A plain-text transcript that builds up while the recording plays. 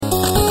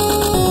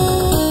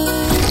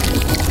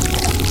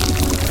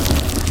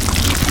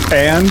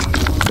And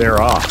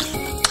they're off.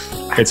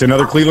 It's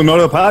another Cleveland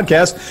Moto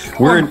podcast.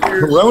 We're in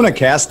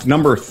CoronaCast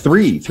number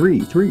 3.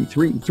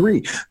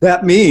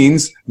 That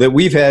means that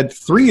we've had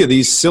 3 of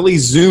these silly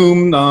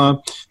Zoom,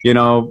 I'll take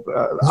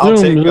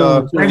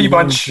Brady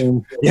Bunch.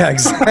 Yeah,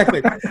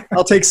 exactly.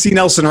 I'll take C.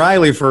 Nelson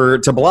Riley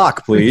to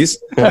block, please.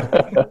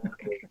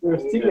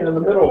 There's T in the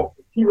middle.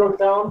 T wrote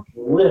down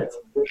lit.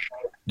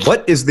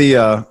 What is the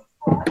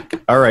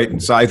all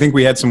right, so I think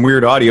we had some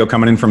weird audio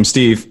coming in from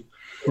Steve.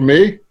 For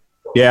me?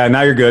 Yeah,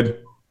 now you're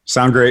good.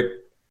 Sound great.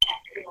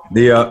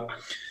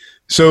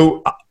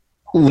 So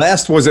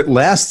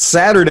last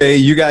Saturday,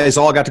 you guys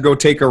all got to go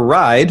take a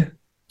ride.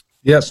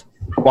 Yes.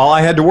 While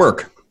I had to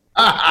work.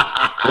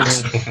 Yeah,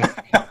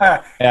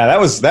 that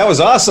was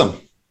awesome.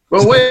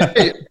 Well,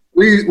 wait,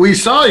 we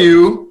saw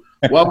you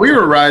while we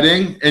were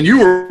riding, and you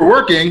were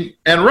working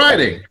and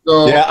riding.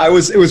 So yeah, it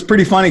was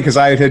pretty funny because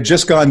I had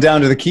just gone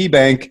down to the Key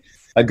Bank.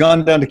 I'd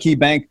gone down to Key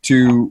Bank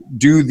to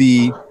do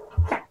the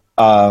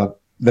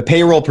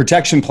payroll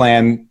protection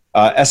plan.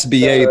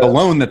 SBA, the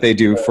loan that they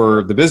do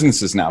for the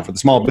businesses now, for the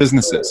small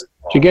businesses.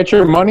 Did you get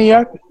your money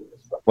yet?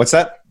 What's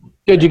that?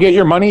 Did you get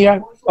your money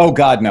yet? Oh,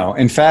 God, no.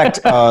 In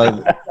fact,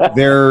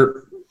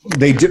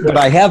 they did, but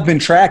I have been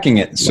tracking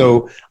it.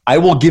 So I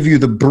will give you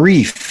the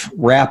brief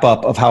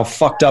wrap-up of how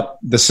fucked up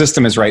the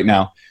system is right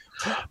now.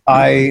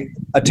 I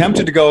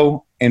attempted to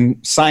go and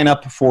sign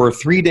up for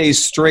 3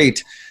 days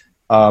straight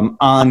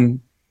on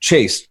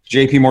Chase,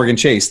 JP Morgan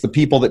Chase, the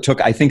people that took,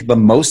 I think, the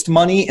most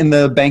money in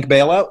the bank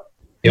bailout.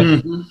 Yep.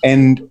 Mm-hmm.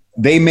 And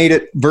they made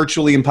it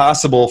virtually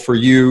impossible for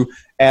you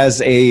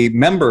as a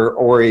member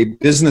or a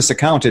business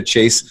account at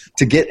Chase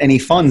to get any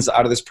funds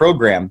out of this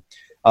program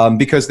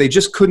because they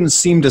just couldn't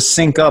seem to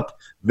sync up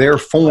their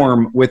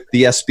form with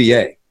the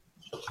SBA.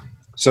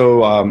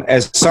 So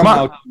as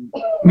somehow...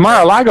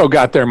 Mar-a-Lago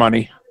got their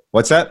money.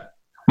 What's that?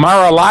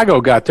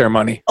 Mar-a-Lago got their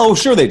money. Oh,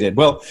 sure they did.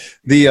 Well,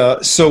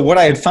 so what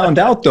I had found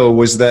out, though,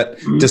 was that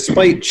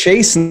despite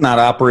Chase not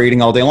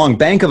operating all day long,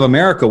 Bank of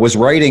America was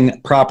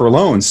writing proper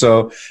loans.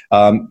 So,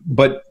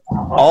 but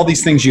all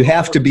these things, you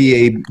have to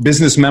be a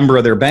business member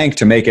of their bank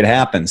to make it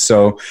happen.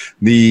 So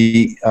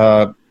we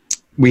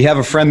have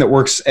a friend that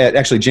works at,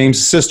 actually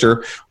James'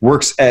 sister,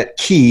 works at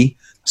Key.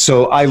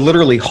 So I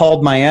literally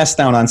hauled my ass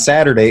down on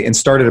Saturday and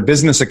started a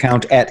business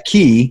account at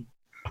Key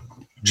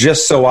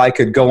just so I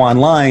could go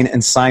online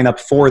and sign up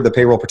for the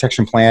payroll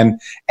protection plan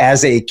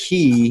as a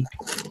Key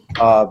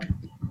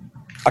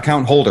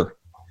account holder.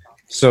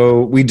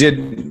 So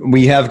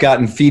we have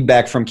gotten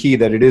feedback from Key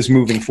that it is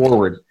moving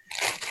forward.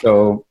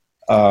 So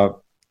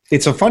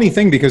it's a funny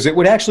thing because it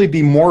would actually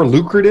be more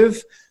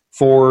lucrative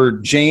for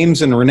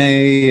James and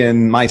Renee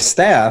and my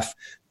staff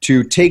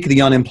to take the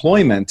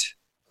unemployment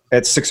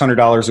at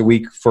 $600 a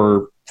week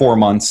for 4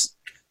 months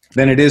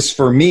than it is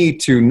for me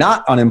to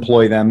not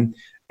unemploy them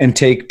and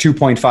take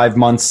 2.5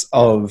 months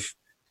of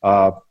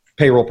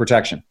payroll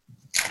protection.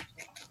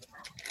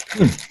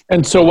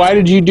 And so why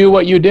did you do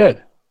what you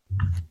did?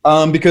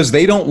 Because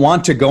they don't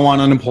want to go on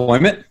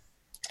unemployment.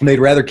 They'd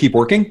rather keep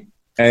working.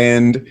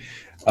 And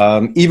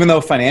even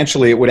though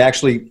financially it would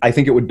actually, I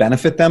think it would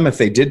benefit them if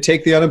they did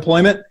take the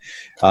unemployment,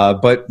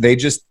 but they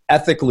just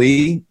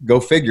ethically, go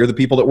figure, the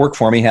people that work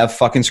for me have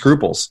fucking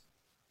scruples.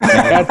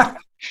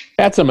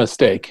 That's a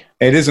mistake.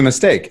 It is a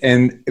mistake.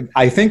 And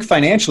I think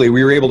financially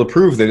we were able to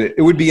prove that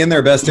it would be in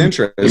their best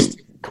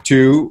interest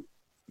to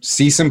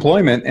cease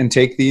employment and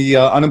take the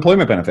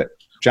unemployment benefit.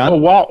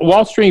 John? Well,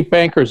 Wall Street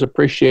bankers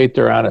appreciate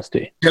their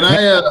honesty. Can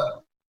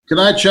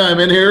I chime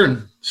in here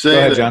and say, go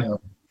ahead, that, John.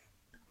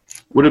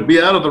 Would it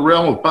be out of the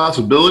realm of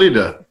possibility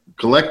to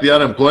collect the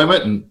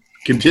unemployment and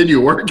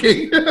continue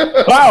working?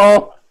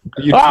 Uh-oh.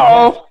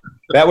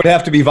 That would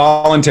have to be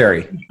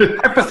voluntary.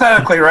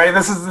 Hypothetically, right?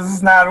 This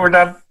is not, we're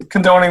not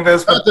condoning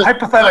this, but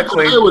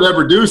hypothetically. I would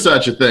ever do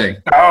such a thing.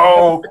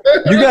 No.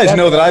 You guys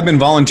know that I've been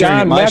volunteering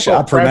at my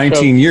shop for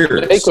 19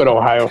 years. Lakewood,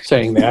 Ohio,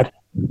 saying that.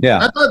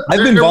 Yeah.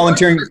 I've been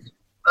volunteering.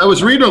 I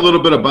was reading a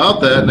little bit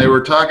about that, and they were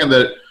talking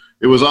that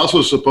it was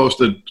also supposed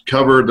to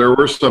cover, there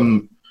were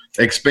some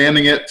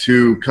expanding it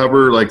to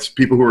cover like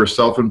people who are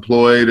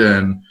self-employed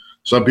and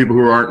some people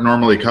who aren't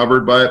normally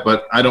covered by it.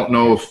 But I don't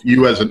know if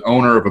you as an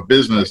owner of a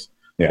business,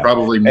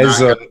 probably not,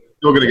 still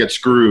going to get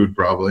screwed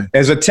probably.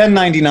 As a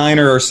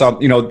 1099er or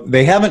something,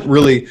 they haven't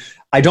really,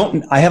 I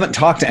haven't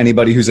talked to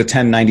anybody who's a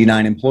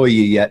 1099 employee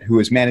yet who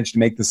has managed to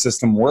make the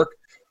system work.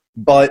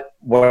 But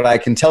what I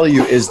can tell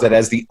you is that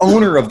as the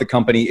owner of the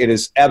company, it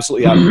is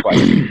absolutely out of the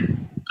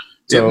question.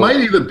 So, it might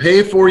even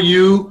pay for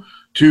you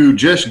to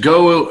just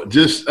go, and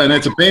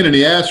it's a pain in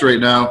the ass right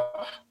now,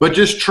 but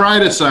just try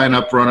to sign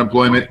up for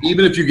unemployment,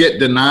 even if you get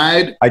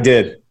denied. I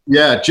did.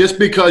 Yeah, just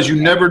because you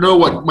never know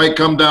what might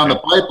come down the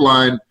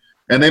pipeline,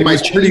 and they might.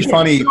 It's pretty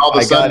funny. All of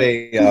a sudden,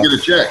 you get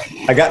a check.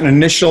 I got an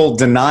initial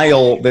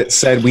denial that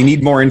said we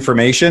need more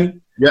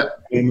information. Yeah.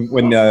 And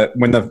when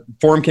the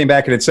form came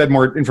back and it said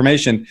more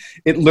information,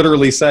 it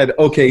literally said,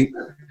 "Okay,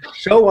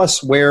 show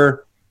us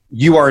where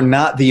you are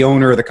not the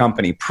owner of the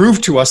company.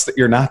 Prove to us that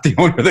you're not the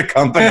owner of the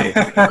company."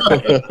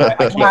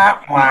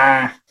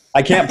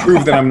 I can't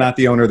prove that I'm not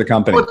the owner of the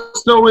company. But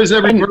so is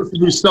every person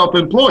who's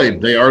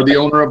self-employed. They are the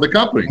owner of the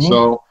company.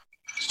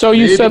 So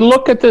you said,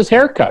 look at this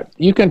haircut.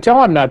 You can tell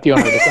I'm not the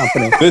owner of the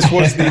company. This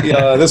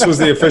was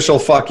the official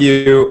fuck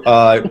you.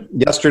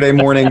 Yesterday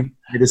morning,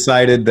 I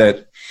decided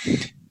that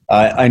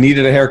I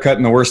needed a haircut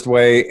in the worst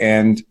way,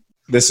 and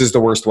this is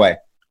the worst way.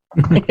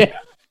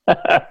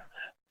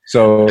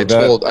 So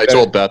I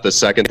told Beth the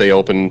second they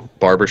open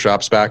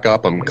barbershops back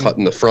up, I'm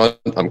cutting the front,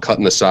 I'm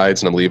cutting the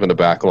sides, and I'm leaving the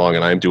back long,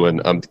 and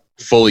I'm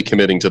fully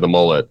committing to the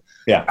mullet.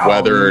 Yeah.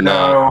 Whether or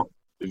not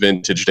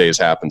Vintage Days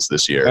happens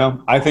this year.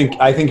 Well, I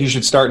think you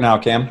should start now,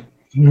 Cam.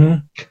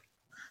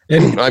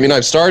 Mm-hmm. I mean,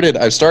 I've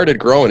started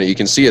growing it. You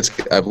can see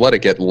I've let it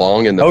get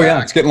long in the back. Oh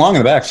yeah, it's getting long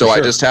in the back. So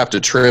I just have to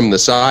trim the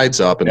sides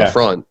up in the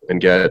front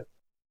and get.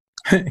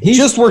 He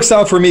just works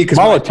out for me because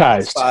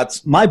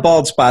my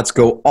bald spots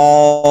go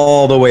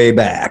all the way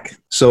back.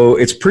 So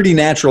it's pretty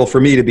natural for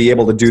me to be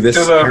able to do this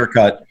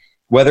haircut,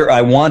 whether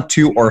I want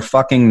to or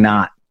fucking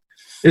not.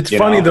 It's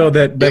funny, though,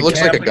 that it looks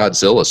like a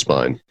Godzilla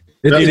spine.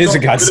 It is a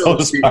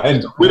Godzilla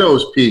spine.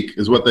 Widow's peak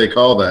is what they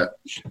call that.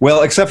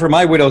 Well, except for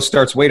my widow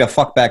starts way to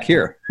fuck back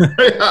here.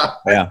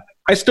 Yeah.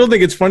 I still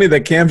think it's funny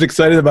that Cam's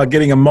excited about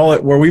getting a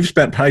mullet where we've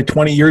spent probably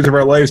 20 years of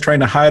our lives trying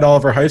to hide all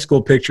of our high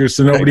school pictures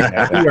so nobody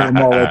can see our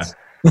mullets.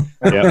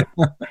 Yeah.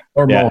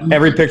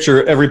 Every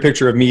picture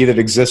of me that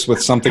exists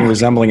with something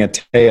resembling a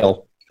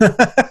tail.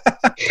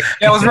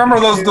 Yeah, I remember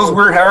those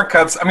weird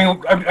haircuts. I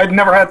mean, I'd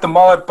never had the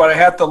mullet, but I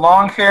had the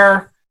long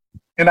hair,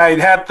 and I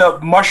had the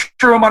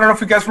mushroom. I don't know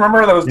if you guys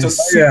remember. That was just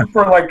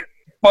super like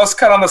buzz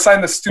cut on the side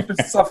and the stupid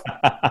stuff.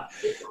 The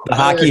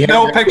hockey hair.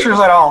 No pictures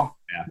at all.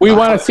 Yeah. We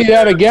want to see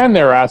that again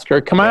there,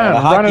 Oscar. Come on,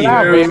 run it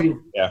out, baby.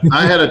 Yeah.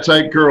 I had a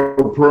tight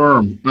curl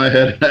perm.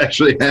 I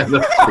actually had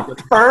a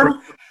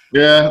perm.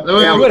 Yeah, it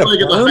was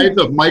like at the height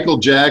of Michael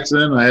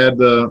Jackson. I had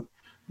the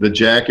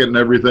jacket and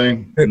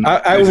everything.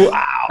 Not a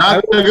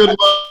good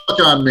look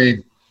on me.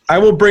 I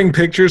will bring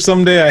pictures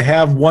someday. I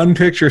have one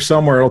picture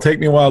somewhere. It'll take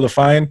me a while to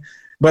find.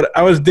 But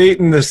I was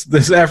dating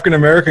this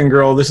African-American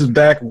girl. This is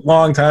back a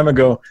long time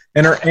ago.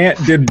 And her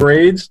aunt did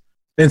braids.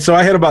 And so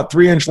I had about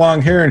 3-inch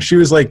long hair. And she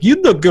was like,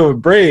 you'd look good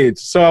with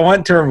braids. So I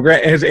went to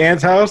his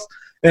aunt's house.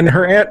 And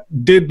her aunt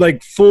did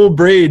like full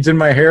braids in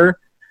my hair.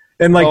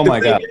 And like the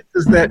thing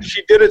is that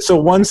she did it so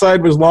one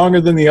side was longer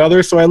than the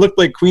other. So I looked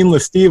like Queen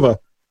Latifah.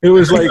 It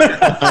was like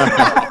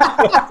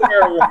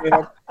terrible,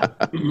 man.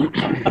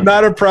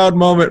 Not a proud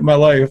moment in my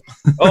life.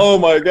 Oh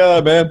my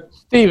God, man.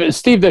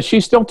 Steve, does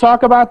she still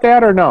talk about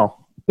that or no?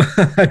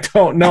 I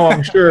don't know.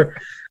 I'm sure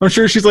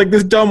she's like,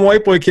 this dumb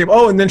white boy came.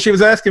 Oh, and then she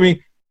was asking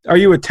me, are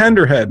you a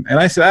tenderhead? And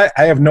I said,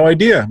 I have no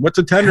idea. What's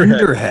a tenderhead?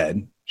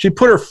 Tenderhead. She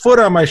put her foot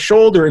on my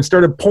shoulder and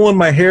started pulling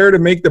my hair to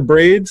make the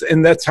braids,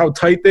 and that's how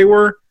tight they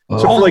were.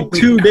 So for like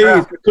 2 days,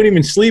 I couldn't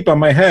even sleep on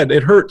my head.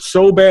 It hurt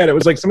so bad. It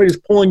was like someboody was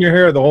pulling your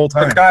hair the whole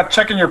time. God,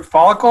 checking your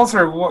follicles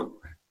or what?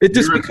 It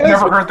just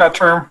never heard that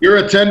term. You're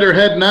a tender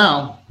head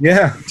now.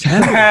 Yeah.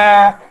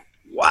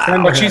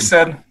 Wow. What she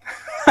said.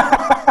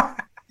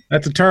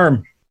 That's a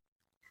term.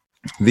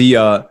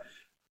 There's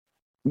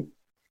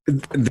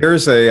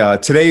a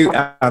today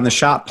on the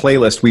shop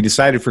playlist, we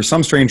decided for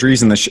some strange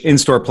reason the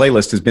in-store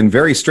playlist has been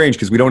very strange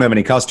because we don't have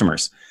any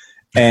customers.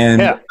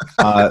 And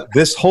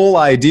this whole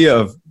idea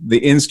of the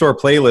in-store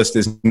playlist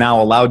is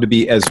now allowed to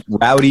be as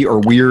rowdy or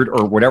weird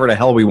or whatever the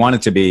hell we want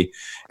it to be.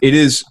 It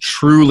is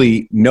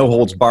truly no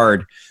holds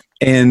barred.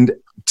 And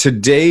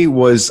today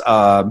was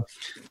a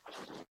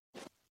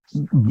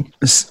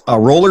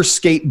Roller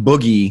Skate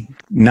Boogie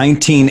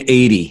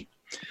 1980.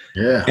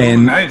 Yeah.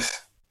 And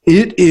nice.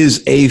 It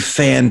is a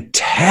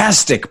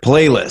fantastic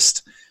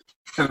playlist.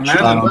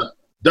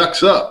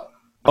 Ducks up.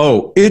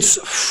 Oh, it's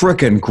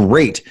frickin'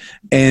 great.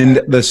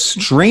 And the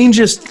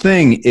strangest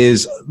thing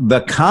is the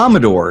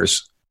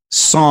Commodores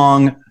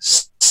song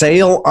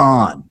Sail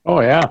On. Oh,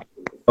 yeah.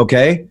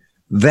 Okay?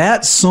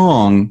 That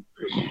song,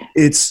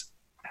 it's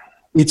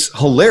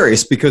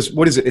hilarious because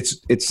what is it?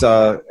 It's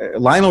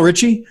Lionel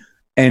Richie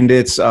and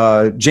it's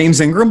James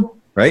Ingram,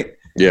 right?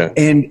 Yeah.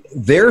 And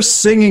they're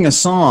singing a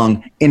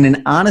song in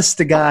an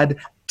honest-to-God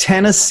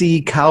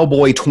Tennessee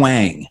cowboy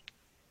twang.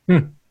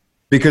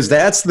 Because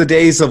that's the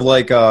days of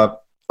like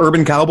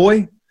Urban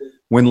Cowboy,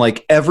 when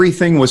like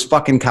everything was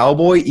fucking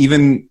cowboy,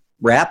 even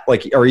rap,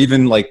 like or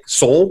even like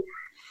soul.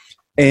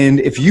 And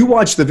if you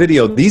watch the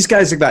video, these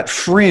guys have got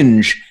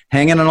fringe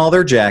hanging on all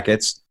their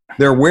jackets.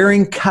 They're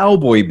wearing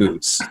cowboy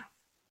boots.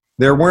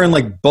 They're wearing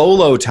like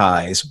bolo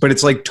ties, but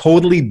it's like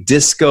totally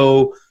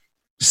disco,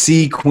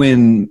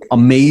 sequin,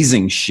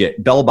 amazing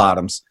shit, bell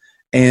bottoms.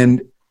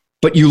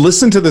 But you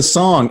listen to the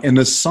song, and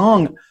the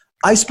song,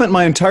 I spent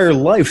my entire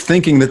life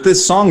thinking that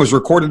this song was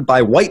recorded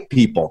by white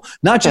people,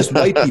 not just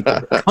white people,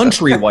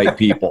 country white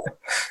people.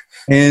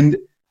 And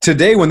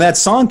today when that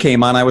song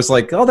came on, I was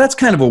like, oh, that's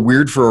kind of a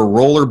weird for a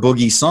roller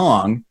boogie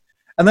song.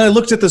 And then I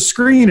looked at the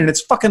screen, and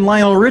it's fucking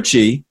Lionel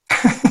Richie.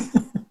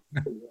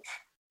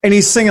 And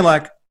he's singing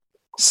like,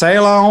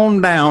 sail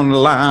on down the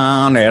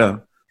line, yeah.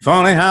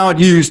 Funny how it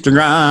used to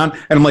grind.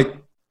 And I'm like,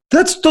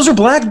 those are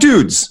black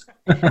dudes.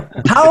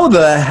 How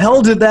the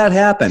hell did that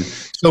happen?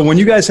 So when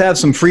you guys have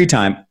some free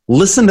time,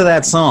 listen to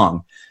that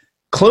song.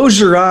 Close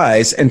your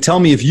eyes and tell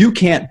me if you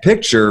can't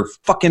picture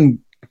fucking,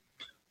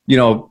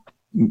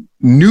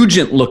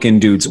 Nugent-looking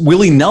dudes,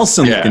 Willie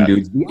Nelson-looking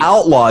dudes, the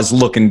Outlaws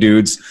looking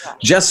dudes,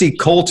 Jesse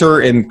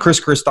Coulter and Chris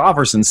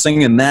Christopherson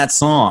singing that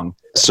song.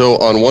 So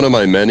on one of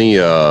my many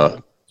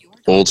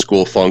old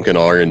school funk and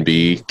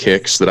R&B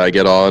kicks that I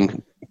get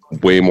on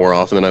way more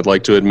often than I'd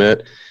like to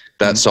admit,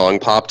 that song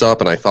popped up,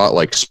 and I thought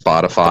like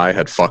Spotify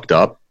had fucked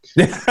up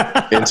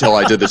until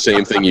I did the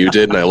same thing you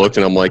did, and I looked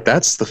and I'm like,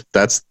 that's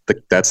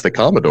the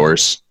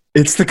Commodores.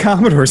 It's the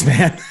Commodores,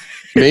 man.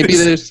 Maybe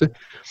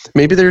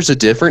there's a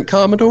different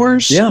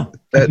Commodores. Yeah.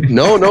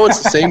 No,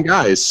 it's the same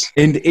guys.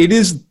 And it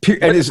is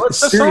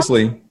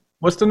seriously.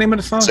 What's the name of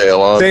the song?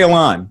 Sail On. Sail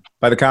On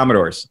by the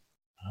Commodores.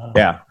 Oh.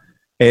 Yeah.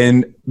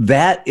 And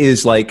that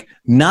is like,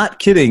 not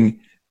kidding,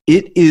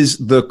 it is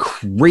the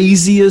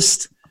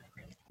craziest.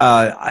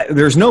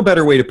 There's no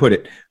better way to put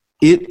it.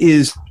 It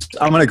is,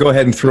 I'm going to go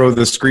ahead and throw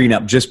the screen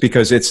up just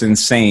because it's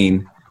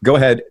insane. Go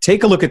ahead.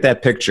 Take a look at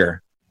that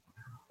picture.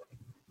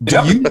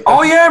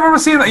 Oh, yeah, I remember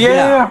seeing that.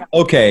 Yeah.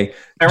 Okay.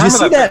 I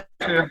remember that.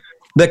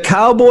 The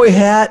cowboy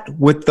hat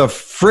with the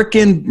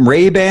frickin'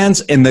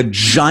 Ray-Bans and the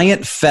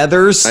giant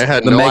feathers. I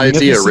had no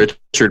idea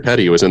Richard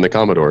Petty was in the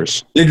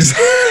Commodores.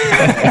 Exactly.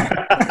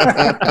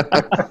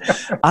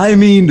 I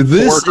mean,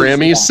 this 4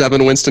 Grammys,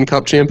 7 Winston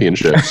Cup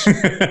championships.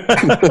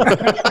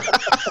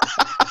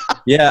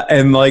 Yeah,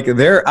 and like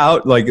their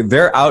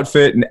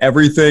outfit and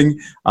everything.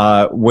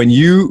 When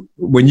you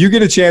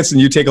get a chance and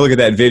you take a look at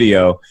that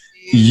video,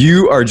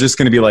 you are just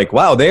going to be like,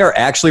 wow, they are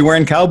actually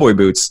wearing cowboy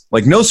boots.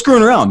 Like, no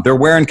screwing around. They're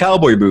wearing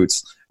cowboy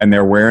boots and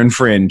they're wearing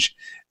fringe.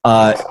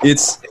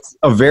 It's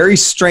a very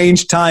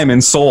strange time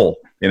in Seoul,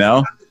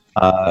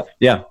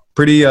 Yeah,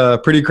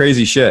 pretty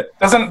crazy shit.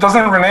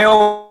 Doesn't Renee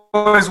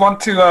always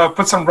want to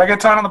put some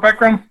reggaeton in the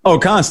background? Oh,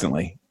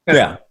 constantly.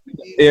 Yeah.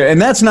 And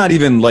that's not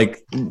even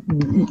like,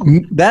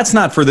 that's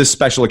not for this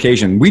special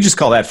occasion. We just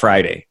call that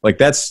Friday. Like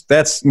that's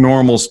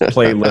normal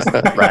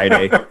playlist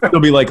Friday.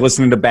 It'll be like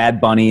listening to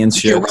Bad Bunny and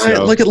shit.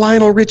 Look at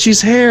Lionel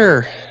Richie's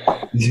hair.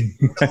 Well,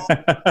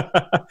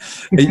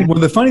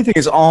 the funny thing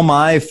is all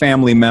my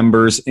family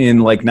members in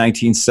like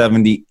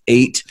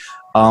 1978,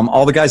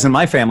 all the guys in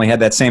my family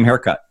had that same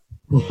haircut.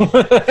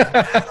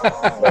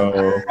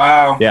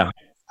 Wow. Yeah.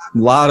 A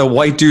lot of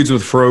white dudes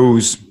with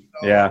fros.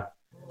 Yeah.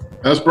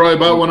 That's probably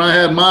about when I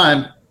had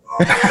mine.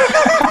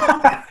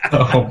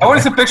 I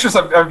want to see pictures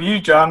of you,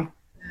 John.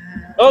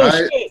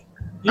 My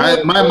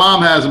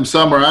mom has them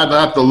somewhere. I'd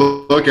have to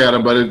look at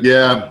them, but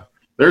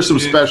there's some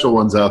special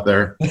ones out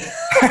there.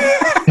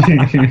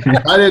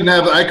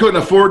 I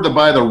couldn't afford to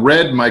buy the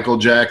red Michael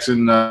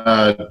Jackson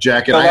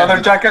jacket. The leather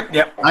jacket?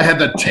 Yep. I had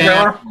the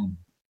tan.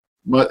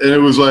 But it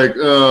was like,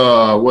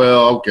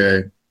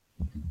 okay.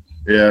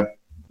 Yeah.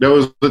 That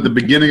was at the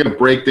beginning of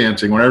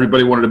breakdancing when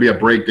everybody wanted to be a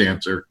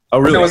breakdancer. Oh,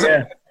 really?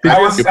 I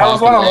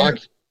was one of them.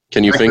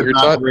 Can you finger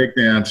tut?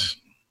 Breakdance.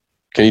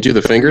 Can you do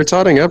the finger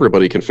tutting?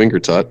 Everybody can finger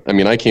tut. I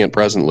mean, I can't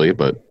presently,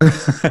 but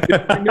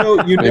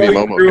you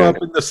grew up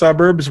in the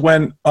suburbs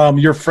when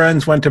your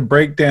friends went to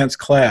breakdance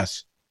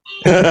class.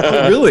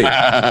 Really?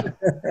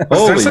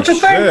 Holy such a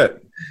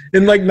shit!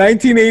 In like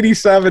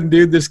 1987,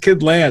 dude, this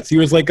kid Lance, he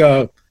was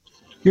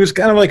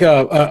kind of like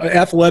a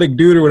athletic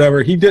dude or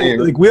whatever. He did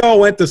like we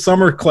all went to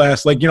summer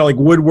class, like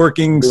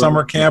woodworking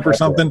summer camp or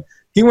something.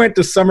 He went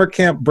to summer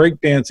camp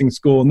breakdancing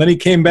school, and then he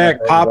came back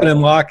popping and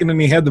locking,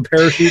 and he had the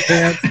parachute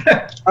pants.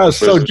 I was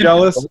so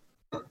jealous.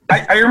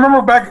 I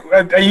remember back.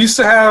 I used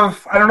to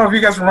have. I don't know if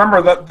you guys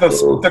remember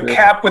the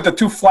cap with the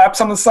 2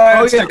 flaps on the side.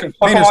 Oh, yeah. So you can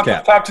flip them on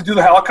the top to do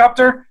the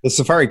helicopter. The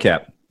safari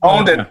cap.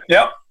 Owned it.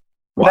 Yep.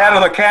 Wow. That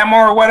or the camo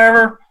or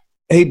whatever.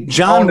 Hey,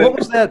 John, what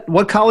was that?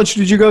 What college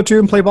did you go to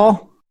and play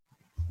ball?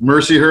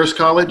 Mercyhurst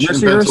College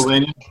in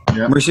Pennsylvania.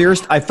 Yeah.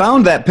 Mercyhurst. I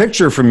found that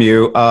picture from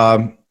you.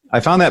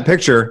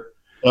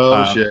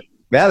 Oh, shit.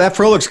 Yeah, that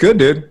fro looks good,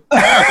 dude.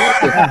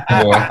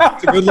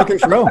 It's a good-looking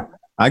fro.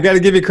 I got to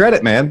give you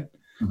credit, man.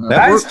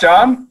 Nice,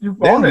 John. You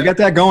got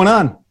that going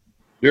on.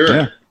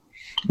 Sure.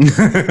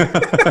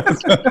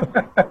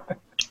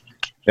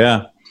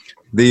 Yeah.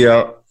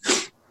 Yeah.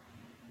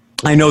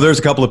 I know there's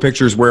a couple of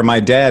pictures where my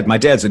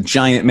dad's a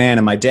giant man,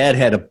 and my dad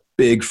had a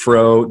big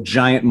fro,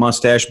 giant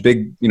mustache,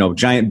 big,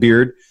 giant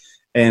beard.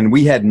 And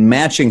we had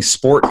matching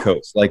sport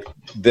coats, like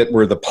that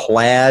were the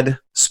plaid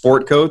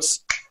sport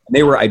coats.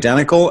 They were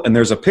identical, and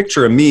there's a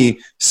picture of me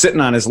sitting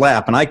on his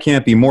lap, and I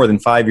can't be more than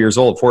 4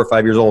 or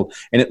 5 years old,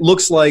 and it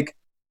looks like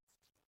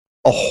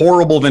a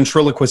horrible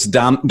ventriloquist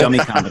dummy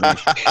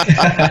combination.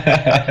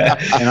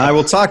 And I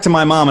will talk to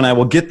my mom, and I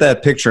will get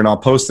that picture, and I'll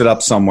post it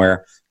up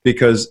somewhere,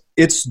 because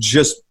it's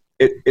just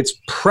it's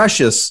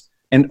precious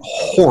and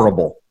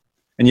horrible,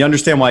 and you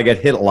understand why I get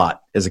hit a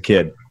lot as a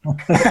kid.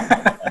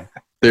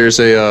 There's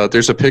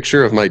a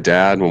picture of my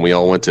dad when we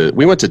went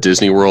to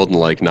Disney World in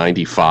like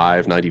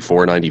 95,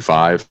 94,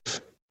 95.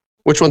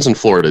 Which one's in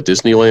Florida,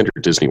 Disneyland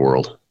or Disney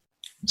World?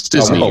 It's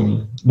Disney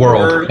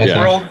World. Yeah.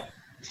 World.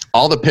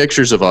 all the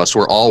pictures of us,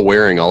 we're all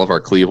wearing all of our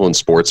Cleveland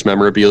sports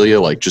memorabilia,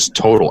 like just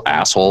total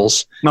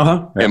assholes.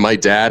 Uh-huh. Yeah. And my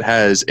dad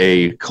has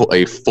a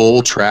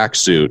full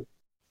tracksuit,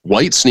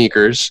 white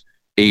sneakers,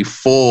 a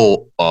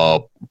full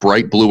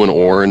bright blue and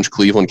orange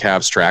Cleveland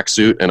Cavs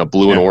tracksuit, and a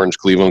blue and orange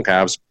Cleveland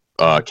Cavs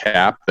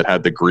cap that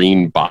had the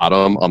green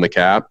bottom on the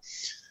cap.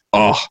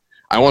 Oh,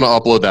 I want to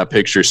upload that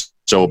picture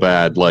so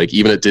bad. Like,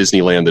 even at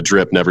Disneyland, the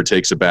drip never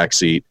takes a back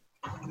seat.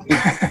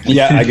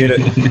 Yeah, I get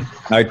it.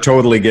 I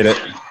totally get it.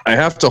 I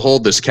have to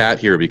hold this cat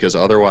here because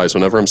otherwise,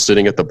 whenever I'm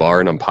sitting at the bar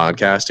and I'm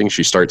podcasting,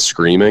 she starts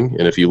screaming.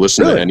 And if you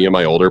listen to any of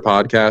my older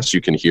podcasts,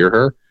 you can hear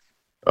her.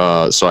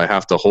 So I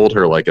have to hold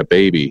her like a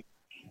baby.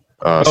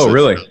 So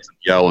really?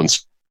 Yell and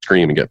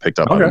scream and get picked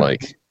up on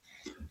mic.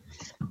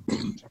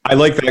 I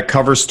like that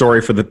cover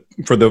story for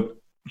the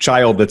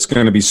child that's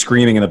going to be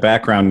screaming in the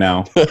background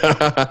now.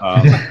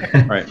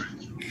 Right.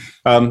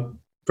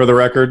 For the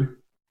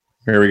record,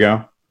 here we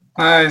go.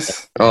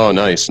 Nice. Oh,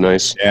 nice.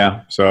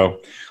 Yeah.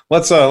 So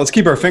let's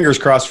keep our fingers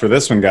crossed for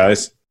this one,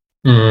 guys.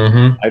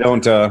 Mm-hmm.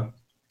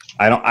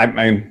 I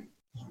mean,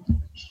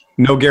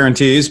 no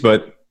guarantees,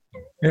 but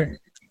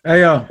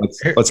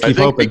let's keep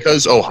hoping.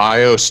 Because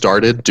Ohio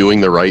started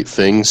doing the right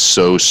thing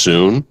so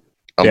soon,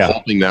 I'm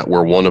hoping that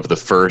we're one of the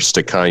first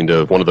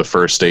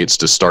states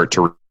to start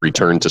to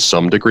return to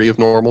some degree of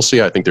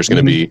normalcy. I think there's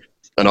going to be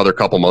another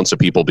couple months of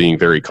people being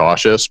very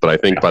cautious, but I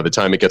think by the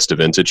time it gets to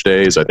vintage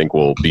days, I think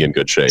we'll be in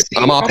good shape.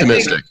 I'm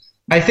optimistic.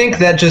 I think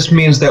that just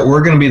means that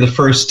we're going to be the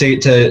first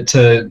state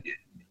to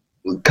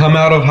come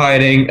out of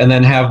hiding and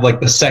then have like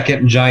the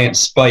second giant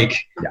spike.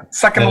 Yeah.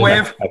 Second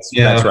wave.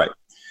 That's right.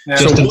 Yeah.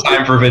 Just in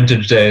time for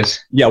vintage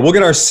days. Yeah, we'll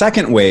get our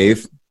second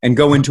wave and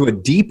go into a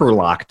deeper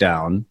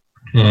lockdown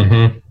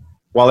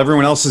while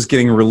everyone else is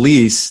getting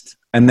released.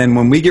 And then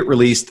when we get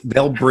released,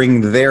 they'll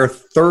bring their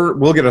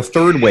we'll get a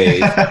third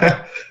wave.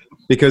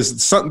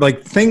 Because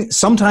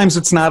sometimes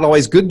it's not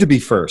always good to be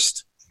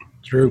first.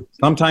 True.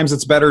 Sometimes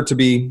it's better to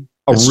be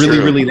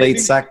really late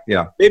sec.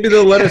 Yeah. Maybe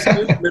they'll let us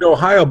in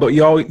mid-Ohio, but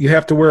you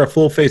have to wear a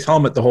full face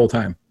helmet the whole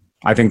time.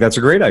 I think that's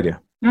a great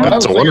idea.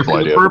 That's a wonderful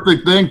idea.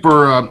 Perfect thing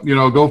for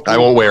go. I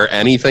won't wear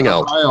anything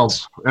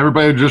else.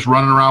 Everybody just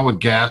running around with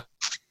gas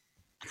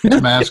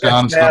mask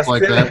on and stuff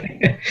like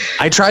that.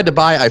 I tried to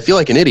buy. I feel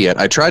like an idiot.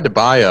 I tried to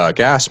buy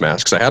gas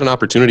masks. I had an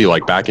opportunity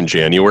like back in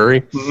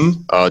January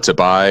to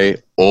buy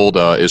old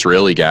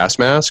Israeli gas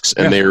masks,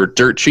 and they're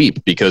dirt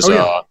cheap because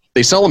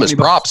they sell them as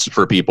props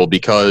for people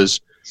because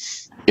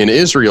in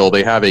Israel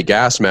they have a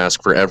gas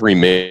mask for every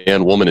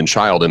man, woman, and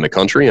child in the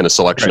country and a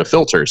selection of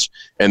filters.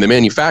 And the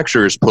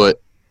manufacturers put,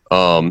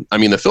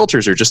 the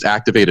filters are just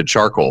activated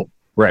charcoal.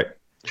 Right.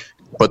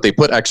 But they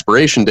put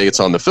expiration dates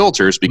on the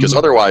filters because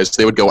otherwise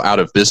they would go out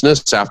of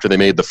business after they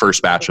made the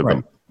first batch of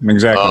them.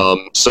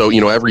 Exactly. So,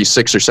 every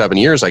 6 or 7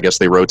 years, I guess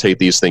they rotate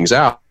these things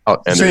out.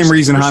 And same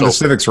reason Honda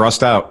Civics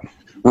rust out.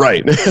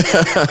 Right.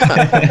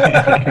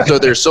 So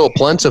they're so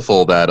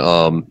plentiful that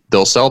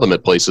they'll sell them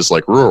at places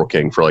like Rural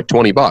King for like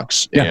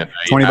 $20. Yeah, and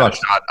 $20.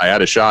 I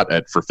had a shot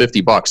at for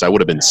 $50. I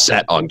would have been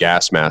set on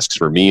gas masks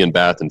for me and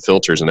Beth and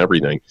filters and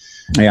everything.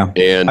 Yeah.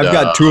 And I've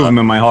got 2 of them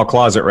in my hall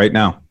closet right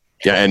now.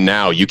 Yeah, and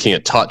now you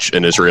can't touch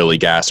an Israeli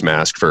gas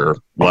mask for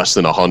less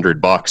than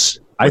 $100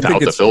 without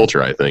the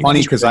filter. I think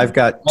funny because I've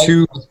got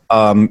 2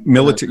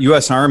 military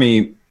U.S.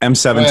 Army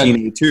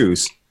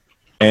M17A2s,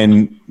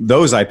 and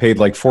those I paid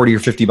like $40 or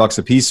 $50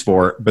 a piece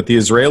for. But the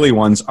Israeli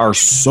ones are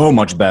so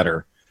much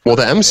better. Well,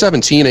 the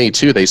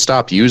M17A2 they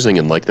stopped using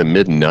in like the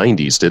mid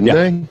 '90s, didn't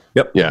they?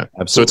 Yep. Yeah.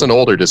 Absolutely. So it's an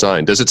older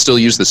design. Does it still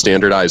use the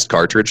standardized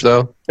cartridge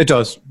though? It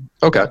does.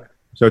 Okay.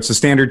 So it's the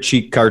standard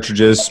cheap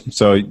cartridges.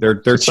 So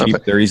they're cheap.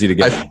 They're easy to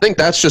get. I think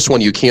that's just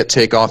one you can't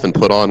take off and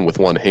put on with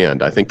one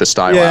hand. I think the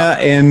style.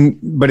 Yeah,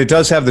 but it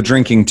does have the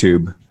drinking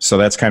tube, so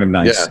that's kind of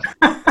nice.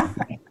 Yeah.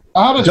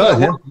 How does that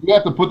work? You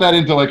have to put that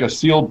into like a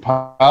sealed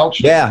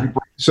pouch. Yeah.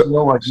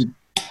 Because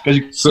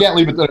you can't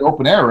leave it in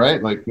open air,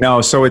 right? Like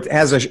no. So it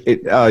has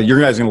you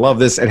guys are gonna love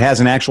this. It has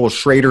an actual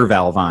Schrader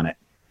valve on it.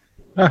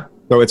 Huh.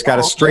 So it's got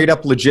a straight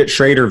up legit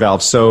Schrader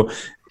valve. So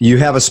you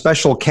have a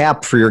special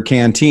cap for your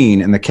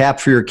canteen, and the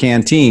cap for your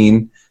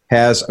canteen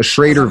has a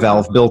Schrader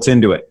valve built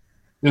into it.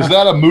 Is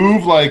that a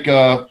move? Like,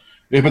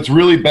 if it's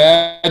really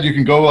bad, you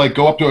can go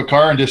up to a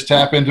car and just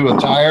tap into a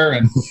tire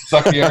and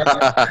suck the air.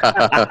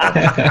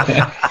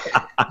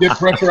 Get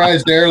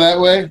pressurized air that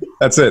way.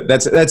 That's it.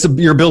 That's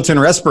your built-in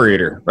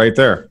respirator right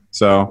there.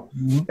 So,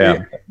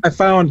 yeah. I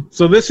found.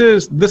 So this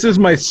is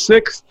my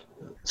sixth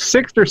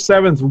or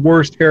seventh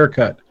worst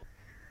haircut.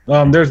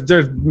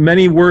 There's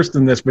many worse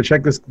than this, but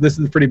check this. This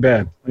is pretty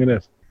bad. Look at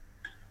this.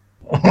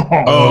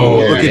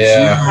 Oh, look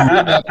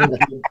at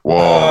you.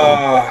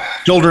 Whoa.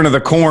 Children of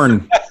the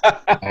Corn.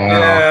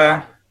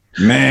 Yeah.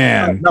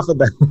 Man. Enough of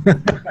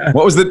that.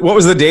 What was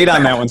the date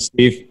on that one,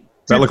 Steve?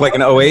 Does that look like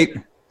an 08?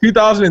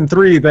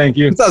 2003, thank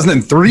you.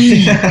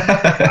 2003?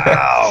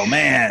 Oh,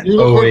 man. You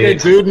look like a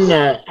dude in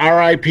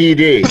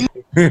R.I.P.D.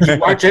 Did you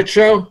watch that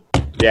show?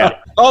 Yeah.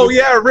 Oh,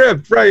 yeah,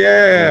 Rip. Right,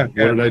 yeah. What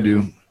did I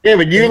do? Yeah,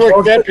 but you look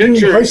at that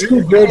picture. High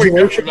school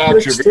graduation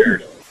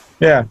picture.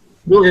 Yeah.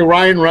 You look at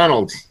Ryan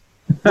Reynolds.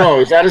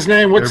 Oh, is that his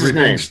name? What's his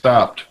Everything name?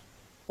 stopped.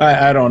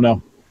 I don't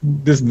know.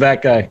 This is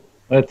that guy.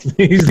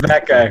 He's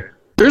that guy.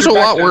 There's a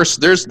lot worse.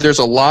 There's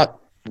a lot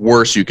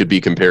worse you could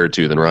be compared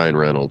to than Ryan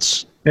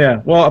Reynolds.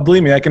 Yeah. Well,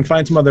 believe me, I can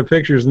find some other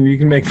pictures, and you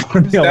can make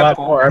fun of me a lot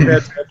more. I've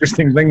had some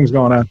interesting things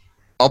going on.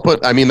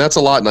 That's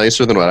a lot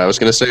nicer than what I was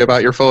going to say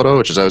about your photo,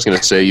 which is I was going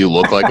to say you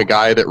look like a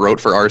guy that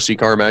wrote for RC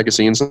car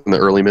magazines in the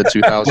early mid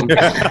 2000s.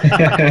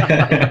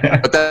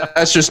 But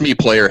that's just me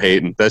player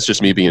hating. That's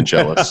just me being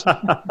jealous.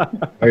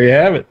 There you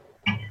have it.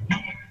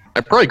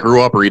 I probably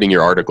grew up reading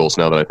your articles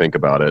now that I think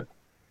about it.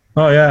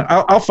 Oh yeah,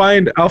 I'll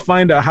find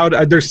a how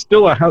to, there's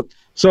still a how.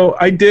 So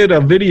I did a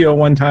video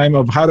one time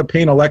of how to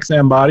paint a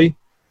Lexan body,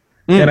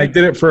 and I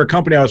did it for a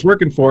company I was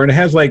working for, and it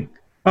has like,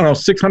 I don't know,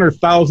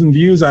 600,000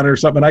 views on it or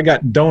something. I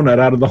got donut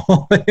out of the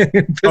whole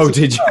thing. Oh,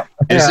 did you?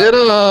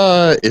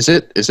 Yeah. Is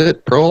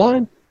it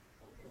Proline?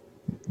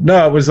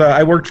 No, it was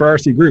I worked for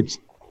RC Groups,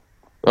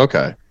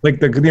 Okay. like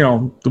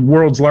the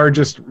world's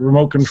largest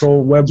remote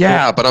control website.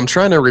 Yeah, but I'm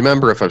trying to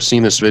remember if I've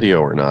seen this video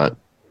or not.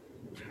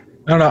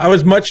 I don't know. I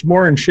was much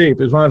more in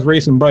shape as when I was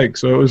racing bikes,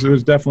 so it was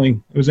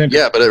interesting.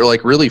 Yeah, but it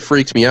like really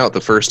freaked me out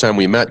the first time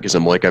we met because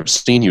I'm like, I've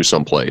seen you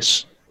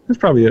someplace. That's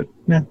probably it.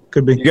 Yeah,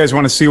 could be. You guys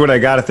want to see what I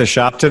got at the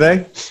shop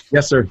today?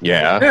 Yes, sir.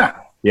 Yeah. Yeah.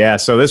 Yeah,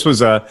 so this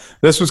was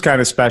kind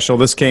of special.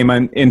 This came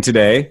in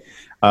today.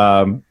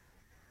 I'll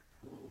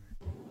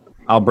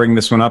bring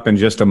this one up in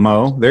just a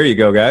mo. There you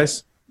go,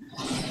 guys.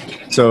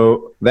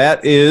 So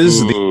that is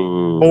the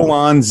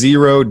Polon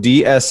Zero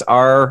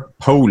DSR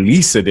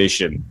Police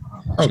Edition.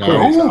 Oh,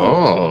 cool.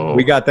 Oh.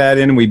 We got that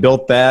in. We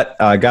built that.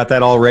 Got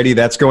that all ready.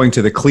 That's going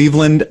to the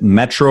Cleveland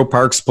Metro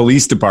Parks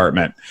Police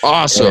Department.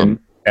 Awesome.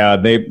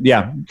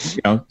 And,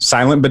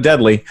 silent but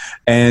deadly.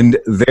 And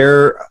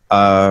they're.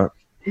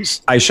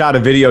 I shot a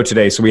video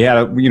today, so we had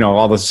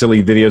all the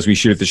silly videos we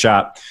shoot at the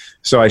shop.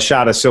 So I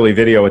shot a silly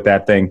video with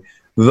that thing.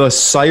 The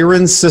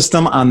siren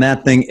system on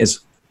that thing is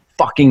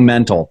fucking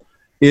mental.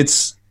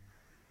 It's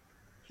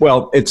as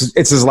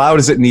loud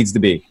as it needs to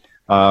be.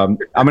 I'm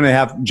going to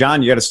have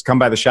John. You got to come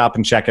by the shop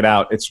and check it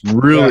out. It's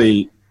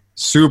really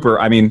super.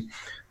 I mean,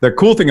 the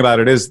cool thing about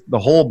it is the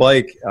whole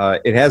bike.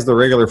 It has the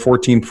regular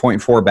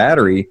 14.4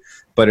 battery,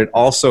 but it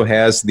also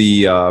has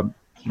the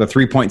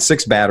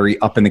 3.6 battery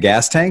up in the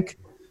gas tank.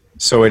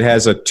 So it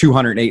has a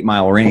 208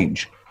 mile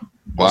range.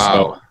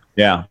 Wow.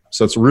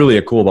 So it's really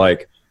a cool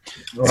bike.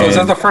 So is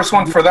that the first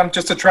one for them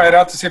just to try it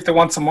out to see if they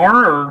want some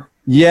more? Or?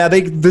 Yeah,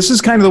 this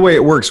is kind of the way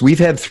it works. We've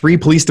had 3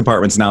 police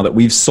departments now that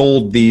we've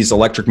sold these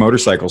electric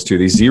motorcycles to,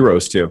 these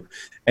Zeros to.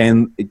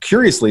 And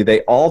curiously,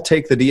 they all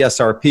take the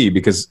DSRP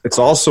because it's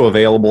also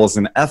available as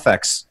an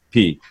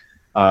FXP.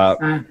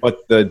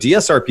 But the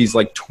DSRP is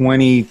like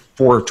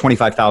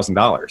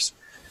 $25,000.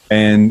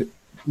 And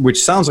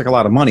which sounds like a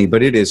lot of money,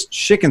 but it is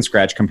chicken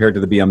scratch compared to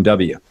the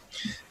BMW.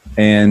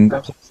 And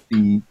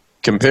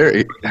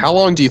how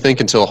long do you think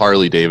until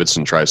Harley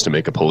Davidson tries to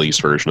make a police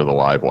version of the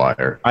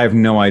Livewire? I have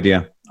no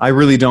idea. I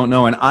really don't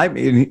know. And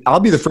I'll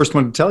be the first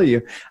one to tell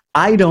you,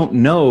 I don't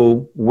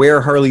know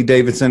where Harley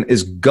Davidson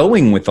is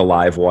going with the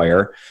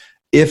Livewire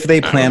if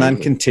they plan on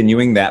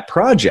continuing that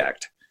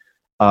project.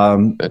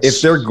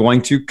 If they're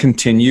going to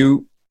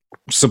continue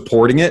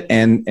supporting it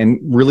and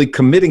really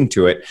committing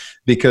to it,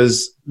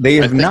 because they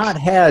have not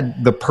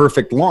had the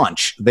perfect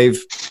launch.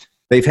 They've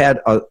had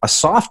a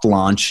soft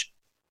launch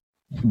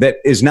that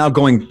is now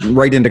going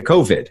right into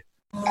COVID.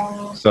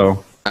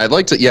 So I'd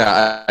like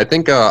to, I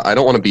think I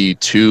don't want to be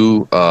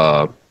too,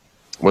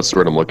 what's the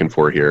word I'm looking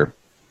for here?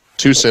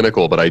 Too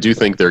cynical, but I do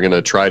think they're going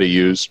to try to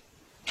use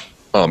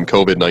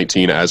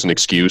COVID-19 as an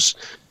excuse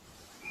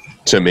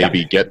to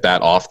maybe get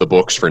that off the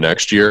books for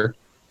next year.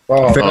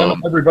 Well,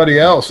 everybody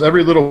else,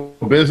 every little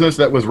business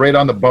that was right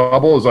on the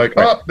bubble is like,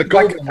 the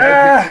COVID.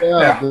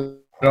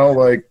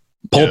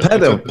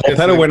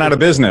 Polpetto went out of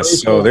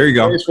business. So there you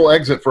go. Graceful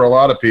exit for a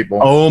lot of people.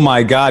 Oh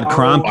my God,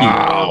 Kroenke!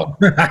 Wow.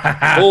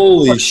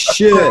 Holy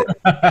shit!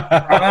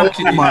 Oh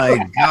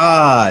my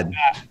God!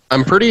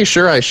 I'm pretty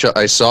sure I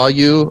saw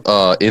you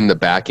in the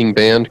backing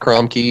band,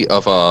 Kroenke,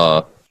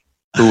 of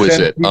who is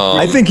it?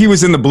 I think he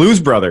was in the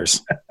Blues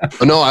Brothers.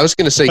 No, I was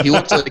going to say he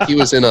looked like he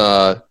was in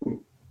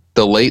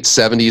the late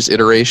 70s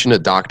iteration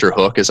of Dr.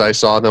 Hook as I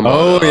saw them.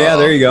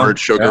 There you go. George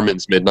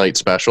Sugarman's Midnight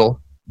Special.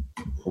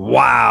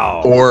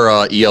 Wow.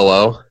 Or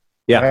ELO.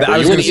 Yeah, I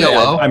was going to say,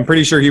 I'm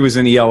pretty sure he was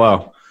in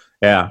ELO.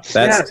 Yeah,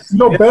 that's.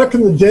 Back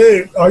in the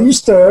day, I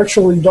used to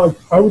actually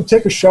I would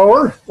take a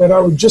shower and I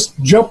would just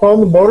jump on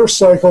the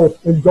motorcycle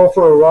and go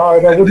for a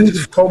ride. I wouldn't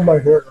even comb my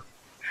hair.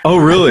 Oh,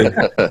 really?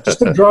 Just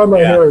to dry my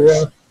hair.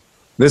 Yeah.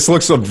 This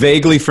looks so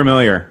vaguely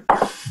familiar.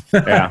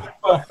 Yeah.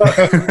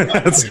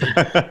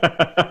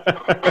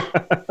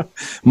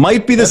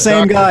 Might be the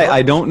same guy.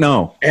 I don't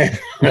know.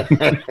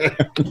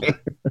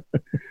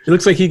 It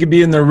looks like he could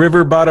be in the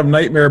River Bottom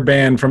Nightmare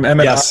Band from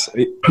Emmett. Yes,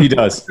 he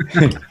does.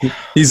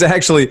 He's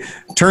actually,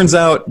 turns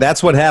out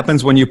that's what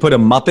happens when you put a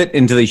Muppet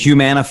into the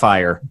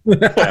humanifier.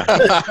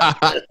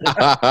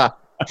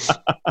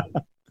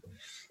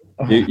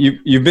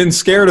 You've been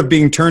scared of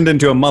being turned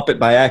into a Muppet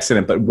by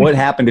accident, but what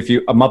happened if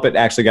a Muppet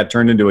actually got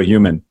turned into a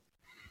human?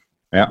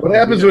 Yeah. What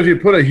happens if you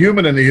put a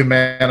human in the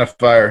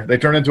humidifier? They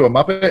turn into a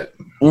Muppet?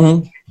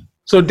 Mm-hmm.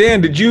 So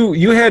Dan, did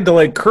you had to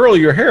like curl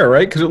your hair,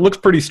 right? Because it looks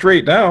pretty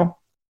straight now.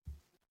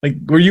 Like,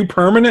 were you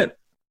permanent?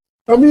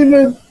 I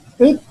mean,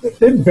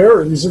 it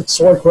varies. It's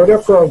like right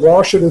after I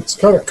wash it, it's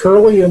kind of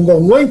curly, and the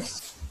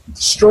length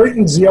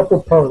straightens the upper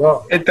part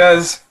out. It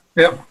does.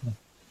 Yep.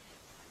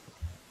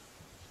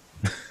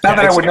 Not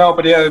that I would know,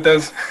 but yeah, it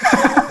does.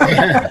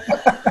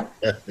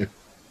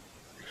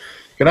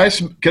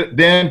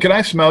 Dan, can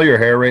I smell your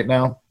hair right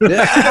now?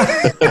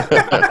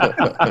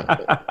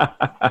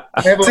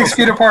 6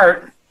 feet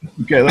apart.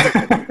 Okay.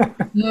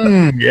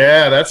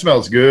 Yeah, that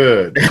smells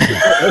good.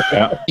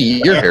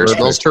 Your hair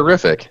smells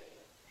terrific.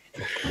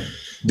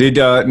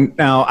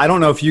 Now I don't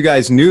know if you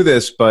guys knew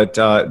this, but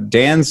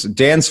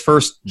Dan's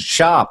first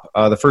shop,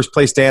 the first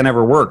place Dan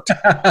ever worked.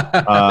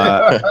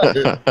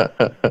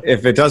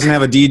 If it doesn't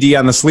have a DD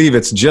on the sleeve,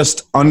 it's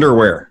just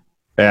underwear.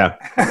 Yeah.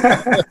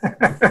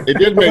 It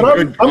did make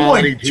good I'm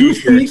quality like 2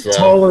 t-shirts, feet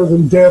taller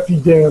than Daffy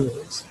Dan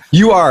is.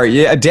 You are,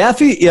 yeah.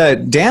 Daffy, yeah.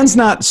 Dan's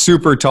not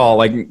super tall,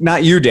 like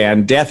not you,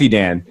 Dan. Daffy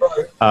Dan.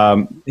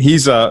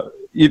 He's but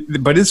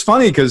it's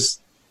funny because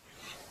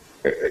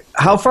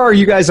how far are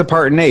you guys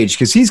apart in age?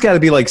 Because he's got to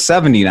be like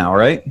 70 now,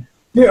 right?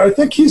 Yeah, I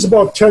think he's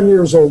about 10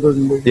 years older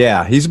than me.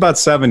 Yeah, he's about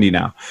 70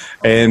 now,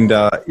 and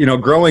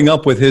growing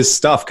up with his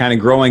stuff, kind of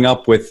growing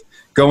up with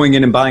going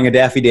in and buying a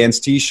Daffy Dan's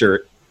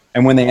T-shirt.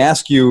 And when they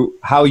ask you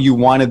how you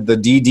wanted the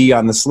DD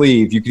on the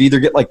sleeve, you could either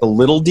get like the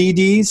little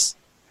DDs,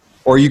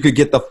 or you could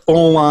get the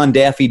full-on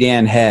Daffy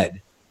Dan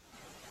head.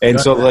 And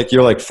so, like,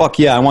 you're like, fuck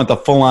yeah, I want the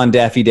full-on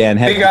Daffy Dan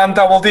head. Big on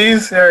double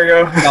Ds. There you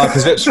go.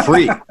 Because it's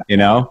free,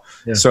 Yeah.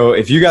 So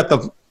if you got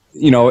the,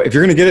 if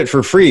you're going to get it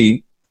for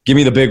free, give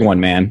me the big one,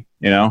 man,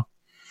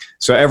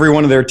 So every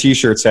one of their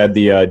T-shirts had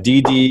the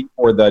DD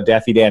or the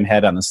Daffy Dan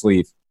head on the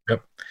sleeve.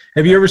 Yep.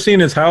 Have you ever seen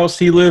his house?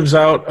 He lives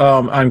out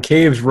on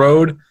Caves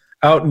Road,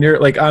 out near,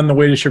 like, on the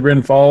way to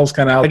Chagrin Falls,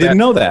 kind of out. I didn't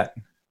know that.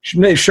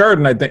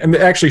 Chardon, I think. I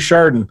mean, actually,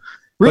 Chardon.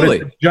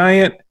 Really?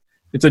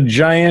 It's a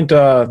giant.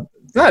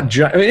 Not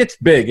giant. I mean, it's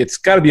big. It's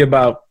got to be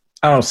about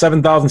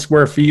 7,000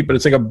 square feet, but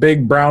it's like a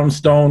big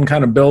brownstone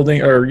kind of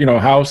building or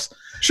house.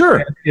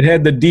 Sure. It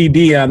had the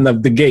DD on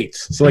the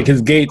gates, so like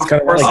his gates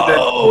kind of.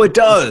 Oh, it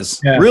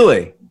does. Yeah.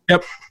 Really?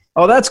 Yep.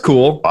 Oh, that's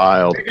cool.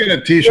 Wild. Get a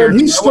T-shirt. Yeah,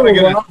 he's still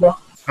around.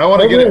 I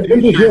want to get a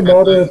T-shirt. Him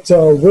out at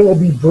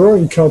Willoughby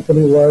Brewing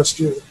Company last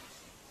year.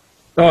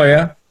 Oh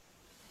yeah.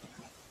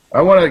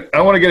 I want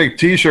to get a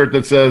T-shirt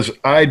that says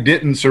 "I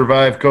didn't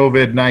survive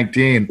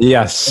COVID-19."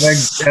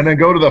 Yes. And then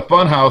go to the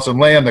fun house and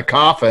lay in the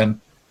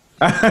coffin.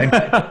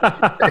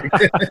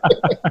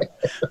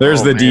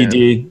 There's the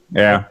DD.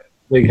 Yeah.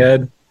 Big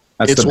head.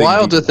 It's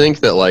wild to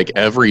think that like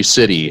every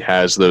city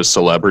has those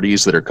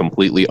celebrities that are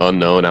completely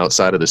unknown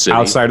outside of the city.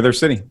 Outside of their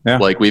city. Yeah.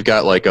 Like we've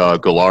got like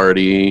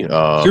Ghilardi.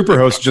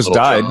 Superhost just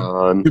died.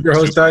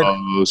 Superhost died.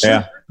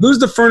 Yeah. Who's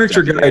the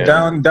furniture guy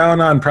down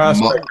on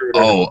Prospect?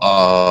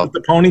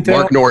 The ponytail.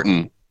 Mark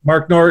Norton.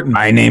 Mark Norton.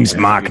 My name's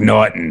Mark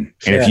Norton,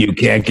 and if you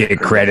can't get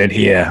credit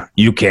here,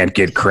 you can't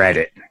get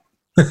credit.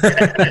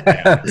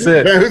 That's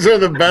it. Those are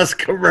the best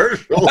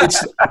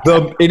commercials.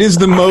 It is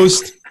the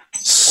most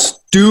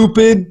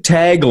stupid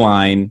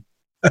tagline.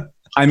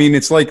 I mean,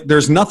 it's like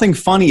there's nothing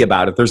funny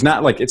about it. It's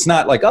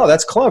not like, oh,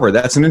 that's clever.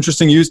 That's an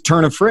interesting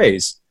turn of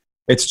phrase.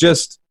 It's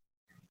just,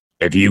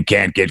 if you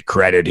can't get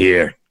credit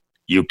here,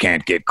 you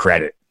can't get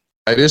credit.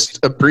 I just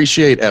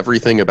appreciate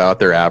everything about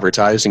their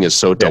advertising is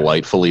so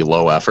delightfully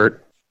low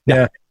effort.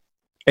 Yeah.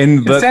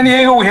 In San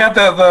Diego, we had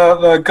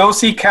the Go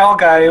See Cal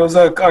guy. It was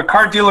a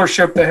car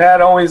dealership that had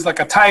always like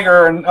a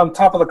tiger on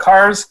top of the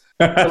cars.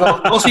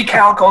 Go see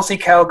Cal, go see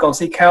Cal, go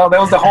see Cal.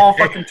 That was the whole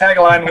fucking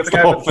tagline with the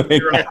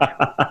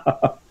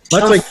guy.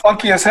 That's like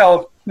funky as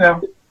hell. Yeah.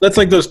 That's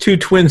like those two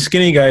twin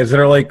skinny guys that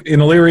are like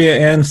in Elyria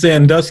and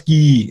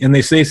Sandusky, and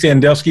they say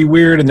Sandusky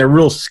weird, and they're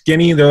real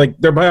skinny.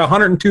 They're by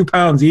 102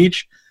 pounds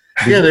each.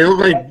 Yeah, they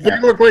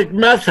look like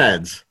meth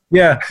heads.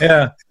 Yeah.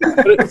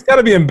 But it's got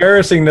to be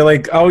embarrassing to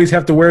like always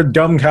have to wear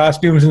dumb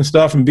costumes and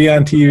stuff and be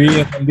on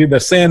TV and do the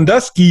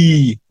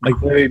Sandusky like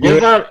they do. What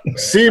about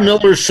C.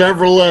 Miller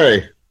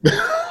Chevrolet?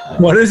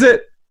 What is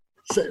it?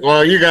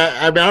 Well,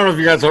 I don't know if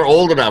you guys are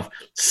old enough.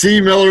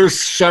 C. Miller's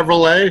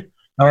Chevrolet.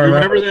 You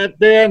remember that,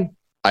 Dan?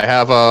 I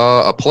have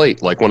a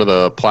plate, like one of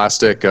the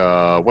plastic.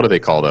 What do they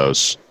call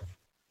those?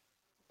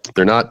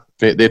 They're not.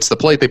 It's the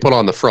plate they put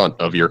on the front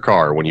of your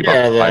car when you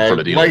buy from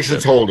a dealership.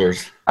 License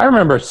holders. I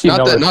remember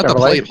not the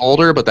plate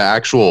holder, but the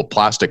actual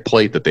plastic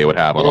plate that they would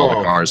have on all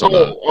the cars. Yeah,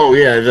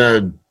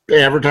 the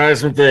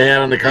advertisement they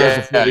had on the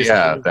cars.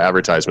 Yeah, the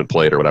advertisement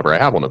plate or whatever. I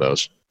have one of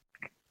those.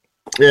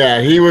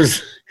 Yeah, he would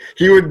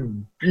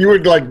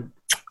like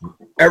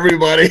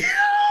everybody.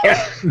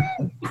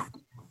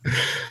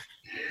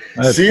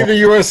 See the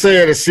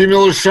USA at a C.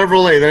 Miller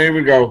Chevrolet. Then he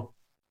would go.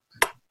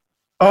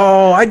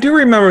 Oh, I do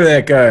remember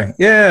that guy.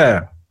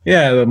 Yeah.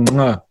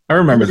 I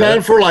remember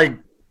that. For like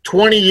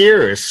 20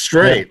 years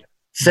straight.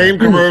 Same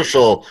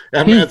commercial.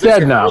 And He's that's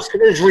dead the now. first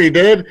commercial he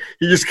did,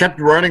 he just kept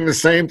running the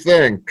same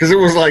thing because it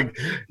was like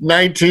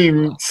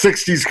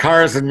 1960s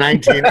cars in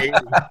 1980.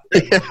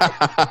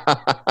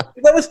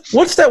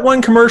 What's that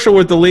one commercial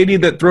with the lady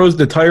that throws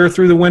the tire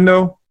through the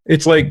window?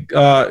 It's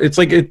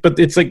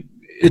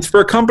for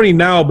a company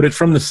now, but it's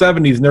from the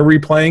 70s and they're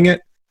replaying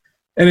it.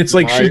 And it's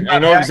like I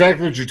know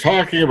exactly what you're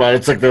talking about.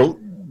 It's like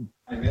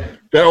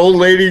that old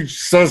lady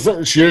says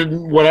that she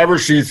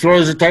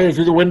throws the tire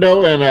through the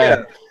window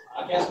and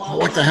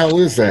what the hell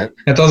is that?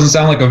 It doesn't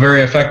sound like a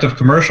very effective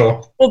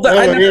commercial. Well,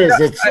 I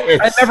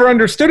never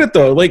understood it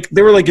though. Like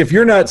they were like, if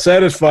you're not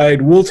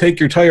satisfied, we'll take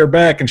your tire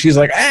back. And she's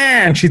like,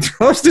 and she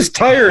throws this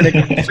tire and it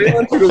goes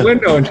sailing through the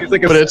window. And she's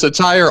like, but it's a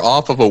tire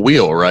off of a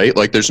wheel, right?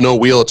 Like there's no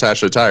wheel attached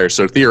to the tire.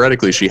 So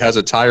theoretically, she has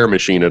a tire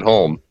machine at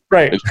home.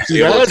 Right. And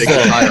she's able to take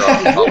the tire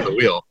off the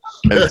wheel.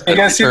 You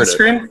guys see the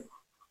screen?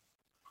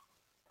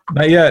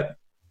 Not yet.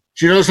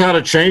 She knows how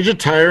to change a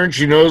tire and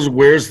she knows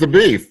where's the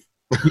beef.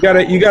 You got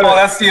to. Oh,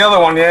 that's the other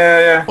one.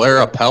 Yeah.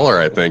 Clara Peller,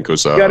 I think,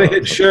 was. You got to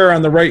hit share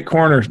on the right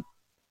corner,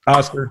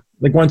 Oscar.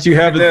 Like once you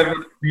have it,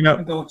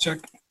 double check.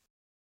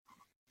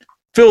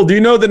 Phil, do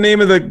you know the name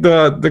of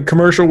the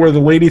commercial where the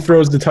lady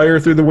throws the tire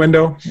through the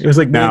window? It was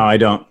like no, I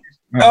don't.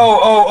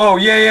 Oh,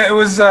 yeah. It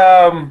was.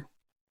 What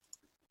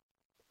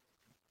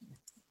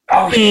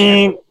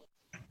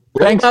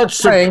about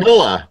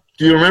Supilla?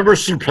 Do you remember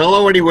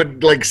Supilla when he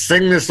would like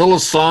sing this little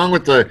song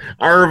with the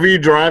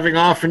RV driving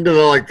off into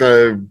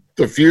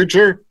the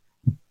future?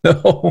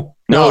 No.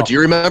 Do you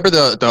remember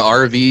the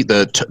RV,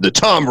 the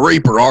Tom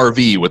Raper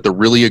RV with the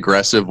really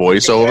aggressive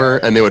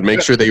voiceover? And they would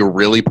make sure they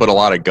really put a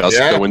lot of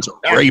gusto into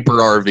Raper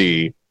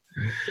RV.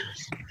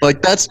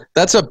 Like that's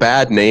a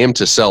bad name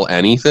to sell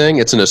anything.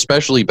 It's an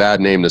especially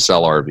bad name to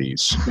sell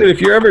RVs.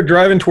 If you're ever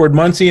driving toward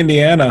Muncie,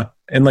 Indiana,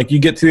 and like you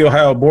get to the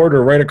Ohio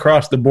border, right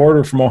across the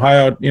border from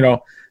Ohio,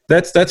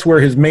 that's where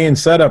his main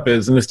setup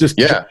is, and it's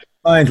just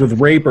signs with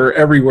Raper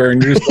everywhere,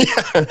 and you're just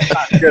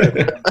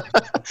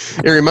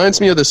It reminds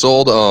me of this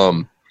old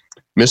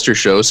Mr.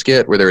 Show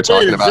skit where they were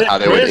talking about how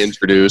they would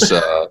introduce.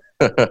 There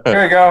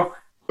you go.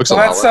 Looks so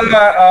that's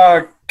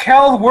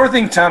Cal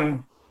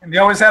Worthington, and they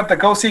always have the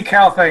Go See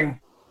Cal thing.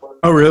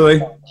 Oh, really?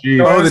 So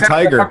the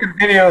tiger. Fucking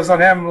videos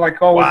on him,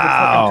 like with the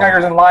fucking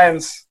tigers and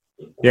lions.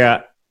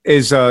 Yeah.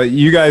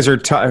 You guys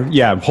are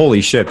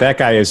holy shit, that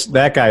guy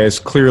is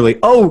clearly,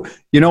 oh,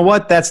 you know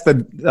what, that's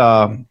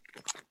the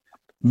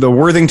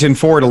Worthington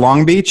Ford of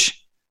Long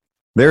Beach.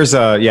 There's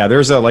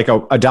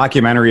a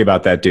documentary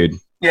about that dude.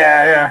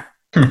 Yeah.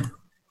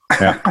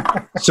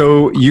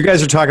 So you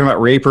guys are talking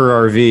about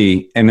Raper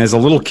RV, and as a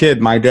little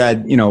kid, my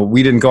dad,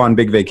 we didn't go on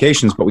big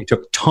vacations, but we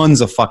took tons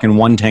of fucking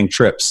one tank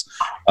trips.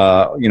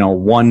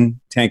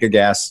 1 tank of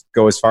gas,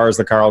 go as far as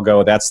the car will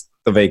go. That's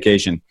the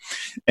vacation.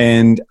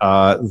 And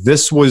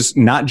this was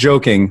not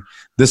joking.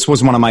 This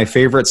was one of my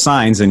favorite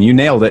signs, and you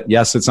nailed it.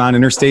 Yes, it's on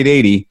Interstate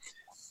 80.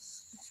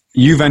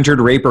 You've entered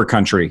Raper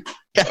country.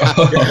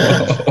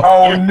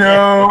 Oh,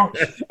 no.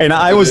 And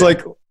I was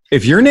like,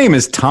 if your name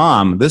is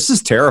Tom, this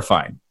is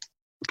terrifying.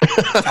 You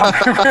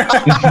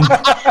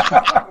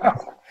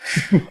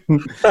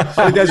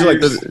guys are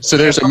like, so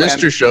there's a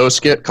Mr. Show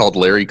skit called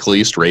Larry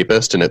Cleese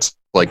Rapist, and it's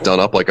like done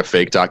up like a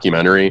fake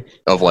documentary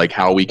of like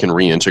how we can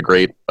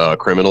reintegrate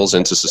criminals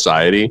into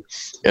society.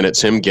 And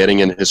it's him getting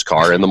in his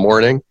car in the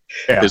morning,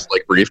 his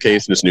like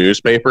briefcase and his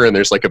newspaper, and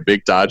there's like a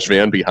big Dodge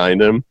van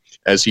behind him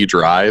as he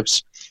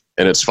drives,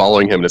 and it's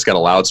following him, and it's got a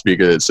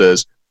loudspeaker that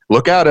says,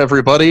 "Look out,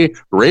 everybody,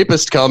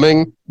 rapist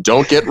coming,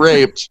 don't get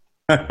raped."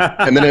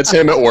 And then it's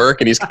him at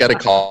work, and he's got to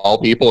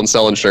call people and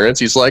sell insurance.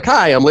 He's like,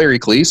 "Hi, I'm Larry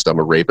Cleese. I'm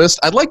a rapist.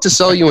 I'd like to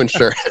sell you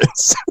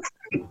insurance."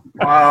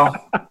 Wow.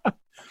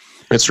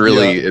 It's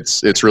really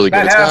it's really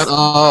good. It's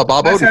got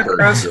Bob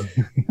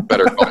Odenkirk,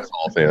 Better Call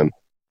Saul fan.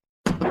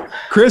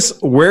 Chris,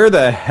 where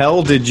the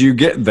hell did you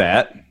get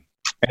that?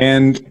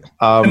 And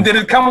did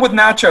it come with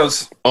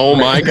nachos? Oh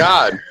my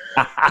God.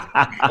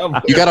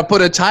 You got to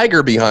put a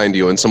tiger behind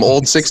you and some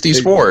old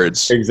 60s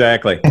Fords.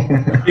 Exactly.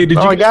 Hey,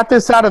 I got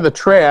this out of the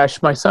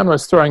trash. My son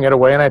was throwing it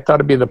away, and I thought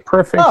it'd be the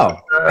perfect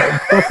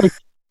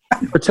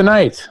for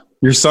tonight.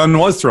 Your son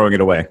was throwing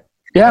it away.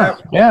 Yeah.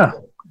 Okay.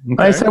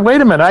 I said,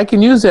 wait a minute, I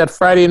can use that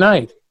Friday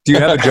night. Do you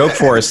have a joke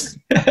for us,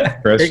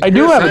 Chris? I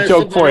do have a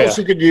joke for you.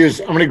 You could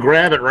use. I'm going to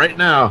grab it right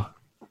now.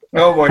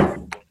 Oh, boy.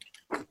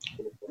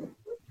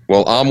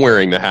 Well, I'm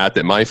wearing the hat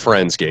that my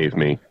friends gave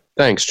me.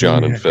 Thanks,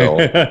 John and Phil.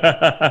 My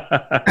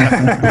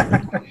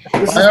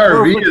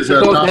RV is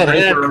a Tom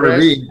Raper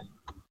RV.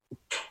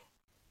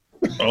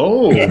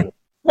 Oh.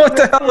 What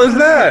the hell is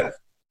that?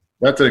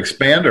 That's an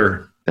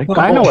expander.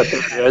 I know what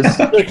that is.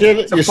 You stick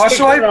it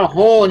in a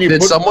hole and you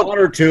put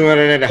water to it,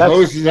 and it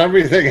hoses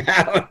everything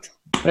out.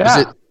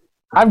 Yeah.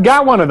 I've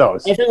got one of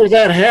those. If it was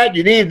that hat,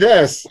 you need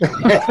this.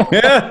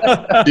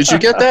 Did you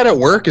get that at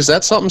work? Is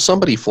that something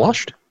somebody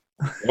flushed?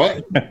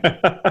 What?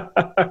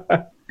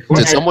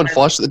 Did someone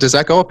flush? Does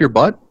that go up your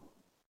butt?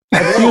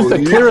 It's used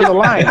to clear the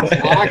line.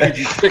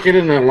 You stick it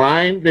in the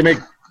line. They make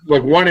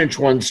like 1-inch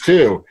ones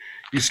too.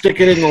 You stick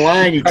it in the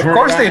line. You turn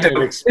course it they on,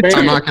 do. it expands.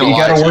 I'm not gonna You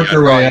lie. gotta to work you,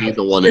 your I way probably need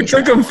the 1 It inch.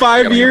 took him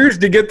 5 years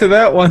to get to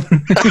that one.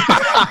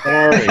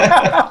 Sorry.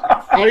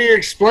 How do you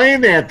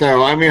explain that,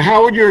 though? I mean,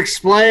 how would you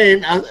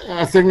explain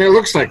a thing that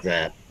looks like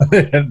that?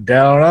 Don't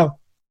know.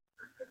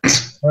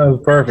 That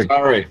was perfect.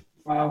 Sorry.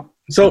 Wow.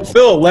 So,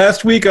 Phil,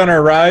 last week on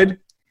our ride,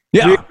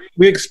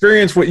 we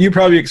experienced what you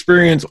probably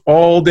experience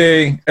all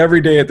day,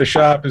 every day at the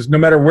shop is no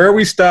matter where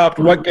we stopped,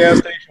 what gas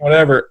station,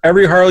 whatever,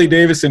 every Harley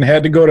Davidson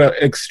had to go to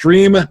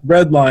extreme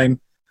red line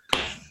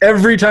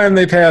every time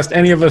they passed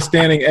any of us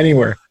standing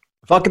anywhere.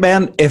 Fuck,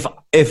 man. If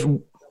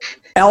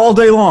all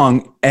day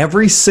long,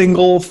 every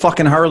single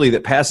fucking Harley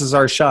that passes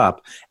our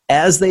shop,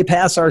 as they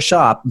pass our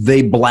shop,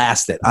 they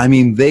blast it. I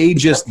mean, they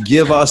just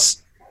give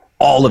us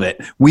all of it.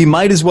 We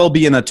might as well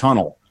be in a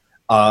tunnel.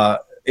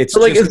 It's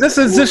So, like, just,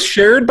 is this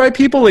shared by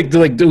people? Like,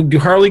 do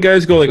Harley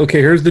guys go like,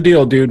 okay, here's the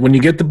deal, dude. When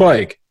you get the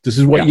bike, this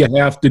is what you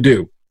have to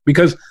do.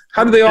 Because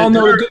how do they all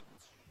know?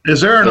 Is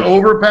there an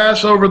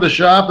overpass over the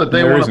shop that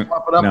they There want to isn't.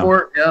 pump it up No.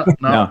 for? Yeah,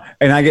 no.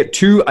 And I get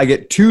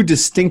two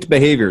distinct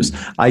behaviors.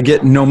 I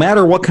get, no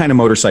matter what kind of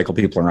motorcycle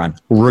people are on,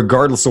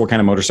 regardless of what kind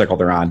of motorcycle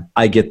they're on,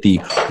 I get the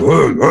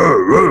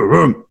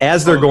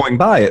as they're going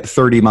by at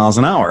 30 miles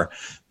an hour.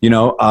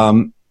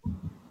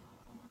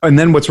 And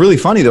then what's really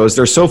funny, though, is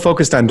they're so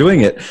focused on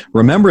doing it.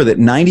 Remember that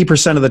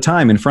 90% of the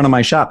time in front of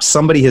my shop,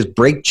 somebody has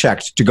brake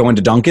checked to go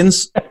into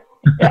Dunkin's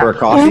for a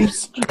coffee.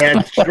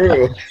 That's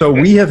true. So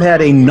we have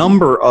had a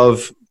number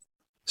of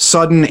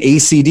sudden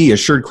ACD,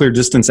 assured clear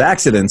distance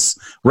accidents,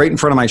 right in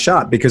front of my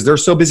shop because they're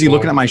so busy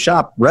looking at my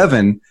shop,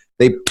 revving,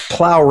 they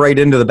plow right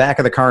into the back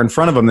of the car in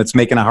front of them that's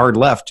making a hard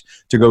left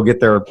to go get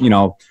their,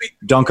 Dunka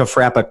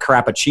Frappa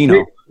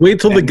Crappuccino. Wait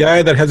till the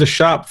guy that has a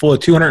shop full of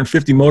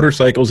 250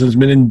 motorcycles and has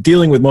been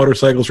dealing with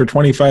motorcycles for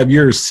 25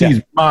 years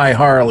sees my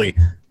Harley.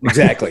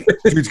 Exactly.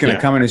 Dude's going to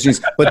come in his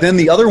jeans. But then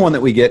the other one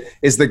that we get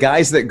is the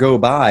guys that go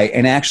by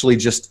and actually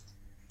just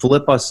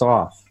flip us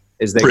off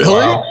as they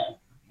go out.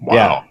 Wow.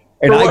 Yeah.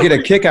 And I get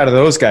a kick out of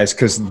those guys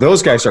because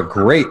those guys are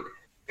great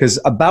because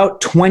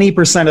about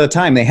 20% of the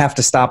time they have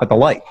to stop at the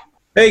light.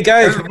 Hey,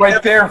 guys. It's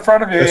right there in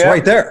front of you. It's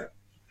right there.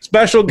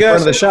 Special In front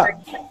guest. of the shop.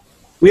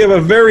 We have a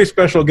very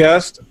special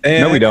guest.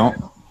 And No, we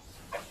don't.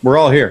 We're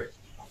all here.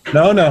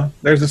 No.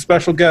 There's a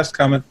special guest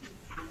coming.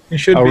 He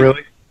should be.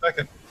 Really?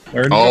 Second.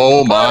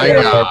 Oh my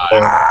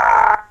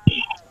God.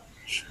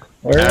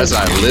 As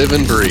I live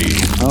and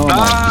breathe. Oh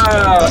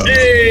my.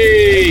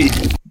 Hey!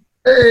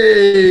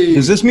 Hey!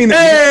 Does this mean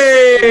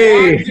that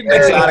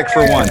exotic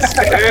for once?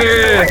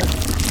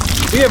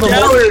 We have a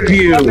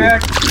you.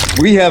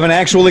 We have an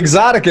actual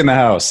exotic in the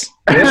house.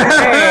 What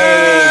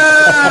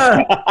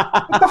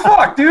the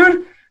fuck,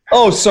 dude?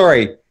 Oh,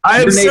 sorry. I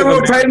have Your neighbor-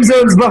 several time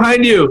zones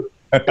behind you.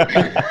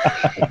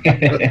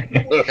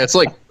 It's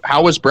like,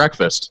 how was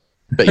breakfast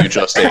that you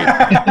just ate?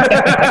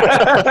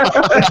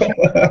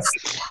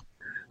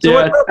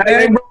 Yeah,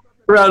 I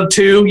around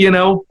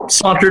 2,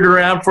 sauntered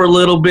around for a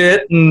little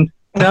bit, and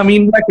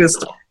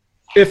breakfast.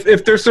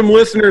 If there's some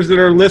listeners that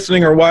are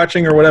listening or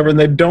watching or whatever and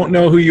they don't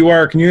know who you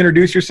are, can you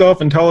introduce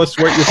yourself and tell us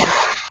what you're...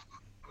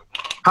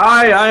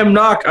 Hi, I am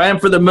Knock. I am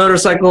for the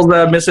Motorcycles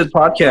Misfits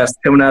podcast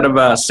coming out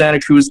of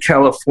Santa Cruz,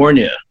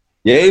 California.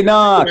 Yay,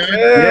 Knock.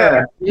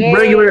 Yeah.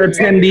 Regular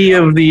attendee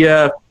of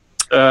the,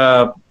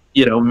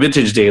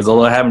 vintage days,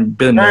 although I haven't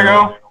been There you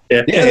go.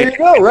 Yeah, there you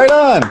go. Right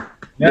on.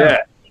 Yeah.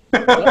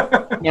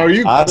 Now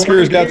you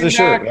Oscar's got the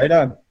shirt. Right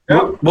on.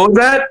 What was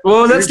that?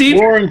 What was that, Steve?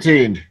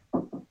 Quarantined.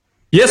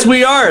 Yes,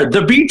 we are.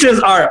 The beaches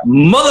are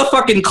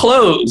motherfucking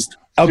closed.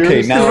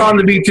 Okay, now on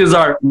the beaches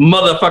are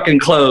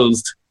motherfucking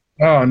closed.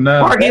 Oh,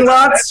 no. Parking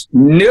lots?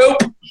 Nope.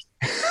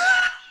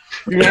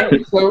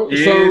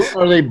 So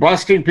are they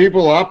busting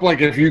people up?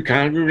 Like if you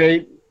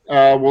congregate,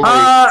 will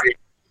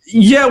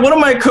Yeah, one of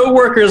my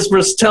coworkers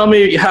was telling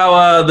me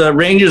how the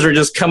Rangers are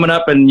just coming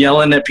up and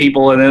yelling at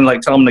people and then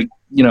tell them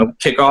to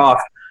kick off.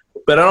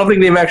 But I don't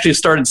think they've actually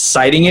started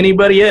citing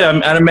anybody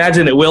yet. I'd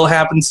imagine it will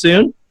happen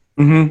soon.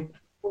 Mm-hmm.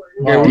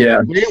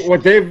 Yeah.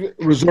 What they've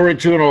resorted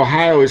to in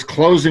Ohio is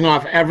closing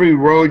off every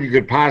road you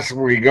could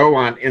possibly go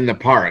on in the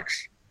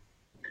parks.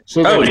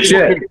 So that people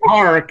can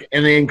park,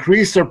 and they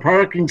increase their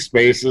parking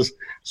spaces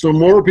so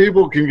more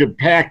people can get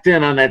packed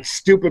in on that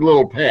stupid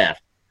little path.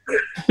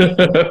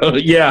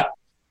 Yeah,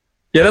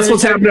 that's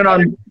what's happening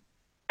on.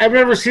 I've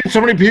never seen so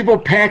many people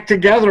packed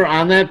together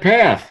on that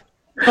path.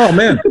 Oh,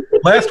 man.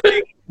 Last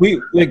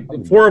week,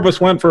 four of us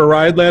went for a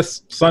ride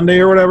last Sunday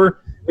or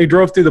whatever. We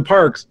drove through the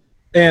parks.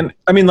 And,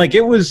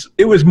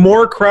 it was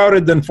more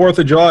crowded than 4th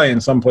of July in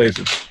some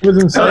places. It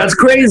was insane. Oh, that's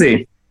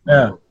crazy.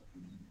 Yeah.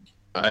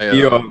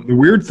 The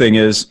weird thing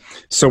is,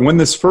 so when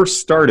this first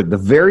started, the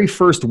very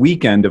first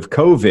weekend of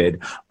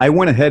COVID, I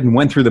went ahead and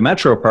went through the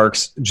metro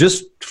parks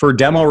just for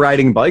demo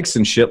riding bikes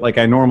and shit like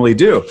I normally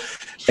do.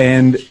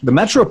 And the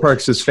metro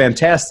parks is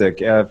fantastic.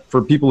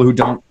 For people who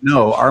don't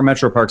know, our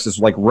metro parks is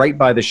right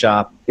by the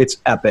shop. It's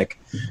epic.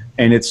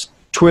 And it's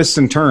twists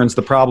and turns.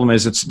 The problem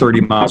is it's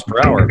 30 miles per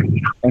hour.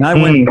 And I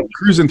went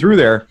cruising through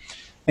there,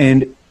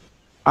 and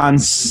on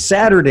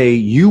Saturday,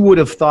 you would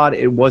have thought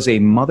it was a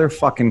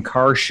motherfucking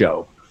car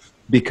show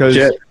because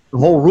The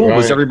whole rule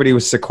was everybody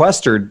was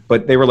sequestered,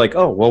 but they were like,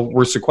 oh, well,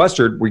 we're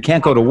sequestered. We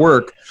can't go to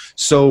work.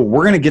 So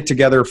we're going to get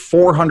together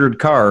 400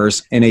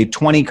 cars in a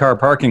 20-car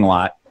parking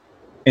lot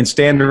and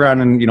stand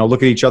around and,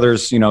 look at each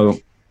other's,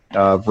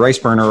 rice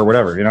burner or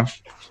whatever,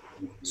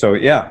 So,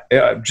 yeah,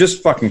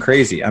 just fucking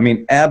crazy. I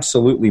mean,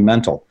 absolutely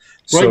mental.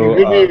 Right, So,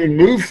 you couldn't even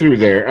move through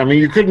there. I mean,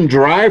 you couldn't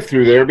drive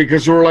through there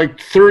because there were like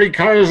 30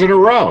 cars in a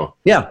row.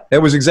 Yeah,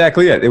 that was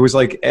exactly it. It was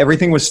like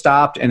everything was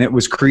stopped, and it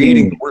was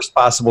creating the worst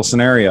possible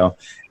scenario.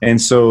 And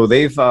so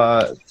they've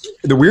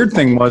the weird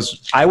thing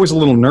was I was a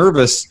little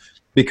nervous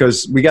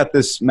because we got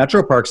this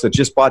Metro Parks that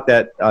just bought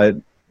that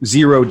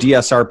zero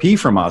DSRP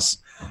from us,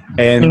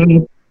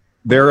 and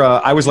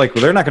I was like,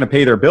 well, they're not going to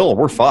pay their bill.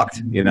 We're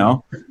fucked. We're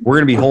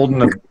going to be holding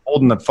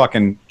the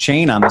fucking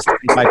chain on this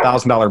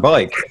 $55,000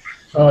 bike.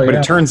 Oh, but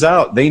it turns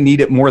out they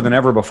need it more than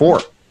ever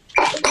before.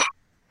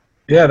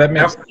 Yeah, that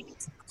makes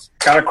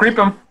Gotta creep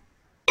them.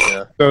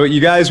 Yeah. So you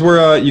guys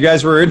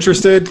were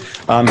interested.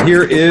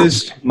 Here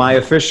is my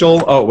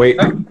official. Oh wait,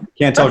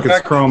 can't tell because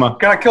it's chroma.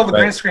 Gotta kill the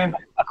green screen.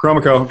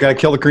 Chromaco, gotta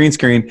kill the green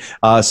screen.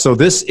 So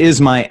this is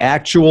my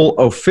actual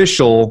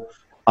official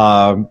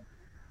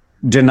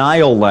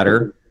denial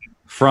letter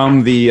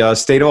from the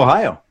state of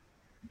Ohio.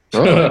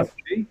 Oh.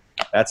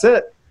 That's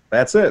it.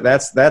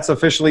 That's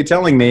officially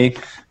telling me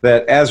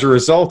that as a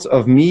result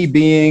of me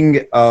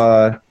being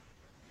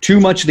too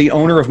much the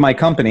owner of my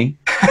company,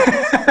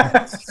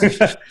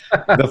 the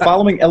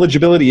following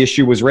eligibility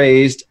issue was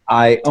raised.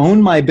 I own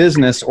my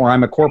business or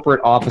I'm a corporate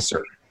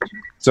officer.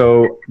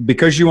 So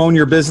because you own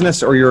your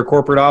business or you're a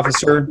corporate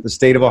officer, the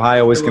state of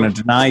Ohio is going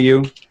to deny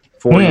you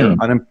for your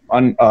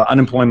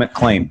unemployment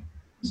claim.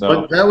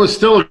 So, but that was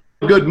still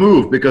a good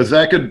move because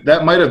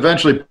that might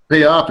eventually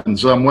pay off in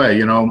some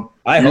way,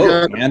 I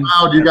hope, man.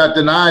 You got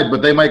denied,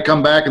 but they might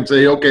come back and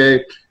say,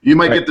 okay, you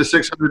might get the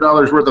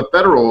 $600 worth of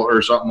federal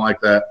or something like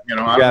that.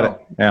 I got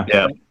don't it. know.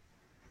 Yeah.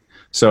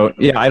 So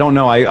yeah, I don't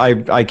know.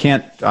 I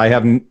can't.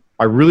 I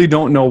really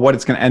don't know what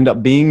it's going to end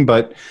up being,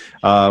 but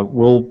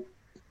we'll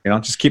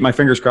just keep my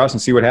fingers crossed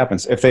and see what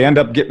happens. If they end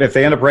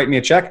up writing me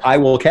a check, I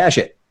will cash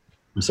it.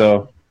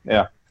 So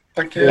yeah.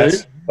 Okay.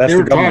 They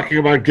were talking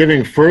about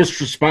giving first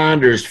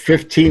responders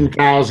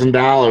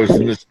 $15,000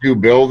 in this new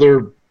bill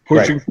they're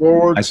pushing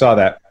forward. I saw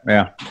that.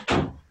 Yeah.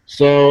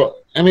 So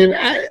I mean,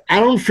 I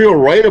don't feel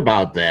right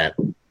about that.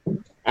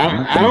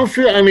 I don't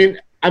feel. I mean,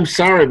 I'm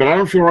sorry, but I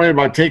don't feel right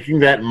about taking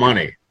that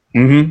money.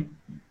 Mm-hmm.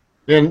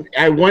 And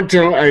I went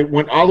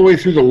all the way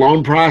through the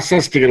loan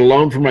process to get a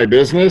loan for my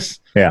business.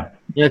 Yeah.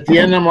 And at the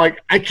end, I'm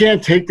like, I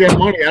can't take that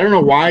money. I don't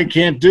know why I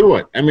can't do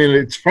it. I mean,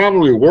 it's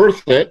probably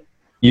worth it,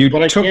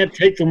 but I can't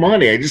take the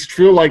money. I just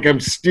feel like I'm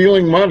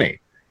stealing money.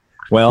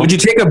 Well, would you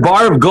take a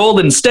bar of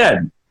gold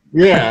instead?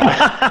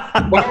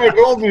 Yeah. Bar of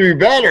gold would be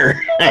better.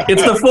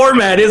 It's the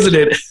format, isn't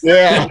it?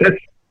 Yeah.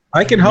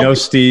 I can help. No,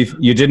 Steve,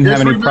 you didn't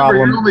have any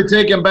problem. You're only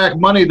taking back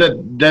money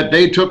that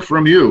they took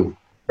from you.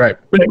 Right.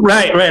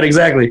 Right,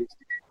 exactly.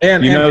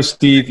 And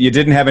Steve, you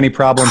didn't have any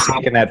problem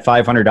taking that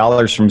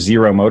 $500 from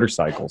Zero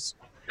Motorcycles.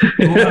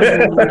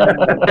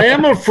 I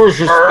am a first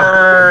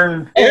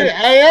responder. I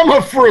am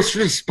a first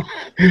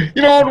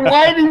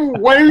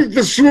responder. Why do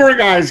the sewer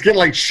guys get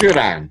like shit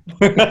on?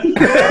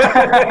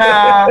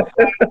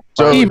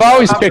 Steve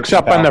always picks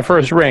up on the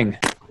first ring.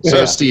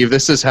 So Steve,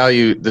 this is how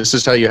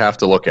you have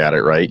to look at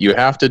it, right? You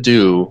have to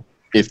do,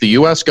 if the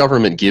US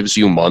government gives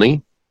you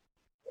money,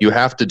 you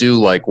have to do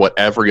like what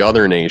every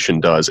other nation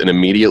does and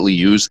immediately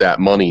use that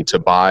money to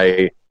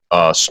buy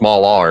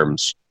small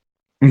arms,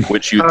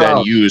 which you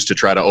then use to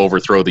try to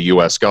overthrow the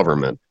U.S.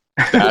 government.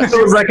 That's,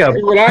 it was like that's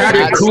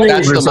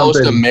the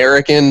most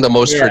American, the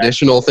most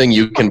traditional thing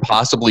you can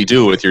possibly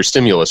do with your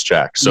stimulus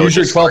check. So use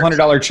your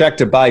 $1,200 check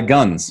to buy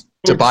guns.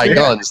 To buy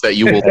guns that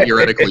you will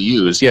theoretically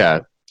use, yeah.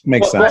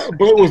 Makes sense.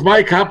 But with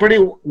my company,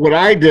 what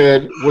I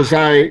did was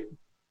I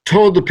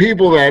told the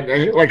people that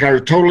are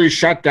totally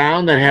shut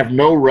down, that have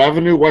no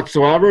revenue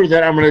whatsoever,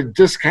 that I'm going to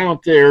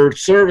discount their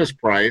service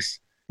price.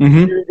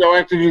 Mm-hmm. They'll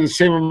have to do the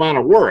same amount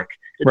of work.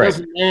 It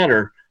doesn't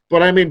matter.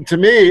 But I mean, to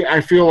me, I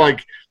feel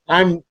like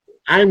I'm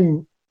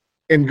in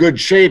good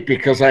shape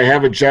because I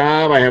have a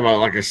job. I have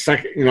I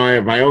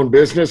have my own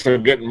business.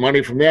 I'm getting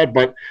money from that.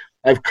 But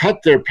I've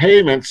cut their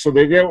payments so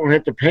they don't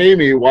have to pay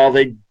me while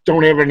they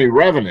don't have any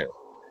revenue.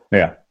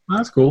 Yeah,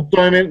 that's cool.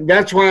 So I mean,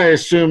 that's why I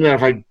assume that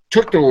if I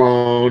took the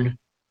loan,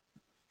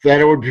 that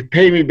it would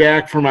pay me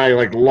back for my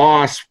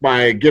loss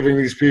by giving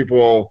these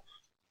people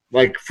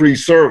free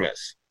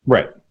service.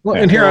 Right. Well,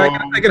 and here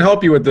I can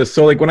help you with this.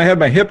 So when I had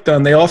my hip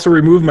done, they also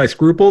removed my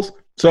scruples.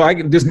 So I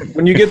can just,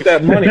 when you get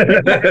that money, you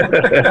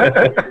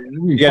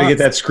got to get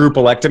that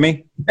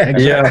scrupulectomy.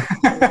 Yeah.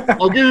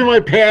 I'll give you my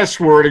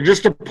password and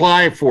just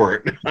apply for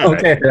it.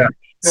 Okay. Yeah.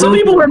 Some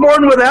people were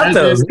born without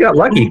those. You got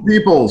lucky.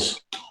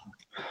 Peoples.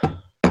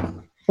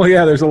 Well,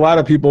 yeah, there's a lot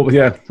of people.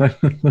 Yeah.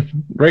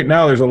 Right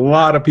now, there's a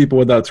lot of people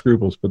without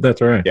scruples, but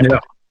that's all right. Yeah.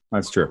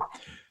 That's true.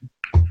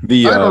 I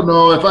don't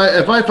know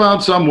if I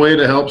found some way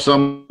to help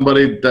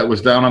somebody that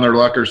was down on their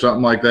luck or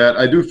something like that.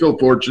 I do feel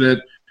fortunate.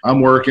 I'm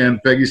working.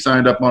 Peggy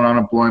signed up on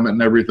unemployment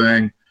and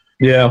everything.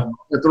 Yeah.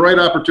 If the right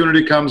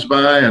opportunity comes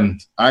by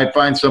and I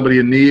find somebody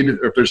in need,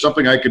 or if there's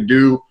something I could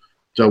do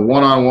to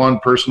one-on-one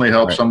personally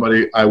help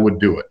somebody, I would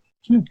do it.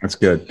 That's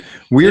good.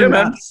 We're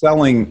not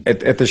selling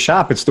at the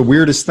shop. It's the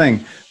weirdest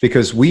thing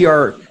because we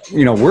are,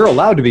 we're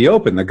allowed to be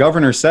open. The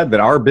governor said that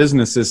our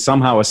business is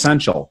somehow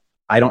essential.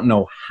 I don't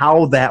know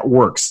how that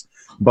works,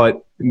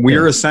 but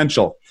we're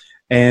essential.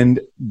 And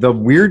the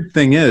weird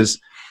thing is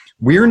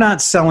we're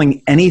not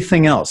selling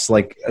anything else.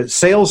 Like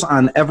sales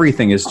on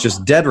everything is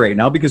just dead right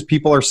now because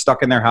people are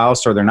stuck in their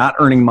house or they're not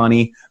earning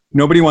money.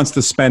 Nobody wants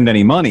to spend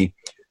any money.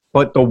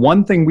 But the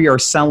one thing we are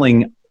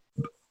selling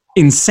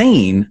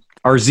insane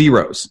are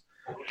zeros.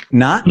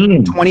 Not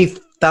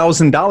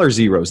 $20,000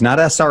 zeros, not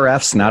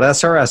SRFs, not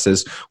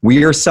SRSs.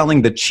 We are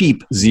selling the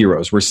cheap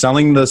zeros. We're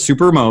selling the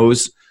Super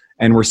Mo's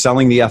and we're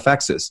selling the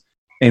FXs.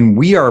 And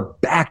we are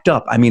backed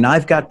up. I mean,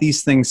 I've got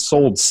these things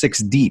sold 6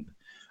 deep.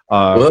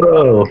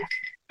 Whoa.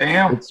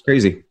 Damn. It's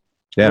crazy.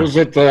 Yeah. Was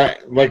it the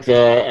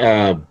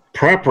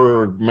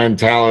prepper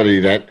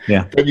mentality that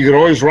you could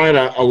always ride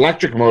an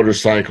electric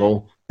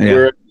motorcycle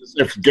where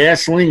if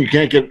gasoline, you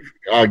can't get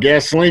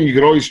gasoline, you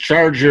could always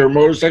charge your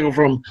motorcycle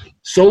from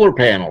solar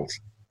panels.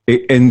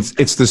 And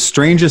it's the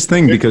strangest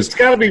thing because it's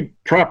got to be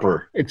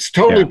prepper. It's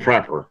totally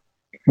prepper.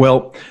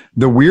 Well,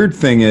 the weird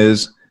thing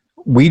is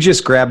we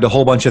just grabbed a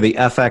whole bunch of the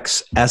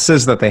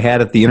FXSs that they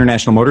had at the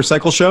International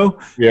Motorcycle Show,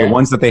 the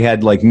ones that they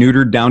had like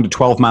neutered down to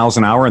 12 miles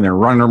an hour and they're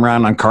running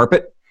around on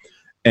carpet.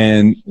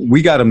 And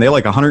we got them, they're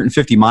like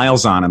 150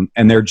 miles on them,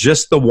 and they're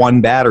just the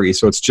one battery,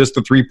 so it's just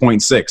the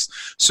 3.6.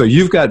 So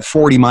you've got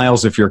 40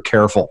 miles if you're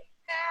careful.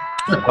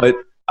 But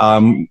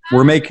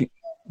we're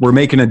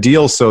making a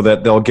deal so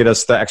that they'll get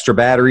us the extra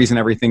batteries and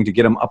everything to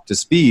get them up to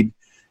speed.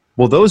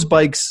 Well, those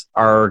bikes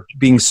are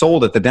being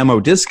sold at the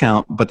demo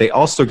discount, but they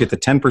also get the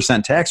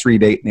 10% tax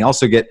rebate, and they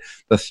also get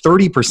the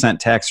 30%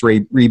 tax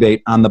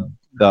rebate on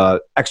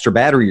the extra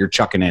battery you're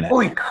chucking in it.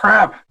 Holy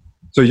crap.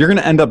 So you're going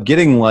to end up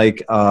getting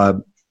like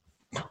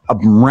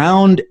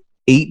around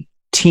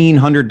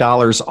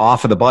 $1,800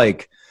 off of the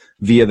bike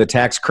via the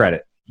tax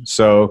credit.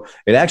 So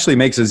it actually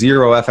makes a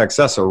Zero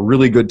FXS a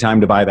really good time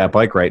to buy that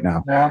bike right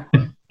now. Yeah.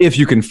 If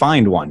you can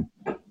find one.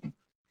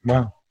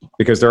 Wow.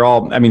 Because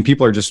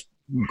people are just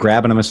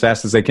grabbing them as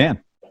fast as they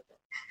can.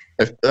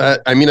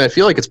 I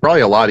feel like it's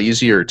probably a lot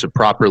easier to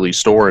properly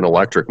store an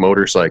electric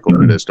motorcycle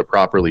than it is to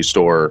properly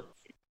store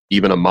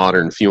even a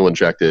modern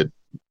fuel-injected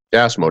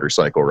gas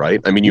motorcycle, right?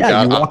 I mean, you've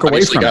got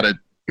to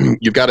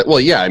you've got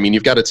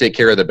to take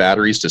care of the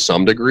batteries to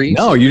some degree.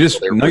 No, you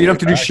don't have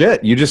to do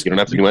shit. You don't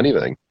have to do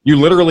anything.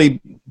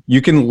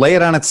 You can lay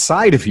it on its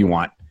side if you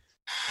want.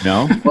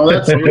 No? Well,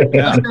 that's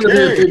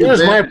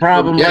my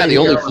problem. Yeah, the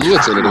only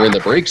fluids in it are in the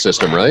brake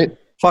system, right?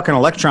 Fucking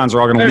electrons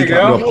are all going to leak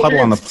into a puddle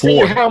on the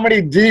floor. See how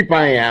many deep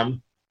I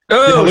am.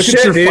 Oh, look shit,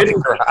 at your dude.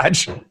 fucking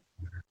garage.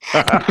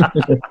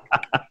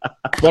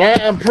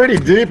 But I'm pretty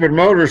deep in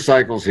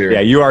motorcycles here. Yeah,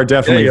 you are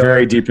definitely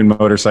very deep in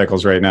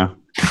motorcycles right now.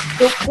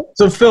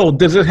 So, Phil,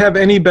 does it have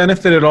any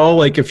benefit at all?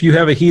 Like, if you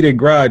have a heated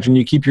garage and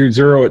you keep your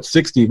Zero at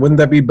 60, wouldn't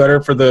that be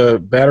better for the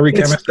battery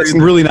chemistry? It's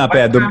really not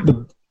bad.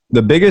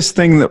 The biggest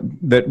thing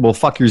that will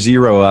fuck your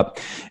Zero up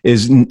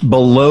is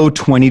below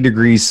 20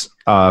 degrees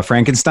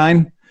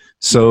Frankenstein.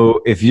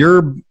 So if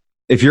you're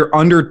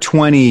under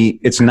 20,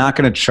 it's not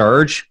going to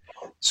charge.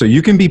 So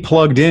you can be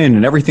plugged in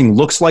and everything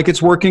looks like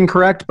it's working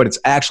correct, but it's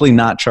actually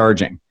not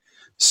charging.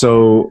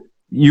 So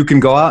you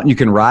can go out and you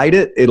can ride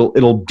it.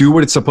 It'll do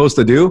what it's supposed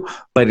to do,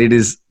 but it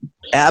is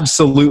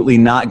absolutely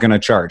not going to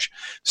charge.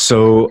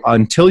 So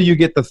until you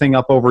get the thing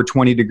up over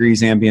 20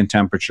 degrees ambient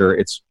temperature,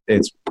 it's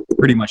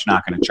pretty much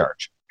not going to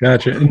charge.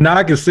 Gotcha. And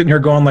Nog is sitting here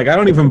going like, I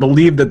don't even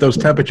believe that those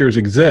temperatures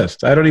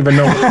exist. I don't even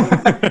know.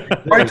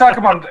 What are you talking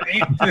about?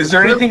 Is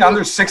there anything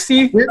under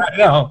 60? I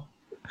know.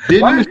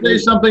 Didn't you say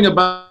something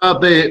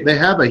about they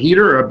have a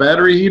heater, a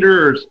battery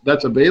heater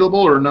that's available,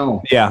 or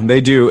no? Yeah, they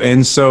do.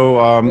 And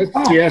so it's the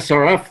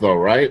SRF though,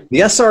 right? The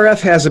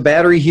SRF has a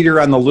battery heater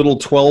on the little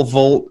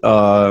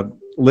 12-volt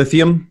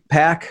lithium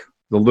pack,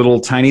 the little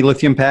tiny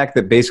lithium pack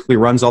that basically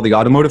runs all the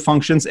automotive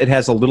functions. It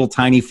has a little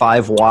tiny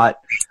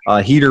 5-watt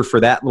heater for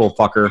that little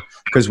fucker,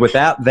 because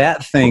without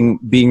that thing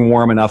being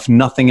warm enough,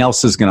 nothing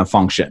else is going to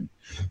function.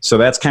 So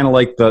that's kind of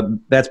like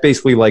that's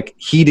basically like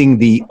heating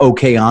the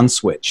OK on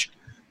switch.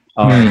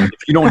 If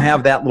you don't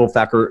have that little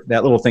fucker,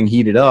 that little thing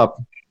heated up,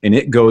 and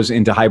it goes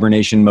into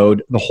hibernation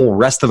mode, the whole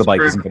rest of the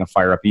bike isn't going to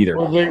fire up either.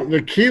 Well,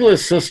 the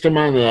keyless system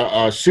on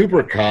the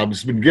Super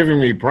Cub's been giving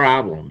me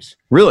problems.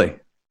 Really?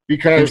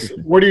 Because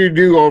what do you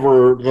do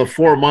over the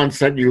 4 months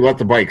that you let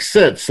the bike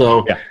sit?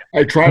 So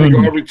I try to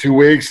go every 2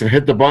 weeks and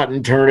hit the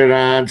button, turn it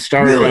on,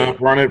 start it up,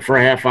 run it for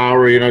a half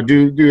hour,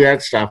 do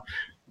that stuff.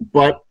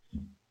 But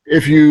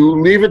if you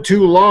leave it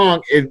too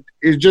long, it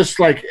just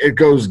like it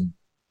goes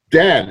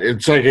dead.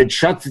 It's like it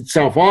shuts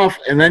itself off,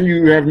 and then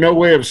you have no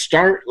way of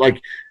start.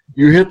 Like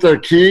you hit the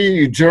key,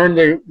 you turn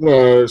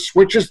the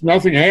switches,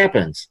 nothing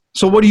happens.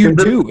 So what do you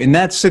do in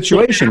that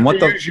situation?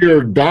 Use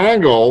your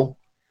dongle.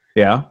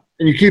 Yeah.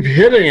 And you keep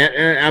hitting it,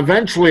 and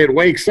eventually it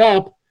wakes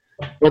up.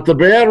 But the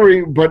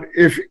battery,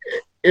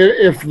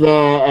 if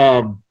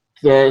the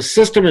the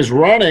system is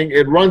running,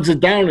 it runs it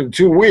down in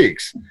 2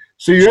 weeks.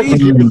 So you have to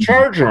keep a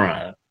charger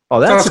on it. Oh,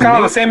 So that's it's kind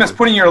of the same as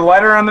putting your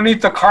lighter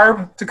underneath the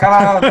carb to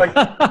kind of like.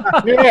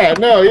 Yeah,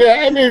 no,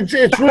 yeah. I mean,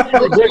 it's really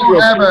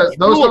ridiculous.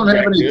 Those don't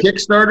have any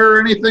Kickstarter or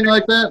anything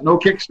like that? No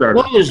Kickstarter.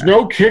 Well, there's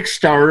no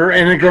Kickstarter,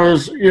 and it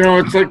goes,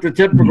 it's like the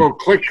typical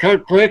click,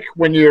 click, click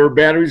when your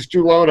battery's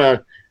too low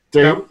to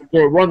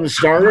run the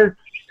starter.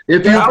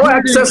 If you put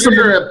it in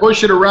here and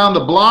push it around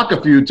the block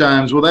a few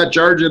times, will that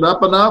charge it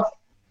up enough?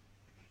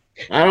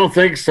 I don't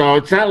think so.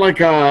 It's not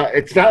like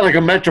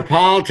a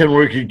Metropolitan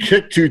where you can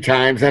kick 2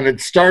 times and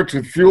it starts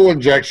with fuel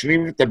injection,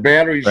 even if the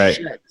battery's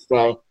shit.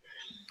 So,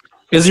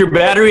 is your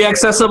battery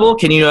accessible?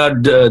 Can you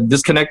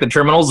disconnect the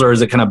terminals, or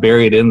is it kind of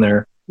buried in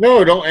there?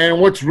 No, don't. And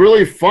what's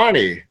really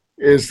funny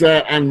is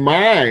that on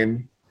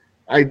mine,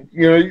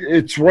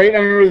 it's right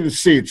under the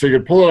seat, so you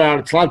can pull it out.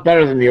 It's a lot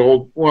better than the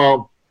old.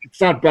 Well,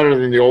 it's not better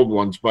than the old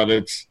ones, but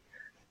it's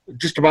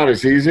just about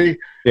as easy.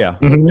 Yeah.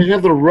 They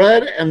have the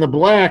red and the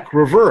black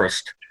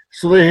reversed.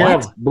 So they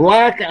have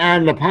black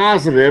on the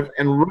positive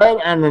and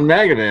red on the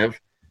negative.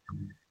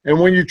 And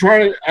when you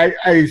try to,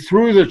 I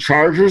threw the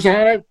chargers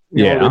on it,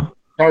 to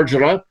charge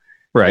it up.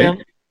 Right.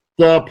 And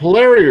the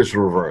polarity is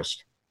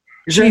reversed.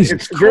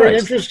 It's very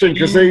interesting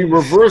because they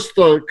reversed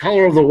the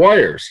color of the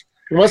wires.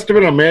 It must have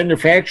been a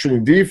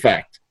manufacturing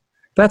defect.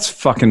 That's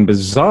fucking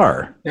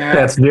bizarre. Yeah.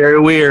 That's very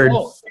weird.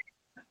 Oh.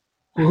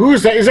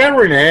 Who's that? Is that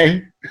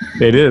Renee?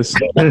 It is.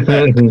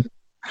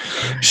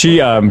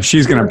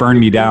 She's gonna burn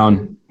me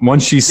down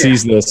once she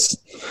sees this.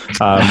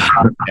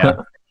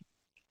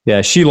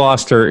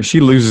 She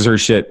loses her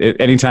shit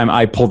anytime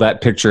I pull that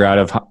picture out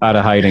of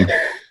hiding.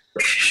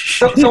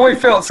 So wait,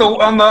 Phil.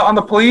 So on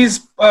the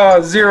police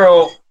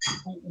Zero,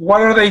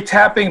 what are they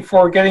tapping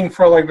for? Getting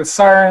for like the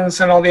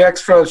sirens and all the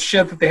extra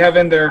shit that they have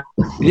in there?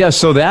 Yeah,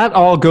 so that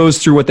all goes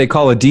through what they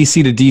call a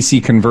DC to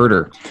DC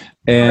converter,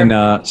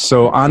 and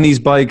so on these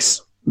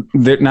bikes,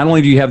 not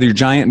only do you have your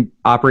giant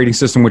operating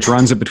system, which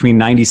runs at between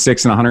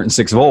 96 and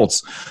 106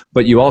 volts,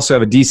 but you also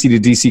have a DC to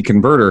DC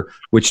converter,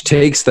 which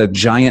takes the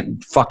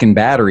giant fucking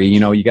battery. You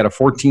got a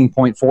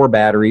 14.4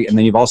 battery, and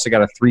then you've also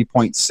got a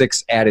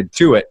 3.6 added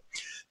to it.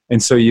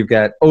 And so you've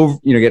got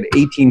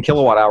 18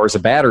 kilowatt hours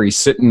of battery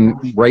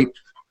sitting right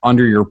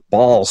under your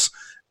balls,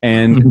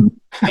 and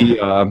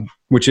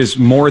which is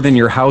more than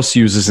your house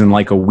uses in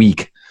like a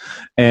week.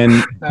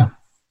 And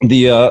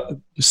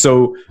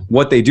so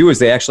what they do is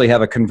they actually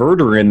have a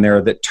converter in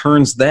there that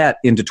turns that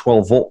into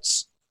 12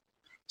 volts.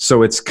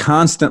 So it's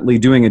constantly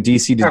doing a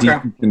DC to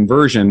DC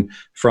conversion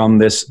from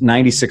this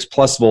 96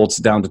 plus volts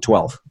down to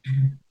 12.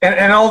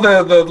 And all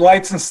the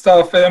lights and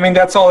stuff, I mean,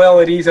 that's all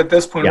LEDs at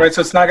this point, right?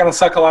 So it's not going to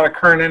suck a lot of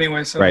current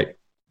anyway. So. Right.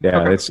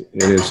 Yeah,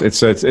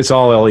 it's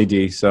all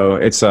LED. So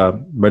it's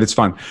but it's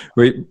fun.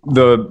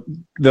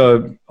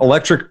 The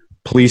electric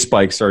police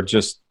bikes are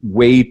just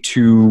way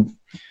too.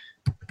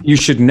 You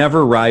should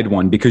never ride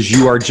one because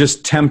you are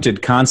just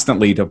tempted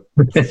constantly to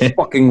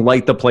fucking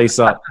light the place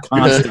up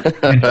constantly.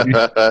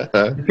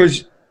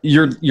 Because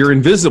you're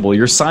invisible,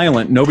 you're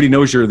silent, nobody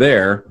knows you're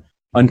there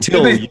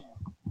until you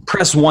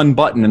press one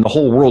button and the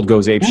whole world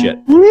goes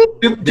apeshit.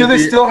 Do they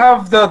still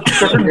have the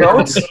different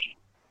modes?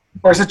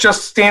 Or is it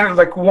just standard,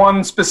 like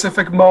one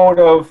specific mode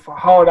of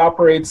how it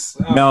operates?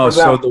 No,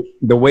 so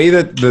the way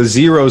that the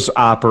Zeros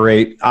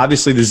operate,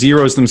 obviously the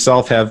Zeros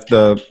themselves have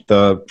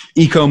the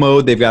eco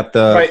mode, they've got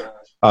the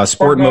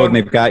sport mode, and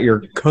they've got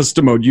your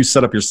custom mode you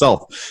set up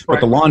yourself. But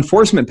the law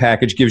enforcement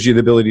package gives you the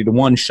ability to,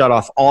 1, shut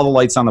off all the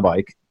lights on the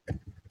bike.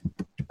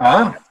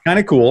 Kind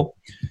of cool.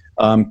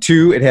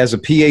 2, it has a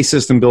PA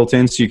system built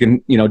in, so you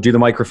can do the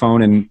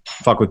microphone and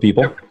fuck with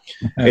people.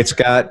 It's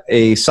got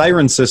a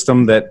siren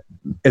system that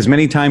as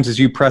many times as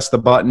you press the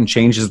button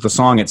changes the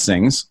song it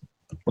sings,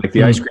 like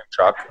the ice cream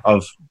truck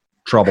of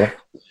Trouble.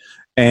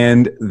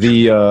 And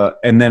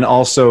then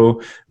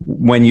also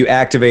when you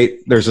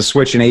activate, there's a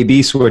switch, an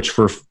AB switch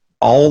for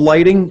all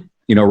lighting,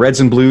 reds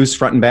and blues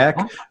front and back,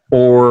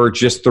 or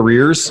just the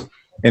rears.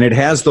 And it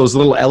has those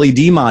little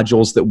LED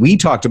modules that we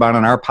talked about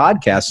on our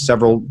podcast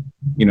several,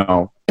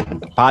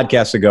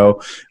 podcasts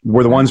ago,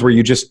 were the ones where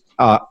you just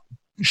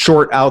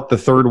short out the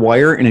third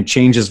wire and it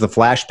changes the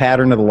flash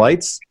pattern of the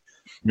lights.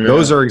 Yeah.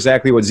 Those are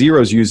exactly what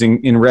Zero's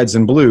using in reds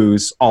and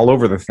blues all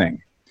over the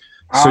thing.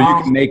 So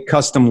you can make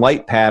custom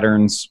light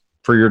patterns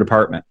for your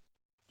department.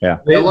 Yeah.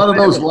 A lot of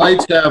those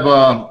lights have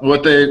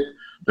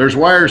there's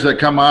wires that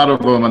come out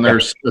of them, and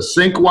there's a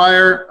sync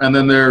wire, and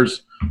then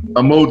there's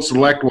a mode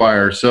select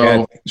wire.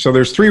 So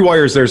there's 3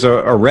 wires. There's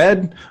a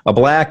red, a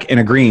black, and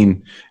a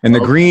green. And the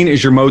green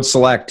is your mode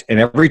select. And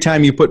every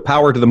time you put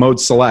power to the mode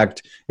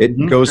select,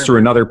 it goes through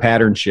another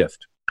pattern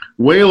shift.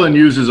 Wayland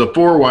uses a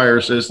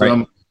 4-wire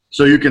system,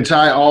 so you can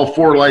tie all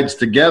 4 lights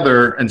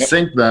together and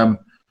sync them.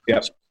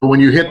 Yep. So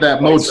when you hit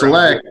that mode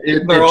select,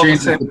 it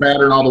changes the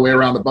pattern all the way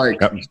around the bike.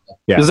 Yep.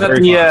 Yeah, is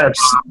that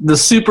the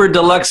super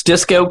deluxe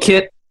disco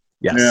kit?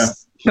 Yes.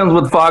 Yeah. Comes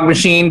with fog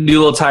machine, do a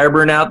little tire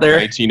burn out there.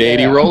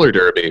 1980 roller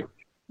derby.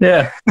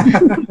 Yeah.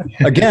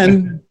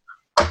 Again,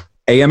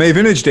 AMA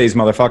Vintage Days,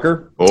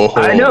 motherfucker. Oh,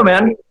 I know,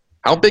 man.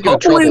 How big of a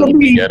trouble did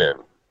we get in?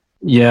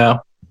 Yeah.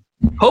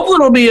 Hopefully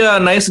it'll be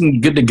nice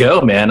and good to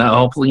go, man.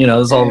 Hopefully,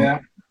 this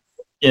all,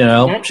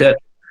 shit.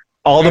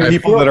 All the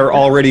people that are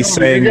already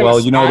saying,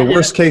 well, the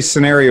worst case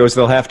scenario is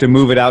they'll have to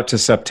move it out to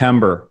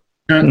September.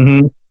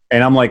 Mm-hmm.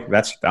 And I'm like,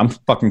 I'm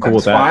fucking cool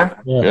with that.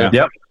 Yeah.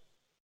 Yep.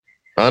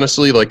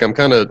 Honestly, like I'm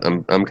kind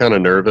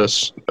of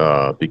nervous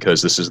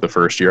because this is the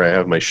first year I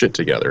have my shit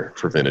together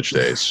for Vintage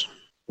Days.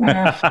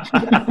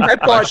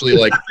 Actually,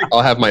 like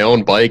I'll have my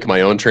own bike,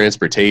 my own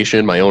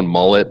transportation, my own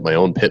mullet, my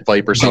own pit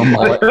viper. All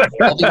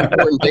the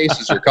important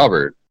bases are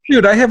covered.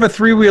 Dude, I have a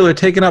 3-wheeler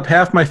taking up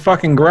half my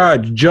fucking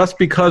garage just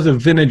because of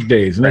Vintage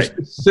Days, and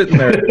they're sitting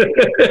there.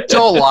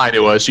 Don't lie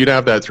to us. You'd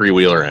have that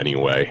 3-wheeler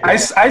anyway. I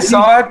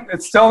saw it.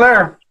 It's still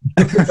there.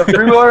 It's a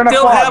 3-wheeler and a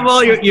Still quad. have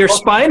all your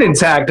spine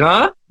intact,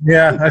 huh?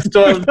 Yeah, I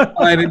still have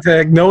spine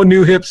intact. No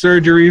new hip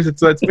surgeries.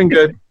 It's been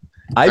good.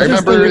 I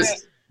remember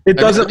it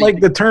doesn't like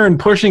the turn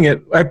pushing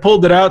it. I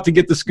pulled it out to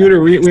get the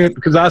scooter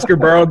because Oscar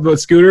borrowed the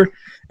scooter,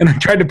 and I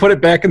tried to put it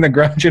back in the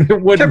garage, and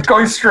it wouldn't. Kept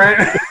going straight.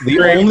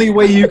 The only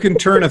way you can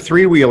turn a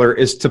 3-wheeler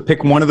is to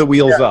pick one of the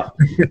wheels up.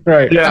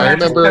 Right. Yeah. I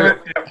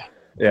remember.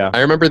 Yeah.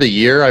 I remember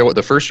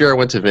the first year I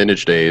went to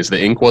Vintage Days.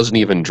 The ink wasn't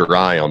even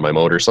dry on my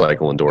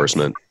motorcycle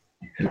endorsement.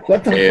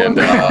 What the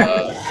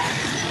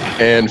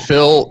And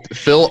Phil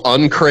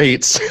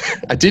uncrates.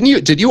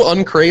 Did you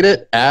uncrate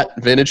it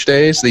at Vintage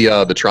Days? The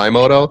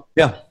Trimoto.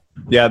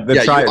 Yeah, the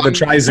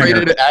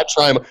Trizinger. It at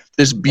Trimoto.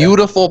 This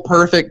beautiful,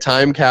 perfect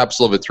time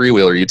capsule of a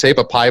 3-wheeler. You tape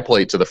a pie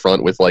plate to the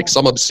front with like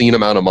some obscene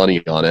amount of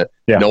money on it,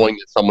 knowing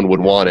that someone would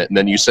want it, and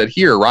then you said,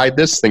 "Here, ride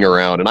this thing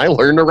around." And I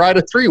learned to ride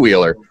a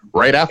 3-wheeler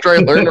right after I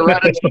learned to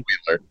ride a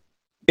 2-wheeler.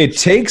 It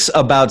takes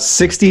about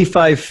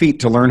 65 feet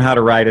to learn how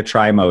to ride a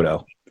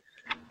Trimoto,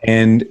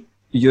 and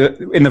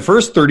in the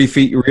first 30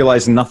 feet, you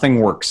realize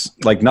nothing works.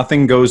 Like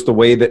nothing goes the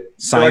way that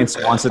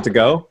science wants it to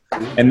go,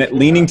 and that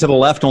leaning to the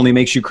left only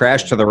makes you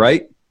crash to the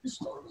right.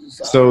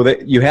 So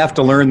that you have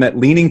to learn that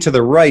leaning to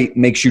the right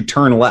makes you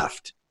turn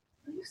left.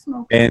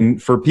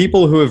 And for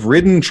people who have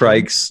ridden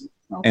trikes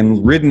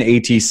and ridden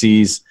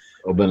ATCs,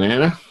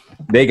 banana,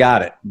 they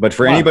got it. But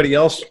for anybody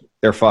else,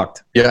 they're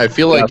fucked. Yeah, I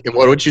feel like,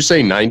 what would you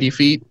say, 90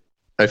 feet?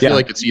 I feel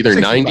like it's either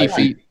 90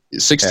 feet,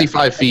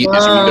 65 feet.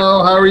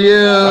 Hello, how are you?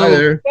 Hi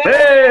there.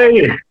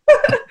 Hey!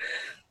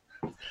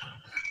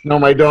 No,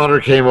 my daughter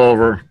came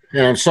over,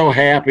 and I'm so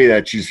happy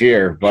that she's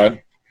here,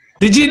 but...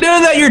 Did you know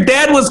that your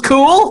dad was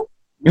cool?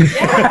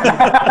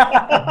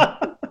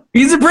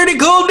 He's a pretty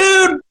cool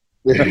dude.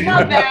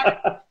 Not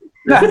bad.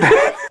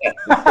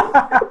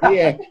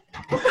 Yeah.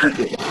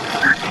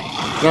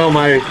 No,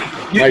 my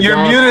you're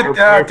muted,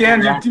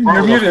 Dan.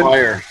 You're muted.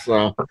 Fire,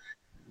 so.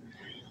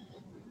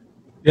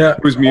 Yeah,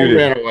 who's muted?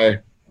 Ran away.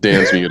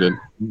 Dan's muted.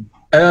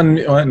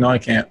 No, I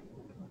can't.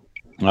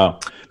 Oh,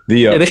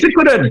 they should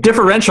put a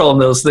differential in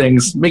those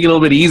things, make it a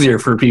little bit easier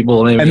for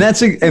people. Maybe. And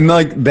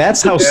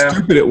that's how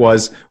stupid it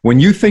was when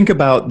you think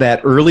about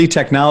that early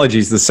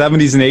technologies, the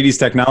 70s and 80s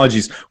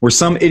technologies, where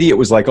some idiot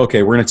was like,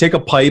 "Okay, we're going to take a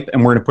pipe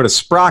and we're going to put a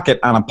sprocket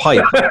on a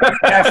pipe.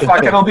 Yeah,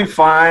 fuck, it'll be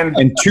fine.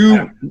 And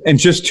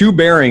just two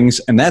bearings,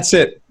 and that's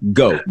it.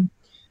 Go."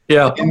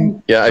 Yeah.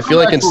 Yeah, I feel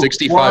like in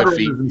 65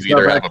 feet, you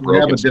either have a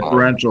broken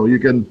differential. You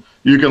can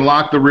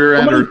lock the rear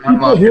end or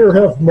people here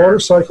have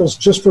motorcycles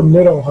just for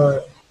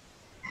Mid-Ohio.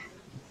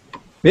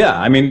 Yeah,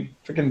 I mean,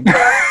 freaking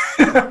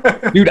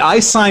dude, I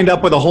signed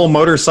up with a whole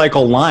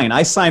motorcycle line.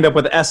 I signed up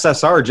with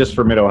SSR just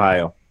for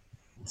Mid-Ohio.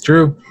 It's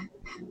true.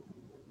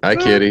 Hi,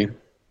 Kitty.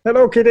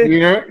 Hello, Kitty. You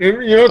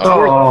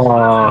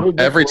know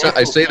every time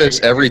I say this,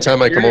 every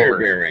time I come over.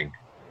 Bearing.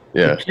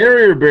 Yeah. The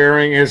carrier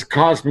bearing has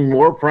caused me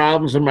more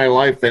problems in my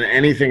life than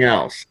anything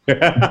else.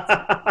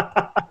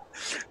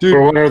 Dude.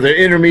 Or whatever, the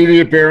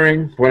intermediate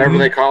bearing, whatever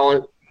they call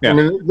it. Yeah. I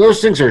mean, those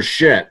things are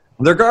shit.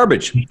 They're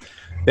garbage.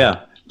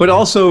 Yeah. But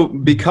also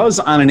because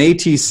on an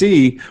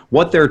ATC,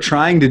 what they're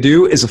trying to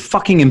do is a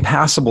fucking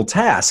impassable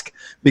task.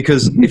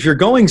 Because if you're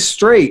going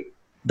straight,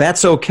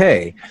 that's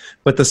okay.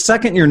 But the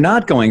second you're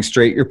not going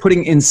straight, you're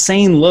putting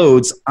insane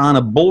loads on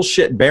a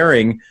bullshit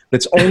bearing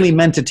that's only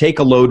meant to take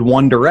a load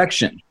one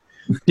direction.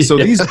 So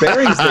these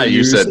bearings they you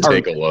use said are,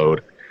 take a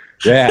load.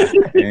 Yeah.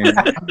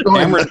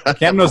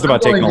 Cam knows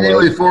about taking a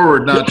load. Daily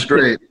forward, not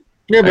straight.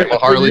 Yeah, but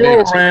you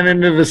all ran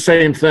into the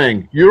same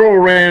thing. You all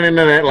ran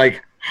into that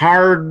like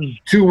hard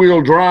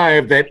 2-wheel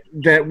drive that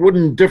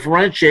wouldn't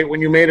differentiate when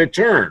you made a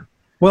turn.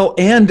 Well,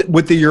 and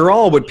with the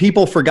Ural, what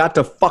people forgot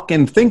to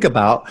fucking think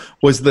about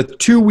was the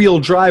 2-wheel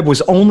drive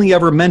was only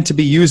ever meant to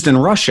be used in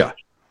Russia.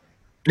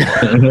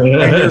 And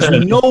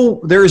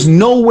there's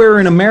nowhere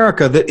in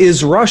America that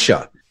is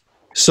Russia.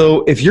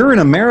 So if you're in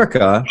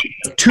America,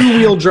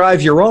 2-wheel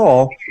drive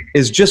Ural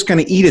is just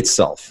going to eat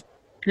itself.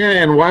 Yeah,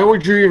 and why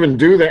would you even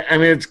do that? I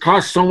mean, it's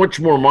cost so much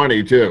more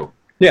money, too.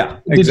 Yeah,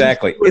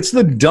 exactly. It's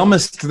the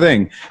dumbest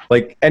thing.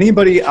 Like,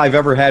 anybody I've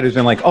ever had has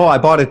been like, oh, I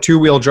bought a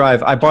 2-wheel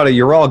drive. I bought a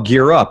Ural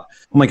Gear Up.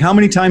 I'm like, how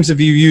many times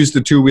have you used the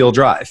 2-wheel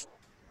drive?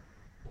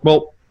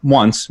 Well,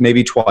 once,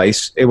 maybe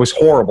twice. It was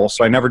horrible,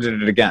 so I never did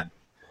it again.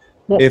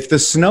 Well, if the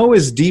snow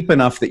is deep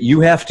enough that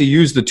you have to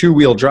use the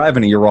 2-wheel drive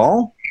in a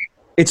Ural,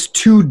 it's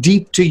too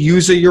deep to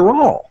use a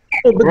Ural.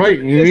 Right.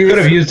 You could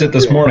have used it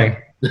this morning.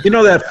 You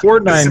know that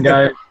Fortnite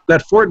guy.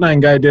 That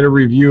Fortnite guy did a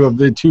review of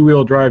the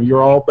 2-wheel drive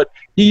Ural, but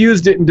he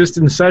used it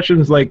in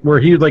sessions like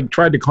where he like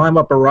tried to climb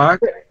up a rock,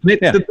 and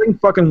the thing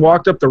fucking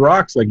walked up the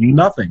rocks like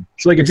nothing.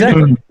 So like if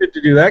you get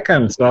to do that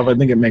kind of stuff, I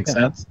think it makes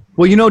sense.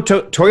 Well, you know,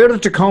 Toyota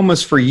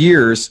Tacomas for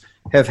years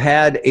have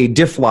had a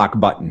diff lock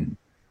button.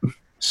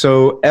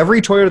 So every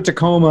Toyota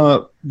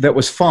Tacoma that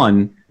was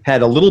fun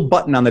had a little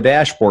button on the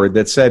dashboard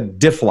that said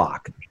diff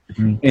lock,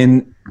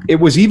 and it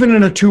was even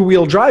in a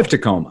 2-wheel drive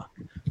Tacoma.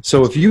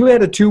 So if you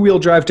had a 2-wheel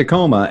drive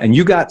Tacoma and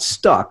you got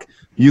stuck,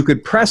 you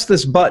could press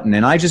this button,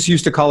 and I just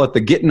used to call it the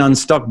getting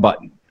unstuck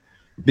button,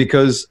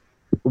 because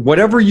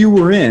whatever you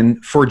were in,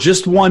 for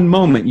just one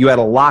moment, you had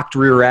a locked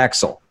rear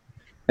axle.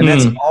 And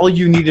that's all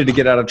you needed to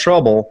get out of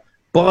trouble.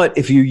 But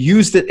if you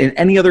used it in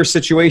any other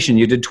situation,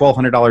 you did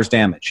 $1,200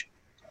 damage.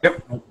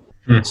 Yep.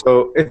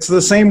 So it's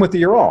the same with the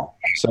Ural.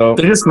 So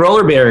they're just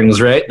roller bearings,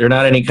 right? They're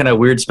not any kind of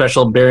weird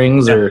special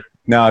bearings or...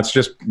 No, it's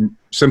just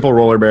simple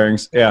roller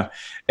bearings. Yeah.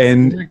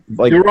 And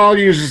like Ural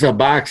uses a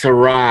box of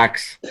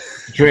rocks.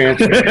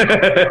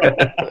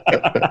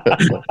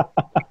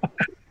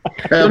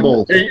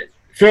 Pebbles. Hey,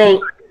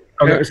 Phil,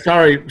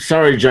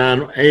 sorry,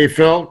 John. Hey,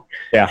 Phil.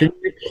 Yeah. Can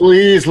you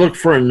please look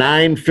for a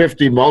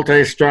 950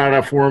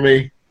 Multistrada for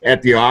me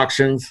at the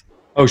auctions?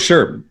 Oh,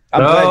 sure.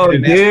 I'm glad you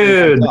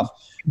didn't ask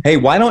me. Hey,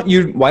 why don't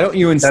you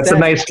instead? That's a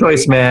nice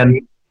choice,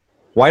 man.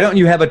 Why don't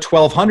you have a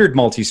 1200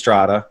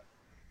 Multistrada,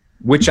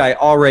 which I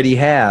already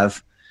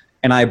have,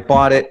 and I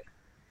bought it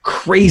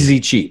crazy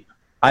cheap.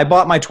 I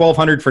bought my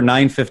 1200 for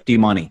 $950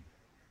 money.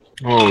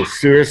 Oh,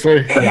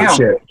 seriously?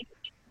 Damn.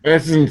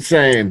 That's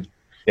insane.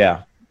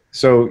 Yeah.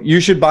 So you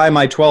should buy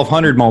my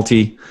 1200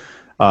 multi.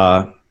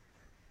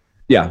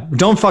 Yeah,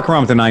 don't fuck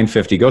around with the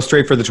 950. Go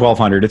straight for the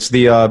 1200. It's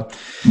the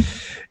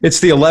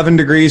 11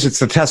 degrees. It's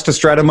the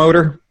Testastrada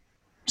motor.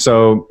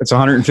 So it's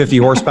 150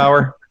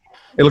 horsepower.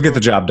 It'll get the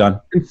job done.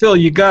 And Phil,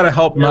 you got to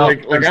help him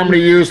out. Like I'm going to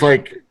use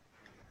like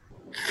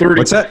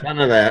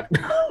 30% of that.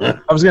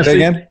 I was going to say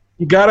again.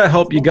 You gotta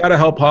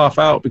help Hoff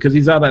out because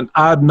he's on an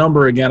odd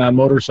number again on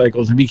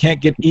motorcycles. If he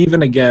can't get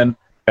even again,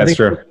 that's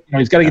true.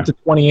 He's got to get to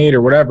 28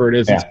 or whatever it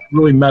is. It's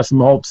really messing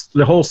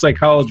the whole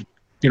psychology.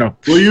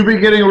 Will you be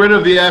getting rid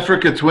of the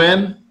Africa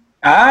Twin?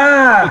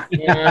 That's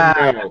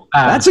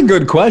a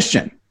good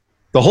question.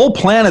 The whole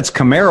planet's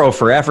Camaro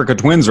for Africa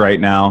Twins right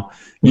now.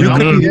 You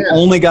could be the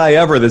only guy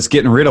ever that's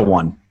getting rid of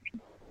one.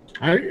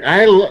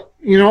 I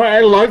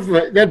love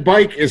that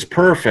bike is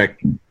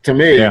perfect to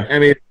me. Yeah. I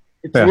mean,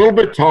 it's a little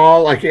bit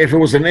tall. Like if it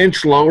was an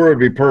inch lower, it'd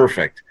be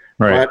perfect.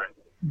 Right.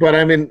 But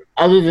I mean,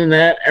 other than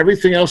that,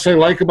 everything else I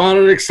like about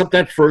it, except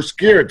that first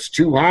gear, it's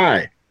too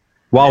high.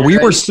 While we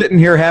were sitting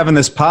here having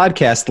this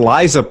podcast,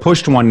 Liza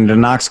pushed one into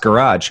Knox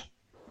Garage.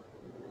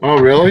 Oh,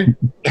 really?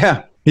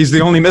 Yeah. He's the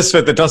only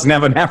misfit that doesn't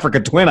have an Africa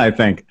Twin, I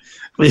think.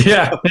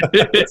 Yeah.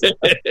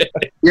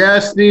 Yeah,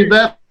 Steve,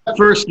 that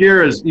first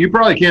gear is, you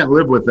probably can't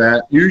live with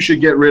that. You should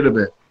get rid of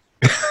it.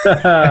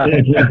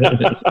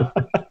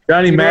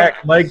 Johnny Mac,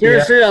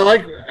 seriously, I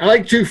like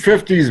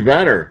 250s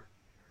better.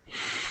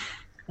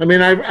 I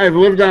mean, I've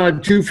lived on a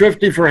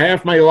 250 for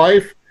half my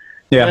life.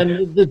 Yeah.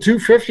 And the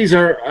 250s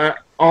are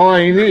all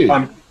I need.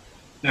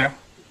 Yeah.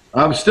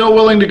 I'm still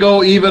willing to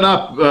go even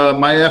up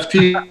my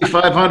FT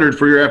 500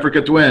 for your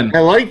Africa Twin. I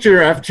liked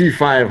your FT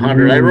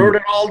 500. I rode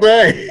it all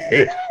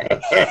day.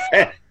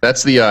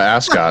 That's the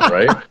Ascot,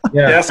 right?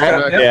 Yeah.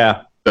 Ascot,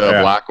 Yeah. The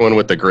black one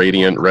with the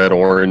gradient red,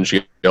 orange,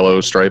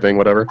 yellow striping,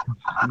 whatever.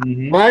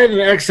 Well, I had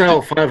an XL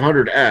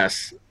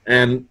 500S,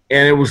 and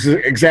it was the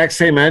exact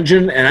same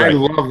engine, and I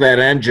love that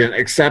engine,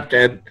 except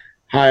at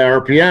high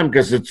RPM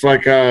because it's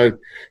like a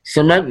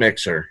cement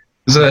mixer.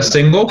 Is it a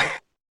single?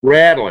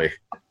 Rattly.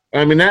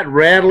 I mean, not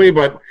rattly,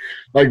 but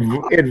like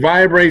it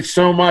vibrates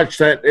so much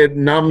that it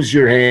numbs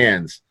your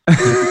hands.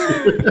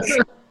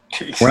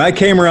 When I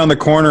came around the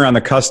corner on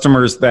the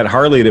customers, that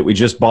Harley that we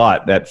just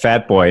bought, that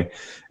Fat Boy,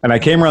 and I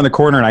came around the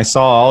corner and I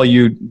saw all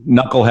you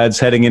knuckleheads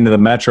heading into the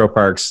Metro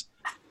Parks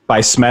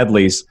by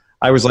Smedley's,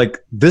 I was like,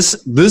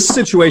 this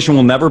situation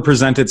will never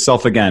present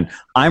itself again.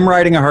 I'm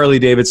riding a Harley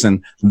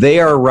Davidson.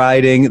 They are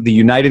riding the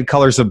United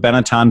Colors of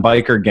Benetton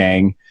biker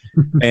gang.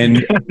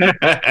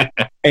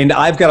 And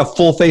I've got a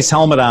full face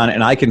helmet on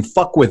and I can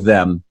fuck with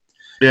them.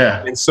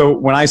 Yeah. And so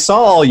when I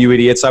saw all you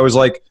idiots, I was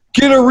like,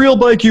 get a real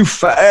bike, you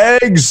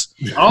fags.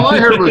 All I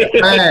heard was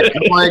fags.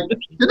 I'm like,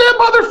 did that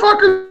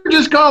motherfucker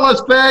just call us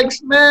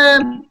fags,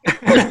 man?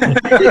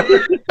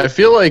 I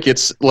feel like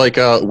it's like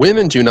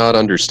women do not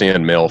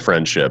understand male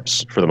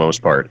friendships for the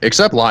most part,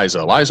 except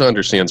Liza. Liza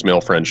understands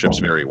male friendships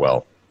very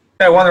well.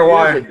 I wonder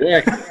why.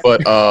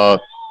 But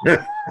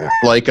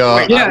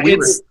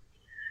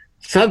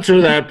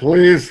censor that,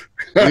 please.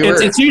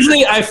 It's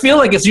usually, I feel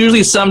like it's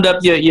usually summed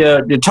up.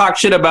 You talk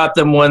shit about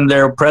them when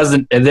they're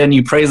present, and then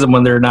you praise them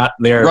when they're not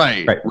there.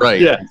 Right.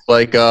 Yeah.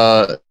 Like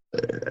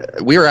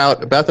we were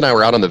out. Beth and I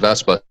were out on the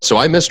Vespa, so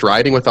I missed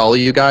riding with all of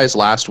you guys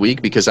last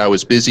week because I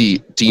was busy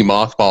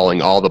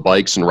demothballing all the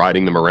bikes and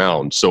riding them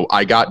around. So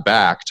I got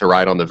back to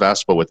ride on the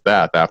Vespa with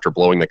Beth after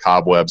blowing the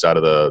cobwebs out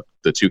of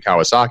the two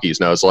Kawasaki's,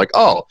 and I was like,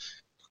 oh,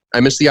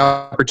 I missed the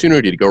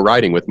opportunity to go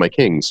riding with my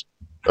kings.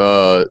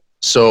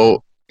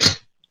 So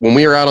when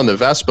we were out on the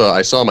Vespa,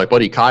 I saw my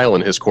buddy Kyle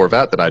in his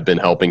Corvette that I'd been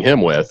helping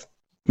him with.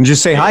 And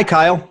just say hi,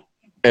 Kyle.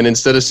 And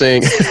instead of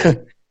saying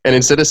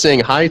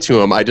hi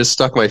to him, I just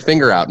stuck my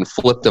finger out and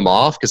flipped him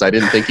off because I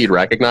didn't think he'd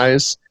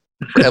recognize.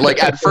 And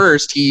like at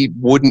first, he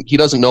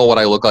doesn't know what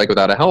I look like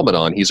without a helmet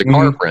on. He's a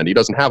car friend. He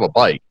doesn't have a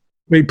bike.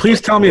 Wait,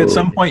 please tell me at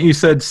some point you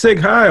said Sig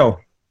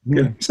Heil.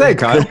 Say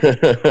Kyle.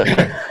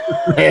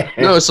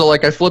 No, so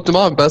like I flipped him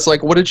off. Beth's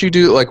like, what did you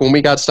do? Like when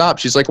we got stopped,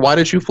 she's like, why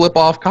did you flip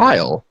off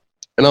Kyle?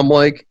 And I'm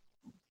like,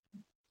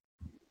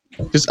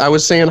 because I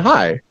was saying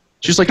hi.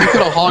 She's like, you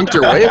could have honked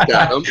or waved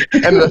at him.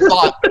 And the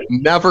thought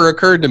never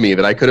occurred to me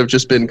that I could have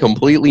just been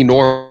completely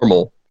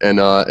normal and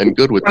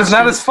good with it. It's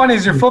not as funny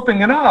as you're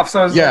flipping it off.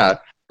 So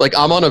like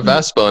I'm on a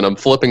Vespa and I'm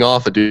flipping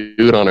off a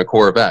dude on a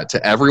Corvette.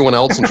 To everyone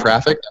else in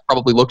traffic, that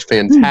probably looked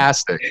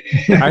fantastic.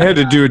 I had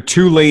to do a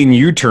 2-lane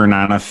U-turn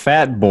on a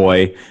fat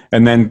boy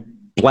and then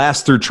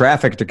blast through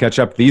traffic to catch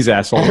up these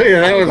assholes. Oh,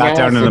 yeah, that was got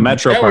down to the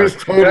Metro That Park. was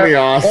totally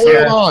awesome.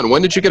 Hold on.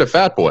 When did you get a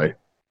Fat Boy?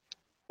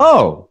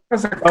 Oh, I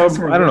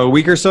don't know, a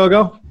week or so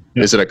ago.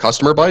 Is it a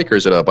customer bike or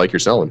is it a bike you're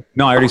selling?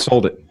 No, I already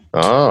sold it.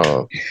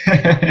 Oh.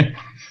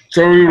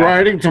 So we're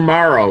riding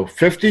tomorrow.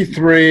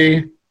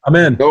 53. I'm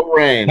in. No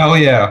rain. Hell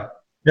yeah.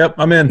 Yep,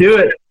 I'm in. Do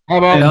it. How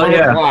about 1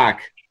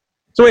 o'clock?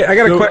 So wait, I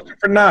got a question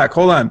for Knock.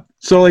 Hold on.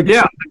 So so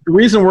the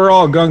reason we're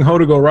all gung-ho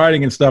to go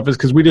riding and stuff is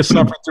because we just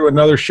suffered through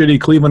another shitty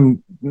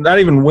Cleveland, not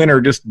even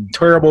winter, just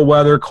terrible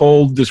weather,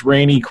 cold, just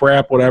rainy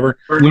crap, whatever.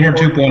 Winter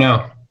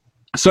 2.0.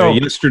 So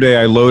yesterday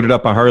I loaded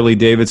up a Harley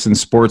Davidson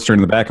Sportster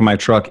in the back of my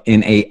truck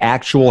in a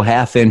actual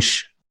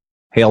half-inch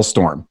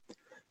hailstorm.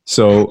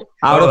 So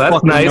out of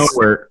fucking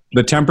nowhere,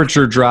 the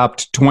temperature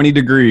dropped 20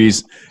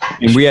 degrees,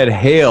 and we had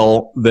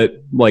hail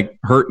that like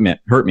hurt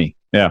me.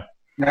 Yeah.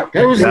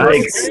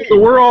 So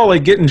we're all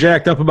like getting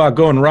jacked up about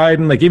going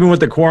riding, like even with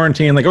the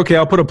quarantine, like, okay,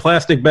 I'll put a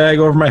plastic bag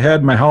over my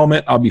head, my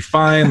helmet, I'll be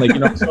fine, like,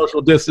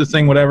 social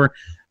distancing, whatever.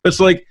 But it's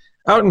like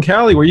out in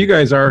Cali where you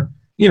guys are,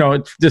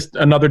 it's just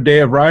another day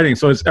of riding.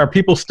 So are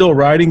people still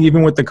riding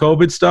even with the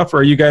COVID stuff, or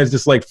are you guys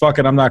just like, fuck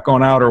it, I'm not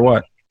going out, or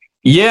what?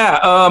 Yeah,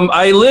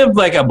 I live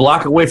like a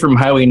block away from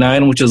Highway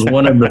 9, which is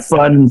one of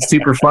the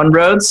super fun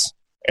roads.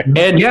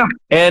 And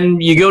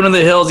you go into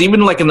the hills,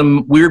 even like in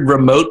the weird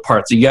remote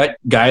parts, you got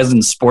guys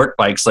in sport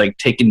bikes like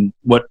taking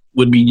what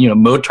would be,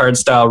 motard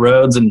style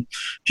roads, and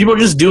people are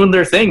just doing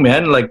their thing,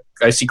 man. Like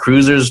I see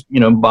cruisers,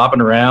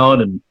 bopping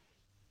around, and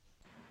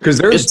because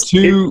there's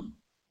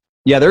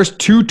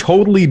two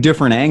totally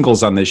different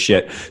angles on this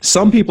shit.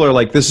 Some people are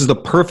like, this is the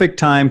perfect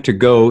time to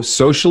go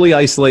socially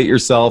isolate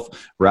yourself,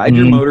 ride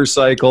your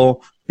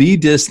motorcycle, be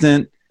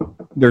distant.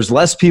 There's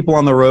less people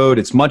on the road.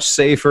 It's much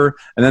safer.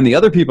 And then the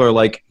other people are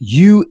like,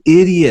 you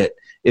idiot.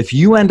 If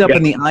you end up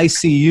in the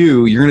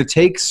ICU, you're going to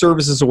take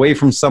services away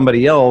from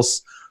somebody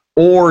else,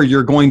 or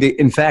you're going to,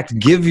 in fact,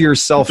 give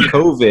yourself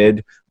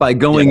COVID by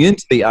going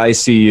into the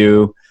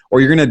ICU, or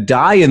you're going to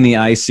die in the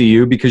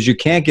ICU because you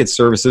can't get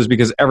services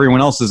because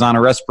everyone else is on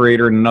a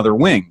respirator in another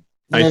wing.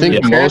 I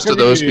think most of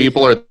those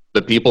people are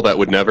the people that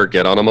would never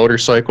get on a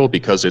motorcycle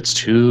because it's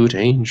too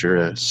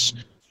dangerous.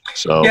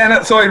 So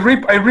so I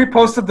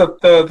reposted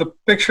the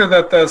picture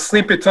that the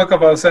Sleepy took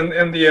of us in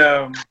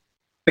the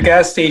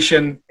gas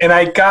station, and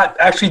I got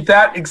actually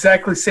that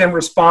exactly same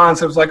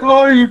response. It was like, "Oh,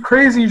 are you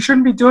crazy? You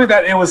shouldn't be doing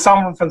that." It was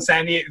someone from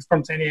San Diego,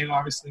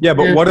 obviously. Yeah,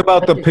 but what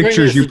about the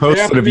pictures you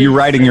posted of you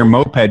riding your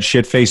moped,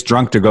 shit-faced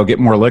drunk, to go get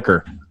more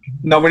liquor?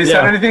 Nobody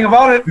said anything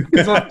about it.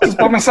 Just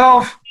by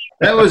myself.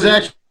 That was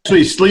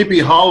actually Sleepy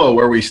Hollow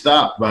where we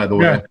stopped, by the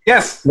way. Yeah.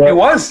 Yes, it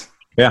was.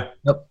 Yeah,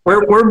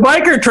 we're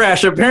biker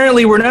trash.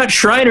 Apparently, we're not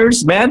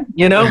Shriners, man.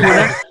 We're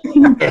not.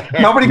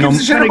 Nobody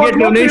gives a shit about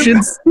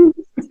donations.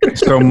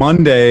 So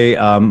Monday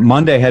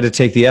I had to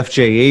take the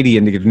FJ80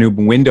 and to get a new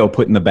window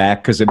put in the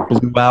back because it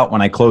blew out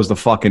when I closed the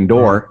fucking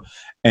door.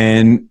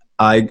 And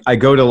I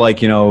go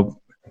to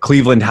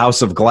Cleveland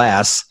House of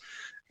Glass,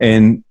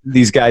 and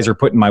these guys are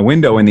putting my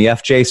window in the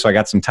FJ, so I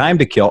got some time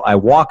to kill. I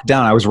walk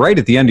down. I was right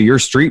at the end of your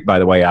street, by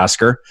the way,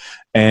 Oscar.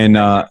 And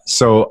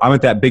so I'm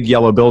at that big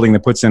yellow building that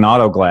puts in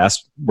auto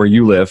glass where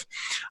you live.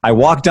 I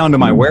walk down to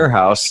my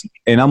warehouse,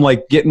 and I'm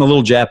like getting the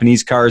little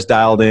Japanese cars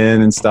dialed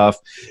in and stuff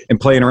and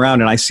playing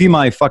around. And I see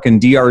my fucking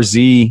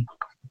DRZ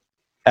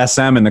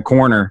SM in the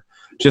corner,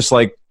 just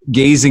like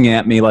gazing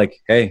at me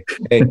like, hey,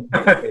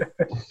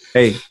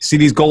 see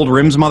these gold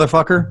rims,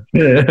 motherfucker?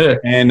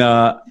 And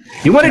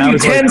you want to do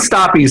 10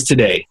 stoppies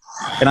today.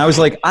 And I was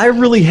like, I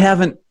really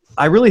haven't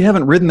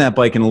ridden that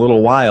bike in a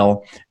little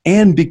while.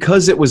 And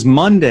because it was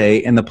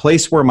Monday and the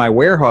place where my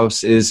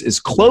warehouse is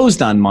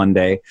closed on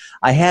Monday,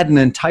 I had an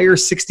entire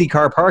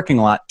 60-car parking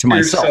lot to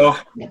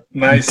myself.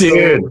 Nice.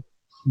 Dude.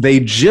 They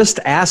just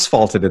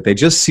asphalted it. They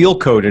just seal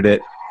coated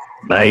it.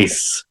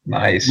 Nice.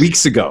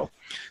 Weeks ago.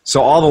 So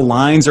all the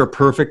lines are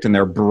perfect, and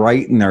they're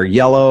bright, and they're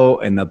yellow,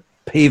 and the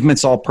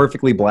pavement's all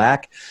perfectly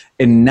black.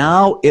 And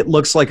now it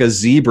looks like a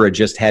zebra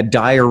just had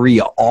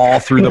diarrhea all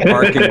through the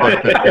parking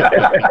lot.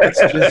 It's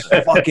just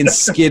fucking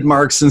skid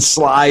marks and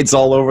slides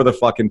all over the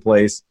fucking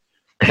place.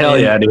 Hell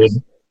yeah, dude.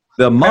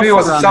 The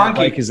muffler on that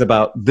bike is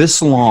about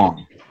this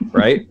long.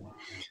 right?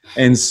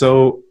 And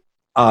so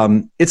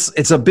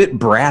it's a bit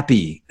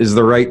brappy is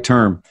the right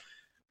term.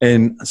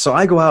 And so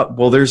I go out,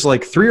 well, there's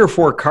like 3 or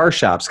 4 car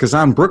shops because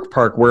on Brook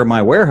Park where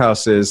my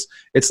warehouse is,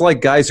 it's like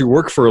guys who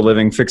work for a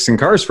living fixing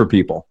cars for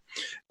people.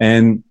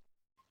 And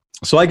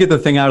so I get the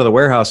thing out of the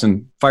warehouse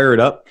and fire it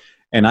up,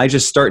 and I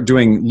just start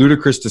doing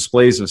ludicrous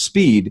displays of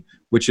speed,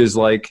 which is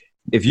like,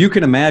 if you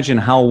can imagine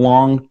how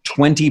long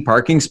 20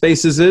 parking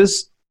spaces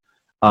is,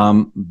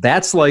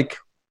 that's like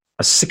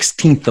a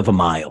 16th of a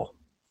mile,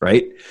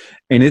 right?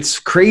 And it's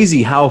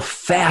crazy how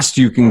fast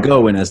you can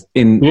go in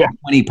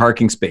 20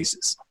 parking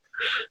spaces.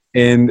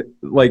 And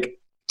like,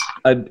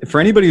 for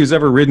anybody who's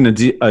ever ridden a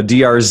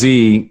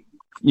DRZ,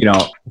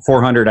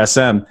 400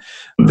 SM,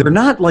 they're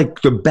not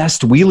like the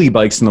best wheelie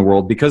bikes in the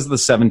world because of the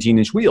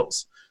 17-inch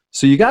wheels.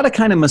 So you got to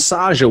kind of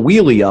massage a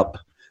wheelie up,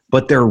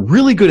 but they're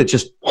really good at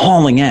just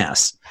hauling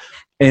ass.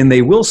 And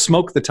they will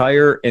smoke the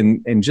tire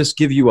and just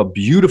give you a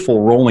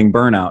beautiful rolling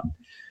burnout.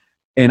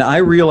 And I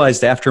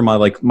realized after my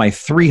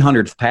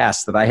 300th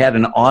pass that I had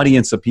an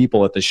audience of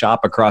people at the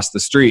shop across the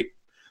street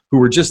who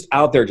were just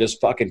out there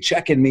just fucking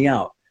checking me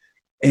out.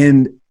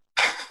 And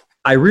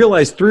I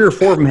realized 3 or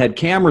 4 of them had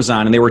cameras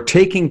on, and they were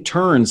taking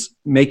turns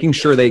making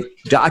sure they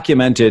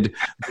documented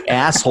the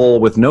asshole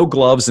with no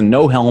gloves and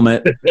no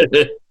helmet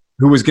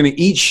who was going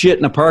to eat shit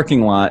in a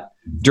parking lot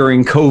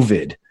during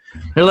COVID.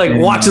 They're like,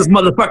 watch this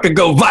motherfucker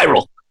go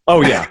viral.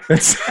 Oh, yeah.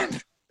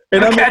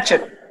 And I'm catch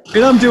it.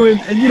 And I'm doing,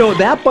 and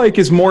that bike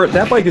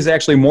is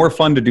actually more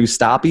fun to do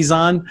stoppies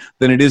on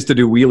than it is to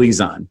do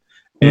wheelies on.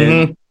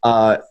 And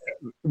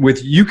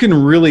you can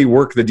really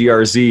work the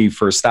DRZ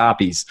for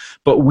stoppies,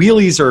 but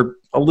wheelies are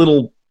a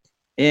little,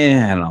 I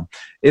don't know.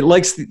 It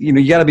likes,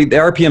 you got to be, the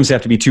RPMs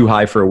have to be too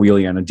high for a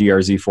wheelie on a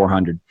DRZ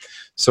 400.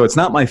 So it's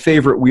not my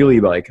favorite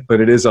wheelie bike,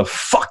 but it is a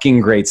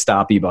fucking great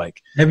stoppy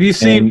bike. Have you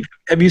seen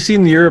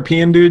the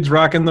European dudes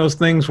rocking those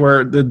things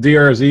where the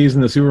DRZs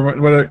and the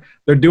super,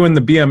 they're doing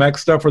the BMX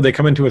stuff where they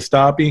come into a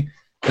stoppy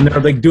and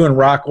they're like doing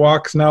rock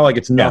walks now, like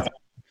it's nothing.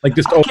 Like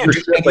just over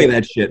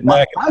that shit.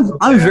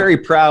 I'm very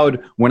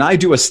proud when I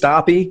do a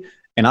stoppy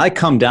and I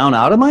come down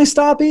out of my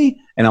stoppy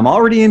and I'm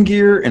already in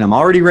gear and I'm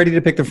already ready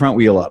to pick the front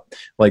wheel up.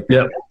 Like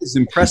that is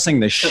impressing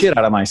the shit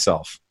out of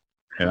myself.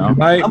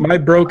 My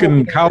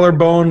broken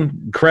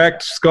collarbone,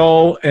 cracked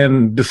skull,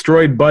 and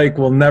destroyed bike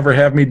will never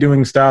have me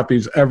doing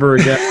stoppies ever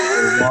again.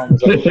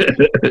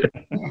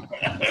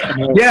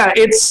 Yeah,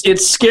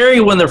 it's scary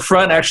when the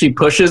front actually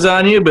pushes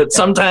on you, but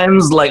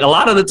sometimes, like a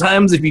lot of the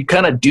times, if you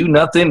kind of do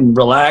nothing and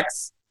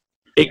relax,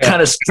 it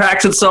kind of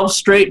tracks itself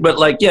straight. But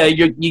like,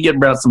 you get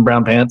some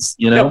brown pants,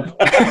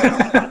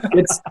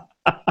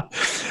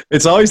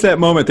 It's always that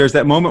moment. There's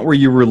that moment where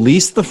you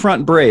release the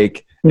front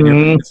brake.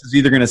 And this is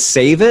either going to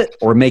save it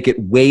or make it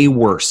way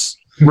worse.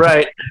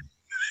 Right.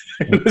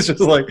 It's just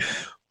like,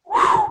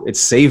 whew, it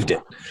saved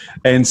it.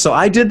 And so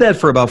I did that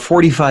for about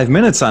 45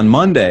 minutes on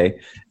Monday.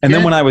 And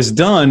then when I was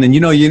done, and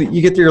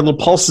you get your little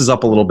pulses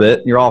up a little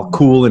bit, you're all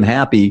cool and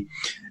happy.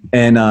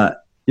 And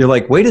you're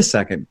like, wait a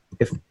second.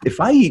 If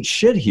I eat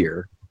shit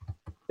here,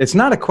 it's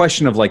not a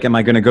question of like, am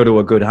I going to go to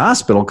a good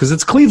hospital? Because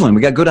it's Cleveland.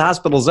 We got good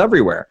hospitals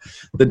everywhere.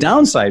 The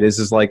downside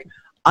is like,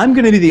 I'm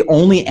going to be the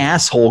only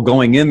asshole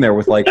going in there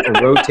with like a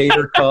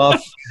rotator cuff,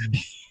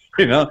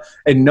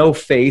 and no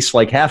face,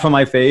 like half of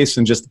my face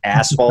and just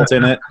asphalt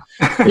in it.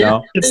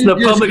 It's the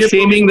public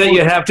shaming that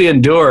you have to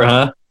endure,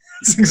 huh?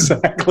 That's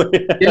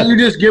exactly. Can you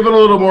just give it a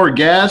little more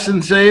gas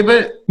and save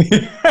it?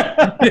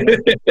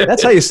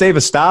 That's how you save a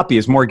stoppie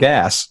is more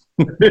gas.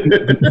 You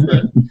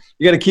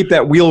got to keep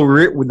that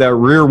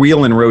rear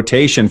wheel in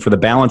rotation for the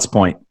balance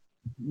point.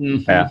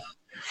 Mm-hmm.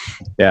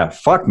 Yeah.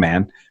 Fuck,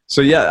 man.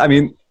 So I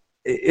mean,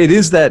 it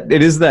is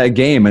that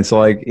game. It's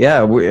like,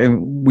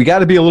 we got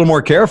to be a little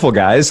more careful,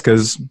 guys,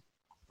 because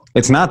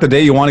it's not the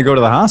day you want to go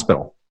to the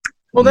hospital.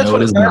 Well, that's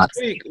what it is.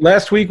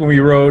 Last week when we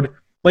rode,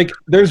 like,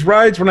 there's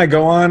rides when I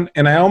go on,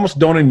 and I almost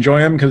don't enjoy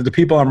them because the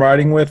people I'm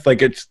riding with,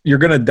 like, you're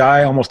gonna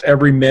die almost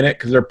every minute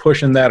because they're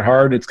pushing that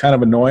hard. It's kind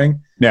of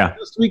annoying. Yeah.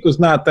 This week was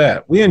not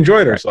that. We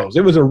enjoyed ourselves.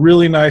 It was a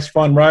really nice,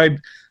 fun ride.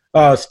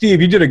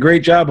 Steve, you did a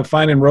great job of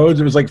finding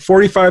roads. It was like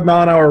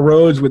 45-mile-an-hour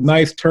roads with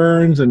nice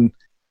turns and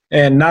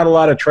not a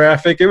lot of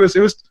traffic. It was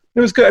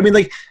good. I mean,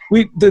 like,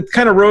 the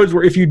kind of roads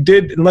where if you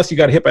did, unless you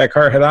got hit by a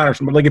car head on or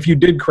something, like if you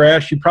did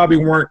crash, you probably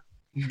weren't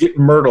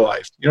getting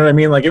myrtleized. You know what I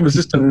mean? Like, it was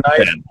just a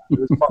nice, it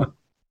was fun.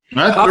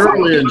 I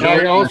thoroughly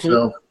enjoyed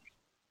myself.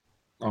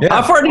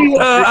 How far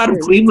out of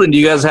Cleveland do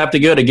you guys have to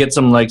go to get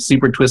some like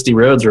super twisty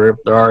roads, or if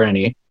there are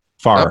any?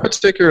 Far. Not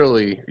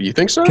particularly. You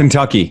think so?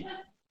 Kentucky.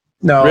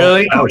 No.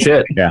 Really? Oh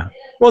shit. Yeah.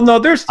 Well, no.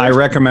 There's I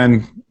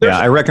recommend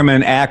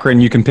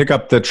Akron. You can pick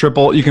up the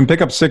triple. You can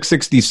pick up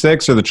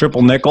 666 or the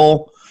triple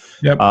nickel.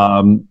 Yep.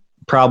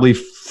 Probably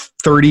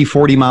 30,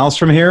 40 miles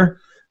from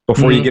here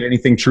before you get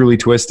anything truly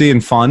twisty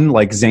and fun.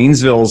 Like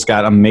Zanesville's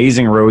got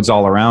amazing roads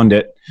all around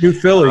it. New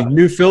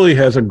Philly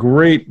has a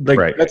great,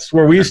 that's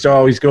where we used to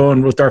always go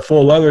and with our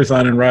full leathers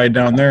on and ride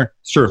down there.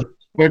 Sure.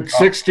 But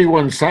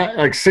 61 South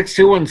is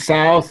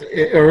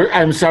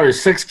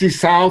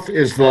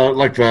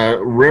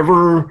the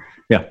river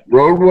Yeah.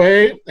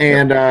 roadway,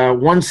 and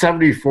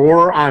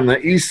 174 on the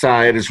east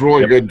side is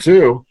really good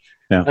too.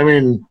 Yeah. I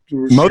mean,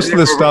 most of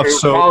the stuff.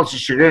 So it's the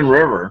Chagrin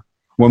River.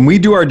 When we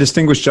do our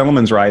Distinguished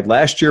Gentleman's Ride,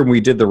 last year when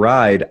we did the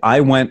ride, I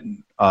went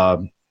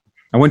to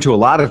a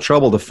lot of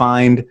trouble to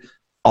find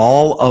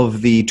all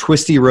of the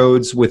twisty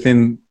roads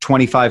within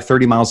 25,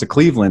 30 miles of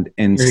Cleveland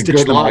and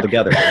stitch them all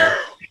together.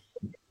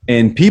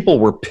 And people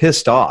were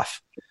pissed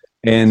off.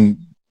 And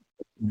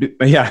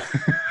yeah,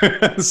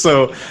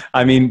 so,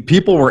 I mean,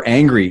 people were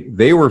angry.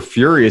 They were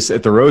furious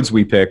at the roads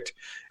we picked.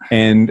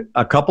 And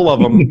a couple of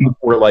them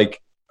were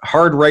like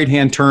hard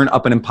right-hand turn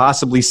up an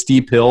impossibly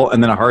steep hill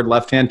and then a hard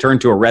left-hand turn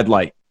to a red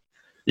light.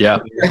 Yeah.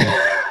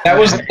 That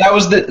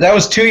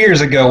was 2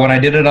 years ago when I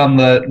did it on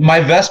my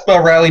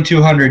Vespa Rally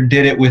 200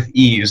 did it with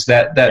ease.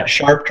 That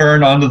sharp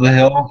turn onto the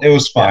hill, it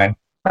was fine.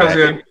 That was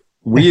good.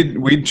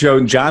 We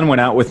showed, John went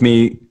out with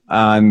me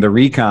on the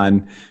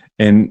Recon,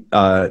 and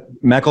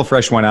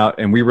Meckelfresh went out,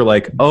 and we were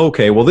like, oh,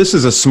 okay, well, this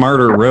is a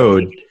smarter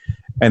road.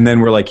 And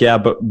then we're like, yeah,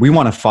 but we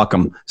want to fuck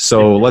them.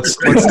 So let's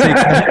take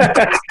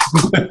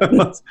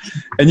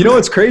And you know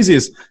what's crazy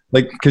is,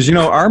 like, because, you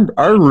know,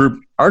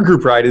 our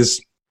group ride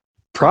is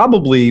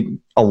probably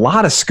a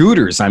lot of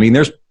scooters. I mean,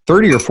 there's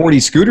 30 or 40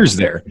 scooters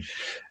there.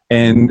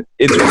 And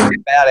it's really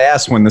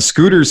badass when the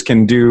scooters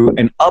can do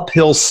an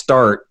uphill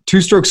start.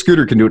 Two-stroke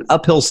scooter can do an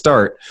uphill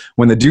start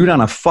when the dude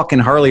on a fucking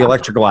Harley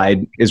Electric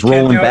Glide is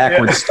rolling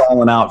backwards,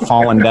 stalling out,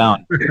 falling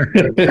down.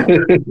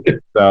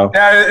 So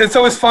yeah, it's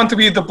always fun to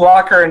be the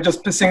blocker and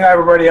just pissing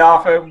everybody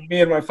off.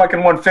 Me and my fucking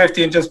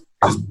 150 and just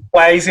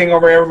blazing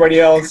over everybody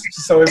else.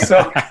 So it's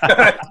so.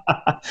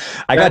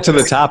 I got to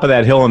the top of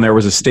that hill and there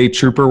was a state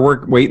trooper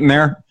waiting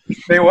there.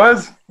 It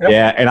was. Yep.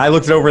 Yeah, and I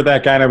looked over at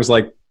that guy and I was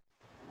like,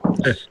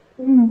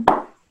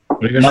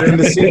 nothing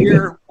to see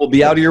here. We'll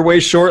be out of your way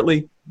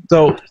shortly.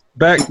 So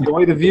back,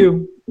 enjoy the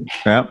view.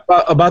 Yeah.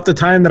 About the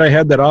time that I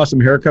had that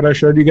awesome haircut I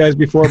showed you guys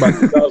before, about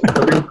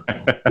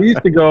 2003, we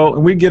used to go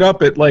and we'd get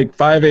up at like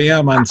 5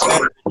 a.m. on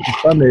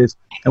Sundays,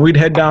 and we'd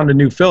head down to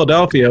New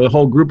Philadelphia, a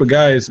whole group of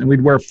guys, and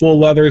we'd wear full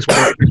leathers.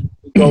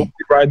 We'd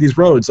ride these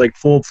roads like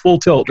full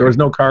tilt. There was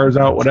no cars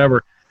out,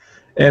 whatever.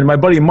 And my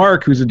buddy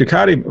Mark, who's a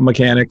Ducati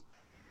mechanic,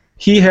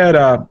 he had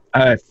a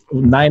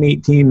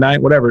 918,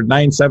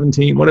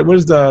 917. What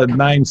was the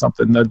 9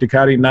 something? The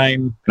Ducati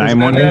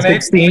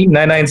 916,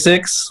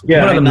 996.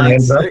 Yeah,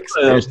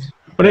 996.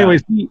 But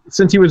anyways,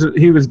 since he was the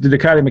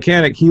Ducati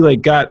mechanic, he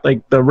like got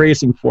like the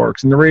racing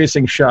forks and the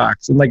racing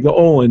shocks and like the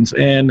Olins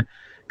and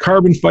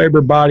carbon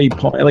fiber body.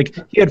 Like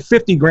he had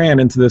 50 grand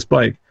into this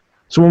bike.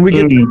 So when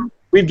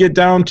we'd get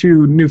down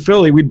to New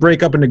Philly, we'd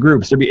break up into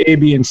groups. There'd be A,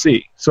 B, and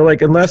C. So,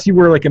 like, unless you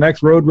were, like, an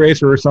ex-road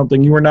racer or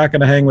something, you were not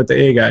going to hang with the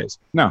A guys.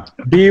 No.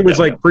 B was,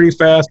 like, pretty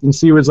fast, and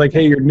C was like,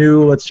 hey, you're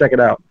new, let's check it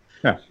out.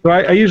 Yeah. So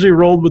I usually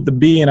rolled with the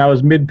B, and I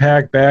was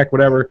mid-pack, back,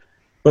 whatever.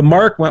 But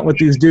Mark went with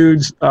these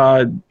dudes,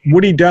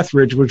 Woody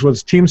Deathridge, which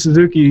was Team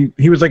Suzuki.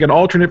 He was, like, an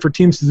alternate for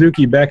Team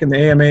Suzuki back in the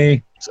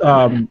AMA,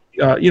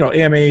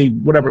 AMA,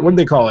 whatever. What did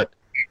they call it?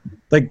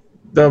 Like,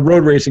 the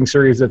road racing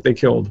series that they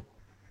killed.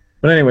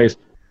 But anyways...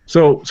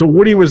 So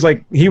Woody was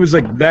like, he was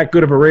like that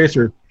good of a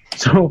racer.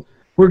 So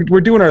we're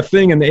doing our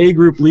thing, and the A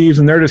group leaves,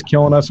 and they're just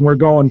killing us, and we're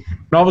going.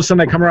 And all of a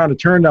sudden, I come around a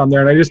turn down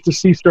there, and I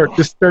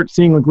start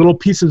seeing like little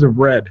pieces of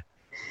red,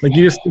 like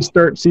you just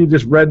start seeing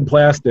just red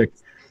plastic.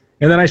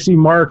 And then I see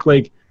Mark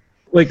like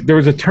there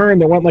was a turn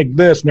that went like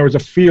this, and there was a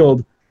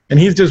field, and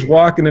he's just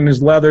walking in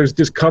his leathers,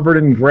 just covered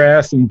in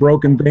grass and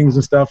broken things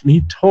and stuff, and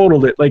he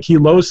totaled it. Like he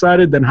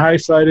low-sided, then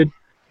high-sided,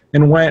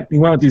 and he went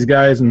with these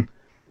guys, and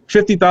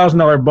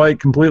 $50,000 bike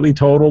completely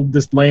totaled,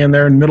 just laying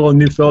there in the middle of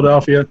New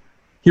Philadelphia.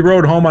 He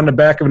rode home on the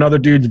back of another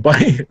dude's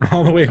bike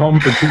all the way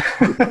home for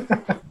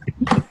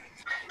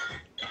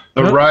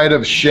The ride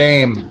of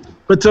shame.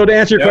 But so to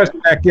answer your question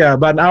back, yeah,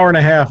 about an hour and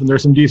a half, and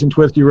there's some decent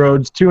twisty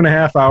roads,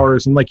 2.5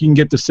 hours, and like you can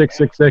get to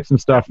 666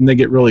 and stuff, and they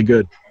get really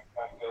good.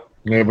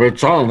 Yeah, but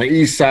it's all on the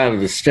east side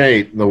of the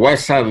state. The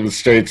west side of the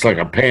state's like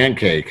a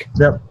pancake.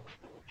 Yep.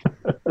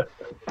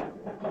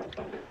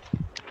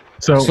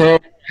 So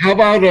how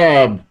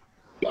about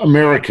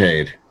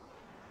Americade?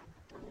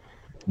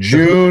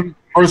 June,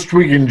 first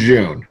week in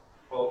June.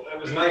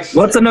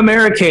 What's an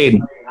Americade,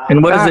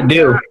 and what does it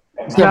do?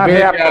 It's not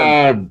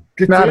happening.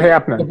 It's not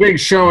happening. A big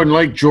show in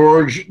Lake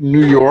George,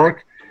 New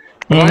York.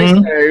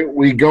 I say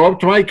we go up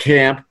to my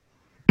camp.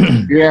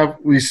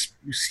 We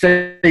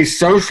stay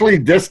socially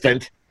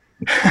distant,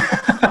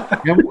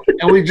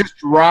 and we just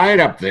ride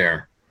up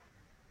there.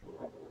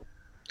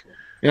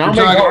 You know,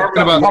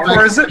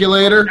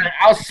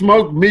 I'll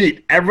smoke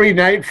meat every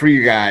night for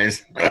you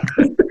guys.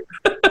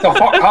 So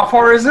how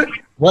far is it?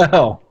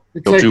 Well,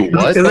 do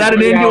what? Is that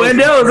an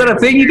innuendo? Is that a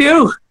thing you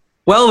do?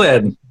 Well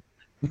then.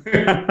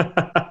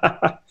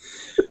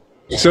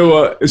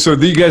 So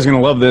you guys are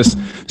gonna love this.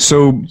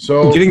 So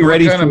getting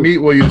ready. What kind of meat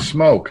will you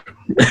smoke?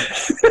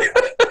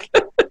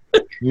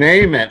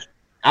 Name it.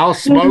 I'll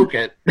smoke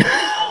it.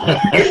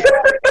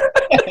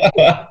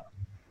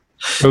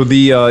 So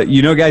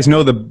guys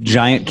know the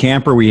giant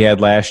camper we had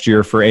last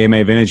year for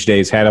AMA Vintage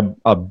Days had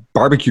a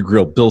barbecue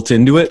grill built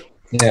into it.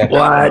 Yeah.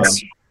 What?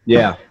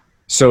 Yeah.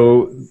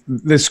 So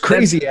this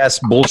crazy ass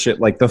bullshit,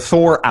 like the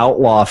Thor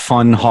Outlaw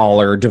Fun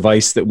Hauler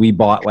device that we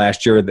bought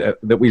last year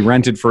that we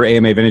rented for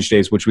AMA Vintage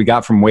Days, which we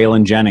got from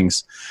Waylon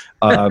Jennings.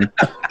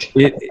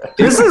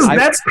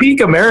 That's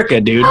peak America,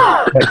 dude.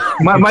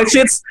 my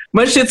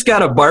shit's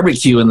got a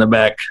barbecue in the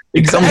back.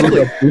 It comes with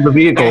the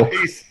vehicle.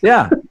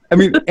 Yeah, I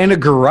mean, and a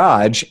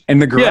garage,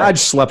 and the garage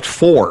slept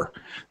 4.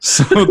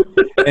 So,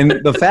 and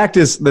the fact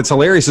is, that's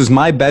hilarious. Is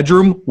my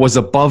bedroom was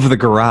above the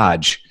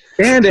garage,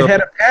 and it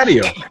had a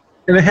patio.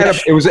 And it had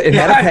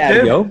a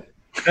patio.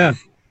 Yeah.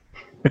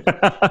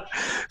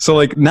 So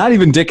like not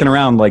even dicking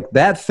around, like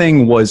that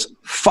thing was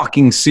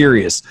fucking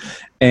serious.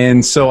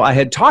 And so I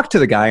had talked to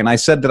the guy and I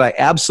said that I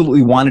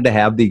absolutely wanted to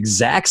have the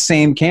exact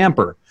same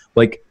camper,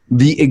 like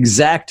the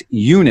exact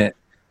unit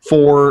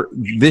for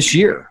this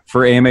year,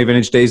 for AMA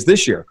Vintage Days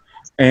this year.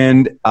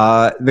 And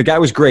the guy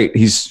was great.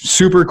 He's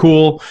super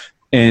cool.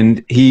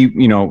 And he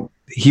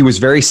was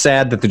very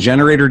sad that the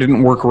generator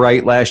didn't work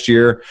right last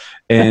year.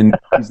 And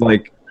he's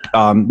like,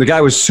 the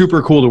guy was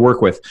super cool to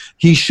work with.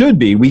 He should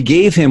be. We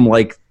gave him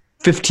like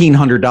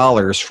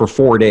 $1,500 for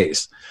 4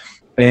 days,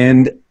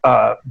 and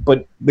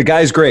but the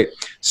guy's great.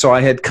 So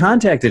I had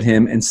contacted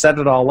him and set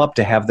it all up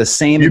to have the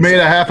same. You made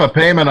a half a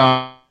payment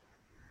on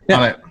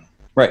it,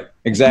 right?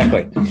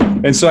 Exactly.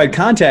 And so I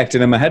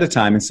contacted him ahead of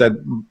time and said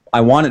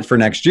I want it for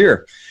next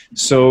year.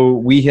 So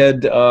we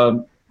had,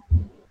 right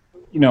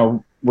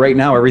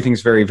now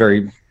everything's very,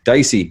 very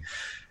dicey.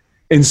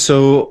 And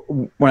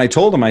so when I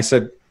told him, I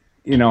said,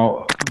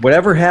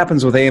 whatever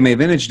happens with AMA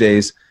Vintage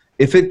Days,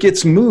 if it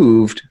gets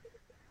moved,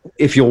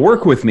 if you'll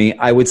work with me,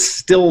 I would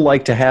still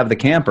like to have the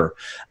camper.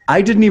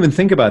 I didn't even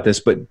think about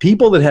this, but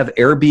people that have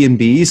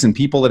Airbnbs and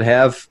people that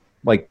have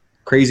like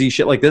crazy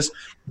shit like this,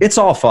 it's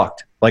all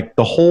fucked. Like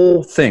the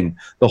whole thing,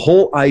 the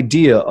whole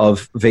idea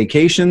of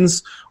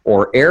vacations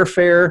or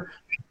airfare,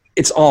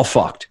 it's all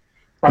fucked.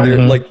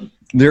 Mm-hmm.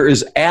 There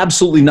is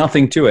absolutely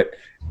nothing to it.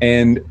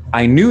 And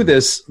I knew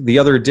this the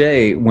other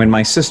day when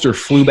my sister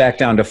flew back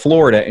down to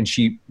Florida, and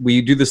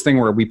we do this thing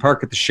where we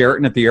park at the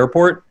Sheraton at the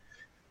airport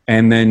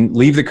and then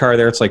leave the car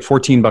there. It's like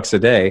 $14 a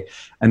day.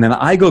 And then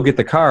I go get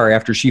the car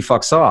after she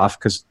fucks off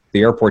because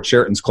the airport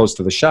Sheraton's close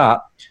to the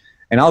shop.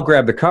 And I'll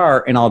grab the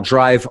car and I'll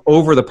drive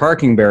over the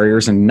parking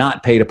barriers and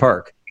not pay to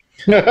park.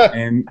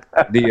 And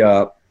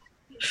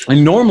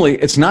normally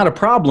it's not a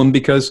problem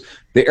because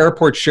the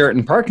airport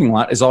Sheraton parking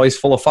lot is always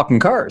full of fucking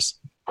cars.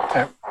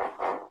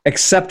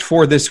 Except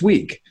for this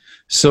week.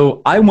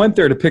 So I went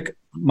there to pick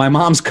my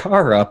mom's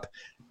car up.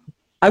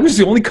 I was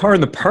the only car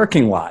in the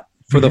parking lot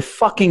for the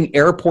fucking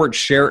airport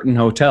Sheraton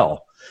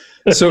hotel.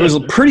 So it was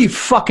pretty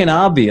fucking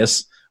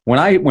obvious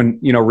when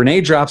Renee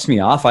drops me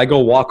off, I go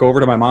walk over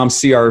to my mom's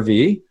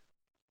CRV.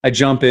 I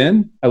jump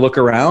in, I look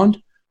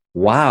around.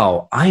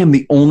 Wow, I am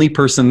the only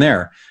person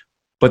there.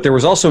 But there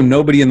was also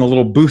nobody in the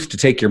little booth to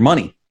take your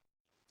money.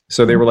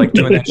 So they were like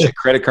doing that shit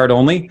credit card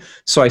only.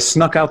 So I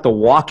snuck out the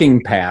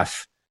walking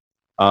path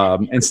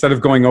instead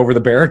of going over the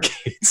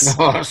barricades.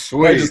 Oh,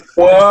 sweet.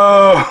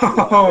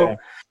 Whoa.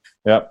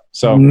 Yep.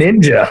 So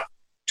ninja.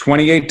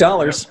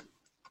 $28.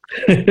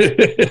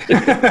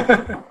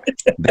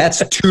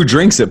 That's 2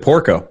 drinks at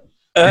Porco.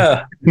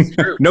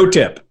 No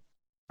tip.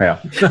 Yeah.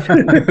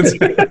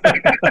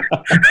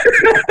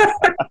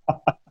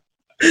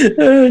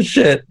 Oh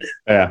shit.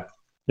 Yeah.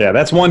 Yeah,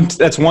 that's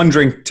one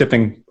drink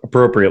tipping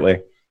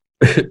appropriatyou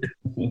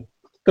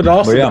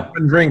also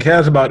one drink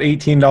has about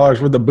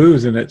 $18 worth of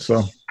booze in it,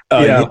 so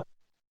you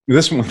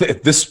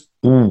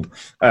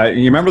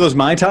remember those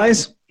Mai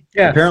Tais?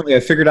 Yeah. Apparently I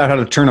figured out how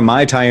to turn a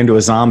Mai Tai into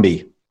a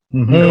zombie.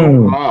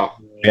 Mm-hmm. Wow.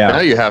 Yeah. Now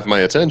you have my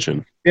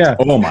attention. Yeah.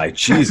 Oh my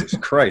Jesus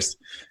Christ.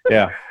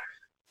 Yeah.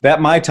 That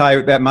Mai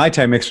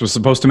Tai mix was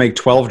supposed to make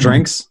 12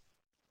 drinks.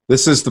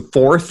 This is the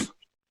 4th,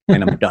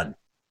 and I'm done.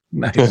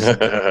 Nice.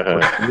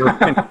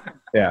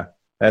 Yeah,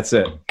 that's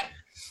it.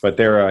 But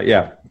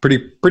they're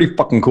pretty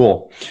fucking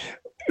cool.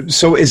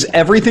 So is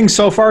everything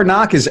so far,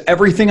 Knock? Is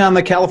everything on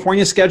the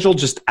California schedule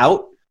just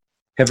out?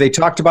 Have they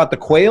talked about the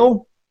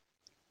quail?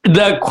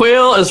 The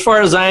quail, as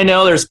far as I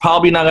know, there's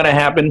probably not going to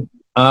happen.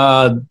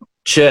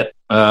 Shit.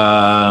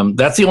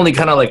 That's the only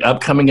kind of like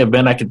upcoming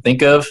event I can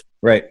think of.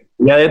 Right.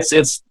 Yeah,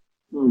 it's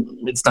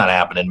not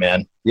happening,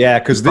 man. Yeah,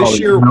 because this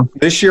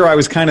year I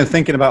was kind of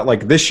thinking about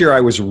this year I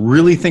was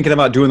really thinking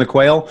about doing the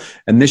quail,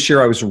 and this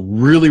year I was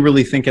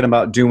really thinking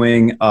about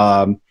doing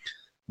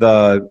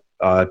the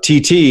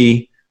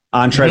TT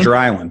on Treasure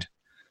Island.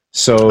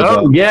 So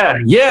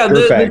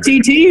the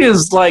TT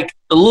is like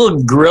a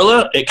little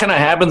gorilla. It kind of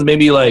happens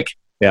maybe the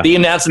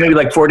announcement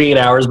maybe 48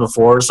 hours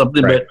before or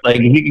something, right. But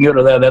if you can go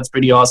to that, that's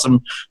pretty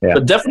awesome. Yeah.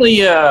 But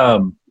definitely,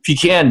 if you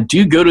can,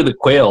 do go to the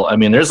quail. I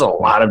mean, there's a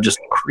lot of just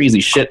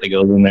crazy shit that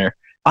goes in there.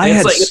 I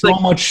had so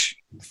much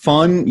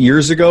fun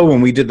years ago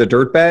when we did the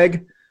dirt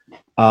bag.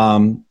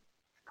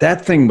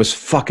 That thing was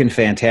fucking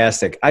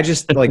fantastic. I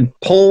just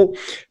Paul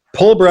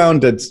Brown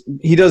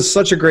he does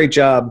such a great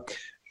job,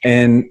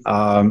 and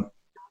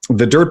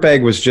the dirt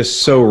bag was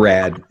just so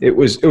rad. It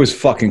was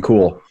fucking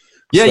cool.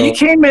 Yeah, so, you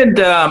came in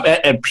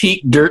at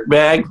peak dirt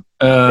bag.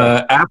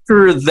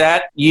 After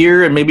that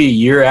year, and maybe a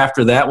year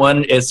after that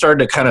one, it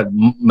started to kind of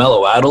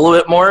mellow out a little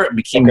bit more. It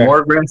became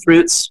more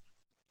grassroots.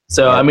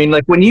 So, I mean,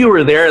 like when you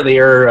were there, they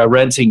were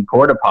renting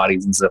porta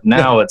potties and stuff.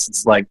 Now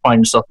it's like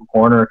find yourself a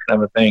corner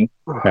kind of a thing.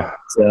 Yeah.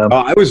 So,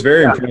 I was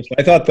very impressed.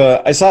 I thought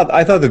the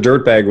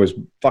Dirtbag was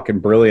fucking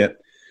brilliant.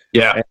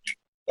 Yeah. And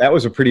that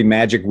was a pretty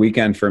magic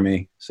weekend for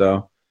me.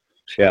 So,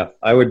 yeah,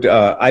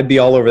 I'd be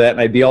all over that,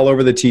 and I'd be all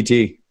over the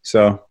TT.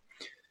 So.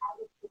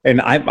 And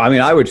I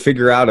mean, I would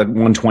figure out at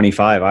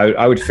 125.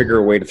 I would figure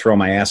a way to throw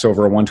my ass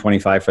over a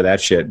 125 for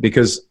that shit,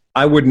 because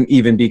I wouldn't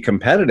even be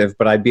competitive,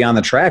 but I'd be on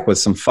the track with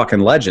some fucking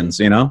legends,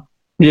 you know?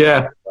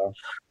 Yeah. So,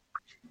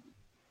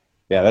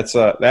 yeah, that's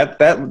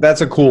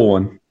a cool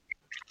one.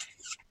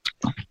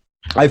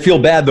 I feel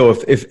bad though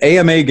if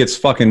AMA gets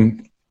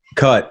fucking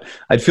cut.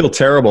 I'd feel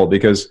terrible,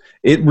 because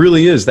it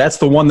really is. That's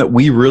the one that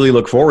we really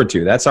look forward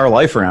to. That's our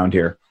life around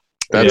here.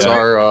 That's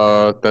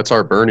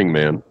our Burning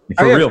Man.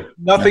 For real.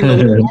 Nothing to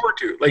look forward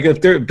to. Like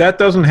if that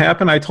doesn't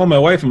happen, I told my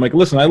wife, I'm like,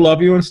 listen, I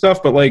love you and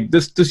stuff, but like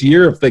this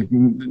year, if like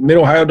Mid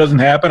Ohio doesn't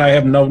happen, I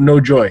have no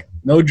joy.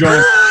 No joy.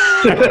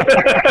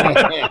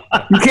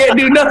 You can't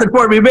do nothing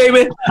for me,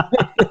 baby.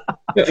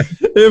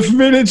 If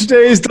Vintage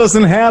Days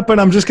doesn't happen,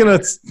 I'm just gonna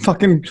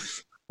fucking.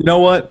 You know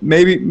what?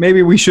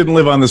 Maybe we shouldn't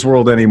live on this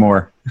world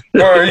anymore.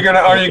 Or are you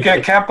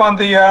gonna camp on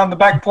the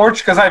back porch?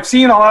 Because I've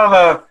seen a lot of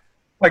the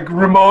like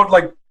remote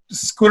like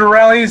scooter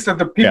rallies that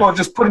the people are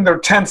just putting their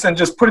tents and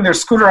just putting their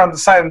scooter on the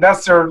side, and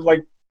that's their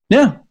like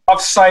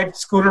off-site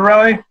scooter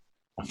rally.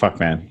 Fuck,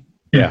 man.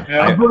 Yeah.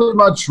 I'm pretty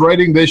much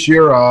writing this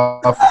year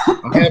off.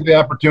 I have the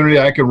opportunity.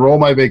 I can roll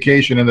my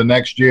vacation into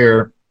next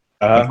year.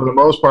 For the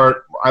most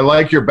part, I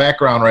like your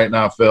background right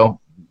now,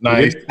 Phil.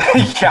 Nice.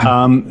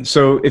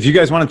 So if you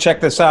guys want to check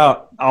this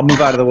out, I'll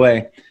move out of the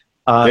way.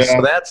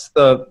 So that's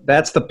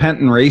the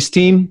Penton race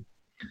team.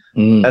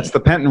 That's the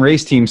Penton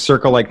race team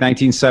circa like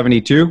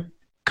 1972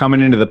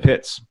 coming into the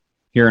pits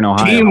here in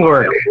Ohio.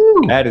 Teamwork.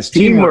 That is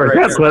teamwork.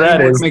 That's what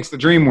that is. Makes the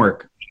dream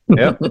work.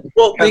 Yep.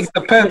 Well, that's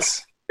the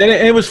pits. And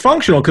it was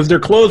functional because their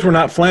clothes were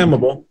not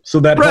flammable.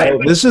 So that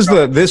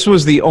This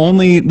was the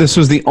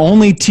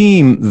only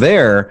team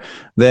there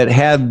that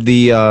had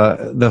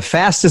the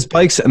fastest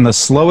bikes and the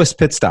slowest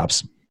pit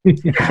stops. Yep,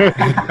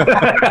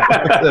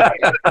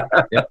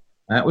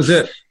 that was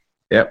it.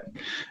 Yep.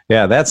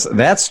 Yeah,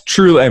 that's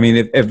true. I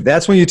mean, if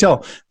that's when you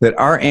tell that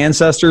our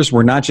ancestors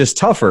were not just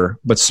tougher,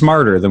 but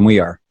smarter than we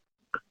are.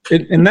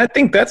 And I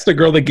think that's the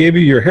girl that gave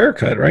you your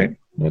haircut, right?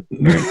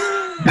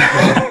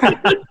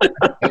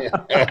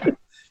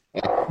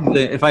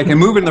 If I can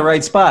move in the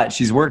right spot,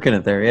 she's working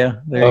it there.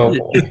 Yeah. There you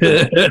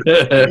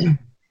go.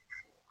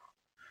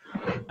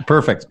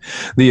 Perfect.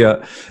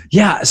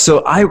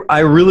 So I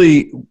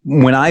really,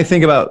 when I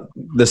think about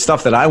the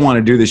stuff that I want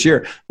to do this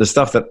year, the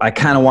stuff that I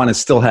kind of want to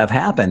still have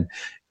happen,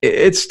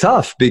 it's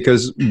tough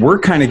because we're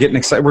kind of getting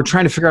excited. We're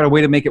trying to figure out a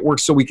way to make it work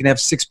so we can have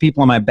 6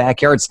 people in my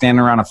backyard standing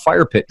around a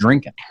fire pit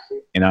drinking.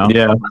 You know?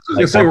 Yeah.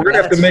 So we're going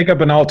to have to make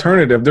up an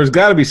alternative. There's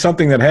got to be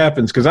something that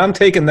happens because I'm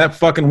taking that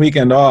fucking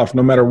weekend off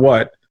no matter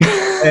what.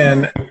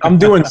 And I'm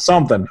doing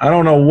something. I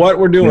don't know what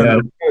we're doing. But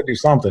we're going to do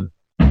something.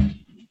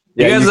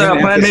 You guys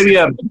plan maybe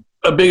a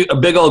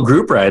big old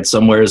group ride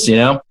somewheres, you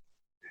know?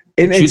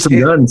 Shoot some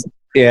guns.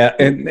 Yeah,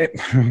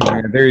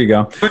 there you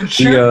go.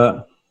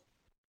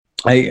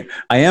 I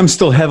am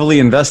still heavily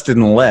invested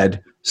in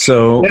lead,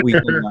 so we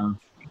can,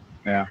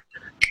 so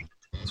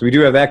we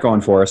do have that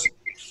going for us.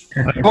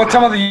 What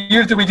time of the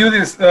year did we do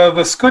this?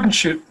 The scoot and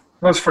shoot.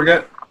 I always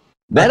forget.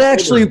 That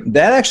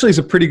actually is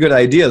a pretty good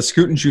idea. The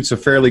scoot and shoot's a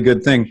fairly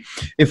good thing.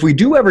 If we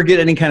do ever get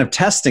any kind of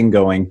testing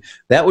going,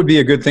 that would be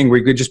a good thing.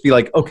 We could just be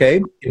like,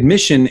 okay,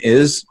 admission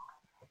is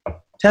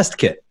test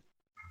kit.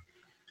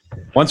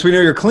 Once we know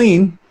you're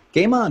clean,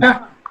 game on.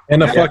 Yeah.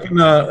 And a fucking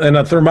and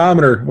a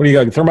thermometer. What do you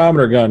got? A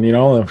thermometer gun, you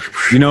know?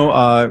 When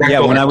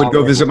I would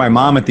go visit my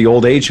mom at the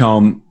old age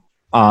home,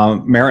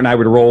 Merritt and I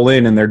would roll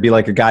in, and there'd be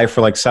like a guy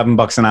for like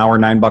 $7 an hour,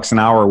 $9 an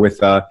hour with.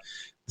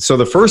 So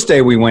the first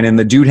day we went in,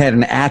 the dude had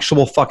an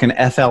actual fucking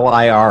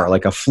FLIR,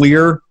 like a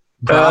FLIR,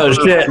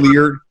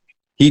 FLIR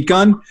heat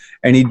gun,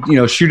 and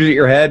he'd shoot it at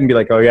your head and be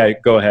like, "Oh yeah,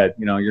 go ahead,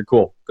 you're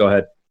cool, go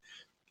ahead."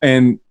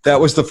 And that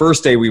was the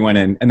first day we went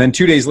in, and then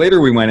 2 days later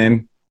we went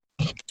in,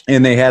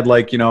 and they had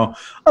like a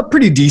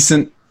pretty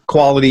decent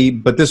quality,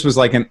 but this was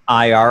like an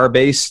IR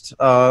based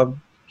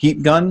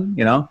heat gun.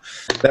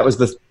 That was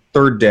the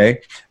third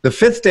day. The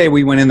 5th day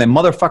we went in, the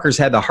motherfuckers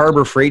had the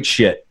Harbor Freight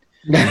shit.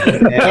 At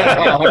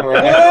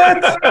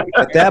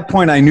that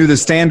point, I knew the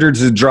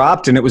standards had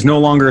dropped, and it was no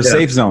longer a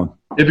safe zone.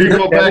 If you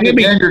go back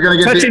again, you're going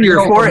to get touching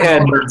your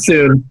forehead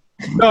soon.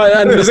 No,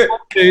 and the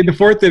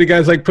 4th day, the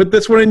guy's like, put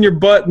this one in your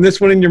butt and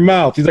this one in your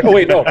mouth. He's like, oh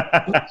wait, no.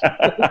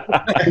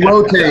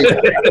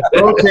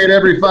 Rotate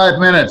every 5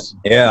 minutes.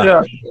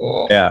 Yeah.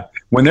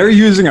 When they're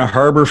using a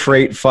Harbor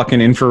Freight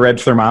fucking infrared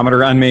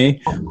thermometer on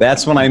me,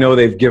 that's when I know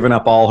they've given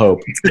up all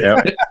hope.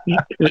 Yeah.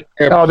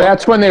 Oh,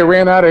 that's when they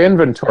ran out of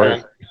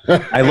inventory.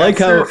 I like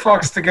how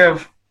fucks to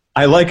give.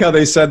 I like how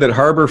they said that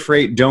Harbor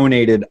Freight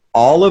donated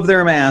all of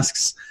their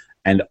masks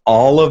and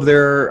all of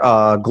their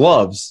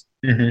gloves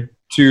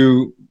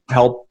to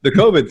help the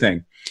COVID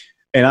thing.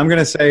 And I'm going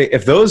to say,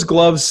 if those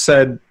gloves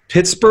said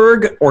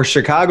Pittsburgh or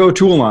Chicago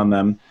Tool on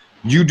them,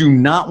 you do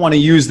not want to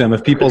use them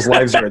if people's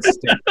lives are at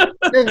stake.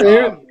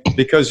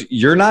 Because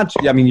you're not,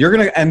 I mean, you're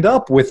going to end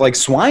up with like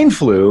swine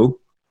flu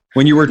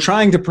when you were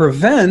trying to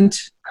prevent.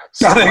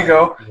 Oh, there you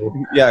go.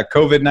 Yeah,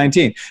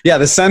 COVID-19. Yeah,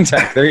 the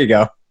Centec. There you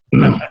go.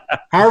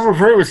 Harbor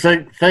Freight was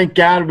thank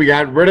God we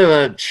got rid of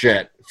that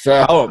shit.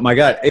 So. Oh my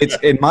God! It's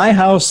in my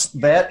house.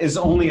 That is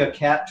only a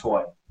cat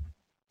toy.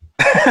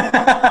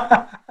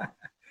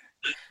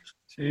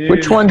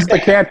 Which one's the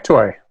cat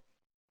toy?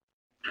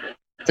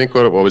 I think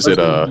what was it?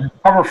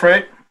 Harbor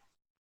Freight.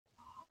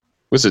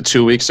 Was it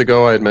 2 weeks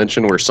ago I had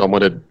mentioned where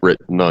someone had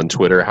written on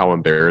Twitter how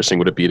embarrassing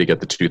would it be to get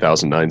the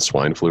 2009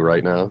 swine flu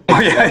right now? Oh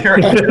yeah, you're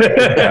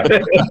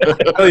right.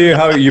 I'll tell you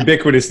how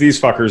ubiquitous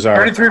these fuckers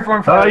are.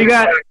 33.5. Oh,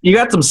 you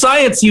got some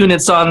science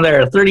units on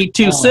there.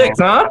 32.6,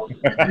 huh?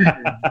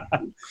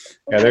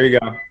 Yeah, there you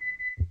go.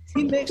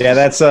 Yeah,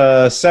 that's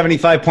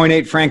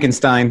 75.8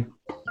 Frankenstein.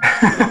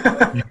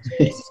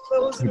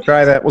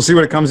 Try that. We'll see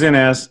what it comes in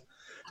as.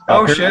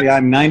 Oh, apparently shit.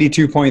 I'm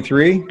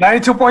 92.3.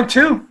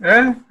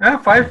 92.2. Yeah,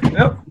 5.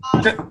 Yep.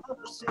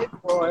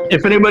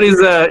 If anybody's,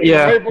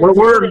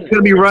 we're going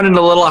to be running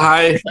a little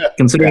high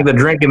considering the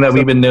drinking that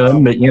we've been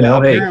doing, but hey.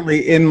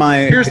 Apparently in my...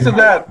 Here's to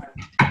that.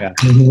 Yeah.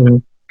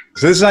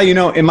 So this is how you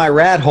know, in my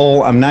rat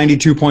hole, I'm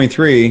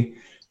 92.3,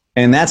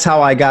 and that's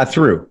how I got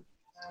through.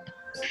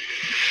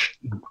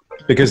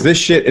 Because this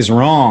shit is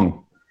wrong.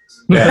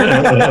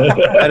 Yeah.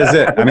 That is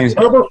it. I mean,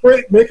 Harbor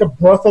Freight make a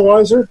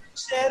breathalyzer?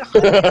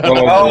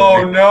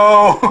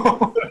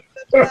 Oh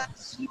no.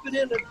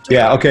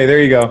 Yeah. Okay.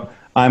 There you go.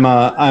 I'm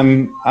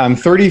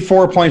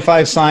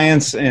 34.5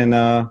 science and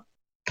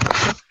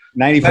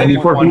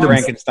 94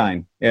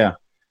 Frankenstein. Yeah.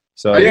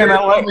 So Again,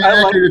 I like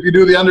if you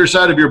do the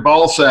underside of your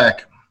ball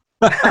sack.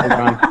 Hold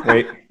on.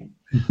 Wait.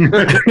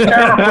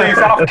 Camera, please.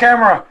 Off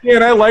camera. Yeah,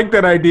 and I like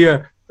that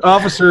idea.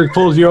 Officer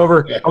pulls you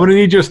over. I'm going to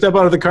need you to step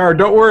out of the car.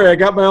 Don't worry, I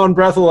got my own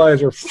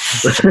breathalyzer.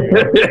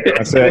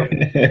 That's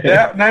it.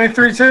 Yeah,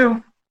 93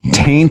 too.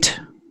 Taint.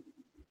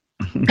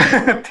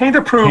 Taint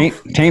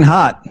approved. Taint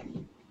hot.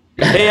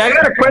 Hey, I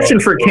got a question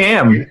for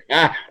Cam.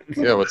 Yeah,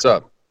 what's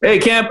up? Hey,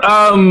 Cam,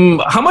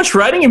 how much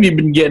writing have you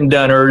been getting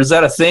done, or is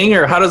that a thing,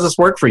 or how does this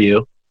work for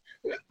you?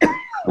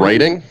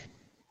 Writing?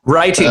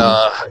 Writing.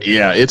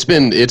 Yeah, it's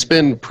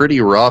been pretty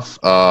rough.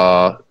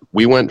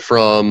 We went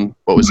from,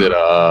 what was it?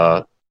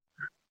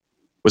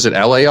 Was it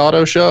LA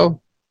Auto Show?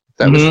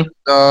 That was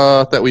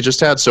that we just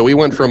had. So we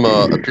went from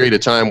a period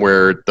of time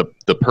where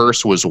the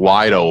purse was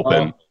wide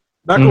open.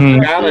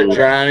 Got it,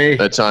 Johnny.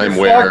 That time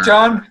where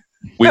John.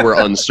 we were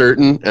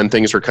uncertain and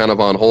things were kind of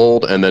on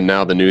hold, and then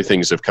now the new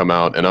things have come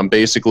out, and I'm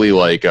basically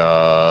like,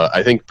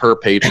 I think per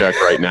paycheck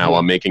right now,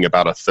 I'm making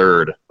about a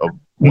third of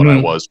what I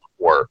was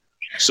before.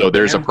 So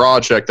there's a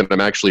project that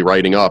I'm actually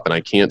writing up, and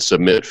I can't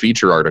submit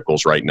feature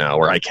articles right now,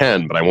 or I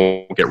can, but I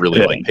won't get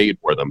really like paid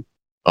for them.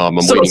 I'm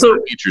waiting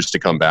for features to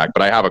come back,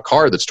 but I have a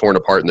car that's torn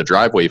apart in the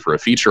driveway for a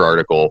feature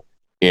article,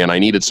 and I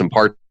needed some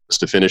parts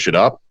to finish it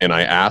up, and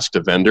I asked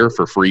a vendor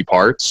for free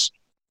parts,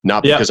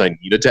 not because I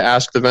needed to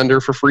ask the vendor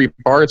for free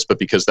parts, but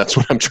because that's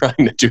what I'm trying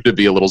to do to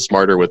be a little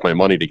smarter with my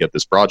money to get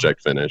this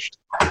project finished.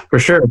 For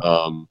sure.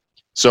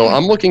 So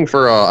I'm looking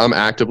for, I'm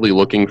actively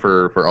looking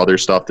for other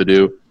stuff to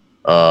do.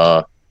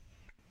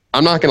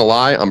 I'm not going to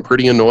lie, I'm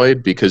pretty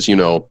annoyed because,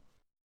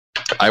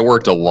 I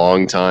worked a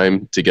long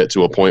time to get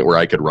to a point where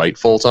I could write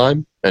full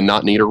time and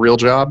not need a real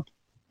job.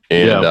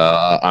 And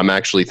I'm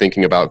actually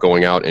thinking about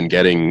going out and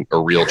getting a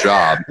real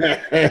job.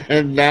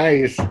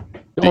 Nice.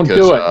 Don't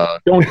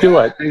do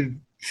it.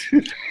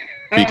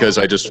 Because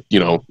I just,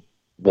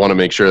 want to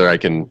make sure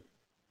that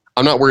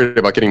I'm not worried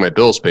about getting my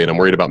bills paid. I'm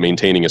worried about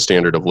maintaining a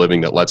standard of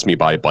living that lets me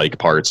buy bike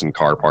parts and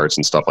car parts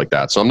and stuff like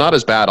that. So I'm not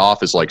as bad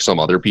off as like some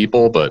other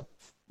people, but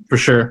for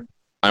sure.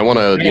 I want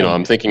to,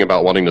 I'm thinking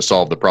about wanting to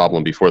solve the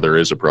problem before there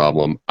is a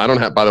problem. I don't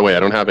have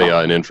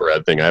an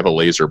infrared thing. I have a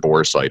laser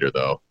bore sighter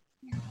though.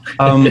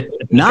 Johnny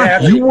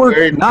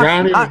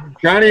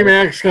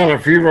Mac's got a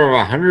fever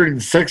of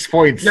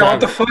 106.7. Yeah, what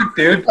the fuck,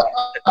 dude?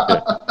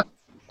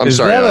 I'm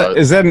sorry.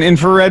 Is that an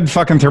infrared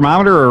fucking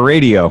thermometer or a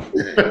radio?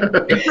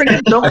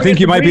 I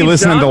think you might be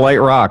listening to Light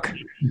Rock.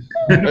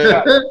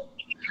 I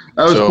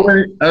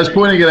was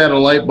pointing it at a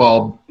light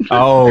bulb.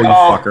 Oh, you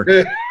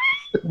fucker.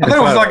 I thought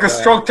it was like a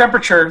stroke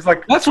temperature. It's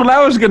like that's what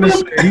I was gonna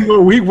say.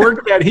 We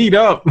worked that heat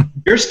up.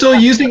 You're still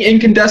using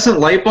incandescent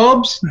light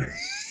bulbs?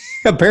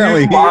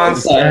 Apparently,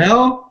 what the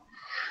hell?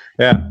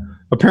 Yeah,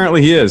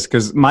 apparently he is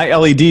because my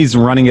LED's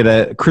running at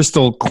a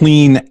crystal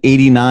clean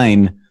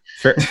 89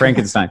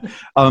 Frankenstein.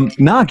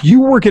 Knock,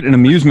 you work at an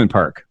amusement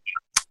park.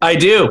 I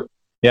do.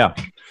 Yeah,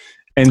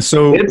 and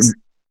so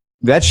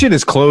that shit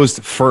is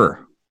closed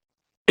for.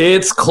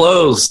 It's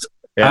closed.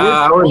 Yeah.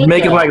 I was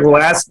making like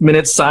last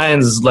minute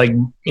signs like,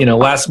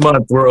 last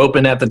month we're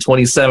open at the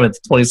 27th.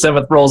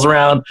 27th rolls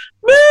around.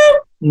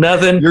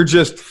 Nothing. You're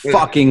just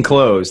fucking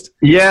closed.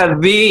 Yeah,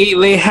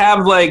 they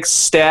have like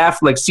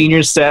staff, like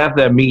senior staff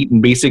that meet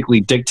and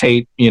basically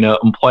dictate,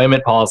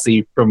 employment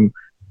policy from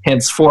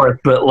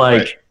henceforth. But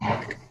like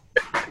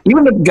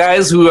even the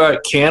guys who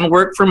can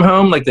work from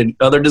home, like the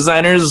other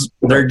designers,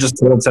 they're just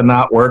told to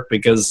not work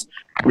because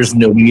there's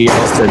nobody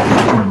else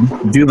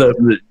to do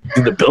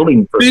the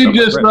building. For Steve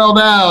just fell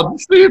down.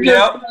 Steve just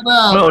fell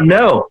down. Oh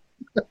no!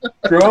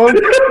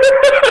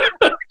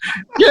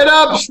 Get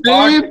up,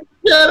 Steve!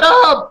 Get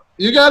up!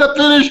 You gotta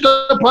finish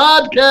the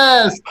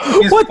podcast.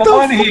 What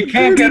the? He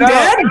can't get up.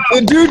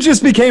 The dude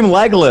just became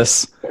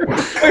legless.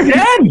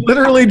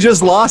 Literally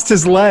just lost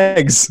his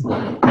legs.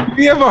 Did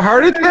he have a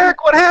heart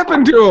attack? What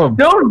happened to him?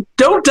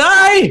 Don't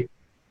die!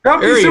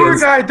 Don't be sewer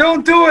guy.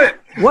 Don't do it.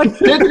 What?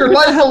 Hit your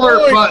life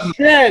alert button.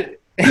 Shit.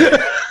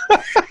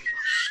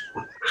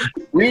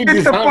 Read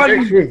Hit the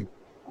button.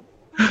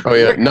 Oh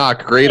yeah,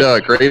 Knock, great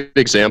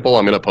example.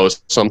 I'm gonna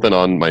post something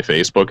on my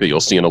Facebook that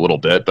you'll see in a little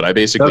bit. But I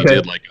basically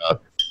did like a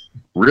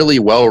really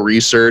well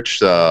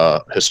researched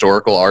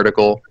historical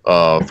article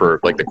for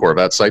like the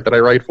Corvette site that I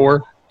write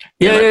for.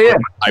 Yeah.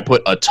 I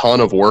put a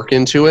ton of work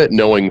into it,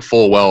 knowing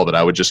full well that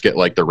I would just get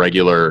like the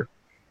regular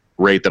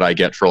rate that I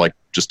get for like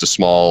just a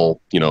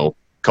small,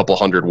 couple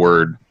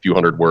few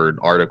hundred word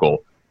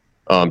article.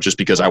 Just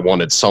because I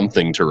wanted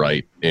something to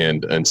write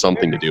and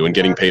something to do, and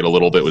getting paid a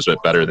little bit was a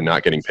bit better than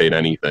not getting paid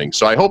anything.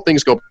 So I hope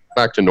things go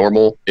back to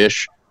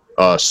normal-ish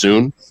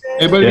soon.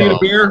 Anybody need a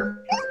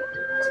beer?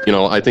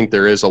 I think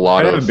there is a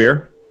lot of... I'd have a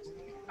beer.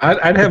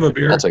 I'd have a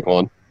beer. I'll take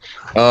one.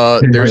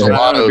 There's a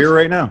lot of beer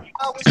right now.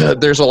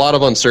 There's a lot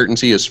of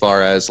uncertainty as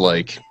far as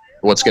like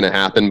what's going to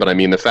happen, but I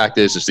mean the fact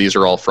is these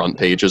are all front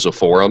pages of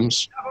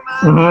forums,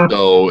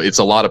 so it's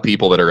a lot of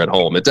people that are at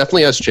home. It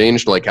definitely has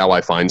changed like how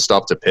I find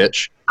stuff to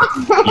pitch.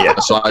 Yeah,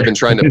 so I've been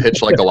trying to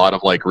pitch like a lot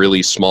of like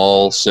really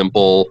small,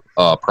 simple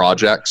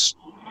projects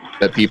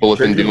that people have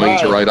been doing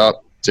to write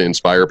up to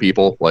inspire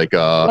people. Like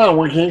I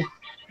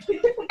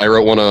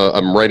wrote one.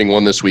 I'm writing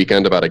one this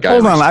weekend about a guy.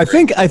 Hold on, I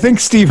think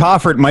Steve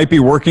Hoffert might be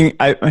working.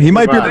 He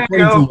might be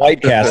recording from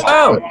Whitecast.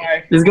 Oh,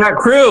 he's got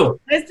crew.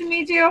 Nice to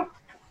meet you.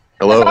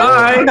 Hello.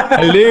 Hi.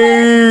 Hello.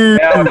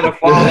 Yeah, I'm gonna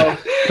follow.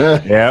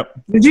 Yep.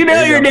 Did you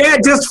know your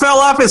dad just fell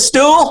off his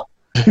stool?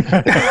 Are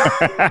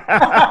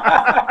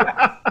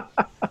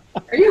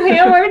you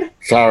hammered?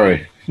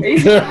 Sorry. Are you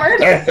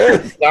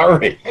hammered?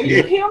 Sorry. Are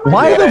you hammered?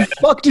 Why the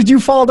fuck did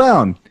you fall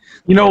down?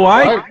 You know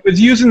why? He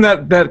was using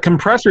that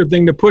compressor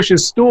thing to push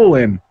his stool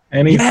in.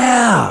 And he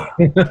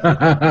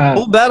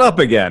Hold that up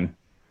again.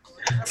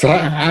 So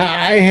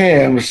I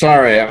am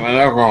sorry. I'm an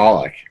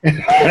alcoholic.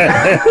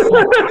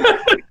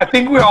 I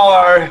think we all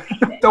are.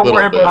 Don't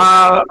worry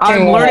about it.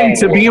 I'm learning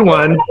to be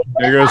one.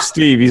 There goes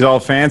Steve. He's all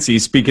fancy,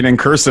 speaking in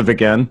cursive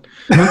again.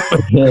 Sorry,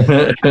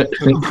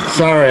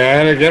 I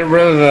had to get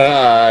rid of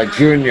the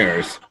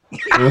juniors.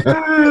 What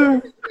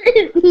are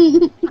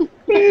you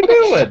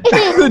doing?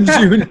 The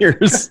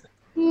juniors.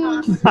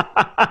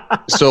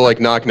 So like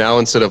Knock, now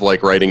instead of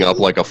like writing up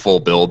like a full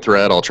build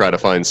thread, I'll try to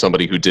find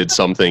somebody who did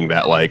something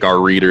that like our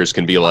readers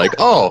can be like,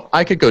 oh,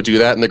 I could go do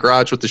that in the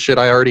garage with the shit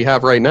I already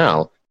have right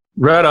now.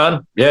 Right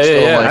on.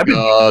 Yeah.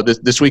 Like,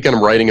 this weekend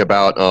I'm writing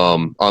about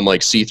on like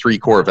C3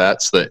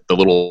 Corvettes, the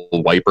little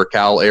wiper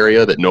cowl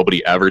area that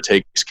nobody ever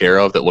takes care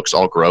of, that looks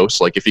all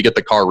gross. Like if you get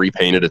the car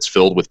repainted, it's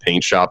filled with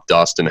paint shop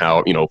dust and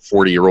how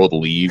 40-year-old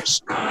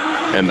leaves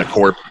and the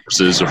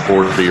corpses of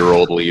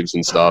 40-year-old leaves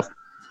and stuff.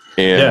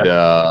 And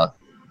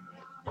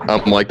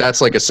I'm like, that's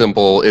like a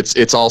simple,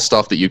 it's all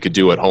stuff that you could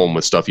do at home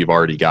with stuff you've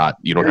already got.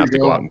 You don't have to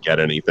go out and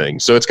get anything.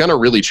 So it's kind of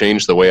really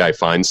changed the way I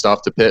find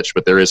stuff to pitch,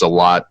 but there is a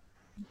lot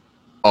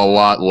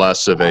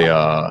less of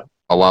a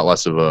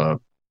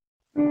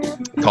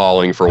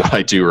calling for what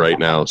I do right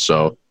now.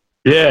 So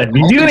yeah. Do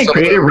you do any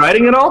creative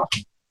writing at all?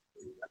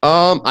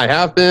 I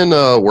have been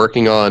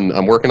working on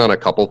a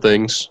couple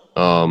things.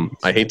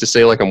 I hate to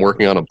say like I'm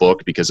working on a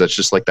book because that's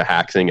just like the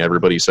hack thing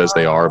everybody says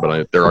they are,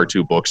 but there are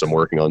 2 books I'm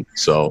working on.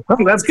 So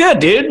that's good,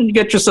 dude. You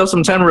get yourself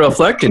some time to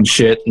reflect and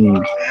shit,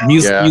 and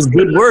use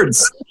good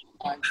words.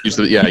 Use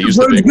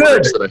the big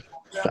words.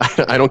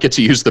 I don't get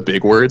to use the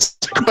big words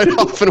quite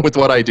often with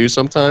what I do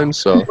sometimes.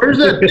 So where's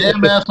that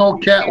damn asshole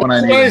cat when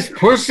I need Nice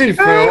pussy,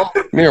 Phil.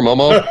 Come here,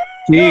 Momo.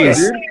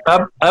 Jeez,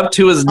 up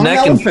to his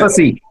neck and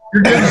pussy.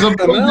 You're getting some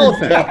I'm an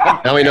elephant.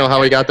 Now we know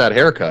how he got that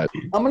haircut.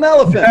 I'm an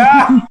elephant.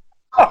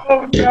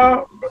 Oh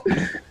no!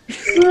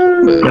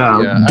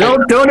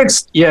 Don't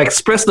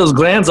express those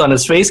glands on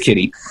his face,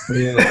 kitty.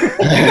 Come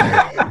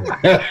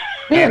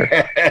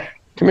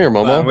here,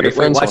 Momo. Wait,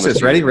 watch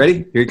this. Ready?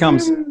 Here he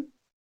comes.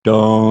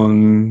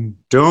 Dun.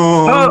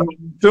 Yeah.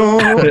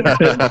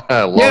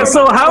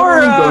 So how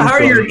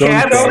are your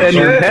cats and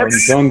your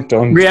pets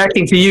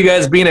reacting to you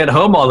guys being at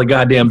home all the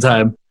goddamn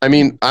time? I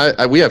mean,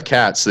 we have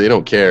cats, so they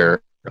don't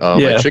care.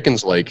 My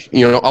chickens like,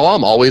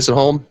 I'm always at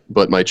home,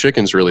 but my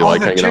chickens really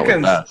like hanging out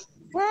with Beth.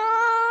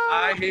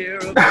 I hear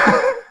an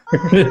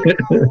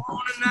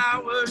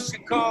hour she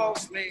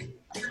calls me.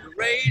 The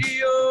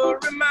radio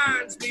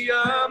reminds me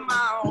of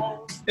my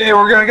home. Hey,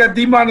 we're gonna get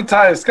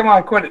demonetized. Come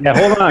on, quit it. Yeah,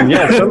 hold on.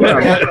 Yeah,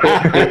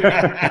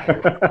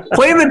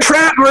 play the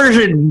trap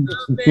version.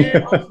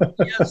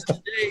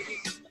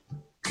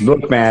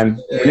 Look,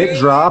 man, when it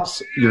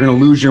drops, you're gonna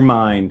lose your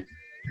mind.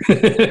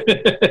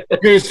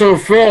 Okay, so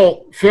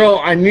Phil,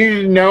 I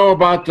need to know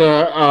about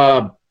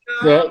the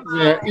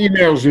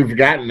emails you've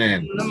gotten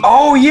in.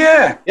 Oh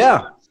yeah.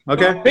 Yeah.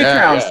 Okay. Patreon.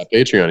 Yeah,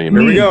 Patreon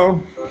email. Here we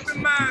go.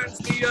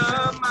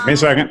 Give me a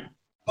second.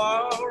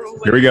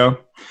 Here we go.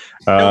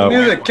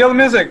 Kill the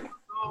music.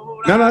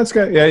 No, that's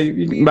good.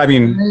 Yeah, I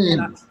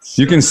mean,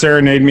 you can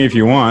serenade me if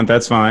you want.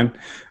 That's fine.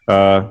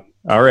 All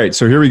right,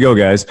 so here we go,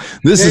 guys.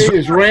 This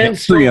is Rand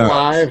still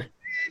live?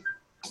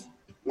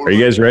 Are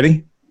you guys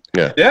ready?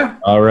 Yeah. Yeah.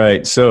 All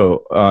right.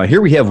 So here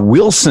we have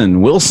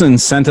Wilson. Wilson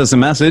sent us a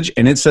message,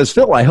 and it says,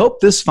 Phil, I hope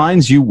this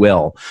finds you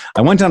well.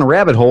 I went down a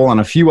rabbit hole on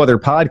a few other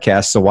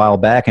podcasts a while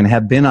back and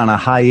have been on a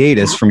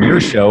hiatus from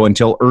your show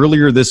until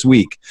earlier this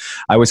week.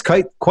 I was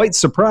quite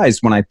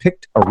surprised when I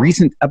picked a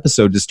recent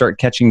episode to start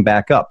catching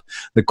back up.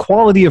 The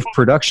quality of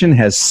production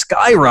has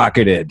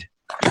skyrocketed.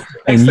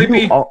 And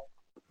you all,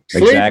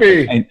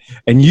 exactly.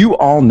 And you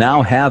all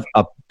now have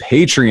a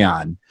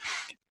Patreon.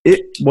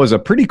 It was a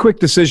pretty quick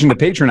decision to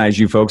patronize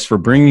you folks for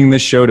bringing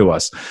this show to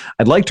us.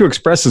 I'd like to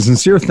express a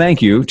sincere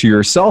thank you to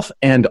yourself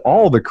and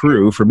all the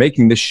crew for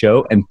making this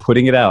show and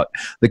putting it out.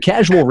 The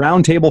casual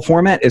roundtable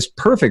format is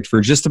perfect for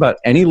just about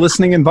any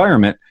listening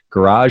environment,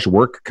 garage,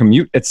 work,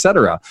 commute,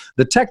 etc.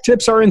 The tech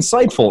tips are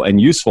insightful and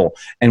useful,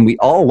 and we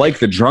all like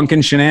the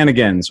drunken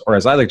shenanigans, or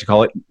as I like to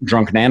call it,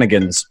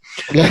 drunk-nanigans.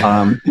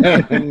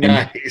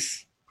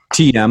 Nice.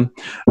 TM.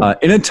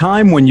 In a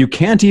time when you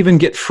can't even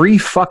get free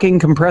fucking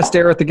compressed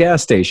air at the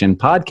gas station,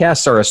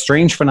 podcasts are a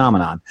strange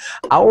phenomenon.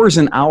 Hours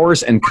and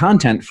hours and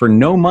content for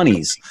no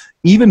monies.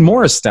 Even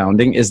more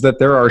astounding is that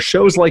there are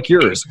shows like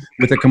yours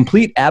with a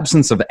complete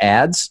absence of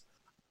ads.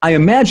 I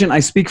imagine I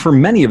speak for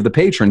many of the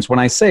patrons when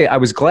I say I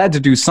was glad to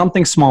do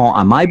something small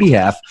on my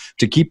behalf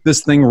to keep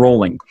this thing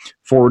rolling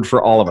forward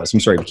for all of us.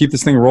 I'm sorry, to keep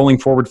this thing rolling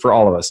forward for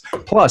all of us.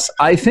 Plus,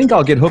 I think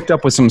I'll get hooked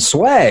up with some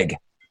swag.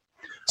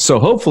 So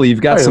hopefully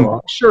you've got some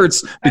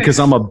shirts because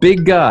I'm a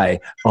big guy,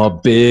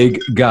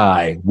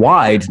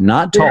 wide,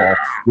 not tall,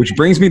 which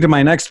brings me to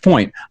my next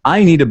point.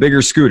 I need a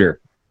bigger scooter.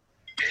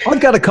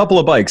 I've got a couple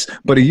of bikes,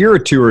 but a year or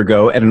two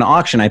ago at an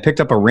auction, I picked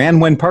up a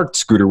Ranwen Park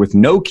scooter with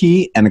no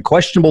key and a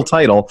questionable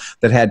title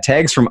that had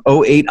tags from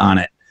 08 on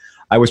it.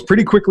 I was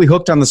pretty quickly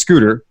hooked on the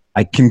scooter.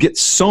 I can get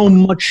so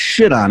much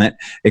shit on it.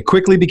 It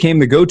quickly became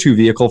the go-to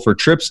vehicle for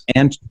trips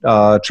and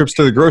trips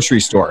to the grocery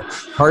store,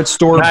 parts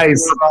store,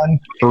 run,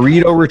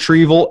 burrito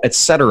retrieval,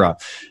 etc.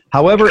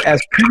 However,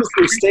 as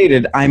previously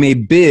stated, I'm a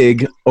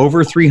big,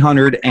 over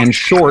 300, and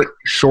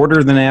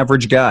shorter than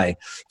average guy.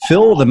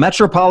 Phil, the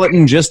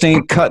Metropolitan just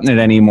ain't cutting it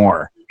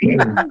anymore.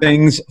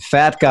 Things,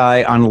 fat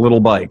guy on a little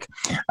bike.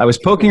 I was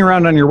poking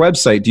around on your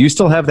website. Do you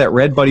still have that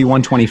Red Buddy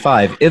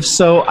 125? If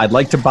so, I'd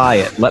like to buy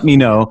it. Let me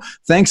know.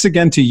 Thanks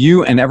again to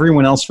you and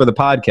everyone else for the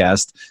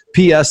podcast.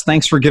 P.S.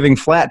 Thanks for giving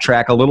Flat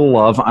Track a little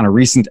love on a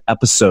recent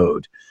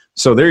episode.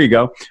 So there you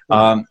go.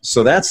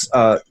 So that's,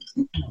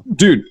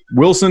 dude,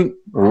 Wilson,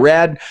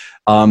 rad.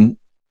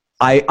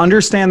 I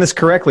understand this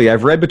correctly.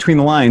 I've read between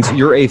the lines.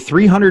 You're a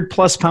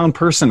 300-plus pound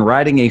person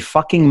riding a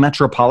fucking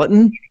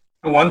Metropolitan?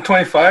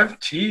 125?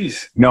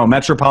 Jeez. No,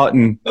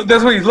 Metropolitan.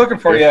 That's what he's looking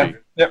for, 50. yeah.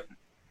 Yep.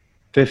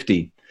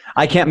 50.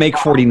 I can't make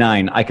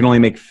 49. I can only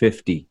make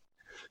 50.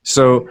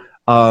 So,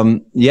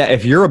 yeah,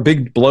 if you're a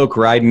big bloke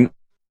riding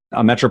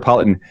a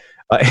Metropolitan,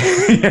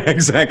 yeah,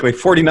 exactly.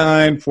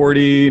 49,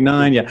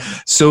 yeah.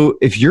 So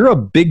if you're a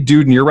big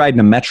dude and you're riding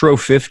a Metro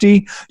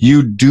 50,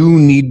 you do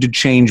need to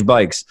change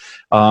bikes.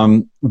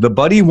 The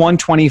Buddy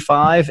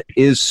 125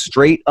 is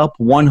straight up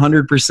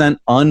 100%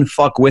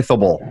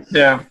 unfuckwithable.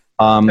 Yeah.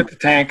 At the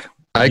tank.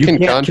 I you can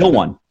can't kill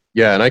one.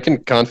 Yeah, and I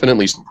can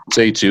confidently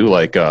say too,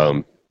 like,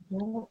 I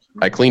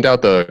cleaned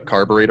out the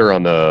carburetor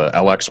on the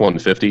LX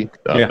 150.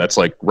 That's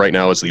like right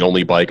now is the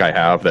only bike I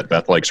have that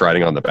Beth likes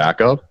riding on the back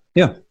of.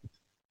 Yeah.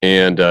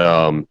 And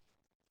I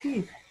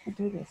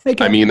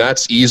mean,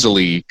 that's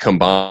easily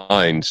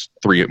combined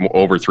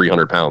over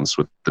 300 pounds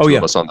with the two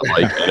of us on the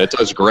bike, and it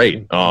does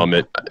great.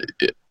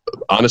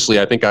 Honestly,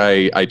 I think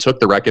I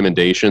took the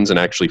recommendations and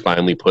actually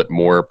finally put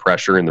more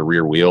pressure in the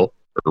rear wheel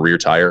or rear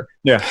tire.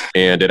 Yeah.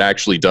 And it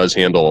actually does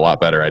handle a lot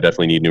better. I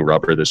definitely need new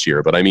rubber this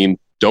year, but I mean,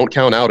 don't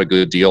count out a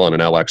good deal on an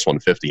LX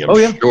 150. I'm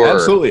sure.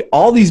 Absolutely.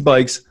 All these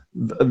bikes,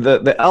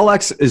 the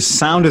LX is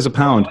sound as a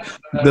pound.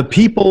 The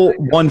People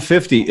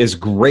 150 is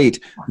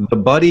great. The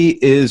Buddy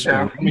is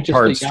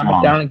retard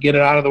strong. Down and get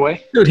it out of the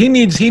way. Dude, he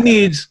needs to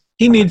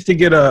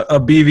get a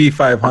BV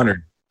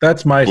 500.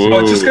 That's my.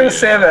 I was just gonna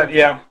say that.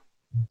 Yeah.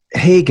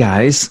 Hey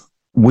guys,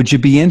 would you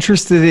be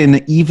interested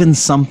in even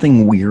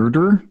something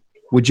weirder?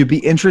 Would you be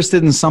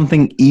interested in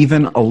something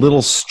even a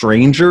little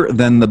stranger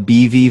than the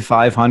BV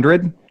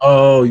 500?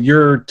 Oh,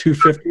 your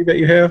 250 that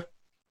you have?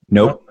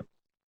 Nope.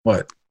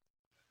 What?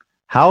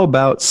 How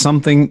about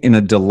something in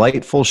a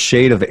delightful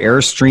shade of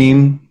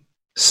Airstream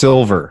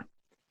silver?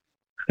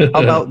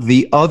 How about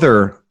the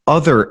other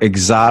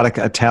exotic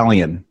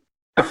Italian?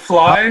 A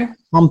Fly?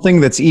 Something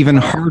that's even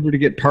harder to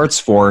get parts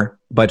for,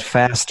 but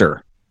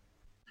faster.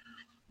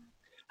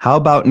 How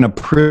about an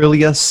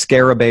Aprilia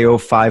Scarabeo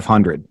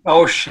 500?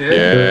 Oh, shit.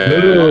 Yeah.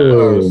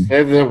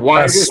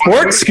 A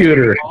sports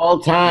scooter. All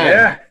time.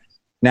 Yeah.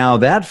 Now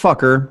that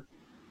fucker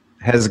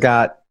has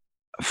got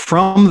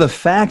from the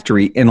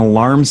factory an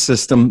alarm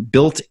system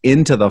built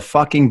into the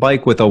fucking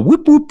bike with a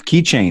whoop whoop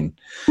keychain.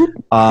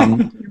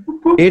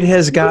 It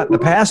has got the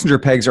passenger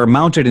pegs are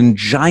mounted in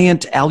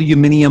giant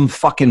aluminum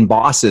fucking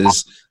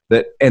bosses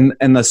that and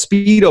the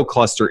speedo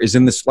cluster is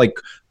in this like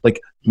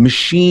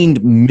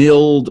machined,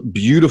 milled,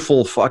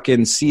 beautiful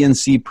fucking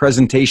CNC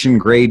presentation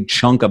grade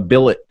chunk of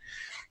billet.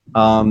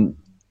 One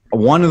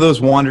of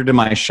those wandered in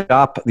my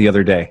shop the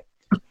other day.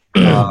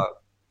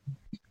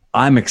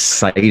 I'm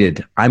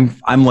excited. I'm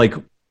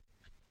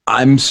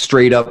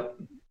straight up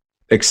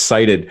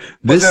excited.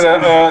 Was it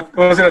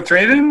a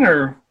trade-in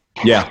or?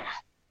 Yeah.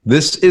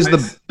 This is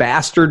the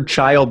bastard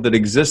child that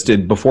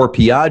existed before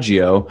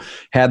Piaggio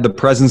had the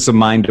presence of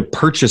mind to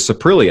purchase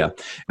Aprilia.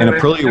 And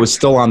Aprilia was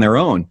still on their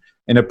own.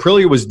 And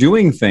Aprilia was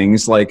doing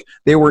things like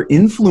they were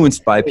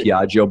influenced by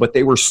Piaggio, but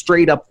they were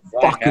straight up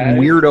fucking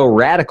weirdo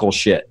radical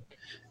shit.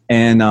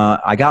 And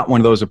I got one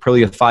of those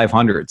Aprilia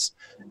 500s.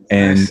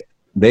 And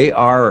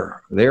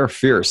they're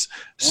fierce.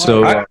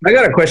 So I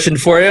got a question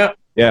for you.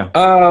 Yeah.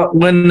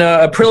 When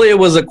Aprilia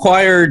was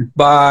acquired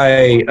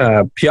by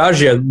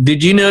Piaggio,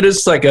 did you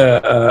notice like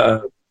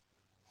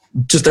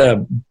just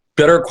a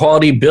better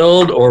quality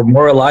build or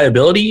more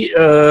reliability? In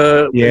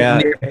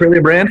the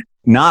Aprilia brand.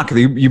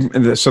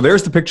 So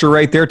there's the picture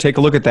right there. Take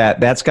a look at that.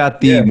 That's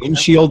got the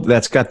windshield.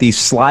 That's got the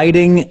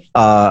sliding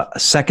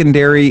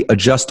secondary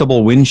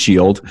adjustable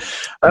windshield.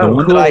 The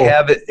one that I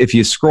have, if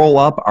you scroll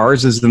up,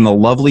 ours is in the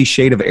lovely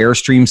shade of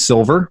Airstream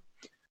Silver.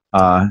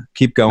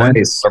 Keep going.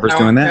 Nice. Whoever's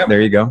doing that, there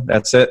you go.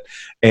 That's it.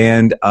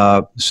 And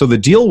so the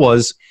deal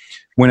was,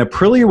 when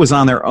Aprilia was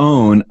on their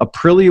own,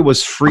 Aprilia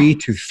was free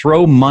to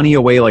throw money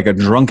away like a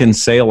drunken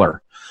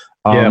sailor.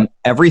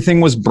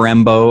 Everything was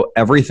Brembo.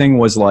 Everything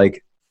was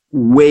like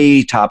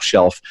way top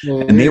shelf,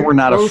 and they were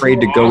not afraid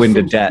to go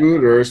into debt.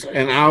 Scooters,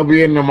 and I'll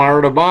be in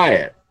tomorrow to buy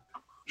it.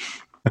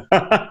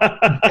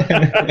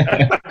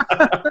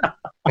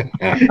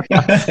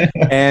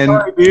 And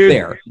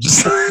there.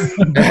 So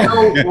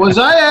was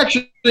I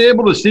actually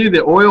able to see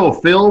the oil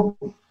fill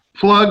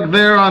plug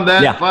there on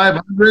that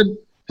 500?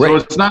 So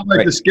it's not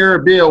like the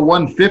Scarabeo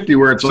 150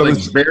 where it's like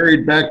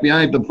buried back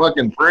behind the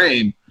fucking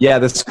frame. Yeah,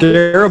 the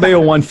Scarabeo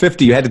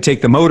 150, you had to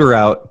take the motor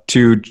out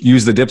to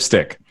use the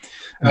dipstick.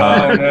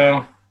 Oh,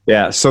 no.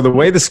 Yeah, so the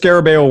way the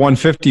Scarabeo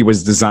 150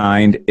 was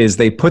designed is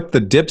they put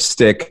the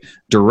dipstick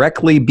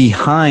directly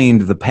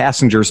behind the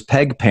passenger's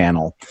peg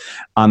panel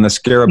on the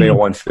Scarabeo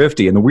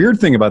 150. And the weird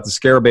thing about the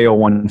Scarabeo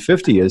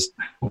 150 is,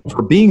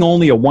 for being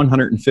only a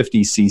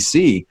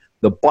 150cc,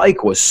 the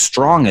bike was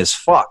strong as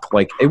fuck.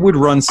 Like, it would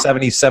run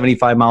 70,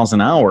 75 miles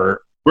an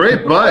hour.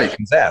 Great bike.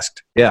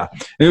 Asked. Yeah,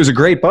 it was a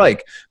great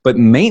bike, but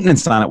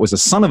maintenance on it was a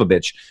son of a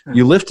bitch.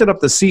 You lifted up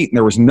the seat, and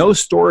there was no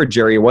storage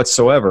area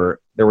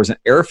whatsoever. There was an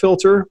air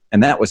filter,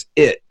 and that was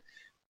it.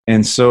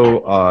 And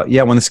so,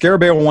 when the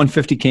Scarabeo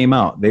 150 came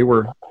out, they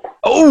were,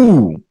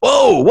 whoa,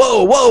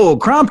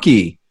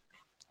 Kromke,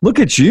 look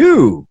at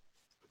you.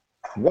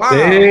 Wow.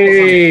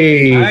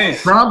 Hey.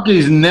 Nice.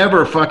 Kromke's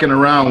never fucking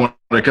around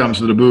when it comes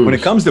to the booze. When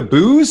it comes to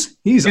booze,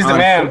 he's the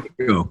man.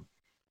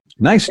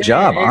 Nice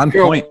job. On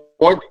point.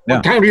 What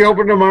time do you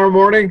open tomorrow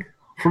morning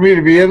for me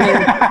to be in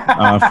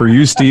there? For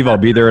you, Steve, I'll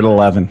be there at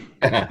 11.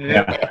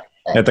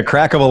 At the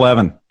crack of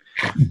 11.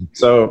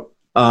 So,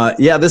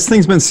 this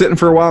thing's been sitting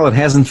for a while. It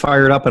hasn't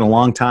fired up in a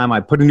long time. I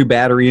put a new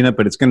battery in it,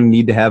 but it's going to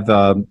need to have,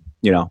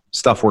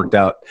 stuff worked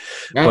out.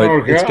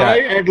 But it's got,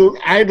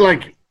 I'd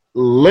like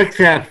lick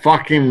that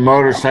fucking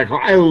motorcycle.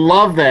 I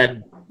love that.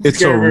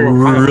 It's a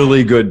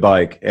really good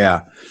bike.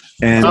 Yeah.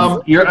 And I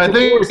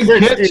think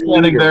Kit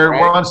standing there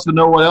wants to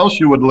know what else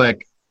you would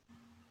lick.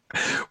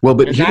 Well,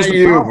 but here's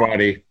the problem,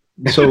 buddy.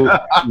 So,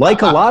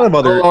 like a lot of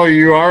other... Oh,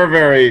 you are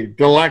very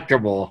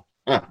delectable.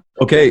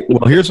 Okay,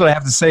 well, here's what I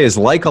have to say is,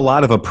 like a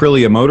lot of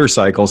Aprilia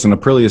motorcycles and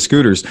Aprilia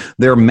scooters,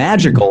 they're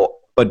magical,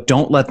 but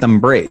don't let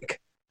them break.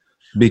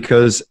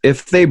 Because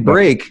if they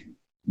break,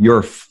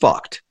 you're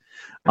fucked.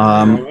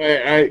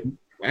 I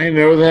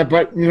know that,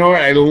 but you know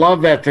what? I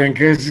love that thing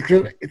because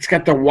it's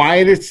got the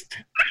widest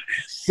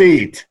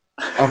seat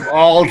of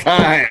all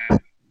time.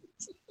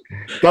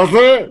 Doesn't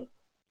it?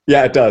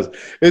 Yeah, it does.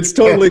 It's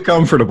totally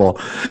comfortable.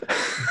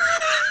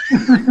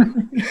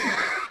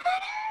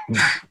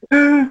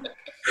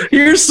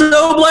 You're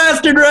so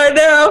blasted right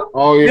now.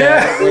 Oh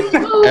yeah.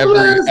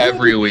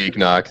 Every week,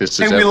 Knock. This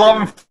is. We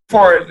love him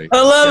for it.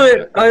 I love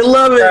it. I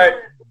love it. Right.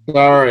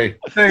 Sorry.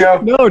 There you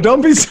go. No,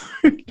 don't be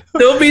sorry.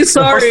 Don't be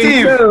sorry.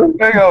 Steve. No.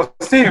 There you go,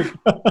 Steve.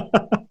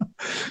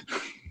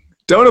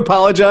 Don't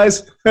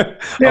apologize.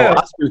 Yeah.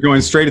 Oscar's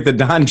going straight at the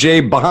Don J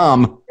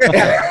bomb.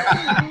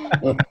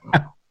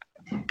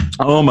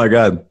 Oh my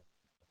God.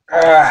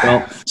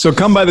 Well, so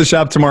come by the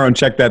shop tomorrow and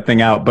check that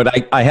thing out.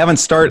 But I haven't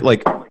started,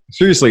 like,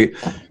 seriously,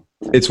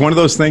 it's one of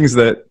those things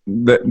that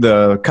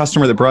the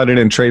customer that brought it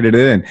in traded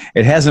it in.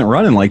 It hasn't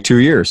run in like 2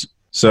 years.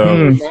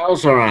 So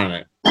miles are on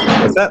it.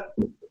 What's that?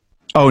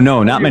 Oh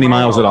no, not many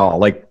miles at all.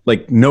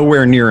 Like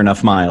nowhere near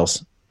enough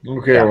miles.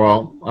 Okay,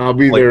 well, I'll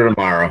be there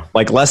tomorrow.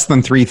 Like less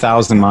than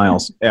 3,000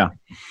 miles. Yeah.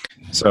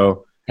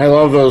 So I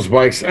love those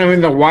bikes. I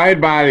mean, the wide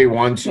body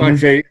ones. Like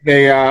they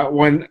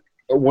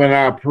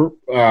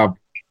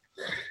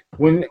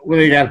when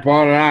they got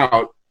bought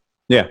out,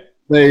 yeah,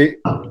 they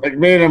like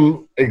made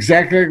them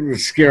exactly like the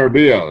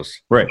Scarabeos,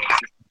 right?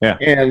 Yeah,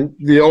 and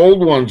the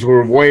old ones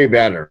were way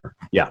better.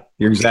 Yeah,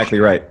 you're exactly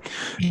right,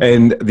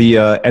 and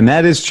and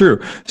that is true.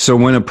 So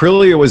when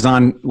Aprilia was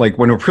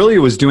when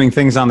Aprilia was doing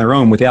things on their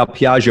own without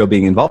Piaggio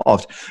being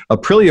involved,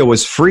 Aprilia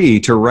was free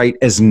to write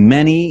as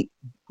many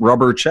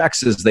rubber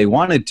checks as they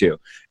wanted to,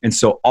 and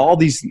so all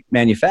these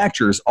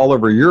manufacturers all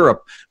over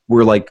Europe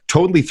were like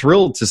totally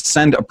thrilled to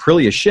send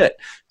Aprilia shit.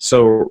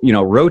 So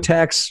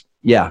Rotax,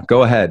 yeah,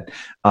 go ahead.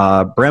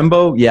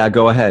 Brembo, yeah,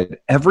 go ahead.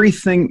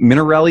 Everything,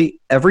 Minarelli,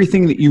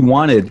 everything that you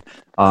wanted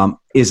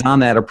is on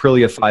that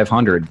Aprilia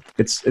 500.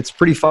 It's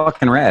pretty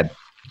fucking rad.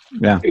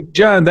 Yeah. Hey,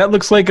 John, that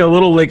looks like a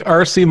little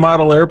RC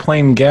model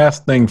airplane gas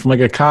thing from like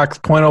a Cox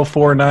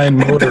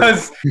 .049 motor.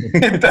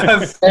 It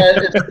does.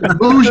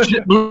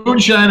 It's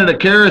moonshine in a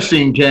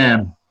kerosene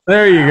can.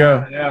 There you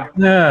go.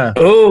 Yeah.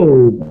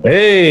 Oh,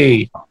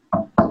 hey.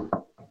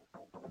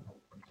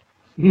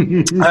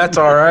 That's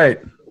all right.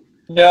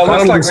 Yeah, it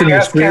looks like the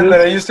gas can that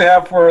I used to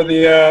have for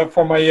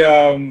my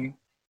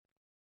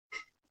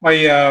my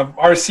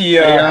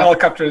RC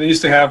helicopter. They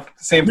used to have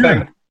the same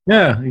thing.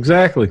 Yeah,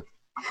 exactly.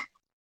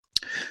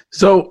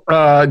 So,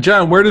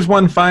 John, where does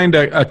one find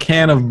a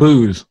can of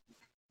booze?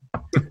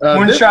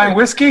 Moonshine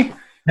whiskey?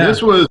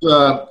 This was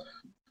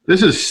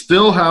this is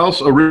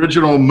Stillhouse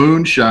Original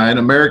Moonshine,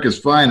 America's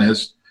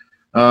finest,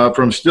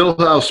 from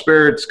Stillhouse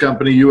Spirits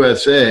Company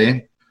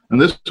USA.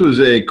 And this was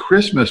a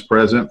Christmas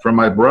present from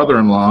my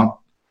brother-in-law,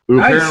 who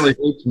apparently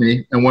hates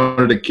me and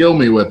wanted to kill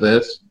me with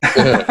this.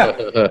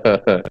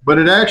 But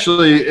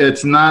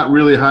it's not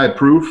really high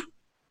proof.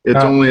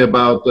 It's only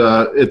about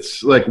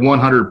it's like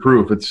 100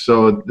 proof. It's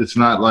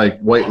not like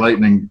White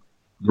Lightning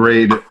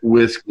grade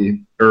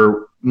whiskey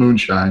or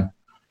moonshine.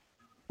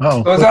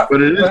 Oh,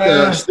 but it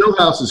is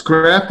Stillhouse is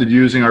crafted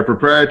using our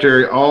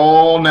proprietary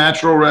all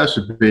natural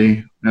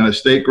recipe and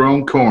estate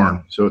grown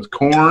corn. So it's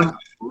corn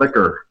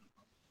liquor.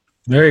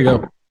 There you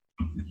go.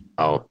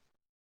 Oh,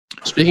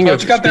 speaking of,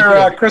 what you got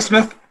there, Chris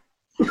Smith?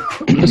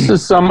 This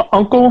is some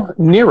Uncle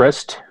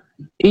Nearest,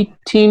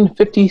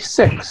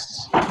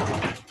 1856.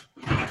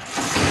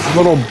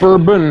 Little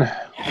bourbon.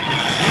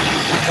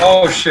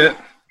 Oh shit!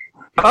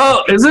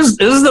 Oh, is this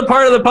the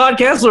part of the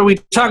podcast where we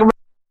talk about?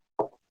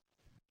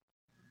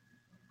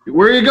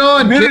 Where are you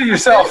going? Mute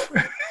yourself.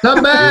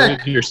 Come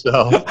back.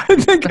 Yourself. I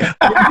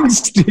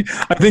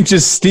think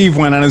just Steve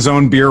went on his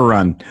own beer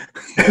run.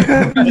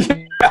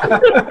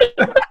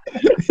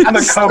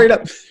 Straight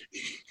up.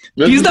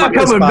 He's not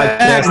coming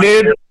back,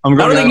 dude. I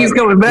don't think he's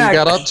coming back. He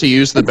got up to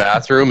use the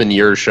bathroom in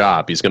your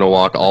shop. He's going to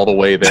walk all the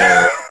way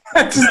there.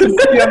 Just to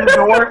be on the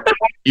door.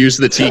 Use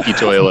the tiki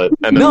toilet.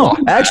 And then walk.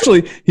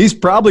 Actually, he's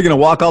probably going to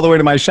walk all the way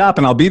to my shop,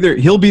 and I'll be there.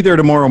 He'll be there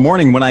tomorrow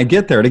morning when I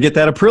get there to get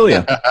that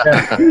Aprilia.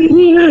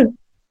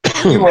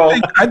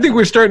 I think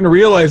we're starting to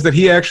realize that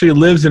he actually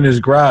lives in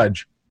his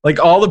garage. Like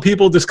all the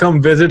people just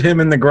come visit him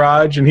in the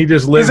garage, and he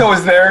just lives. He's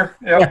always there.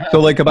 Yep.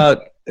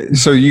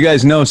 So you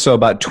guys know,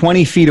 about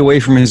 20 feet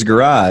away from his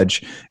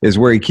garage is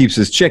where he keeps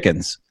his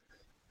chickens.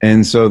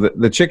 And so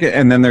the chicken,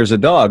 and then there's a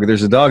dog.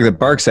 There's a dog that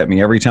barks at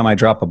me every time I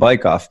drop a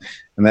bike off,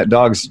 and that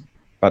dog's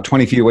about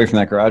 20 feet away from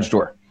that garage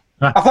door.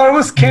 I thought it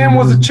was Cam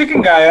was a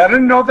chicken guy. I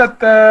didn't know that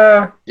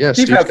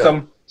Steve had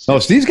some. No,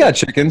 Steve's got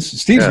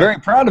chickens. Steve's very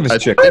proud of his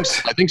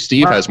chickens. I think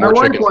Steve has more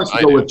chickens than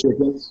I do. With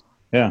chickens.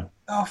 Yeah.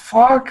 Oh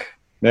fuck.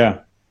 Yeah.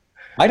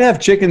 I'd have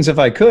chickens if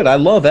I could. I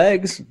love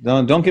eggs.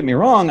 Don't get me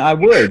wrong, I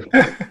would.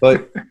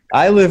 But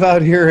I live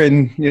out here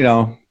in,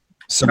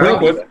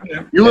 suburban.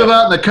 You live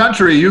out in the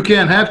country, you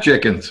can't have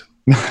chickens.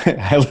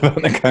 I live out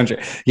in the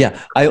country. Yeah.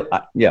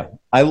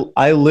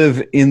 I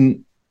live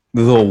in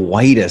the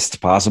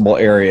whitest possible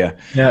area.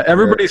 Yeah,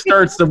 everybody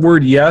starts the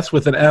word yes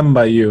with an M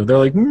by you. They're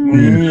like,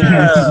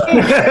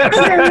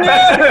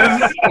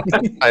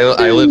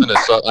 I live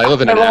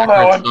in an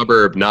Akron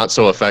suburb not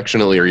so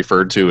affectionately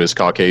referred to as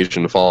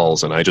Caucasian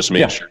Falls, and I just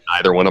made sure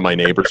neither one of my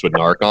neighbors would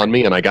narc on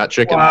me, and I got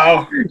chicken.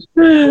 Wow.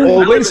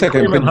 Well, wait a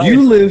second, but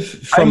you live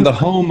from the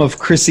home of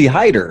Chrissy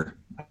Hyder.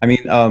 I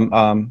mean,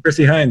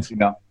 Chrissy Hines.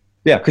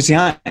 Yeah, Chrissy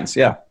Hines.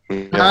 Yeah.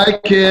 Hi,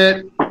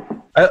 Kit.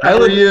 I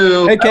live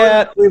you. Hey,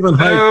 Kat. Cleveland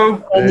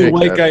Heights. Only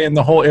white guy in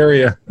the whole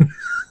area.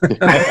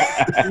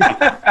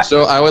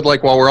 So I would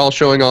like, while we're all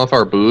showing off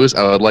our booze,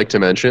 I would like to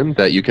mention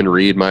that you can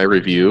read my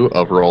review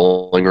of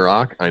Rolling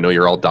Rock. I know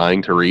you're all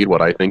dying to read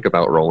what I think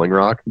about Rolling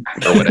Rock,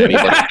 or what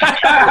anybody thinks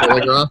about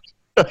Rolling Rock.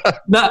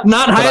 Not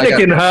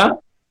Heineken, huh?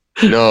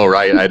 No,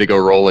 right. I had to go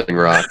Rolling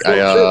Rock.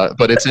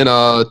 But it's in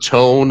a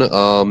Tone,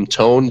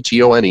 Tone,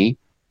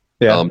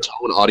 Tone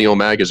Audio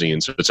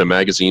Magazine. So it's a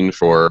magazine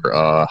for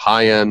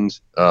high-end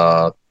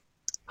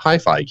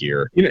hi-fi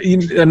gear.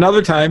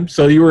 Another time,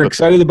 so you were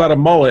excited about a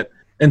mullet,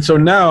 and so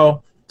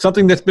now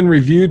something that's been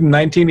reviewed in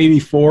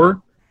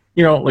 1984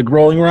 like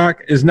Rolling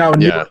Rock, is now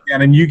new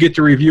again, and you get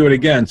to review it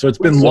again. So it's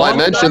been long.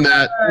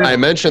 I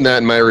mentioned that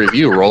in my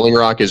review. Rolling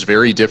Rock is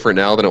very different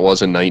now than it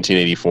was in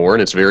 1984,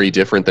 and it's very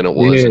different than it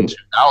was in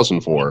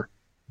 2004.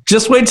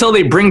 Just wait till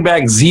they bring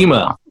back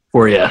Zima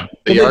for you.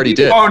 They already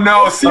did. Oh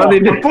no,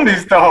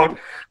 please don't.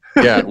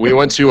 Yeah, we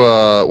went to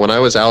when I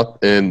was out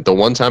the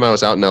one time I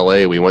was out in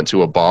LA, we went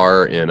to a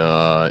bar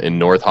in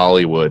North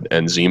Hollywood,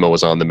 and Zima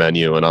was on the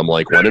menu, and I'm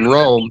like, when in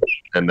Rome,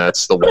 and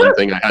that's the one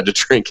thing I had to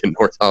drink in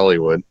North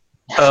Hollywood.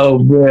 Oh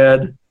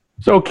man.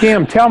 So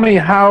Cam, tell me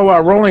how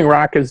Rolling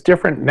Rock is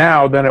different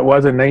now than it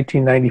was in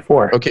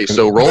 1994. Okay,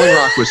 so Rolling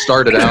Rock was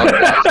started out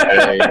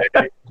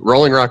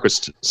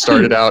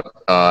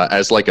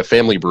as like a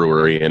family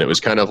brewery, and it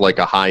was kind of like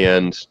a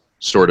high-end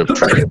sort of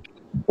drink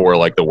for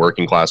like the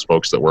working class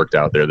folks that worked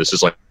out there. This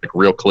is like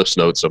real Cliff's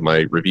Notes of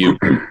my review.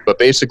 But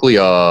basically,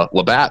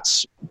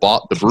 Labatt's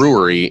bought the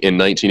brewery in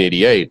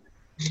 1988,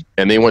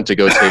 and they went to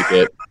go take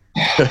it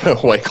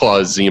White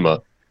Claw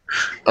Zima.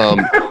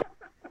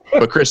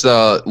 But Chris,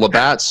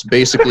 Labatt's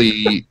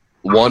basically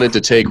wanted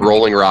to take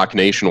Rolling Rock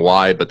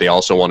nationwide, but they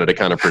also wanted to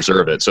kind of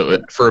preserve it. So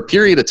for a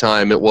period of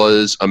time, it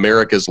was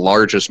America's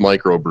largest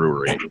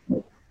microbrewery.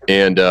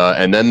 And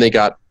then they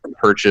got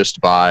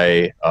purchased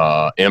by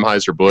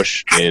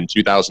Anheuser-Busch in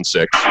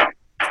 2006.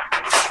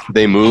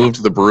 They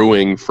moved the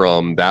brewing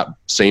from that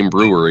same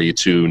brewery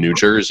to New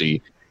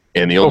Jersey.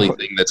 And the only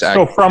thing that's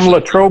actually... So from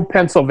Latrobe,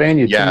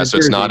 Pennsylvania to New so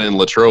it's not in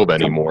Latrobe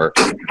anymore.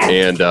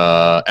 And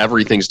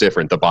everything's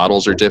different. The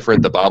bottles are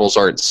different. The bottles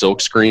aren't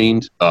silk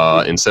screened.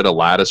 Instead of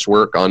lattice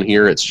work on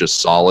here, it's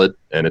just solid,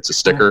 and it's a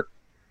sticker.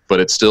 But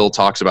it still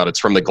talks about it's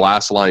from the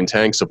glass-lined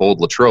tanks of Old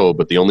Latrobe,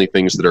 but the only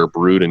things that are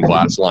brewed in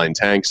glass-lined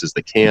tanks is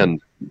the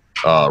canned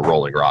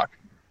Rolling Rock.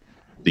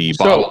 The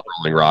bottled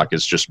Rolling Rock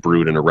is just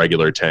brewed in a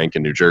regular tank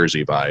in New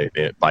Jersey by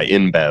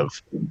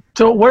InBev.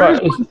 So where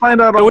did you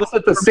find out? Was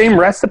it the same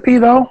recipe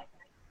though?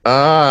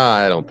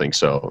 I don't think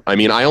so. I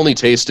mean, I only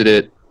tasted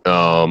it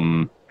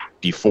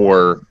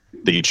before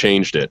they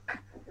changed it.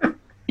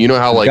 You know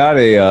how like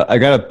I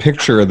got a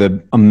picture of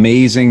the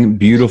amazing,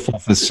 beautiful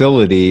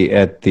facility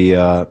at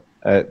the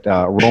at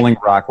Rolling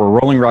Rock, where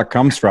Rolling Rock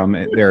comes from.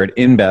 There at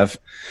InBev,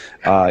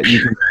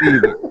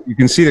 you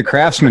can see the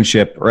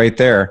craftsmanship right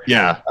there.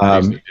 Yeah,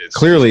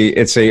 clearly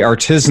it's a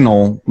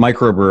artisanal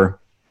microbrewer.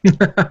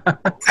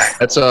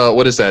 That's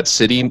what is that?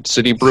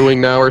 City Brewing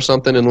now or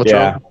something in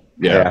Latrobe?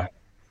 Yeah.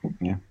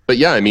 But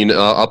yeah, I mean,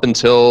 up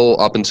until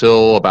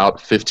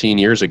about 15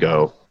 years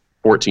ago,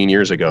 14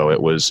 years ago, it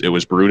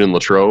was brewed in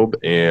Latrobe,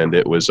 and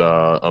it was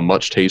a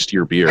much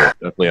tastier beer. It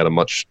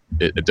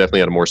definitely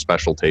had a more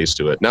special taste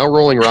to it. Now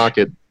Rolling Rock,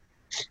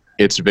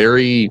 it's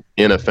very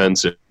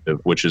inoffensive,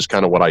 which is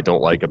kind of what I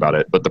don't like about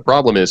it. But the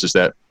problem is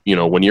that,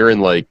 when you're in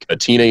like a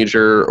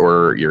teenager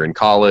or you're in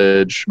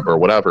college or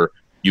whatever,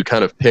 you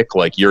kind of pick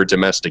like your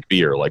domestic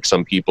beer. Like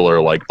some people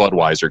are like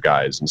Budweiser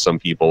guys, and some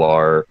people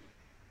are,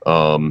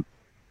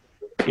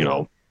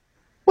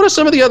 what are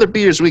some of the other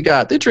beers we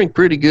got? They drink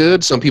pretty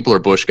good. Some people are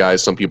Busch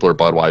guys. Some people are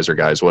Budweiser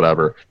guys,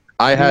 whatever.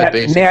 I had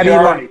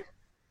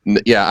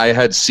I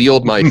had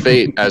sealed my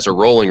fate as a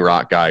Rolling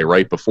Rock guy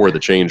right before the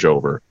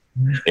changeover.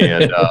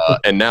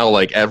 And now,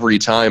 like, every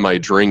time I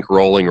drink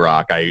Rolling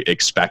Rock, I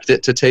expect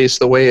it to taste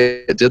the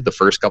way it did the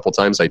first couple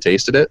times I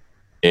tasted it.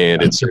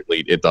 And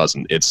it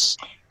doesn't.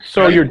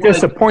 So you're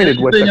disappointed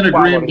with the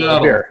quality of the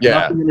beer.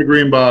 Yeah. Nothing in a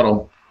green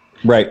bottle.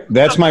 Right.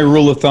 That's my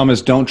rule of thumb: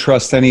 is don't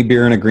trust any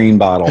beer in a green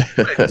bottle.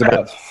 It's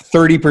about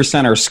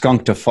 30% are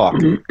skunk to fuck.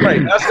 Right.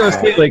 I was gonna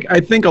say, like,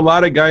 I think a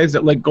lot of guys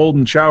that like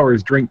golden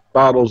showers drink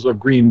bottles of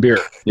green beer.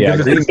 Yeah,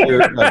 green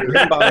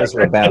bottles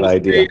are a bad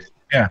idea.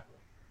 Yeah.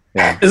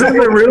 Is that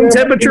the room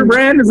temperature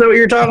brand? Is that what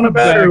you're talking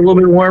about, or a little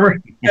bit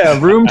warmer? Yeah,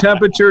 room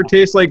temperature,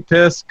 tastes like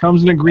piss,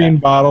 comes in a green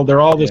bottle.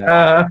 They're all just.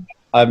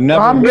 I'm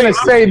going to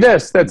say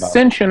this: that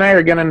Cinch and I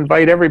are going to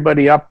invite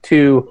everybody up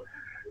to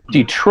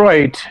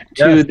Detroit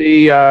to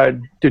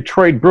the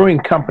Detroit Brewing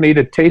Company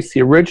to taste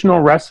the original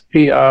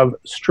recipe of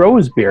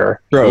Stroh's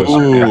beer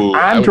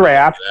on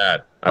draft.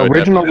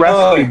 Original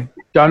recipe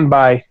done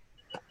by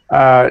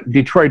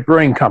Detroit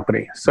Brewing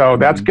Company. So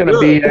that's going to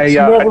be a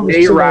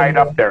day ride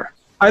up there.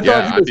 I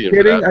thought he was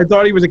kidding. I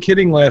thought he was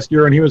kidding last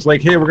year, and he was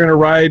like, "Hey, we're going to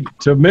ride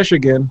to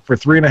Michigan for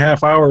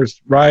 3.5 hours,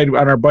 ride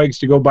on our bikes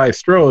to go buy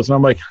Stroh's." And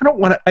I'm like,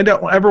 I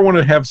don't ever want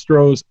to have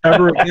Stroh's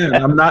ever again.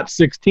 I'm not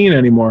 16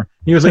 anymore.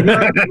 He was like, no,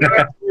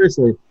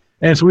 seriously.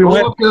 And so we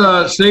went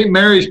to St.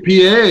 Mary's,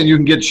 PA, and you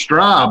can get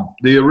Straub,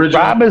 the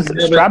original.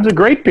 Straub's a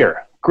great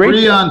beer.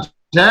 Free on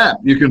tap.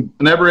 You can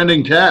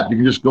never-ending tap. You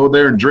can just go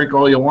there and drink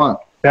all you want.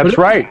 That's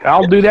right.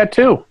 I'll do that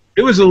too.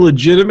 It was a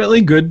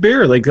legitimately good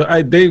beer. Like it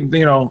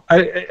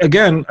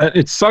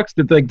sucks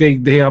that like they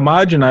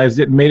homogenized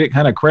it and made it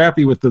kind of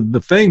crappy with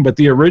the thing, but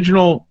the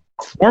original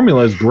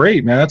formula is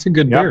great, man. That's a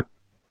good beer.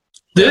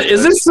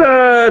 Is this?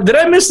 Did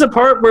I miss the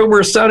part where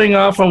we're sounding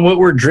off on what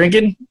we're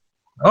drinking?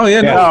 Oh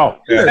yeah, no.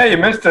 Hey, you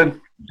missed it.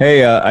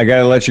 Hey, I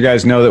gotta let you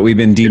guys know that we've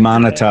been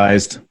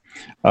demonetized.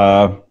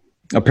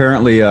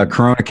 Apparently,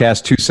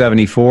 CoronaCast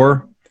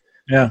 274.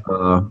 Yeah.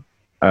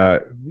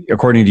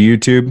 According to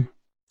YouTube.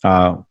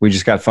 We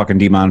just got fucking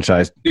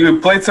demonetized. You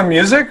played some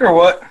music or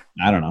what?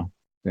 I don't know.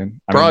 Dude.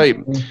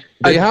 Probably,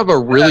 they have a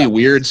really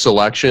weird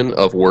selection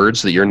of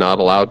words that you're not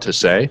allowed to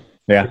say.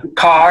 Yeah.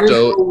 Cock.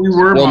 So,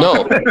 well,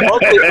 no.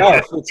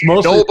 It's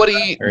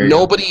mostly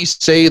Nobody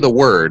say the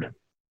word.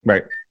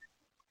 Right.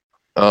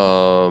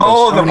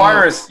 The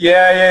virus.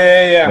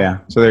 Yeah. Yeah.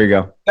 So there you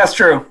go. That's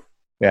true.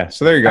 Yeah.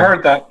 So there you go. I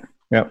heard that.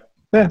 Yep.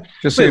 Yeah.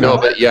 Just so you know.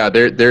 But yeah,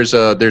 there's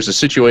a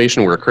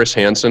situation where Chris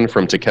Hansen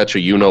from To Catch a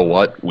You Know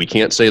What, we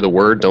can't say the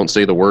word, don't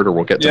say the word, or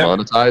we'll get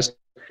demonetized.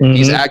 Mm-hmm.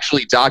 He's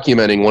actually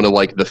documenting one of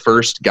like the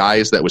first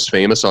guys that was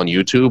famous on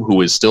YouTube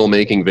who is still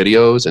making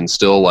videos and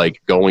still like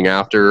going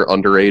after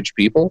underage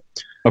people.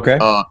 Okay.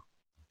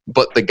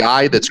 But the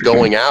guy that's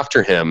going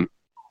after him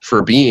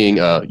for being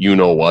you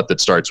know what that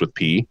starts with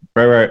P.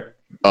 Right.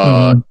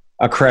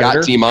 A creditor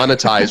got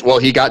demonetized. Well,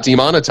 he got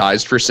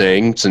demonetized for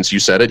saying, since you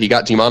said it, he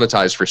got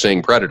demonetized for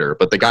saying predator.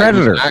 But the guy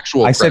who's an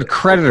actual I said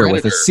creditor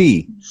with a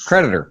C.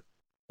 Creditor.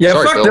 Yeah,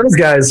 Sorry, fuck Phil. those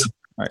guys.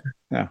 Right.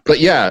 Yeah. But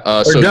yeah,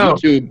 so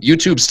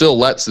YouTube still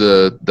lets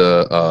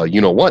the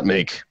you know what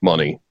make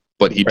money,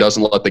 but he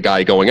doesn't let the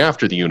guy going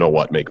after the you know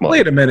what make money.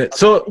 Wait a minute.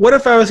 So what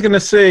if I was going to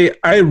say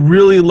I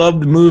really love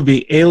the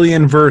movie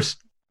Alien vs.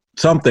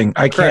 something?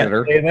 I can't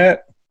say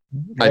that.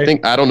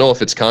 I don't know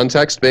if it's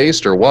context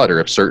based or what, or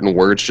if certain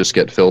words just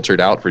get filtered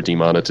out for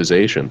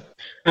demonetization.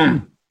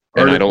 And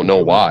I don't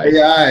know why.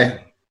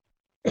 AI.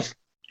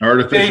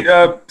 Artificial.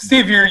 Hey,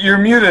 Steve, you're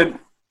muted.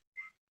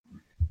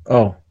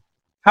 Oh.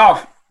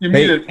 How? You're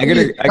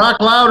muted. Talk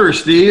louder,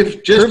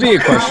 Steve. Just trivia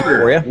question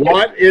for you.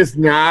 What is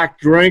Knock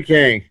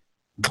drinking?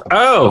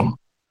 Oh,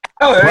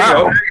 there you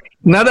go.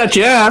 Now that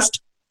you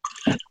asked,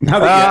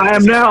 I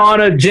am now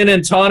on a gin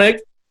and tonic,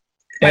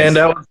 and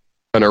I was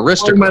an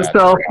aristocrat.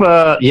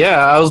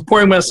 I was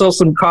pouring myself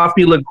some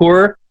coffee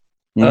liqueur,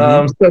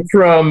 stuff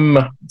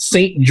from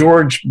St.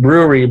 George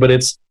Brewery, but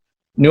it's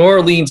New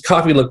Orleans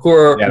coffee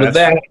liqueur. Yeah, with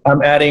that,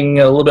 I'm adding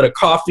a little bit of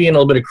coffee and a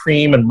little bit of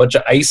cream and a bunch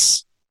of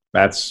ice.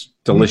 That's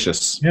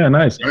delicious. Yeah,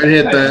 nice. I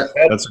hit that.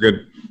 That's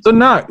good. So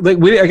Knock, like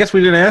I guess we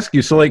didn't ask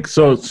you.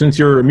 So since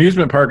your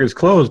amusement park is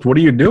closed, what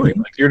are you doing?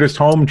 Like you're just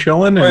home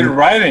chilling and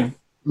riding.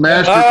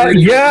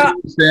 Yeah,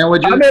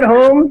 sandwiches. I'm at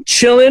home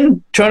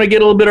chilling, trying to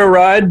get a little bit of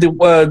ride.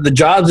 The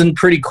job's been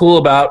pretty cool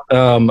about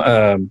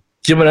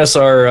giving us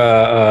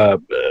our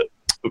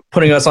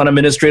putting us on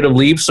administrative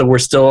leave, so we're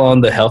still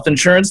on the health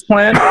insurance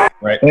plan.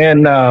 Right.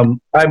 And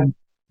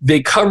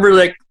they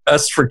cover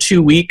us for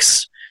 2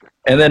 weeks,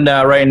 and then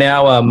right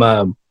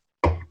now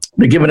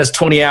they're giving us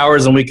 20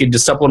 hours, and we could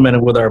just supplement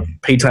it with our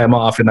pay time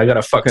off. And I got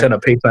a fuck ton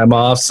of pay time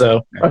off,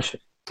 so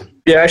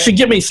yeah, I should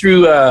get me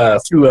through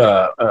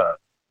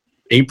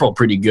April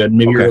pretty good,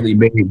 maybe early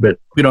May, but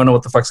we don't know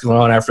what the fuck's going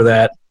on after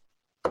that.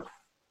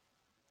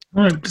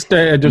 Just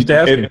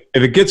ask. If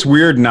it gets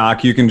weird,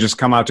 Knock, you can just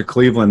come out to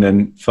Cleveland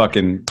and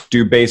fucking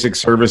do basic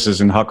services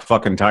and huck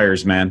fucking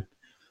tires, man.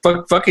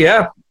 Fuck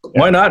yeah.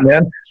 Why not,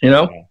 man? You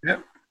know? Yeah.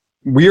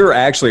 We are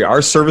actually,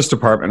 our service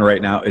department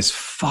right now is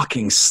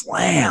fucking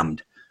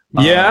slammed.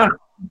 Yeah.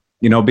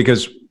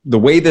 Because the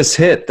way this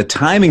hit, the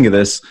timing of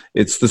this,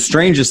 it's the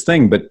strangest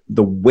thing, but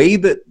the way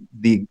that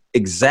the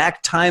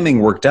exact timing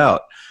worked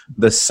out,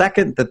 the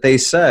second that they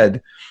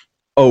said,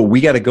 oh, we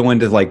got to go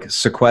into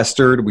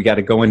sequestered, we got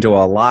to go into a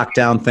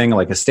lockdown thing,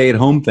 like a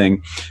stay-at-home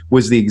thing,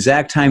 was the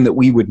exact time that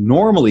we would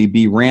normally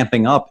be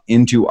ramping up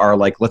into our,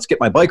 let's get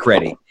my bike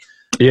ready.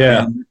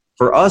 Yeah. And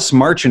for us,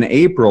 March and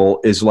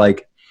April is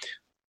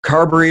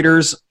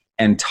carburetors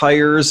and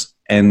tires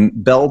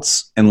and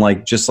belts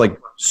and just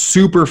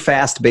super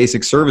fast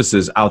basic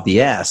services out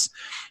the ass.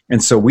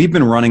 And so we've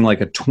been running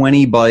a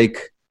 20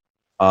 bike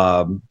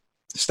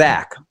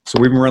stack. So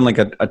we've been running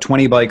a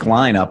 20 bike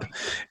lineup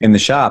in the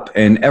shop,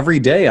 and every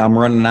day I'm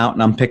running out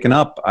and I'm picking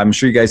up, I'm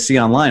sure you guys see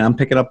online, I'm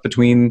picking up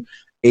between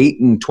 8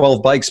 and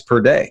 12 bikes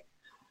per day.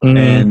 Mm-hmm.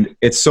 And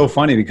it's so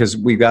funny because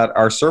we've got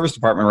our service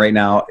department right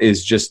now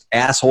is just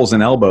assholes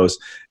and elbows.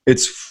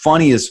 It's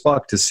funny as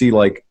fuck to see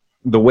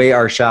the way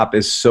our shop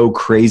is so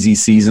crazy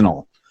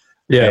seasonal.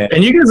 Yeah,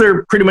 and you guys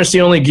are pretty much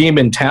the only game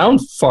in town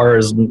as far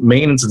as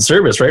maintenance and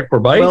service, right, for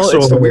bikes?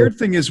 Well, the weird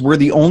thing is we're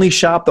the only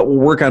shop that will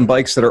work on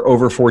bikes that are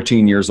over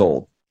 14 years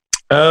old.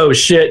 Oh,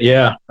 shit,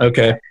 yeah,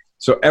 okay.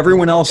 So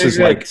everyone else is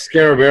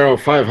Scarabaro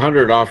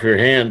 500 off your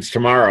hands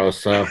tomorrow,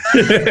 so.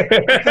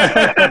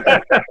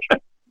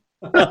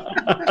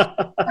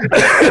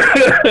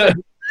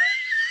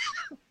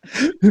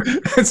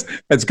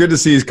 It's good to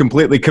see he's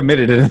completely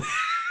committed.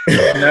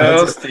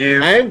 No,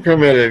 Steve. I am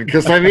committed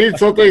because I need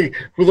something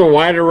with a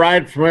wider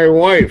ride for my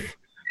wife.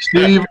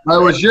 Steve, I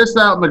was just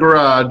out in the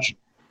garage.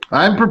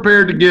 I'm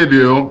prepared to give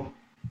you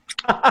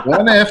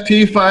one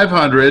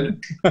FT500,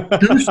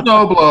 2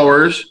 snow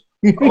blowers,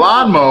 a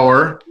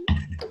lawnmower,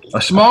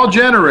 a small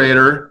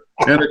generator,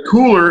 and a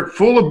cooler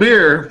full of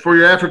beer for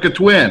your Africa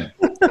Twin.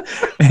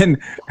 and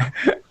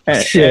a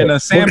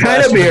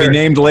sandblast will be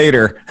named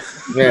later.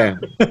 Yeah.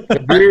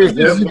 This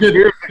is a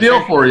good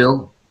deal for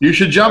you. You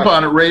should jump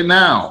on it right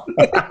now.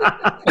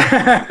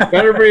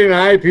 Better bring an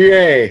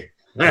IPA.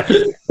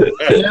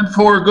 And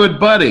for a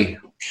good buddy.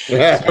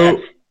 So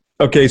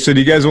Okay, so do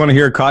you guys want to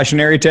hear a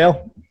cautionary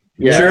tale?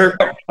 Yeah. Sure.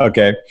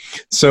 Okay.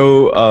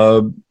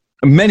 So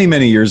many,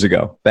 many years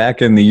ago,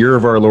 back in the year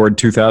of our Lord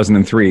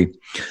 2003,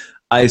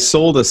 I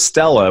sold a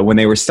Stella when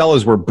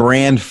Stellas were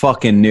brand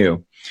fucking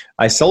new.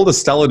 I sold a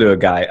Stella to a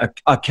guy,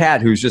 a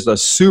cat who's just a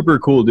super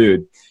cool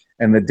dude.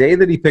 And the day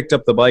that he picked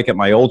up the bike at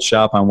my old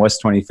shop on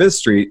West 25th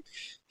Street,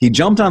 he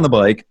jumped on the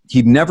bike.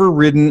 He'd never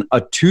ridden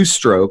a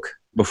two-stroke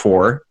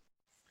before.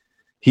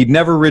 He'd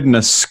never ridden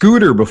a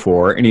scooter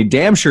before, and he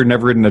damn sure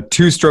never ridden a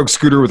two-stroke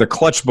scooter with a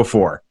clutch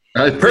before.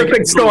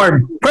 Perfect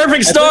storm.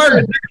 Perfect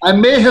storm. I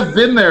may have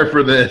been there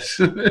for this.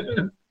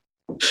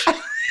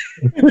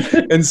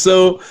 And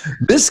so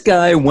this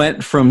guy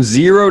went from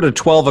 0 to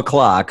 12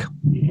 o'clock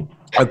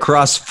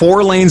across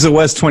 4 lanes of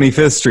West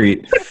 25th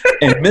Street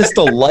and missed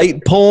a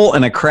light pole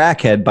and a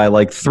crackhead by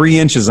like 3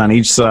 inches on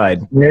each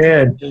side.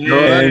 Man.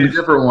 No, that's a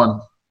different one.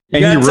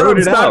 And he rode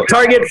it out.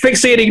 Target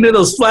fixating to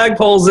those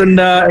flagpoles and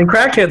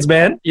crackheads,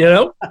 man. You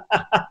know?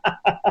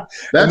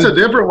 That's a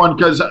different one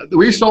because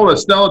we sold a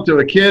Stella to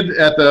a kid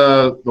at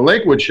the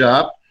Lakewood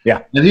shop.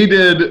 Yeah. And he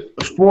did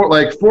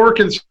 4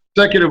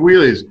 consecutive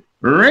wheelies.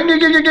 Ring,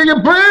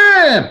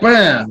 bam,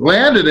 bam,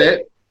 landed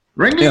it.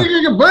 Ring,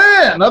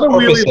 bam, another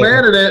wheelie,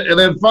 landed it, and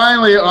then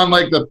finally on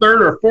like the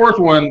 3rd or 4th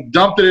one,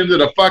 dumped it into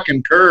the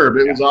fucking curb.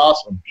 It was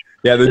awesome.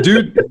 Yeah, the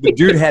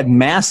dude had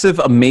massive,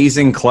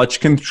 amazing clutch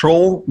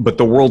control, but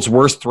the world's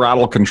worst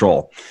throttle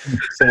control.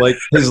 So like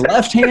his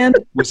left hand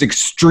was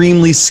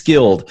extremely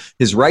skilled.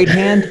 His right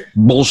hand,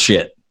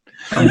 bullshit.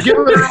 He's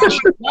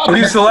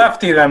the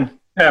lefty then.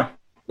 Yeah.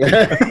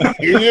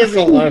 He is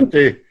a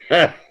lefty.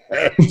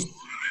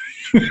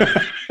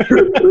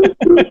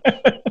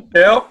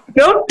 Yep.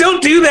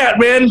 Don't do that,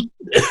 man.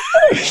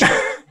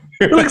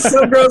 It looks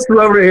so gross from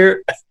over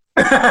here.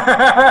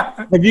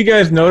 Have you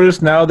guys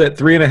noticed now that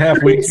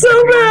 3.5 weeks?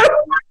 So bad.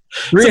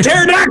 It's a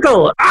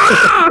pterodactyl.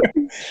 Ah!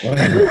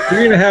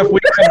 3.5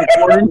 weeks in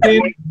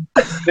quarantine,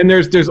 and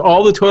there's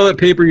all the toilet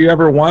paper you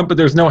ever want, but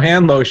there's no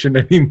hand lotion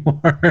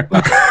anymore.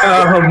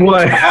 Oh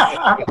boy.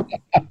 I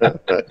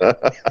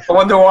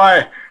wonder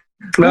why.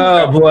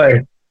 Oh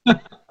boy.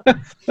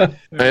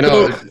 I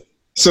know.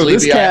 So Sleepy,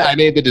 this cat, I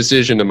made the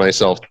decision to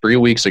myself 3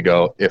 weeks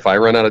ago. If I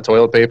run out of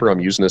toilet paper, I'm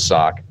using a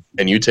sock,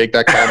 and you take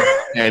that comment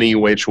any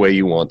which way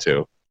you want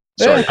to.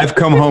 Sorry. I've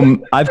come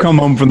home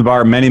from the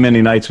bar many,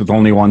 many nights with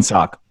only one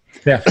sock.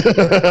 Yeah.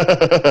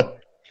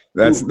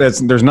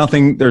 There's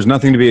nothing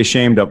to be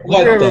ashamed of.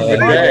 You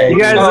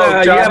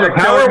guys, you have a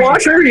power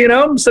washer? You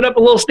know, set up a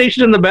little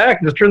station in the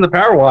back and just turn the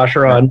power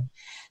washer on.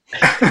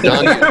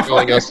 Johnny's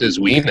showing us his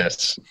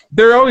weenus.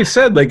 They're always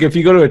said, like, if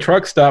you go to a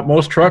truck stop,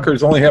 most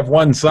truckers only have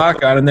one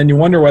sock on, and then you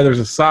wonder why there's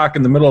a sock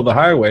in the middle of the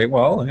highway.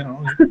 Well, you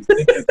know.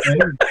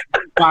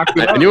 I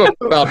knew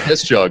about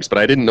piss jugs, but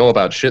I didn't know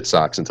about shit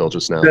socks until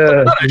just now.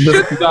 It's not a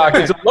shit sock.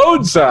 It's a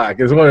load sock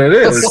is what it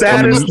is. The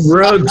saddest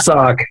road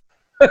sock.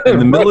 In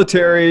the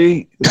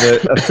military,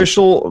 the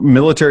official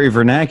military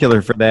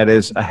vernacular for that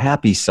is a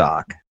happy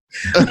sock.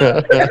 Dude,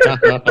 I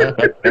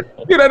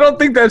don't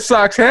think that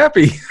sock's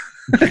happy.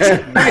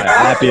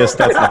 That's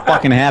the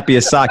fucking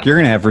happiest sock you're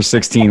gonna have for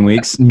 16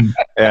 weeks.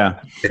 Yeah.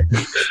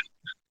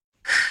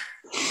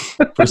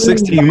 For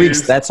 16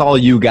 weeks, that's all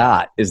you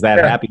got is that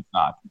happy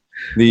sock.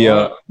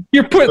 You're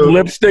putting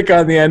lipstick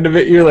on the end of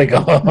it. You're like,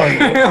 oh.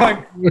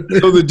 Yeah.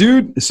 So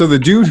the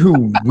dude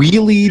who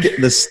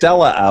wheelied the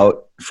Stella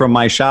out from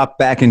my shop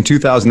back in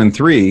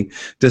 2003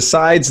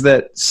 decides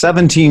that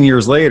 17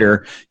 years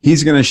later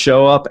he's going to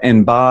show up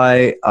and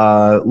buy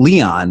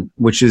Leon,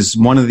 which is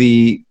one of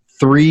the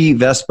 3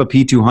 Vespa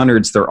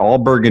P200s. They're all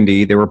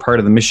burgundy. They were part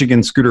of the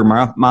Michigan Scooter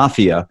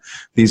Mafia.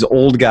 These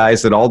old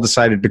guys that all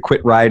decided to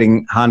quit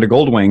riding Honda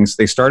Goldwings.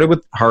 They started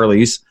with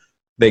Harleys.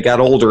 They got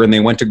older and they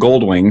went to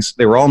Goldwings.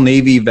 They were all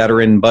Navy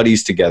veteran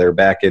buddies together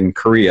back in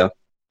Korea.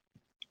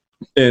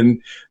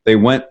 And they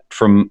went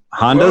from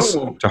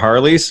Hondas to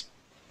Harleys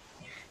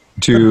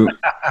to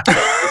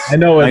I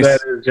know what that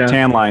is, John.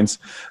 tan lines.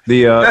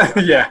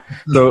 Yeah.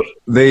 So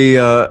they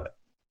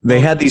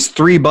had these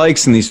 3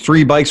 bikes, and these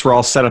 3 bikes were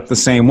all set up the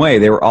same way.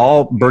 They were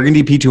all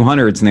burgundy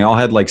P200s, and they all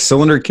had like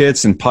cylinder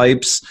kits and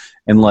pipes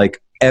and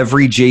like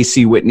every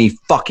J.C. Whitney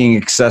fucking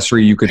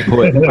accessory you could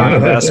put on a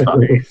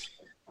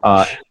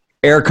Vespa.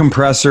 Air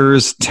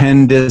compressors,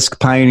 10-disc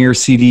Pioneer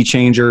CD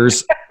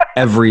changers,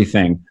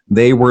 everything.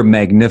 They were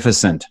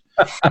magnificent.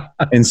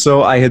 And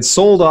so I had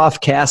sold off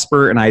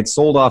Casper and I had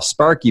sold off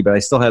Sparky, but I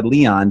still had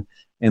Leon.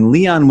 And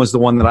Leon was the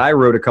one that I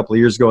rode a couple of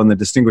years ago in the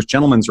Distinguished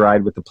Gentleman's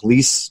Ride with the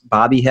police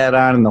bobby hat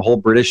on and the whole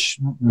British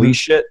police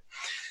shit.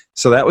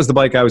 So that was the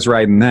bike I was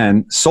riding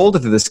then. Sold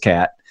it to this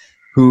cat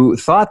who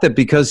thought that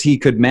because he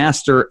could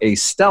master a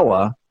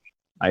Stella,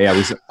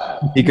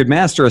 he could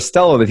master a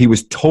Stella, that he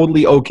was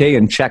totally okay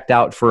and checked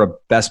out for a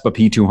Vespa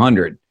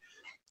P200.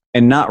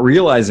 And not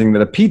realizing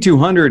that a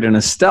P200 and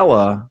a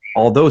Stella,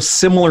 although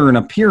similar in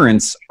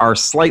appearance, are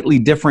slightly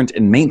different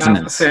in maintenance.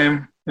 Not the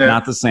same. Yeah.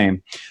 Not the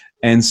same.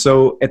 And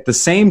so at the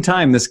same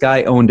time, this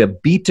guy owned a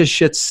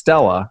beat-to-shit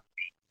Stella,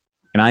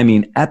 and I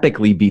mean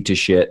epically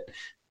beat-to-shit,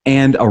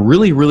 and a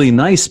really, really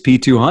nice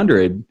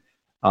P200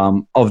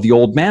 of the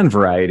old man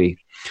variety.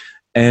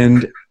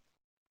 And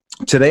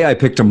today I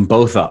picked them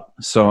both up.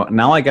 So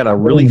now I got a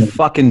really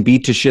fucking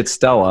beat to shit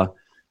Stella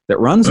that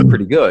runs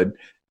pretty good,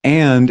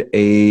 and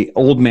a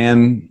old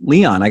man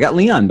Leon. I got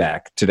Leon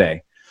back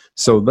today.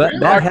 So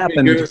that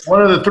happened.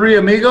 One of the three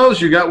amigos?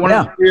 You got one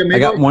of the three amigos? I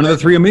got one of the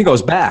three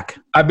amigos back.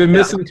 I've been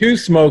missing two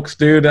smokes,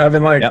 dude. I've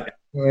been like,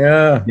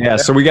 yeah.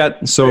 So we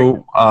got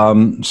so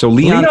Leon.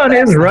 Leon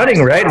is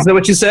running, right? Is that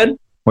what you said?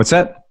 What's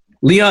that?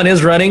 Leon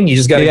is running. You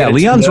just got to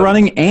Leon's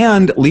running,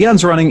 and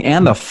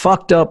the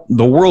fucked up,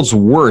 the world's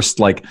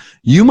worst. Like,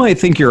 you might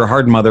think you're a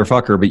hard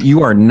motherfucker, but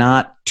you are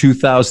not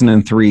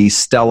 2003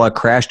 Stella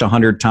crashed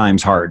 100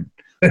 times hard.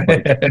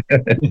 Like,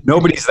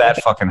 nobody's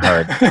that fucking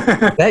hard.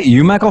 That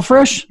you, Michael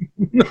Fresh?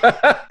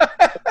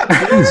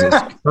 Jesus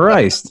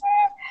Christ!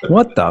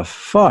 What the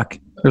fuck?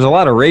 There's a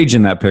lot of rage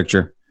in that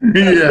picture.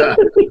 Yeah.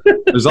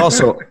 There's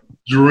also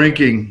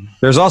drinking.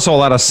 There's also a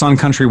lot of Sun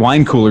Country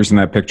wine coolers in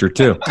that picture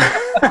too.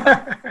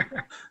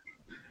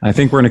 I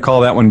think we're going to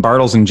call that one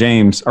Bartles and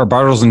James, or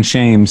Bartles and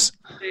Shames.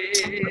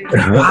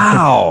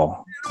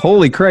 Wow.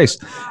 Holy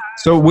Christ.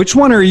 So which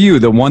one are you?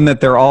 The one that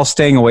they're all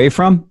staying away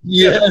from?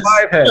 Yes.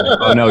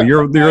 Oh, no,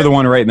 you're the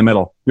one right in the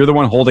middle. You're the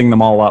one holding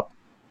them all up.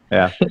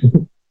 Yeah.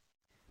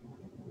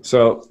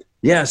 So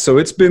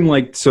it's been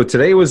like, so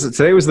today was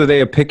the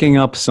day of picking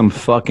up some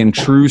fucking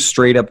true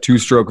straight up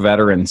two-stroke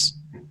veterans.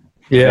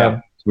 Yeah.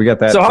 We got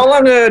that. So how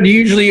long are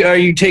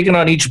you taking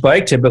on each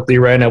bike typically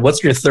right now?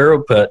 What's your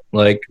throughput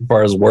like as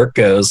far as work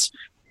goes?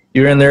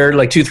 You're in there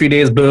like 2-3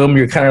 days, boom.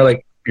 You're kind of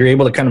like, you're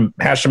able to kind of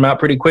hash them out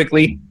pretty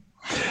quickly.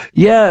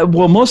 Yeah.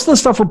 Well, most of the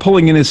stuff we're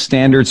pulling in is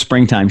standard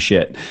springtime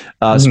shit.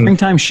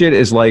 Springtime shit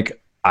is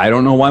like, I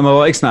don't know why my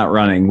bike's not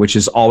running, which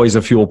is always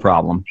a fuel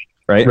problem.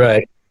 Right.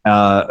 Right.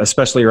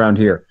 Especially around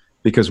here,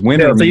 because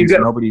winter means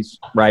nobody's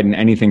riding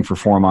anything for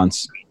 4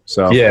 months.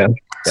 So yeah.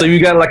 So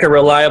you got like a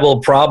reliable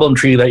problem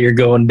tree that you're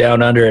going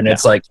down under, and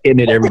it's like hitting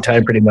it every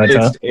time pretty much,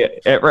 huh?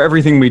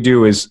 Everything we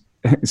do is,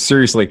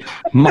 seriously,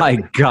 my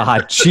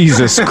God,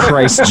 Jesus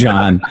Christ,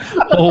 John.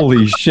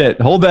 Holy shit.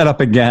 Hold that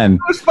up again.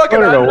 Put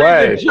it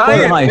away.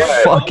 Oh my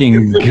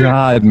fucking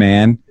God,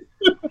 man.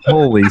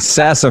 Holy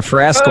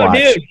sassafrasquatch. Oh,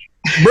 dude.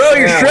 Bro,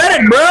 you're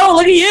shredded, bro.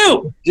 Look at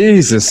you.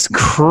 Jesus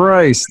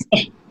Christ.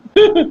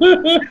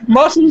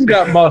 Muscles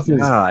got muscles.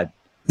 God.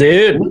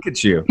 Dude. Look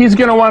at you. He's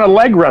going to want to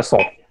leg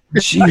wrestle.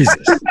 Jesus.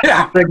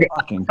 Yeah.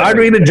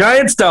 Andre the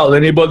Giant style.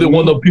 Anybody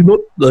want a peanut?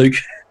 Like,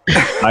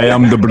 I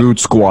am the Brute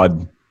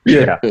Squad.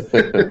 Yeah.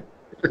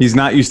 He's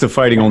not used to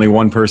fighting only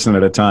one person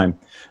at a time.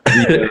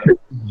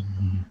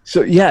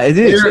 So, yeah, it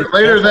is.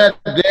 Later that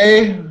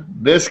day,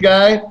 this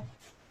guy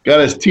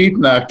got his teeth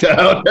knocked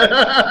out.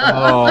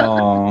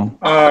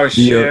 Oh,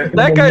 shit.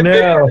 That guy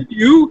bigger than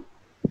you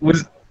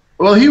was.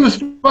 Well, he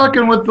was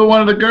fucking with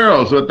one of the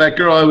girls, with that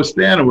girl I was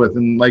standing with,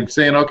 and like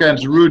saying all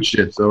kinds of rude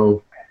shit.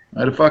 So I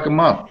had to fuck him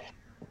up.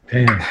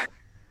 Damn.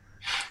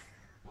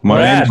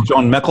 My name is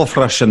John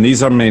McElfresh, and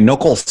these are my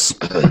knuckles.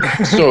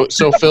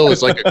 So Phil,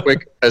 as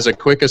a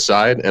quick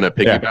aside and a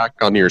piggyback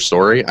on your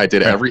story, I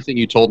did everything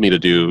you told me to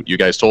do. You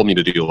guys told me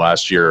to do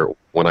last year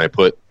when I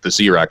put the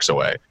Z-Rex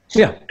away.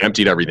 Yeah.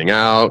 Emptied everything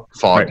out,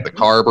 fogged the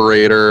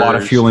carburetor. Bought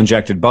a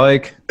fuel-injected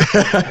bike.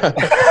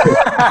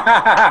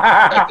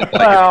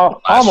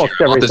 Well, almost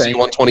everything. everything. The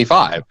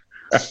Z125.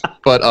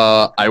 But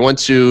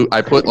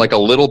I put like a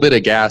little bit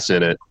of gas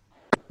in it.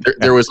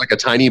 There was like a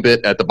tiny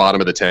bit at the bottom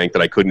of the tank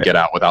that I couldn't get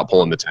out without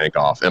pulling the tank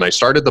off. And I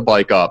started the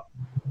bike up,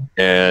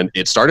 and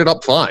it started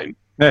up fine.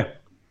 Yeah.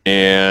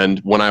 And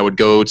when I would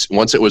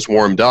once it was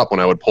warmed up,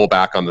 when I would pull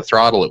back on the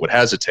throttle, it would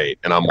hesitate.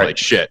 And I'm like,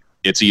 shit,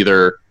 it's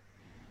either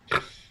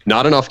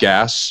not enough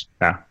gas,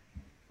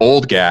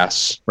 old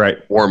gas,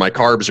 or my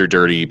carbs are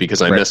dirty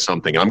because I missed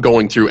something. I'm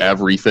going through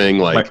everything.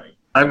 Like,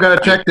 I've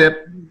got a check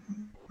tip.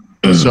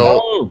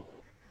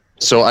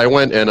 So I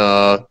went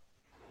and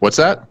what's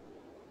that?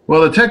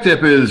 Well, the tech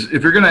tip is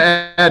if you're going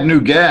to add new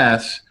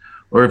gas,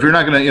 or if you're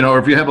not going to, or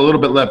if you have a little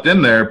bit left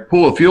in there,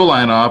 pull a fuel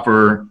line off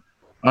or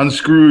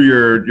unscrew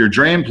your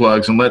drain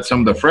plugs and let some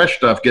of the fresh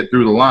stuff get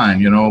through the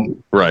line,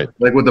 Right.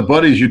 Like with the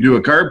buddies, you do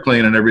a carb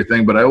clean and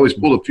everything, but I always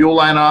pull the fuel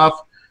line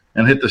off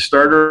and hit the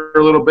starter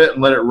a little bit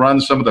and let it run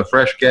some of the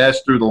fresh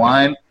gas through the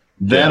line,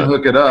 then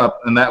hook it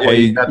up, and that way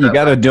you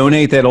got to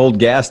donate that old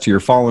gas to your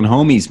fallen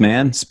homies,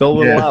 man. Spill a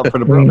little out for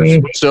the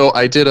brothers. So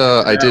I did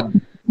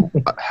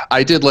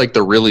like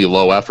the really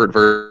low effort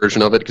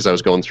version of it because I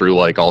was going through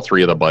like all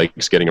three of the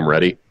bikes, getting them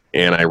ready.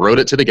 And I rode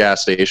it to the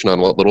gas station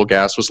on what little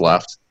gas was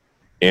left.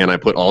 And I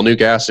put all new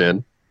gas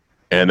in.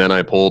 And then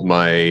I pulled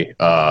my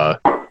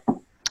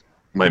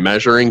my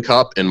measuring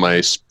cup and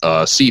my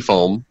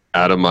Seafoam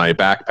out of my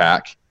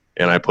backpack.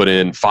 And I put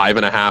in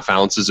 5.5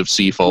 ounces of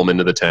Seafoam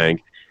into the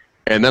tank.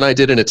 And then I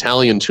did an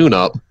Italian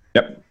tune-up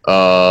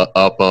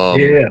up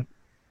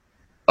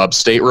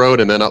State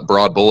Road and then up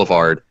Broad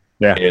Boulevard.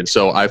 Yeah. And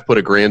so I've put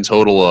a grand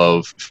total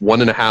of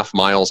 1.5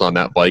 miles on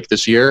that bike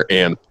this year.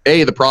 And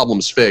A, the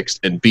problem's fixed,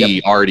 and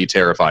B, already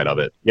terrified of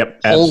it.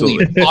 Yep. Holy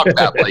Absolutely. fuck,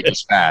 that bike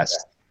is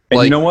fast. And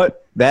Like, you know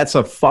what? That's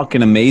a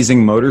fucking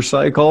amazing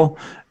motorcycle.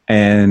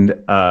 And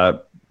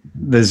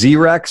the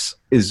Z-Rex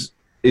is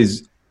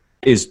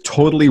is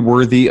totally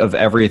worthy of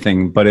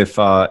everything. But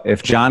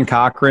if John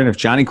Cochran, if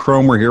Johnny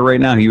Chrome were here right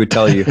now, he would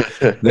tell you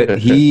that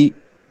he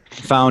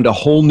found a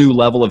whole new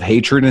level of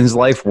hatred in his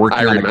life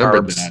working on the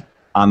carbs.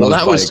 On those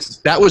bikes.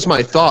 That was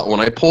my thought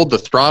when I pulled the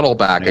throttle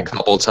back a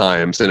couple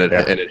times and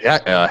it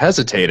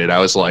hesitated. I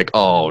was like,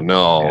 oh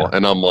no.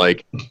 And I'm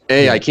like,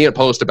 hey, I can't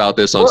post about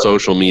this on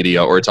social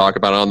media or talk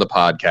about it on the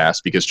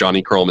podcast because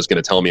Johnny Chrome is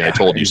going to tell me I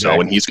told you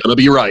so, and he's going to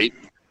be right.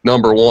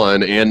 Number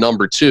one. And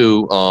number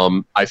two,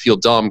 I feel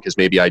dumb because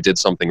maybe I did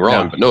something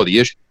wrong. But no, the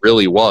issue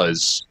really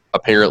was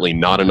apparently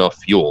not enough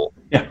fuel.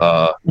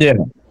 Because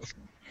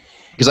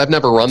I've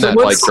never run that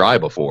bike dry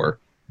before.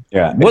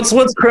 Yeah. What's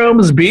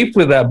Chrome's beef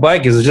with that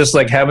bike? Is it just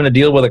like having to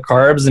deal with the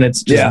carbs and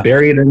it's just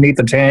buried underneath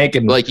the tank?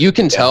 And like you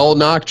can tell,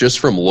 Knock, just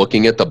from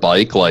looking at the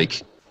bike,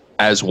 like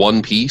as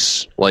one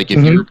piece. Like if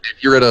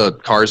you're at a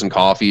Cars and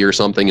Coffee or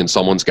something and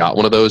someone's got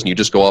one of those and you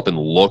just go up and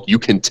look, you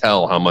can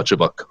tell how much of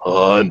a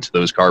cunt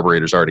those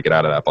carburetors are to get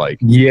out of that bike.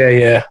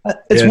 Yeah.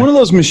 It's one of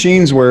those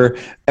machines where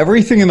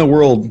everything in the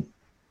world,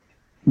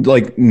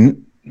 like.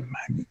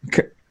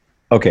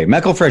 Okay,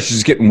 Meckle Fresh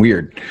is getting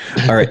weird.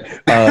 All right.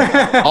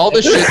 All the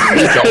shit that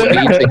you don't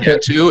need to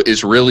get to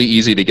is really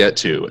easy to get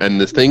to. And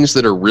the things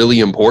that are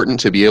really important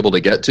to be able to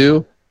get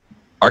to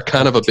are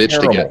kind of a bitch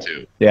to get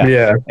to.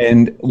 Yeah.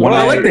 And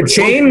I like the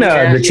chain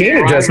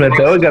adjustment,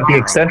 though. It got the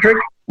eccentric.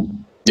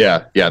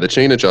 Yeah, the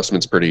chain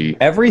adjustment's pretty...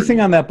 Everything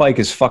on that bike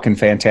is fucking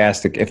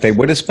fantastic. If they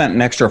would have spent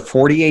an extra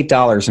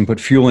 $48 and put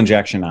fuel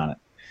injection on it.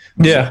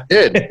 Yeah.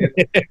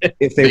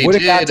 If they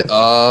would have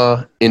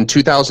got in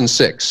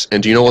 2006.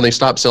 And do you know when they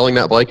stopped selling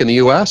that bike in the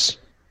US?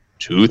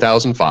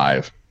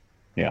 2005.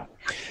 Yeah.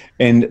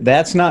 And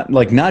that's not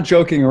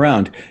joking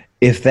around.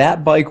 If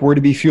that bike were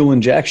to be fuel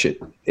injection,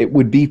 it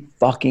would be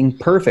fucking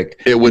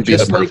perfect. It would be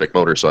the perfect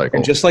motorcycle.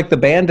 And just like the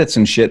Bandits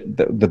and shit,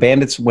 the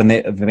Bandits, when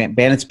the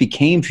Bandits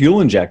became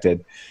fuel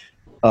injected,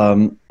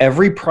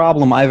 every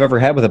problem I've ever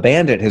had with a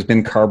Bandit has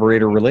been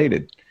carburetor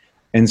related.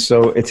 And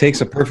so it takes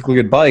a perfectly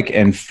good bike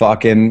and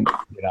fucking,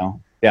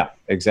 yeah,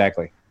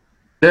 exactly.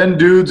 10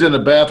 dudes in a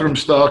bathroom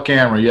stall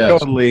camera, yes.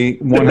 Totally.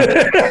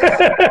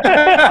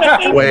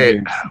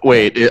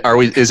 Wait,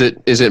 is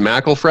it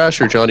Meckle Fresh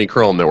or Johnny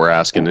Chrome that we're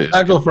asking?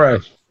 Meckle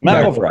Fresh.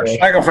 Meckle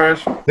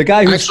Fresh. The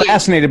guy who's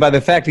fascinated by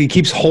the fact that he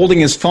keeps holding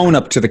his phone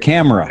up to the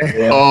camera.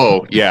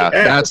 Oh, yeah.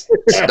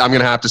 I'm going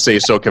to have to say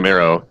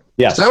Camaro.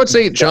 Yes. So I would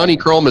say Johnny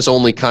Chrome is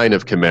only kind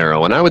of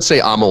Camaro, and I would say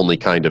I'm only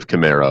kind of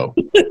Camaro.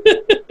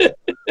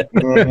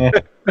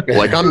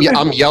 Like I'm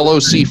yellow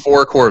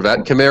C4 Corvette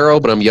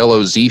Camaro, but I'm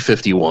yellow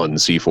Z51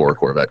 C4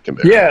 Corvette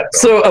Camaro. Yeah,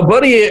 so a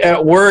buddy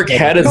at work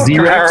had a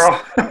Z-Rex.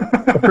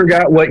 I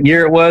forgot what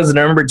year it was, and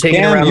I remember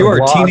taking around you the are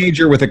block. a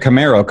teenager with a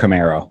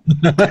Camaro.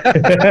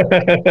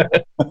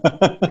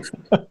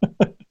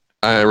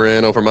 I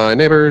ran over my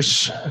neighbors.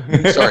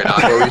 Sorry,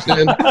 not what were you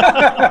saying?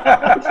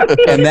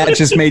 And that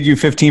just made you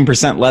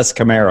 15% less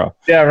Camaro.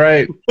 Yeah,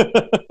 right.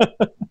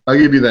 I'll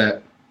give you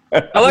that.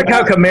 I like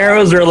how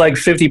Camaros are like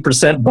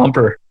 50%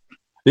 bumper.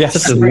 Yes.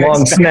 Just a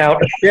long snout.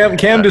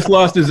 Cam just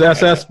lost his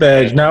SS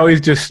badge. Now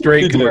he's just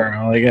straight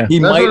Camaro. He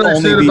might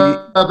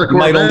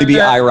only be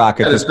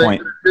IROC at this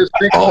point.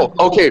 Oh,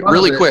 okay.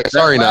 Really quick.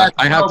 Sorry, Nat.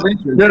 I have to.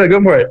 No,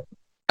 go for it.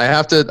 I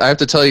have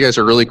to tell you guys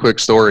a really quick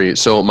story.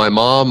 So my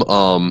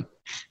mom,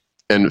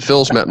 and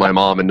Phil's met my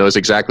mom and knows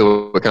exactly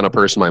what kind of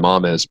person my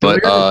mom is.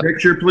 But Can we have a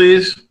picture,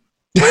 please.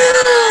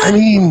 I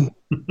mean,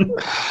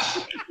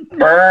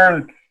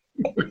 burn.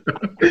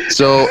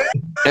 So,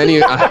 I'm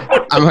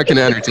not going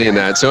to entertain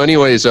that. So,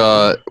 anyways,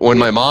 when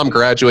my mom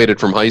graduated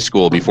from high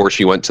school, before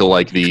she went to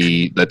like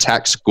the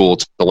tech school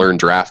to learn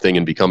drafting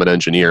and become an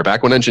engineer,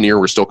 back when engineer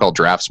were still called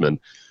draftsmen,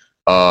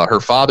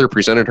 her father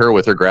presented her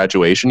with her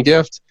graduation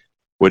gift,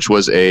 which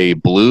was a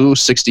blue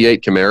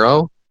 '68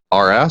 Camaro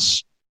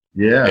RS.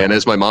 Yeah. And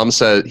as my mom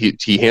said,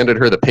 he handed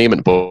her the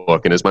payment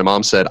book, and as my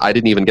mom said, I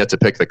didn't even get to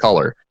pick the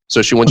color.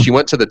 So when she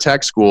went to the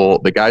tech school,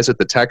 the guys at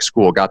the tech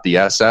school got the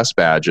SS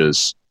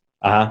badges.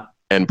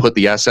 And put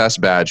the SS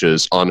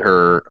badges on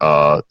her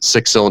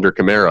 6-cylinder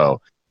Camaro.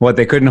 What,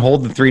 they couldn't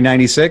hold the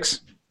 396?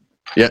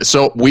 Yeah,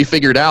 so we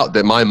figured out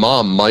that my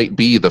mom might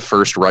be the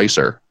first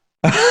ricer.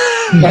 It's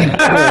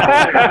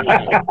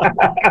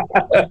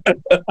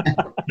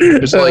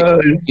like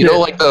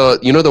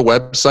the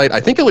website. I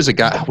think it was a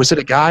guy. Was it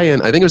a guy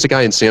in? I think it was a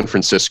guy in San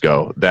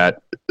Francisco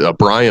that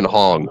Brian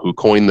Hong, who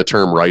coined the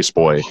term Rice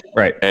Boy,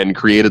 right, and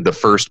created the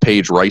first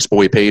page,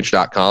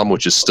 riceboypage.com,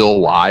 which is still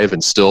live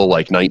and still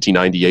like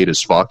 1998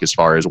 as fuck as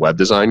far as web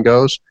design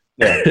goes.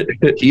 Yeah.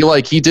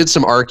 he did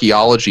some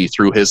archaeology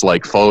through his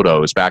like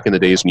photos back in the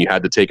days when you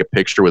had to take a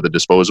picture with a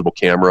disposable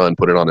camera and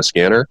put it on a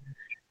scanner.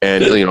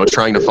 And,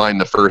 trying to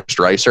find the first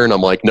ricer. And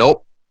I'm like,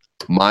 nope,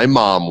 my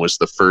mom was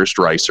the first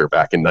ricer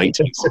back in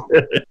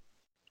 1960.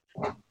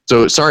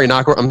 So, sorry,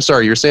 I'm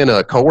sorry, you're saying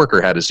a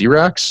coworker had a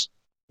Z-Rex?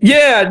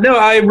 Yeah, no,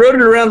 I rode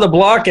it around the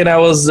block, and I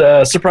was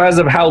surprised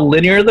of how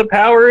linear the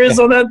power is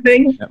on that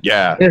thing.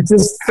 Yeah. It's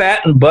just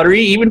fat and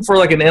buttery. Even for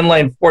like an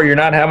inline 4, you're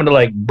not having to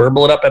like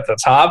burble it up at the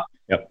top.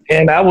 Yep.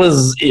 And I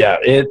was,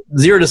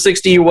 0 to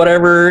 60,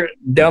 whatever,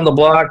 down the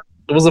block,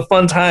 was a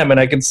fun time, and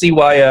I can see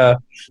why.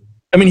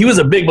 I mean, he was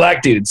a big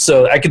black dude,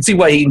 so I can see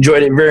why he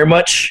enjoyed it very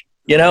much.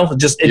 You know,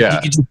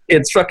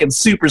 it's fucking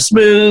super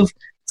smooth.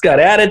 It's got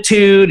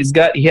attitude.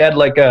 He had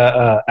like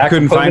a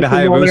couldn't find a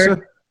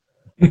Hayabusa.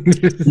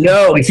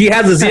 No, he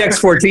has a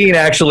ZX14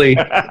 actually.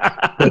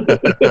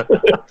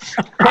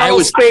 Carl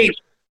Spate,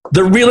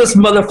 the realest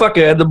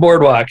motherfucker at the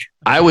boardwalk.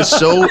 I was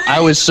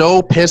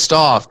so pissed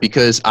off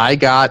because I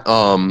got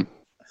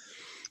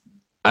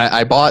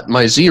I bought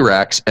my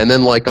Z-Rex, and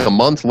then like a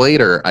month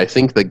later, I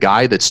think the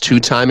guy that's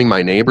two-timing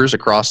my neighbors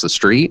across the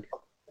street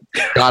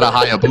got a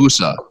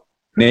Hayabusa.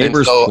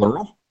 Neighbors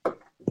plural?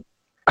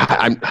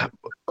 I'm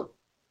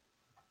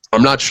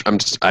not.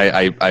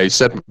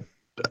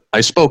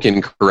 I spoke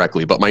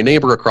incorrectly, but my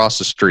neighbor across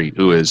the street,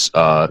 who is,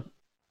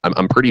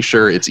 I'm pretty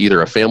sure it's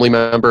either a family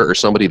member or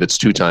somebody that's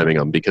two-timing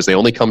them because they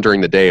only come during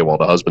the day while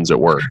the husband's at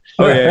work.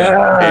 Oh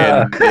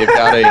yeah. And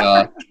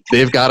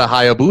they've got a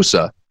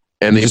Hayabusa,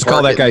 and they just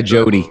call that guy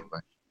Jody.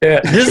 Yeah,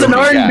 there's an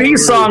R&B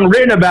song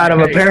written about him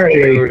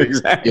apparently.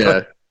 Exactly.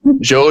 Yeah,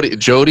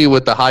 Jody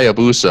with the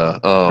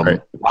Hayabusa.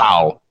 Right.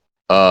 Wow.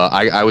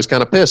 I was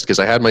kind of pissed because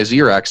I had my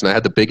Z-Rex and I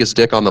had the biggest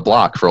dick on the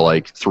block for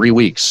like 3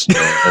 weeks.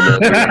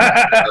 And then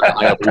the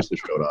Hayabusa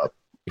showed up.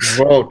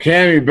 Well,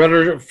 Cam, you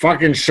better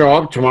fucking show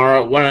up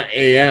tomorrow at 1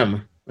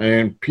 a.m.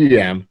 and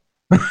p.m.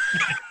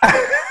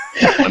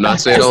 I'm not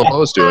saying I'm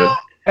opposed to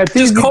it.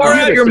 Just core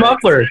out your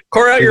muffler.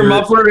 Core out your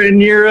muffler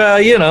and your,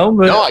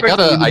 No, I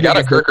got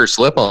a Kirker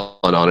slip-on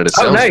on it. It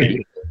sounds nice.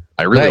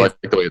 I really like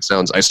the way it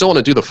sounds. I still want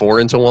to do the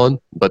 4-into-1,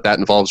 but that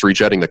involves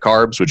rejetting the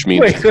carbs, which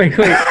means wait.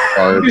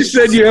 Carbs. You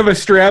said you have a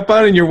strap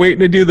on and you're waiting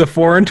to do the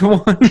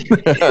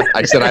 4-into-1.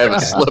 I said I have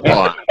a slip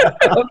on.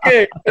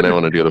 Okay. And I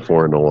want to do the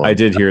 4-into-1. I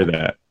did hear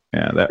that.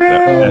 Yeah, that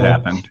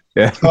happened.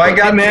 Yeah. So I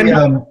got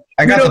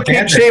I got the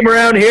Bandit. Shame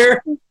around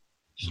here.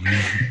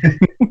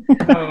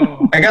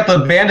 I got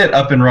the Bandit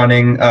up and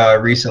running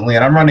recently,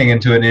 and I'm running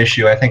into an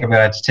issue. I think I'm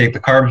gonna have to take the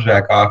carbs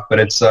back off, but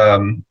it's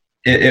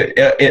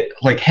it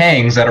like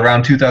hangs at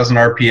around 2,000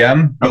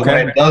 RPM, but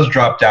when it does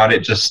drop down,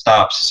 it just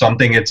stops. So I'm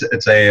thinking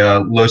it's a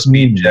low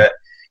speed jet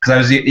because I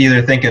was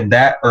either thinking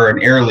that or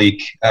an air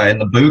leak in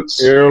the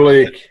boots. Air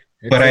leak.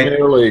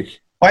 Air leak.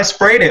 I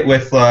sprayed it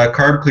with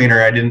carb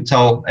cleaner. I didn't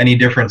tell any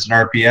difference in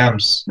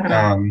RPMs.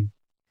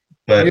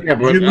 But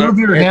you move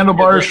your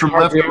handlebars from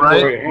left to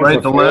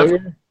right to left.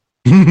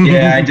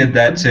 Yeah, I did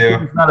that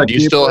too.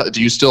 Do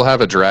you still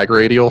have a drag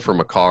radial from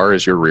a car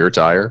as your rear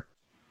tire?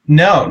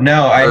 No,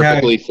 I have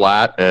perfectly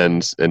flat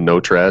and no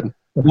tread.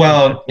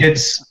 Well,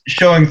 it's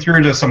showing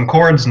through to some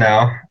cords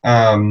now,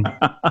 and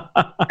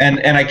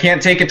I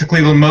can't take it to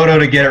Cleveland Moto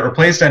to get it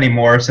replaced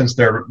anymore since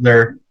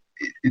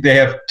they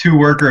have 2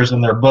 workers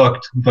and they're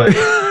booked. But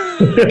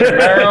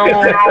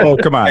oh,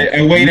 come on!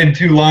 I waited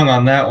too long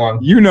on that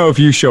one. You know, if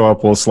you show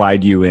up, we'll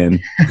slide you in.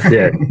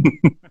 Yeah.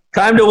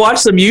 Time to watch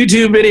some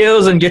YouTube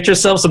videos and get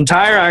yourself some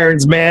tire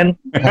irons, man.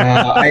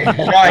 I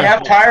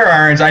have tire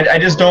irons. I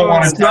just don't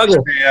want to touch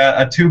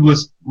a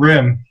tubeless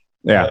rim.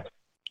 Yeah.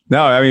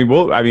 No, I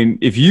mean,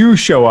 if you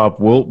show up,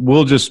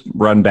 we'll just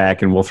run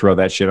back and we'll throw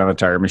that shit on a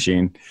tire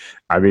machine.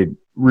 I mean,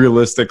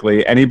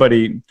 realistically,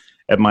 anybody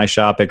at my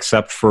shop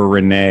except for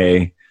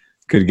Renee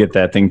could get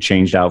that thing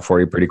changed out for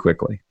you pretty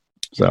quickly.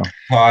 So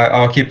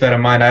I'll keep that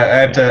in mind.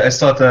 I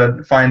still have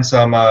to find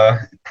some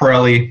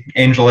Pirelli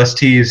Angel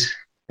STs.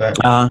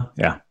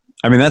 Yeah.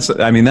 I mean that's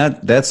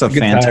a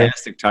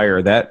fantastic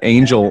tire. The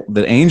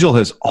Angel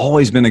has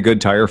always been a good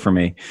tire for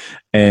me.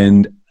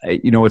 And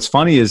what's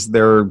funny is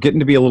they're getting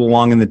to be a little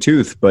long in the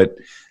tooth, but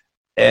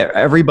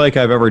every bike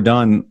I've ever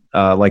done,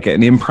 like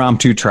an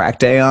impromptu track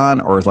day on,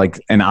 or like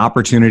an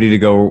opportunity to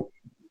go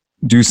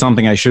do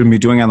something I shouldn't be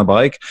doing on the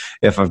bike,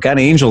 if I've got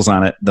Angels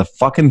on it, the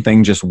fucking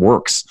thing just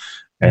works.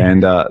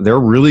 And they're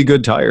really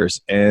good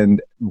tires.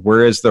 And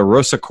whereas the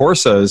Rosa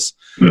Corsas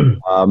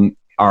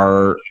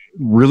are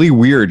really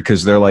weird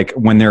because they're like,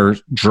 when they're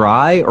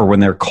dry or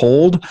when they're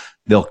cold,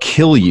 they'll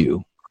kill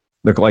you.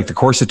 Like the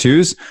Corsa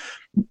 2s,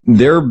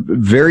 they're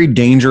very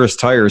dangerous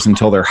tires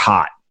until they're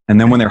hot. And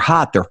then when they're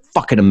hot, they're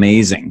fucking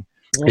amazing.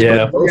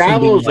 Yeah,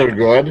 Diablos are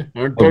good.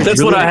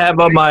 That's what I have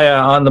on my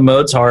on the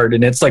Mozart,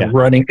 and it's like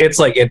running. It's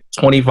like at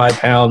 25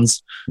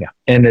 pounds. Yeah,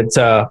 and it's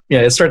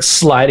it starts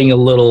sliding a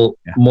little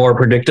more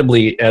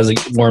predictably as it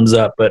warms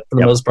up, but for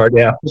the most part,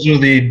 yeah. Those are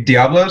the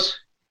Diablos.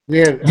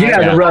 The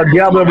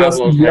Diablo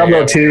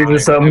 2s or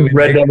some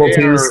Red Devil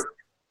 2s.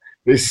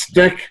 They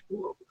stick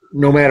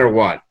no matter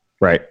what.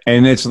 Right.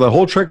 And it's the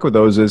whole trick with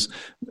those is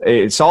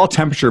it's all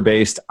temperature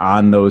based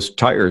on those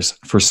tires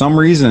for some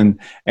reason.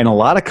 And a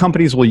lot of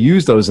companies will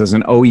use those as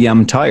an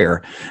OEM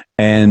tire.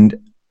 And,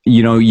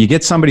 you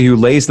get somebody who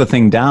lays the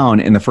thing down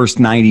in the first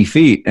 90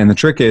 feet. And the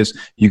trick is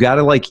you got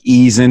to like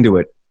ease into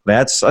it.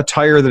 That's a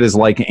tire that is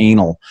like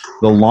anal.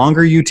 The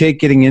longer you take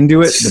getting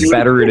into it, the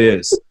better it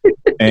is.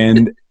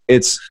 And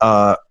it's,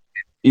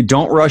 you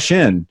don't rush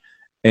in.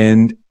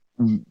 And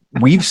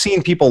we've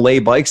seen people lay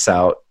bikes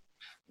out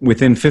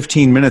within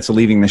 15 minutes of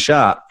leaving the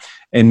shop.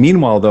 And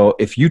meanwhile, though,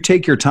 if you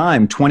take your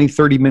time, 20,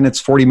 30 minutes,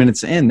 40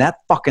 minutes in, that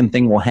fucking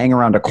thing will hang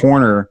around a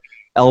corner,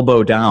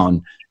 elbow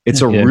down,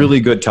 It's a really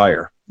good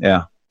tire.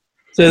 Yeah.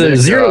 So the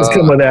Zeros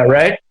come with that,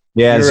 right?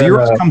 Yeah,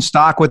 Zeros come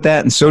stock with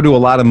that, and so do a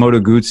lot of Moto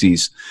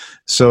Guzzi's.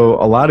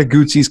 So a lot of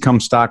Guzzi's come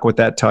stock with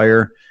that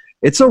tire.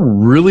 It's a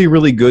really,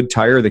 really good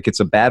tire that gets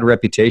a bad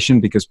reputation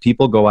because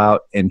people go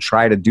out and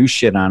try to do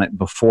shit on it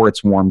before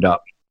it's warmed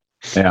up.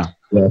 Yeah.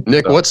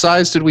 Nick, what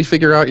size did we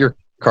figure out your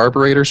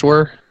carburetors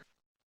were?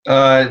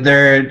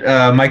 They're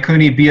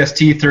Mikuni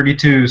BST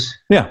 32s.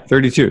 Yeah,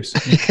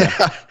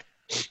 32s.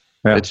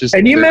 Yeah. It's just,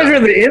 and you measure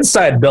the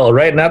inside, Bill,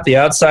 right? Not the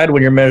outside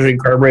when you're measuring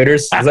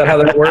carburetors. Is that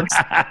how that works?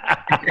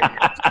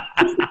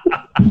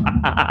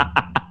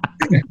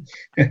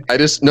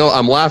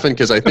 I'm laughing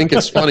because I think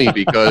it's funny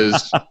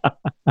because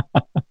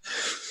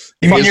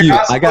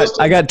I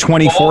got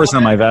 24s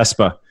on my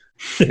Vespa.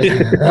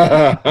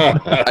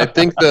 I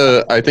think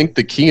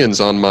the Keans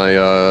on my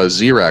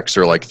Xerox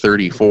are like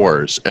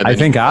 34s. And I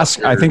think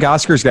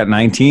Oscar's got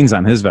 19s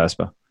on his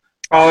Vespa.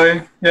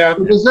 Oh, yeah.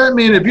 Does that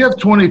mean if you have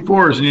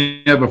 24s and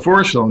you have a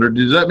 4-cylinder,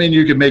 does that mean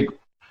you can make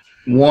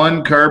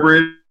one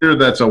carburetor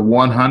that's a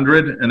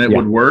 100 and it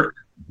would work?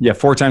 Yeah,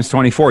 4 times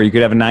 24. You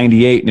could have a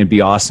 98 and it'd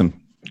be awesome.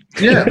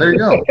 Yeah, there you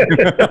go.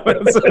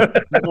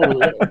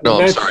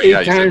 No, I'm sorry.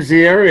 8 times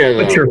the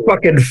area. Put your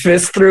fucking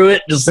fist through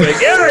it, just like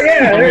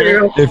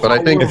there you go. But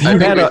I think if you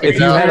had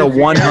a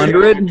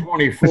 100,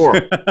 24.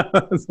 I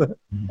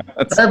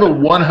have a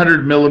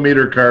 100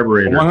 millimeter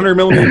carburetor. 100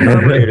 millimeter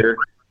carburetor.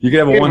 You could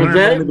have a 100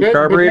 millimeter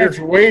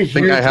carburetor. I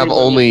think I have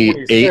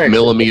only 8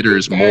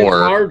 millimeters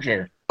more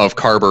of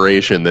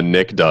carburation than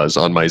Nick does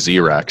on my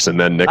Xerox, and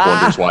then Nick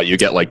wonders why you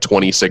get like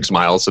 26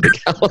 miles to the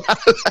gallon.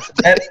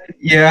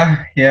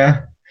 Yeah.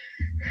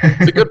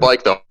 It's a good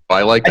bike, though.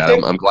 I like that.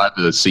 I'm glad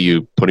to see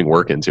you putting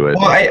work into it.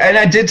 Well,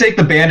 I did take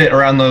the Bandit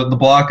around the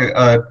block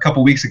a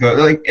couple weeks ago.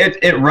 Like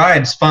it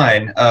rides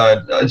fine.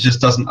 It just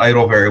doesn't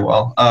idle very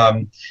well.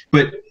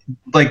 But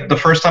like the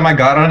first time I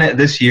got on it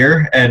this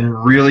year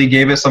and really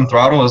gave it some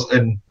throttle,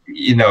 and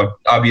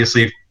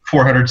obviously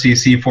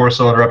 400cc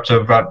 4-cylinder up to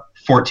about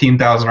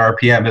 14,000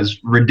 RPM is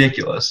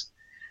ridiculous.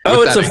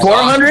 Oh, it's a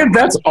 400?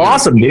 That's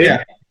awesome,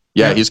 dude.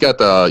 Yeah, you've got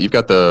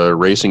the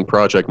Racing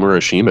Project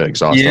Murashima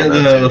exhaust. Yeah,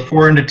 the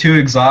 4-2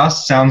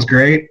 exhaust sounds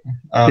great.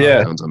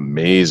 Sounds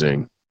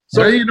amazing.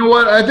 So you know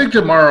what? I think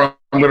tomorrow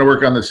I'm going to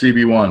work on the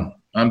CB1.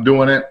 I'm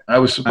doing it. I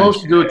was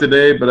supposed to do it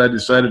today, but I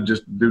decided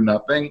just to do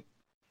nothing.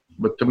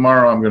 But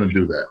tomorrow I'm going to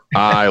do that.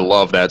 I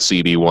love that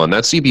CB1.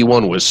 That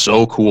CB1 was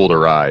so cool to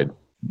ride.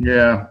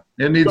 Yeah,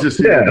 it needs a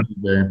CB1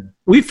 today.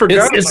 We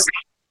forgot. It's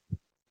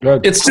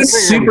just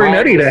super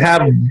nutty to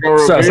have.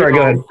 Sorry,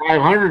 go ahead.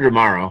 500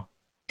 tomorrow.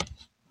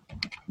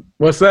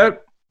 What's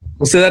that?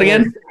 We'll say that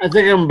again. I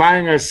think I'm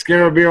buying a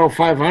Scarabeo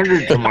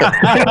 500 tomorrow.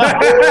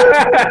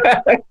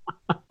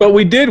 But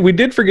we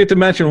did forget to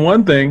mention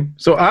one thing.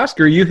 So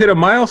Oscar, you hit a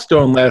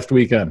milestone last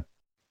weekend.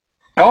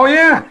 Oh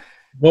yeah.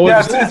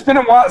 It's been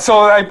a while. So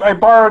I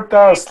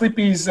borrowed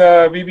Sleepy's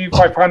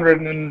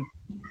BB500, and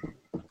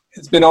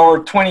it's been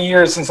over 20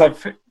 years since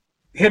I've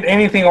hit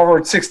anything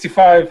over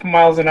 65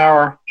 miles an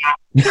hour.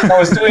 I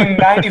was doing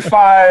 90,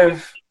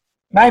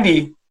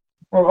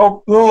 or a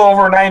little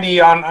over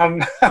 90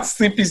 on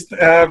Sleepy's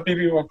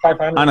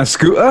BB500. On a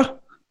scooter?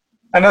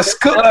 On a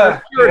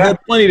scooter. Sure, had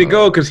plenty to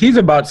go because he's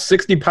about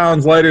 60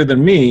 pounds lighter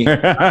than me.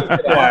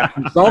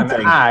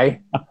 Something.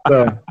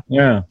 So,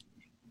 yeah.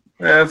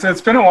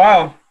 It's been a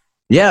while.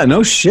 Yeah,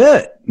 no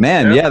shit.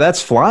 Man, yeah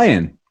that's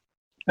flying.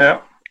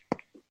 Yeah.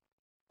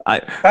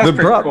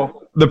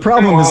 The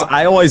problem is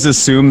I always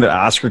assume that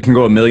Oscar can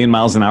go 1,000,000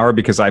 miles an hour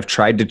because I've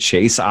tried to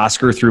chase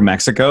Oscar through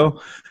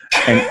Mexico,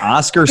 and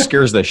Oscar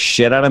scares the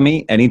shit out of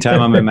me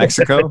anytime I'm in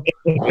Mexico.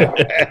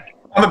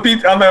 On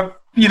the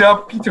beat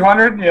up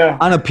P200, yeah.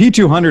 On a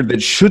P200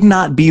 that should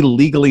not be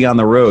legally on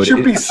the road.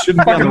 Shouldn't be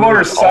on the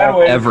motor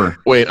sideways. Ever.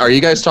 Wait, are you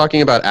guys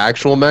talking about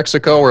actual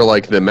Mexico or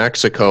like the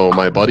Mexico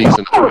my buddies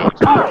in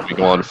we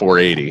go on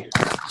 480?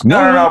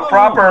 No,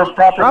 proper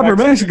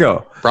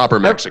Mexico. Proper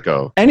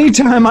Mexico.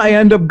 Anytime I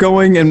end up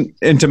going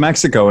into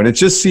Mexico, and it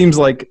just seems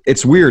like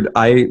it's weird.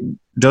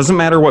 Doesn't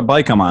matter what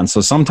bike I'm on.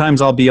 So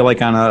sometimes I'll be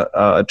like on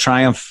a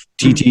Triumph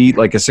TT,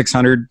 like a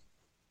 600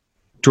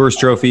 Tourist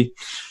Trophy.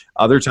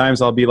 Other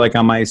times I'll be like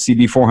on my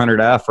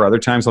CB400F, or other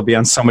times I'll be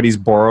on somebody's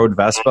borrowed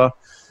Vespa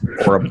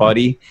or a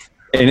buddy.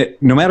 And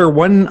no matter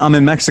when I'm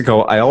in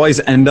Mexico, I always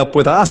end up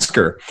with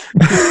Oscar.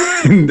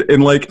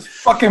 and like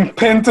fucking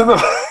pinned to the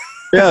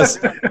yes.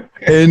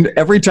 And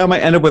every time I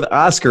end up with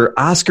Oscar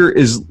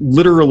is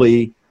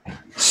literally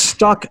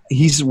stuck.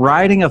 He's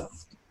riding a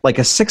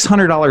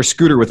 $600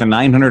 scooter with a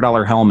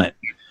 $900 helmet.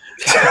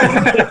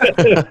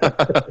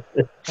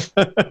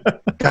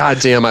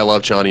 God damn, I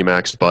love Johnny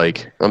Mac's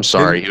bike. I'm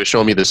sorry. He was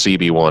showing me the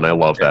CB1. I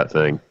love that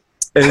thing.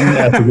 And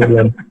that's a good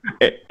one.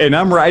 And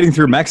I'm riding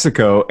through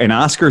Mexico, and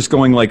Oscar's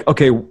going like,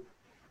 okay,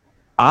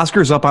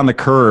 Oscar's up on the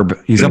curb.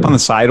 He's up on the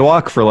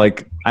sidewalk for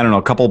like, I don't know,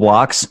 a couple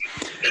blocks.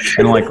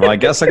 And I'm like, well, I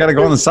guess I got to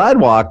go on the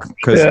sidewalk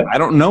because I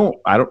don't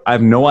know. I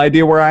have no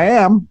idea where I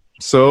am.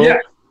 So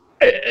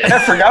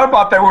I forgot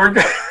about that word.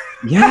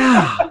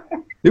 Yeah.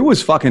 It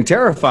was fucking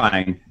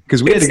terrifying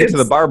because we had to get to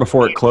the bar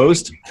before it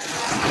closed.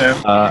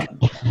 Yeah.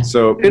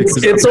 So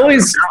it's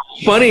always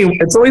funny.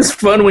 It's always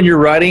fun when you're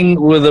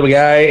riding with a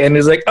guy and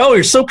he's like, "Oh,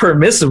 you're so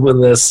permissive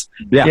with this."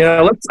 Yeah. You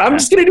know, I'm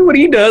just gonna do what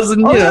he does,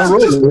 and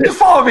just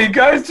follow me,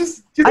 guys.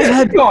 Just I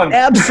had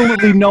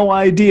absolutely no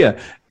idea.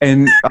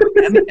 And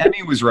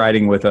Emmy was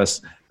riding with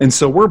us, and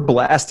so we're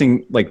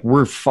blasting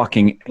we're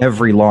fucking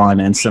every law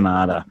in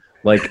Ensenada.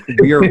 Like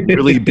we are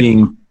really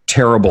being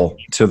terrible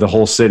to the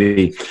whole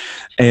city.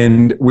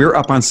 And we're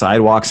up on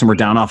sidewalks and we're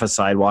down off of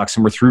sidewalks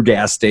and we're through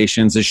gas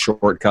stations as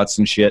shortcuts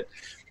and shit.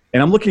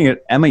 And I'm looking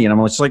at Emmy and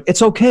I'm just like,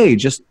 it's okay.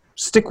 Just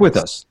stick with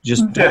us.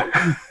 Just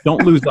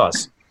don't lose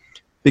us.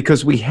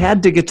 Because we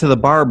had to get to the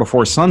bar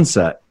before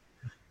sunset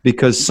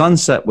because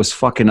sunset was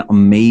fucking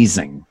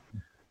amazing.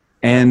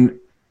 And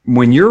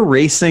when you're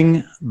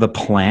racing the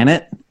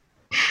planet,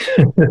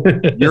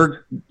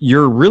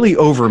 you're really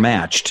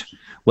overmatched.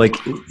 Like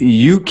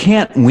you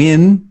can't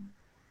win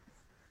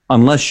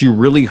unless you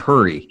really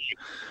hurry.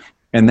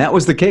 And that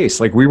was the case.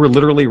 Like we were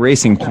literally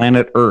racing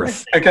planet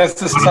Earth. Against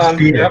the sun.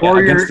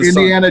 Or you're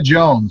Indiana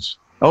Jones.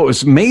 Oh, it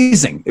was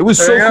amazing. It was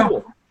so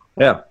cool.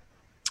 Yeah.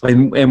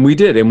 And we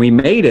did. And we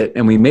made it.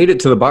 And we made it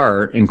to the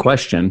bar in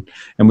question.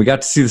 And we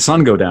got to see the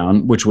sun go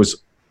down, which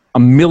was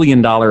 $1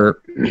 million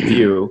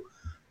view.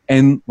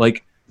 And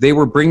like they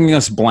were bringing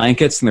us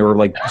blankets and they were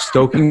like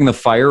stoking the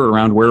fire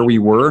around where we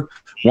were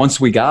once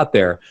we got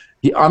there.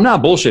 I'm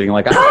not bullshitting.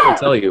 Like I have to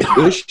tell you,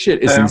 this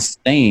shit is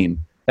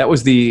insane. That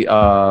was the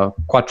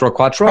Quattro.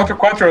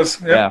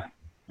 Quattros. Yeah.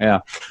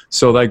 Yeah.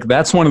 So like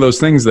that's one of those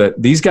things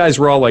that these guys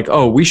were all like,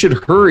 oh, we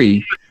should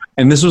hurry.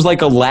 And this was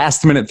like a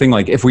last minute thing.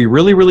 Like if we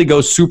really, really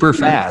go super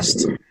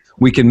fast,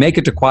 we can make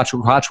it to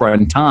Quattro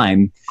in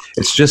time.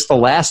 It's just the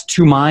last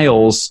 2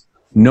 miles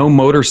no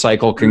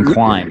motorcycle can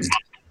climb.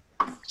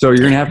 So you're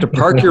going to have to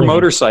park your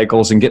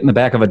motorcycles and get in the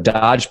back of a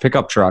Dodge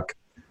pickup truck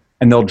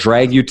and they'll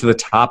drag you to the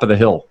top of the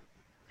hill.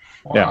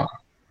 Wow. Yeah.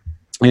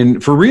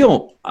 And for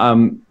real,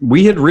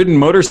 we had ridden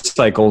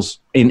motorcycles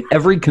in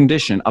every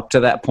condition up to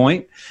that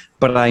point,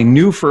 but I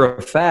knew for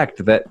a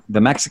fact that the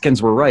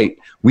Mexicans were right.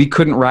 We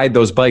couldn't ride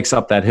those bikes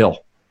up that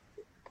hill.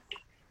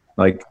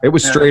 Like, it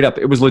was straight up.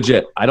 It was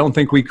legit. I don't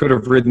think we could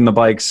have ridden the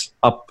bikes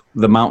up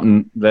the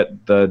mountain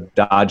that the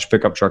Dodge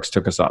pickup trucks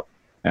took us up.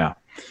 Yeah.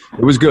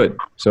 It was good.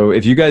 So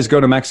if you guys go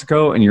to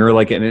Mexico and you're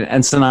like in an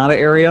Ensenada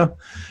area,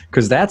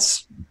 because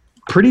that's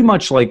pretty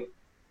much like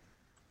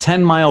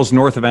 10 miles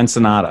north of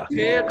Ensenada.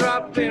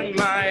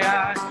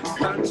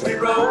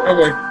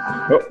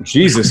 Oh,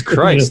 Jesus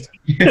Christ.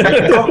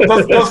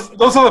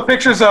 those are the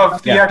pictures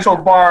of the actual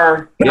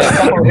bar on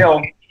the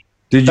hill.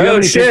 Did you have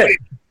any shit.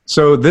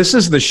 So this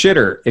is the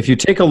shitter. If you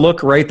take a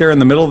look right there in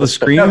the middle of the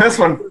screen. Yeah, this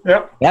one.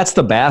 Yep. That's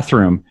the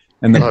bathroom.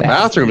 And the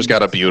bathroom's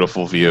got a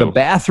beautiful view. The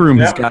bathroom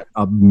has got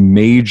a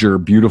major,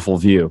 beautiful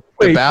view.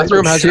 The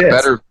bathroom has a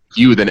better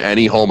view than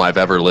any home I've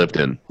ever lived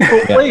in.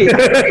 Wait,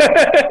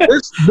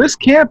 this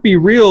can't be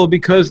real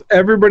because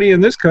everybody in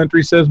this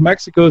country says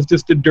Mexico is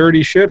just a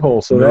dirty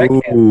shithole. So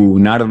no,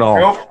 not at all.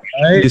 Nope.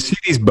 You see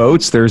these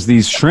boats? There's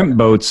these shrimp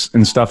boats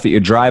and stuff that you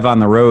drive on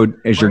the road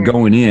as you're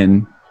going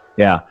in.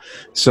 Yeah.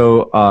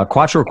 So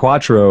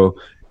Quattro.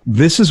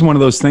 This is one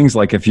of those things,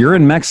 like if you're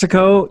in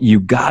Mexico,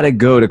 you got to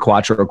go to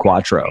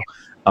Quattro.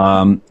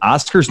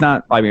 Oscar's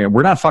not, I mean,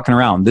 we're not fucking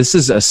around. This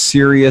is a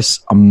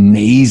serious,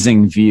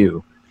 amazing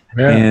view.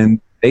 Yeah.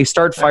 And they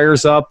start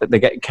fires up.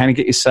 They kind of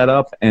get you set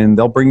up, and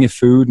they'll bring you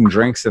food and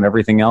drinks and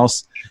everything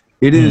else.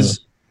 It is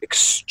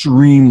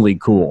extremely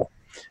cool.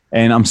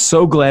 And I'm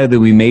so glad that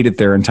we made it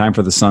there in time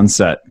for the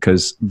sunset,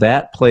 because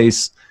that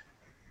place,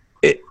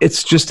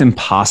 it's just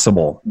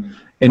impossible.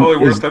 And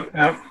worth it.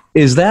 Yeah.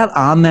 Is that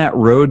on that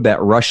road,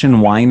 that Russian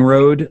wine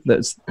road?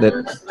 That's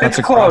it's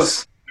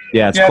close.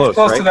 Yeah, it's close. It's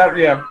close right? to that.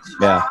 Yeah.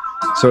 Yeah.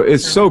 So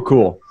it's so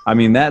cool. I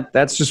mean,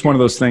 that's just one of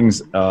those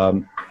things.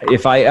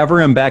 If I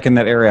ever am back in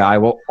that area, I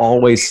will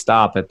always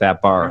stop at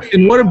that bar.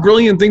 And what a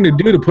brilliant thing to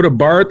do, to put a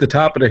bar at the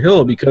top of the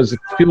hill, because if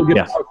people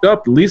get fucked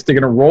up, at least they're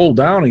going to roll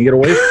down and get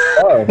away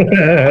from the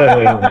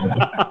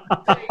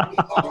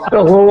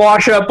bar. We'll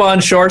wash up on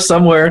shore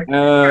somewhere.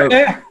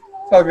 It's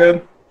all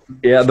good.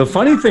 Yeah, the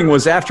funny thing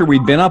was, after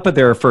we'd been up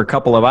there for a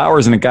couple of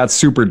hours and it got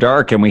super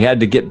dark and we had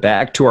to get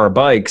back to our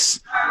bikes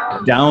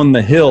down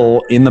the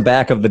hill in the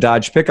back of the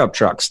Dodge pickup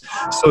trucks.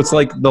 So it's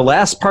like the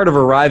last part of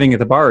arriving at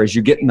the bar is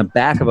you get in the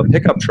back of a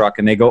pickup truck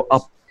and they go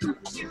up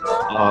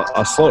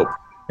a slope.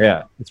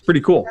 Yeah, it's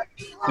pretty cool.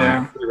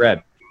 Yeah. Pretty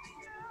rad.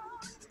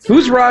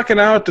 Who's rocking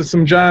out to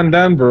some John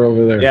Denver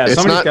over there? Yeah,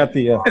 somebody's got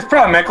the... It's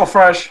probably Michael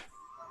Fresh.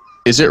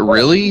 Is it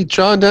really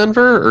John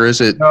Denver, or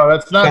is it... No,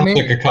 that's not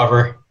me. Like a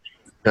cover.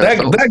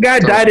 That guy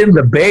died in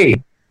the Bay.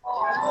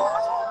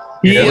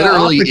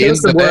 Literally in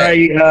the where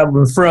Bay.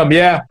 I'm from.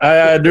 Yeah,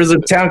 there's a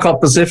town called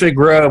Pacific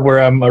Grove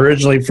where I'm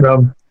originally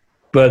from,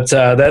 but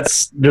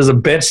there's a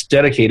bench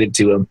dedicated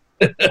to him.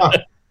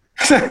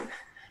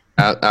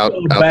 out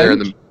there in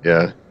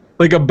the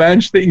like a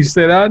bench that you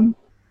sit on.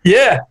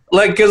 Yeah,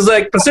 because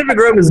Pacific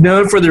Grove is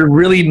known for their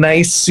really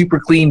nice, super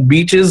clean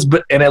beaches,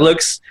 and it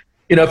looks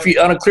if you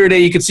on a clear day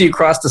you could see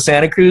across the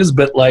Santa Cruz,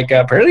 but like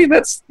apparently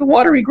that's the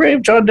watery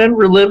grave John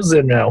Denver lives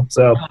in now.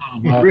 So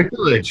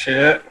really?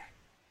 Shit.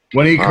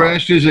 When he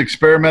crashed his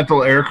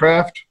experimental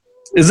aircraft?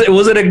 Was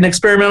it an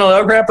experimental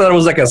aircraft? I thought it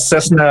was like a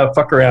Cessna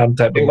fuck around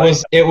type thing.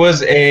 It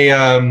was a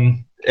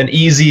an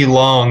easy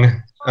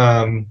long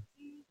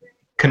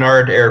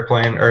Canard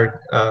airplane,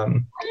 or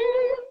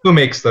who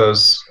makes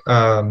those?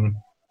 I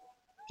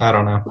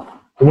don't know.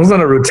 It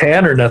wasn't a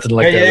Rutan or nothing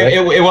like that. Right?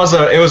 It was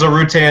a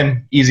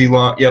Rutan easy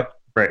long. Yep.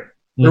 Right.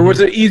 Or was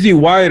it easy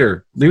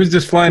wider? He was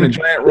just flying a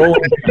giant roller.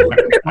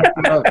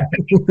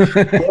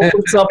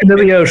 It's up into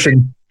the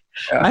ocean.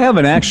 I have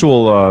an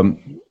actual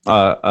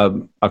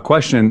a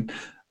question.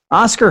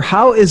 Oscar,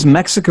 how is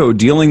Mexico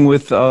dealing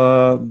with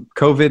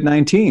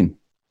COVID-19?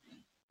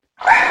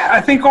 I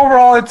think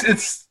overall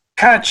it's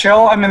kind of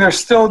chill. I mean, they're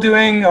still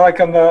doing like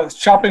on the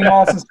shopping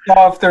malls and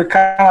stuff. They're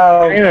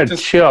kind of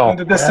just chill.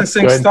 The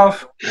distancing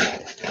stuff.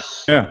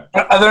 Yeah.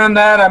 But other than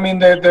that, I mean,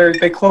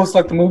 they closed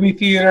like the movie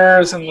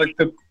theaters and like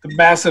the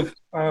massive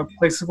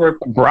places where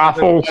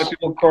brothels,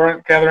 people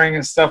gathering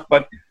and stuff.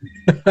 But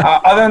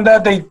other than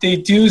that, they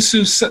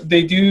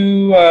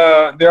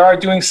are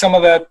doing some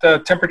of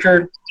that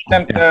temperature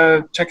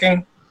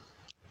checking.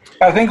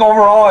 I think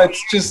overall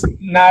it's just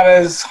not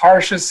as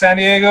harsh as San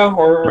Diego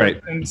or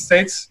in the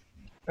States.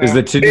 Is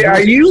the Hey,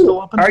 are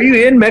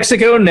you in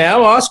Mexico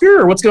now, Oscar,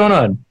 or what's going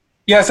on?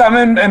 Yes,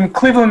 I'm in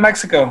Cleveland,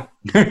 Mexico.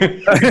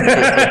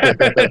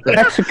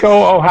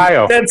 Mexico,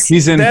 Ohio.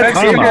 He's in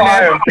Parma.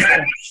 Ohio.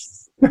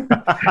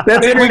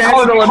 That's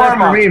international enough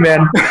for me,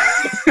 man.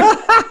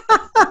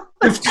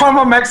 It's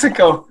Parma,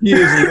 Mexico. He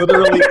is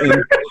literally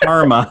in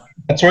Parma.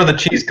 That's where the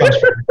cheese comes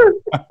from.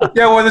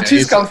 Yeah, where the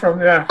cheese comes from,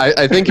 yeah.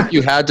 I think if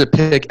you had to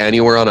pick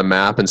anywhere on a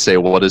map and say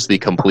what is the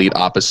complete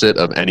opposite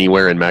of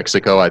anywhere in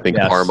Mexico, I think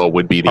Parma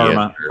would be the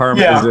answer.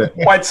 Parma yeah, is it.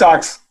 White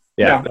Sox.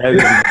 Yeah, that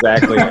is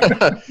exactly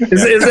it.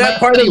 Is that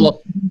part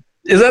of?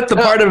 Is that the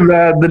part of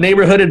the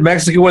neighborhood in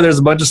Mexico where there's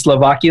a bunch of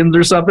Slovakians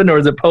or something, or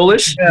is it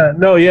Polish? Yeah,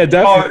 no, yeah,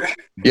 definitely.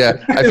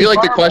 Yeah, I feel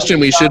like the question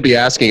we should be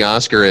asking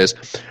Oscar is,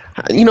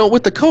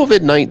 with the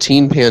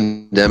COVID-19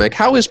 pandemic,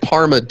 how is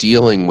Parma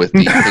dealing with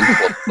the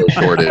pink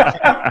shortage?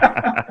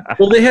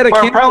 Well, they had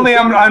apparently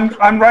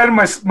I'm riding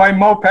my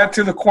moped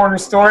to the corner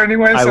store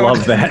anyway. I so.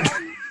 love that.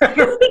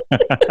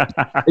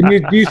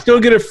 And do you still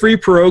get a free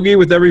pierogi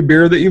with every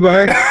beer that you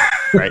buy?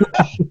 Right.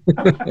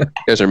 You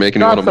guys are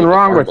making Nothing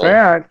wrong with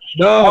that.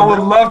 No, I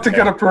would love to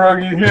get a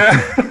pierogi.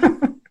 Yeah.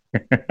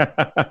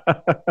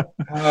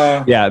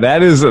 Yeah,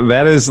 that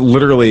is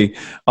literally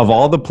of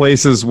all the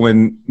places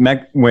when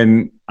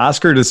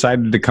Oscar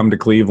decided to come to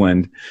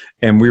Cleveland,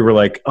 and we were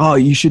like, "Oh,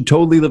 you should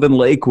totally live in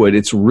Lakewood.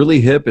 It's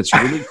really hip. It's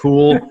really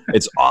cool.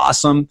 It's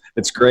awesome.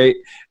 It's great."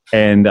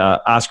 And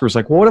Oscar was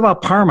like, "Well, what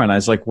about Parma?" And I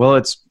was like,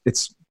 "Well,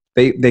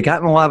 they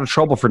got in a lot of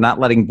trouble for not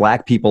letting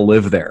black people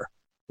live there."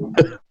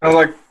 I was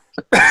like,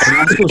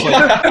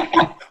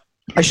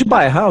 I should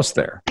buy a house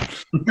there.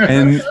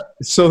 And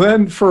so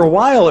then for a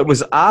while it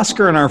was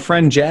Oscar and our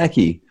friend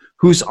Jackie,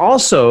 who's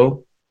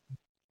also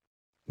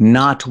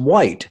not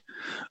white,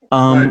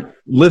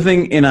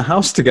 living in a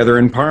house together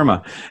in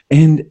Parma.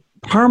 And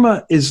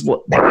Parma is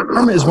one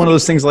of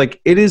those things, like,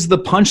 it is the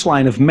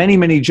punchline of many,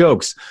 many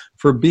jokes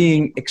for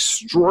being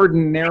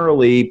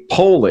extraordinarily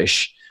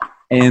Polish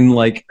and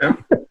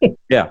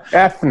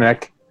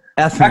ethnic.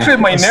 Actually,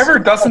 my neighbor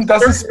doesn't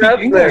speak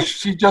English.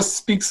 She just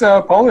speaks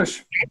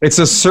Polish. It's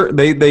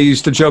they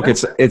used to joke.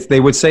 It's they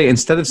would say,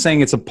 instead of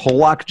saying it's a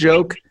Polak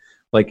joke,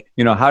 like,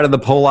 how did the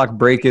Polak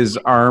break his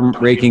arm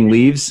raking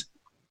leaves?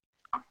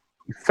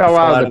 Fell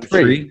out of the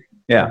tree.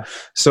 Yeah.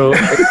 So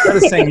instead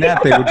of saying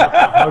that, they would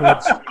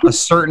just how a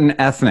certain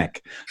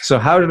ethnic. So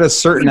how did a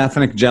certain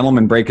ethnic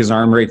gentleman break his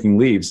arm raking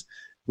leaves?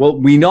 Well,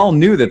 we all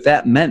knew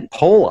that meant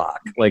Polak.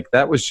 Like,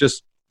 that was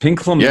just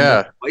pink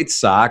flamingo, White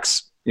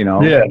Sox.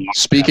 Yeah.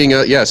 Speaking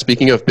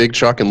of Big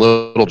Chuck and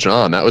Little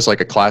John, that was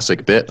like a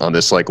classic bit on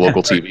this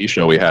local TV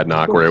show we had,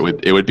 Knock, where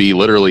it would be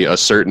literally a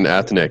certain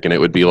ethnic, and it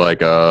would be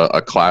like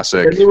a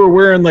classic. And they were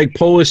wearing like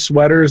Polish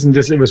sweaters, and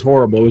it was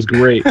horrible. It was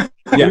great.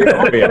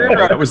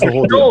 That was the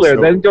whole deal.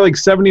 They're like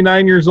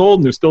 79 years old,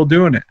 and they're still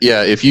doing it.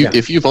 Yeah, if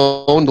you've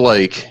owned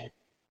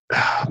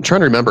I'm trying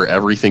to remember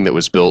everything that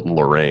was built in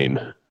Lorraine,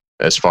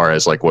 as far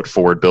as like what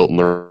Ford built in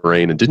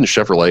Lorraine, and didn't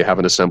Chevrolet have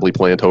an assembly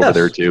plant over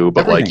there too?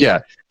 But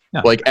everything.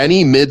 Like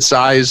any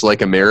mid-size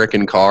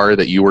American car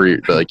that you were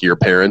your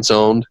parents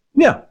owned,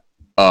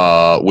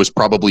 was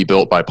probably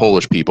built by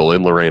Polish people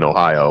in Lorain,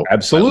 Ohio.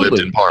 Absolutely,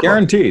 lived in Parma.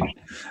 Guaranteed.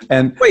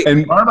 And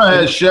Parma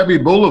has Chevy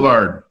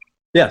Boulevard.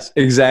 Yes,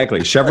 exactly,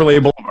 Chevrolet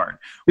Boulevard.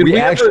 We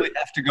actually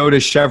have to go to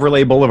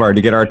Chevrolet Boulevard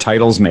to get our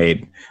titles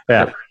made.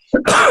 Yeah.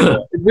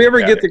 Did we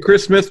ever get the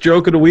Chris Smith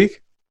joke of the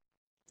week?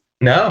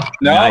 No,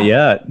 not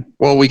yet.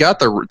 Well, we got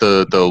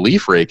the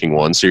leaf raking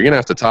one, so you're gonna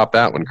have to top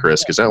that one,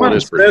 Chris, because that one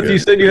is pretty good. You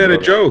said you had a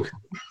joke.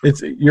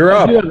 You're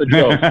up.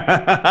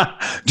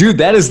 Dude,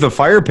 that is the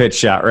fire pit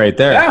shot right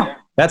there. Yeah.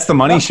 That's the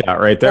money shot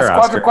right there.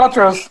 That's Quattro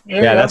Quattros.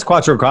 Yeah, that's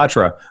Quattro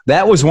Quattro.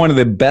 That was one of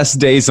the best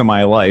days of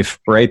my life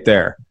right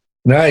there.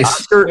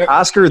 Nice.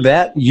 Oscar,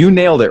 that you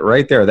nailed it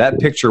right there. That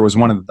picture was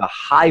one of the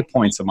high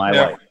points of my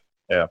life.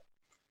 Yeah.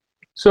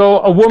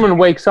 So a woman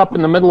wakes up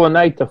in the middle of the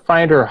night to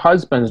find her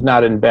husband's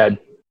not in bed.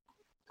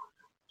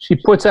 She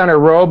puts on her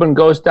robe and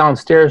goes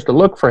downstairs to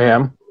look for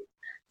him.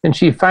 And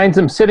she finds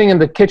him sitting in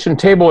the kitchen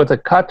table with a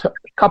cup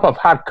of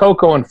hot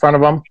cocoa in front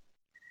of him.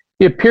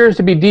 He appears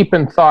to be deep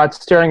in thought,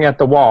 staring at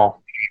the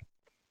wall.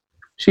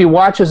 She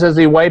watches as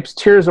he wipes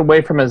tears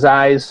away from his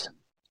eyes.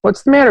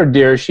 "What's the matter,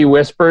 dear?" she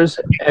whispers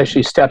as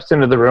she steps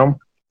into the room.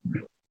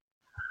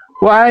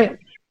 Why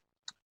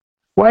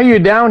are you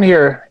down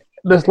here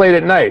this late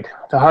at night?"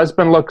 The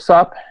husband looks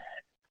up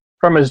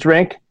from his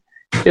drink.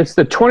 "It's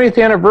the 20th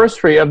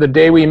anniversary of the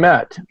day we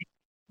met."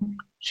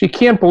 She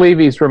can't believe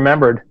he's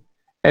remembered,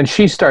 and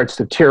she starts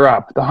to tear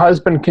up. The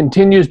husband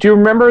continues, "Do you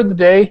remember the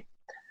day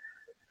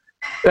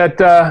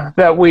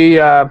that we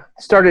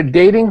started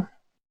dating?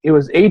 It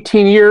was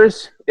 18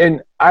 years,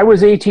 and I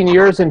was 18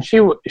 years, and she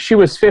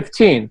was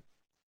 15.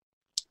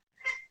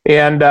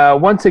 And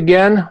once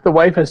again, the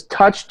wife is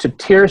touched to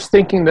tears,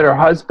 thinking that her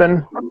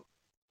husband,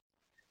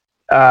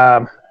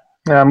 I'm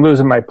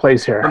losing my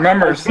place here.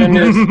 Remembers.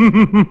 Is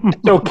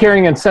so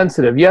caring and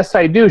sensitive. "Yes,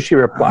 I do," she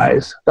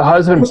replies. The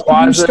husband Can you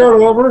pauses. start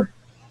over?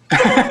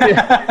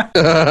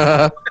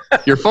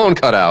 Your phone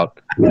cut out.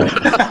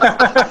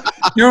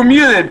 You were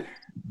muted.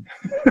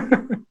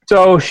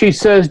 So she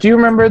says, "Do you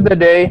remember the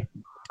day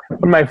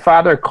when my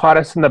father caught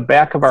us in the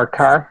back of our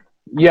car?"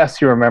 "Yes,"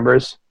 he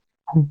remembers.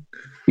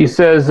 He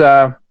says,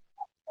 "Do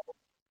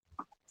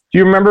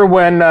you remember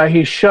when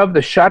he shoved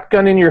the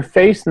shotgun in your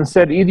face and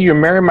said, 'Either you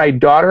marry my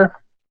daughter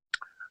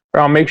or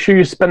I'll make sure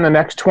you spend the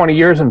next 20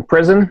 years in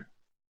prison'?"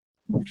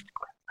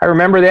 "I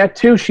remember that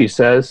too," she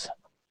says.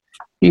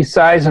 He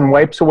sighs and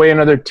wipes away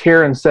another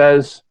tear and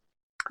says,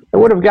 "I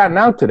would have gotten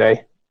out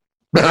today."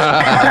 Okay,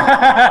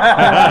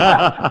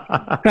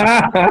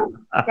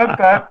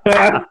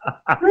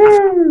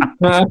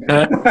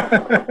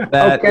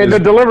 the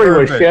delivery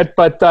was shit,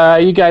 but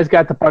you guys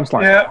got the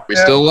punchline. Yeah, We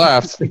still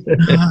laughed.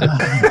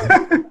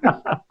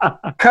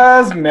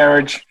 'Cause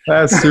marriage.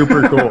 That's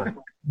super cool.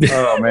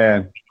 Oh,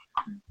 man.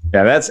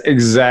 Yeah, that's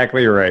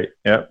exactly right.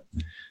 Yep.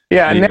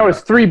 Yeah, and that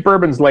was 3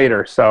 bourbons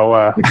later,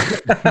 so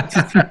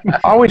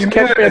always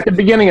catch me at the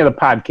beginning of the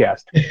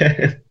podcast.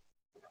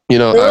 You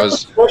know, I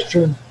was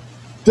question.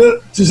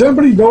 Does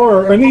anybody know,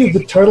 are any of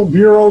the title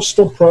bureaus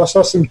still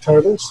processing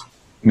titles?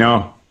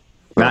 No,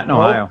 not in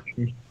Ohio.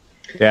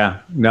 Yeah,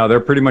 no, they're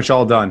pretty much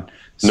all done.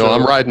 No,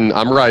 I'm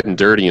riding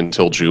dirty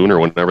until June or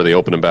whenever they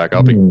open them back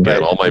up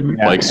again. All my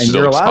bikes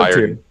still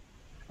expired.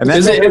 And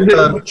that's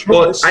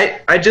well,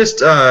 I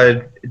just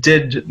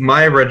did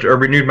my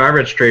renewed my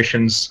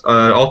registrations,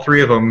 all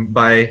 3 of them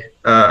by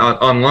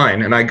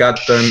online, and I got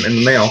them in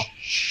the mail.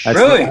 That's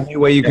the only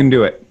way you can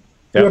do it.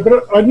 Yep. Yeah,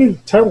 but I need a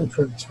title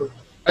transfer.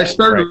 I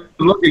started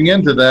looking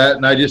into that,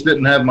 and I just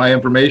didn't have my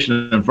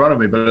information in front of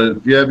me. But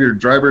if you have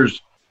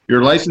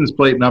your license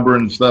plate number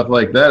and stuff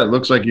like that, it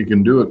looks like you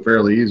can do it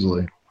fairly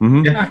easily.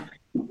 Mm-hmm.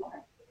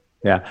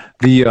 Yeah.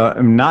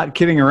 I'm not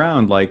kidding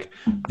around. Like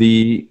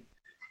the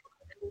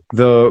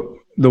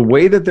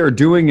way that they're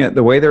doing it,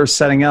 the way they're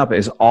setting up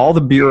is all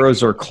the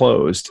bureaus are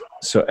closed.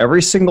 So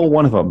every single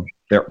one of them,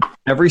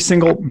 every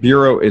single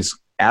bureau is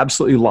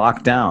absolutely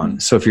locked down.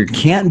 So if you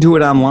can't do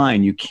it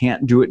online, you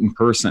can't do it in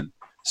person.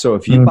 So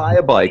if you buy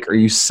a bike or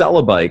you sell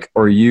a bike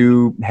or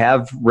you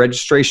have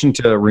registration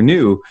to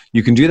renew,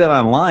 you can do that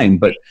online.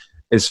 But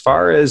as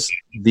far as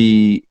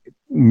the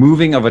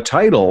moving of a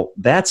title,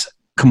 that's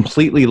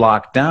completely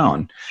locked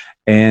down.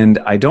 And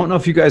I don't know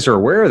if you guys are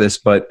aware of this,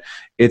 but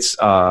it's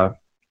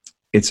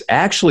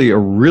actually a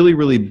really,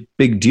 really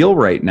big deal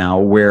right now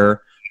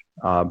where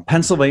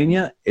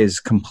Pennsylvania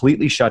is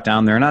completely shut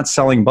down. They're not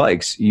selling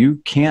bikes. You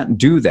can't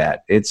do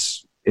that.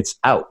 It's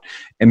out.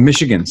 And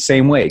Michigan,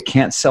 same way.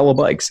 Can't sell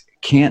bikes.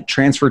 Can't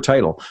transfer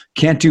title.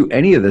 Can't do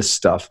any of this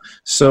stuff.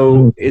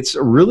 So it's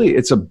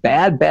a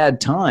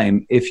bad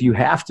time if you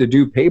have to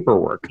do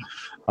paperwork.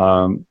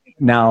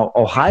 Now,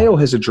 Ohio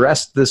has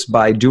addressed this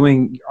by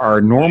doing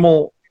our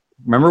normal.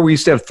 Remember, we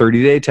used to have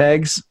 30-day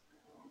tags?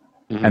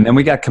 Mm-hmm. And then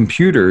we got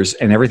computers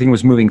and everything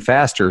was moving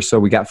faster. So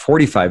we got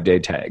 45-day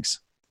tags.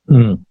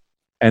 Mm-hmm.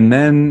 And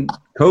then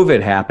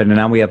COVID happened and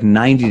now we have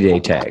 90-day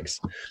tags.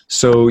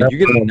 So you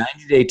get a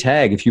 90-day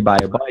tag if you buy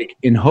a bike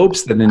in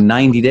hopes that in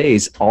 90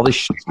 days, all this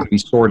shit's going to be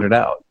sorted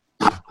out.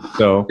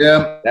 So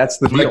yeah, that's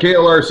the deal. My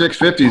KLR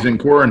 650 is in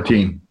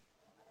quarantine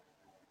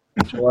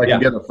until I can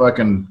get a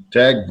fucking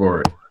tag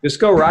for it. Just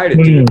go ride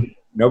it, dude.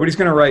 Nobody's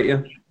going to write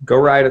you. Go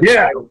ride it.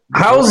 Yeah.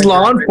 How's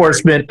law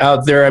enforcement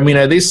out there? I mean,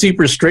 are they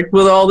super strict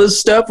with all this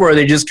stuff, or are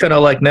they just kind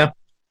of like, no?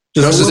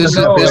 This is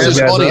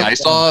funny. I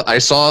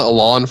saw a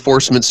law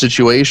enforcement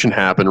situation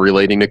happen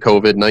relating to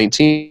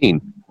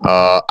COVID-19.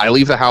 I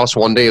leave the house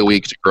one day a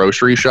week to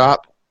grocery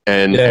shop,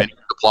 and any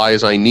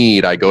supplies I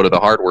need, I go to the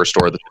hardware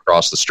store that's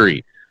across the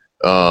street.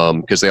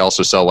 Because they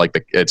also sell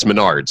it's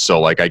Menards,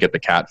 so I get the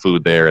cat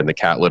food there and the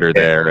cat litter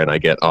there, and I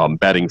get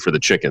bedding for the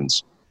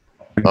chickens.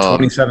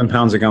 27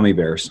 pounds of gummy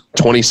bears.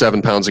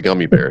 27 pounds of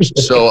gummy bears.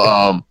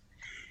 So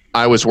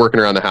I was working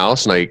around the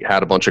house and I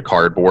had a bunch of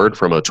cardboard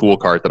from a tool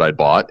cart that I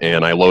bought,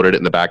 and I loaded it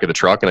in the back of the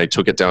truck and I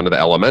took it down to the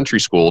elementary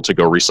school to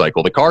go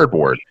recycle the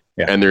cardboard.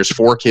 Yeah. And there's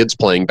 4 kids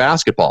playing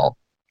basketball,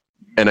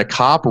 and a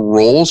cop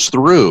rolls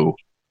through,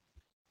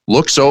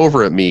 looks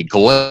over at me,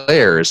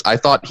 glares. I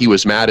thought he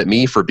was mad at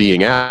me for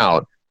being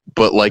out,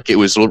 but like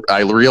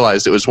I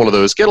realized it was one of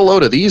those get a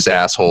load of these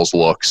assholes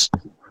looks.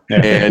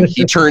 And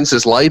he turns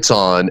his lights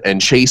on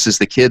and chases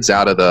the kids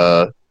out of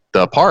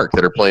the park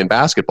that are playing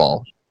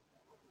basketball,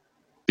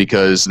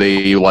 because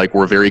they like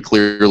were very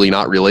clearly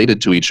not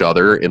related to each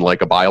other in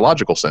like a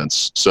biological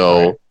sense.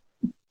 So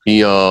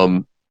he,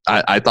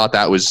 I thought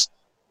that was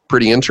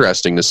pretty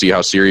interesting to see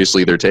how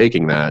seriously they're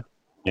taking that.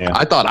 Yeah.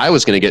 I thought I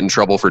was going to get in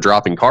trouble for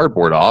dropping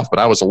cardboard off, but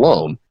I was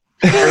alone.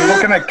 You're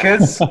looking at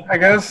kids, I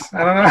guess.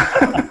 I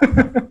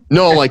don't know.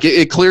 No, like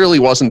it clearly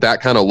wasn't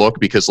that kind of look,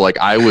 because like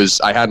I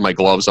had my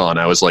gloves on.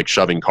 I was like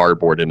shoving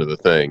cardboard into the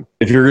thing.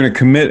 If you're going to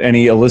commit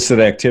any illicit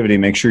activity,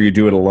 make sure you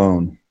do it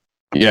alone.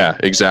 Yeah,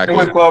 exactly.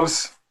 And with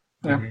gloves.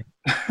 Yeah.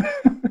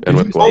 And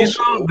with gloves.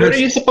 What are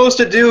you supposed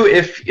to do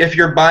if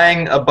you're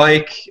buying a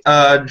bike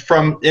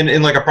from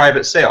in like a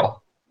private sale?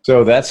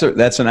 So that's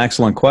an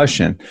excellent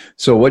question.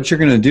 So what you're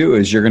going to do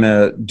is you're going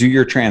to do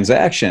your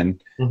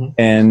transaction,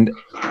 and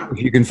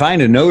if you can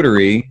find a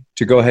notary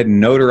to go ahead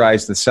and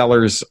notarize the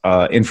seller's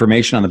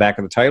information on the back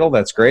of the title,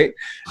 that's great.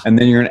 And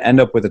then you're going to end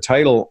up with a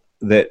title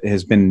that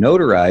has been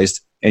notarized,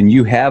 and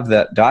you have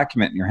that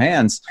document in your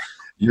hands.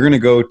 You're going to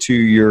go to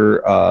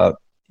your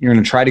you're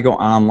going to try to go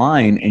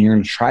online, and you're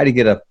going to try to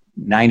get a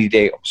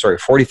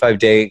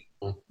 45-day,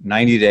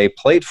 90-day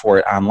plate for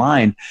it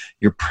online.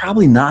 You're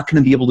probably not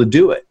going to be able to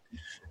do it.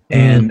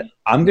 And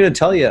I'm going to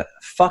tell you,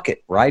 fuck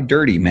it, ride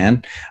dirty,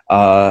 man,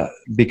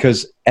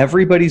 because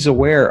everybody's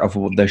aware of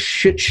the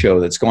shit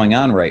show that's going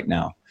on right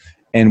now.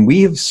 And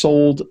we have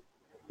sold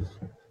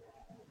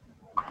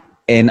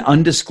an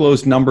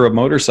undisclosed number of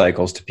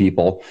motorcycles to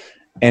people,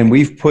 and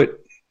we've put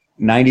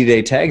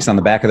 90-day tags on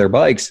the back of their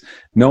bikes,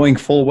 knowing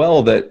full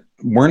well that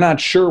we're not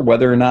sure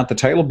whether or not the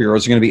title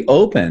bureaus are going to be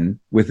open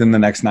within the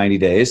next 90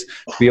 days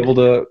to be able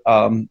to,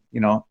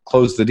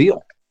 close the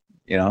deal.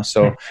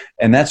 So,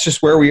 and that's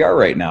just where we are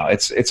right now.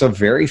 It's a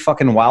very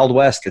fucking Wild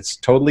West. It's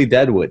totally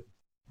Deadwood.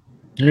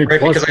 Right,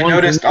 because I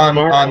noticed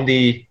on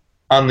the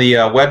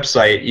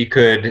website you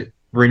could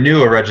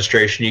renew a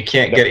registration. You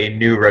can't get a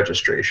new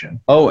registration.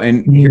 Oh,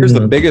 and here's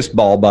the biggest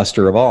ball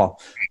buster of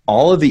all.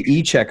 All of the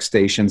e-check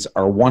stations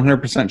are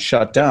 100%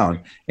 shut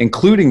down,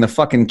 including the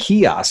fucking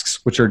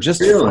kiosks, which are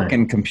just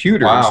fucking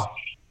computers. Wow.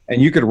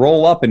 And you could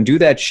roll up and do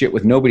that shit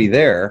with nobody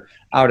there.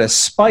 Out of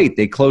spite,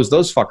 they closed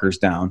those fuckers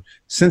down.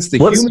 Since the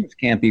humans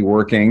can't be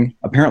working,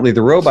 apparently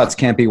the robots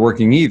can't be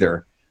working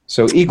either.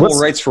 So equal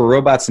rights for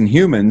robots and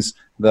humans,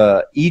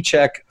 the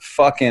e-check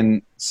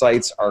fucking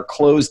sites are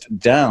closed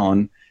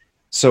down.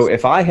 So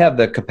if I have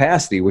the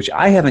capacity, which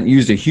I haven't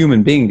used a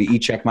human being to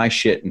e-check my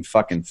shit in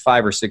fucking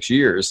 5 or 6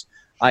 years,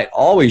 I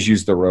always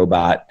use the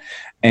robot,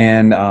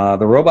 and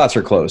the robots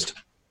are closed.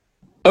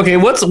 Okay,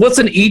 what's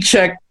an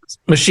e-check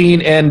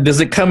machine, and does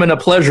it come in a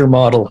pleasure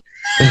model?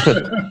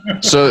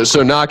 So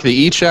Knock, the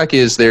e-check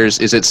is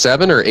it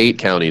 7 or 8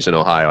 counties in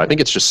Ohio? I think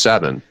it's just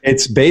 7.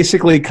 It's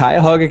basically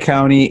Cuyahoga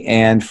County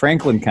and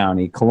Franklin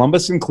County,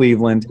 Columbus and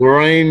Cleveland,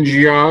 Grange,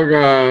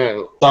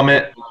 Yaga,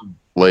 Summit,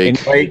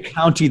 Lake, and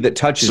county that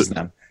touches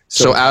them.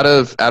 So out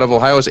of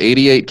Ohio's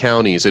 88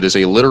 counties, it is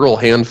a literal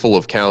handful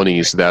of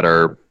counties that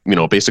are,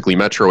 basically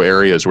metro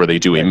areas where they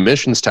do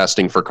emissions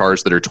testing for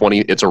cars that are 20.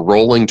 It's a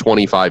rolling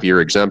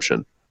 25-year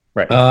exemption.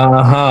 Right.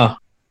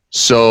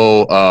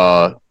 So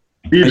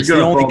it's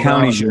the only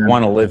counties you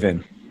want to live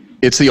in.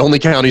 It's the only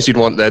counties you'd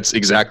want. That's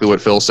exactly what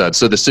Phil said.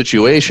 So the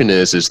situation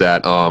is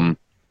that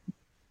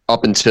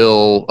up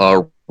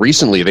until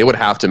recently, they would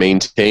have to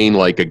maintain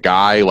like a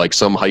guy, like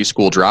some high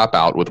school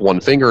dropout with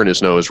one finger in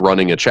his nose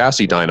running a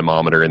chassis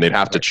dynamometer, and they'd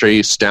have to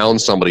chase down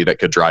somebody that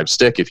could drive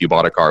stick if you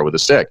bought a car with a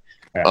stick.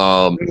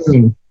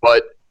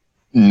 But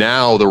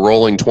now the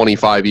rolling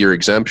 25-year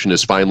exemption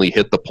has finally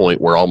hit the point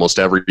where almost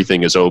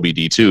everything is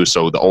OBD2.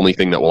 So the only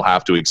thing that will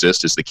have to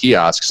exist is the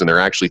kiosks, and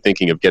they're actually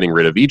thinking of getting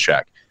rid of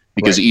e-check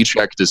because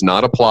e-check does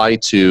not apply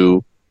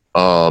to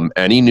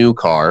any new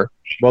car.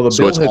 Well, the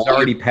bill has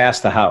already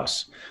passed the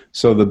House.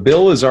 So the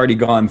bill has already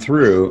gone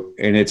through,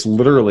 and it's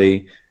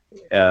literally,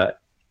 I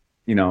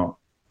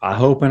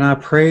hope and I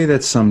pray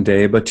that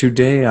someday, but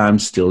today I'm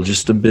still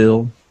just a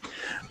bill.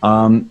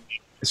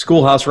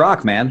 Schoolhouse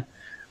Rock, man.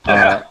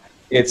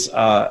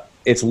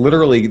 It's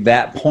literally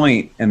that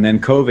point, and then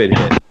COVID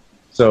hit.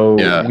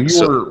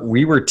 So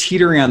we were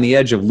teetering on the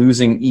edge of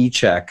losing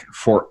e-check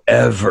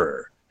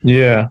forever.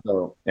 Yeah.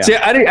 So, yeah. See,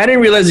 I didn't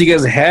realize you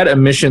guys had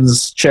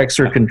emissions checks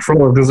or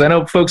control, because I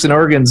know folks in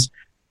Oregon,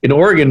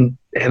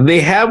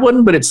 they have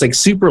one, but it's like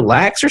super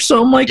lax or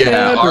something like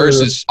that.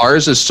 Yeah,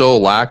 ours is so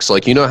lax.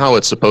 Like, you know how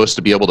it's supposed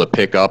to be able to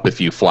pick up if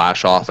you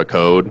flash off a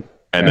code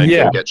and then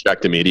you'll get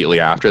checked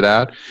immediately after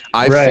that?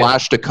 I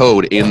flashed a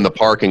code in the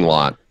parking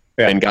lot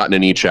and gotten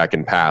an e-check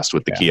and passed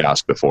with the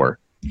kiosk before.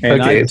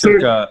 And Okay, I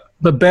took,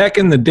 but back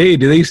in the day,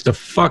 they used to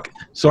fuck.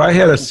 So I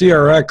had a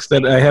CRX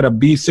that I had a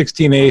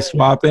B16A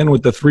swap in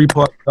with the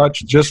 3+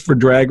 clutch just for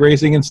drag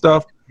racing and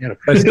stuff.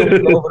 I still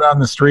drove it on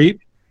the street.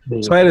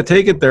 So I had to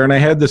take it there, and I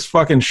had this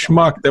fucking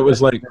schmuck that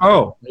was like,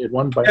 oh, yeah,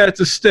 it's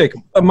a stick.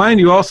 Mind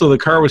you, also, the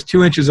car was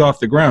 2 inches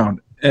off the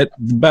ground at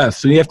the best.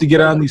 So you have to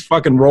get on these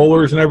fucking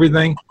rollers and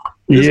everything.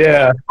 This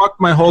guy fucked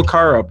my whole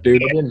car up,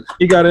 dude.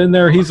 He got in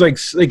there. He's like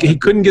he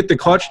couldn't get the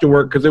clutch to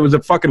work because it was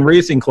a fucking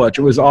racing clutch.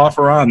 It was off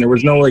or on. There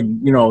was no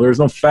there was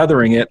no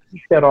feathering it.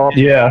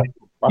 Yeah.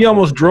 He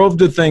almost drove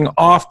the thing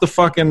off the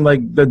fucking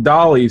the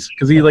dollies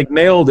because he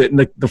nailed it,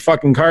 and the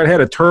fucking car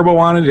had a turbo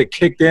on it. It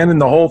kicked in, and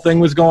the whole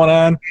thing was going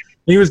on.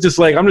 He was just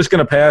like, I'm just going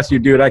to pass you,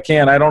 dude. I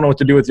don't know what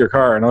to do with your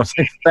car. And I was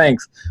like,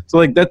 thanks.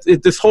 So that's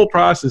it. This whole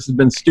process has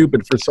been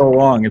stupid for so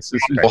long. It's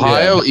just,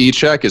 Ohio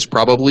E-Check is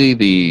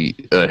probably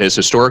has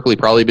historically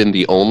probably been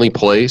the only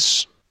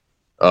place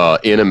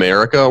in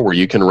America where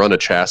you can run a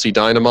chassis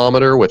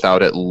dynamometer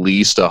without at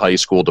least a high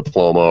school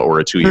diploma or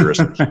a 2-year.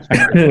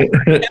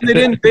 And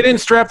they didn't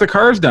strap the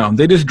cars down.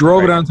 They just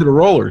drove it onto the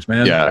rollers,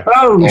 man. Yeah.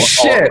 Oh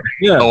shit.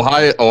 Yeah.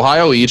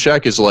 Ohio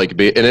E-Check is and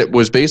it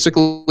was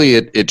basically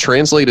it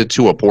translated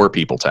to a poor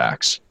people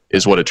tax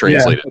is what it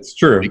translated. Yeah, that's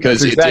true. Because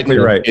that's exactly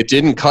right. It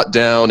didn't cut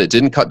down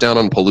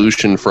on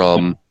pollution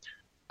from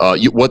So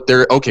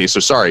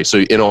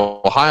in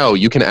Ohio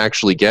you can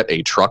actually get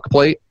a truck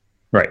plate.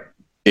 Right.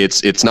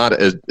 It's not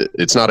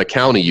a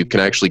county. You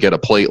can actually get a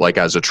plate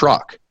as a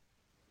truck.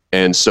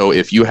 And so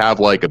if you have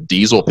a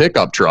diesel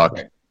pickup truck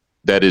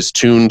that is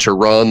tuned to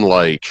run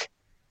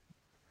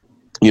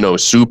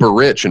super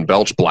rich and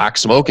belch black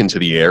smoke into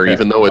the air,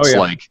 even though it's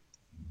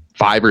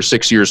 5 or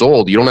 6 years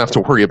old, you don't have to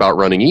worry about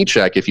running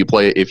E-Check if you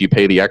pay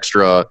the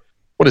extra.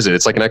 What is it?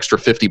 It's an extra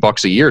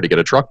 $50 a year to get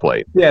a truck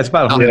plate. Yeah, it's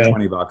about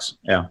 $120.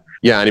 Yeah.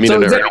 Yeah, and I mean,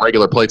 a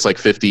regular plate's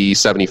 $50,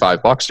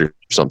 $75 or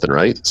something,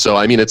 right? So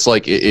I mean,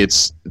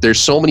 it's there's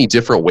so many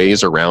different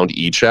ways around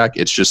E-Check.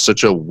 It's just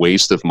such a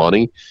waste of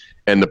money.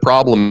 And the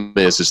problem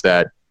is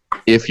that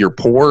if you're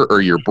poor or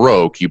you're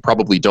broke, you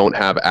probably don't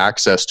have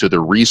access to the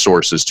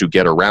resources to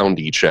get around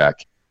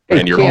E-Check,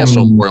 and you're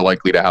also more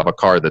likely to have a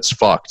car that's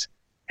fucked.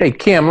 Hey,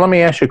 Kim, let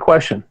me ask you a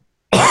question.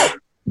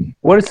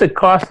 What does it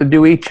cost to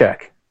do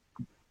E-Check?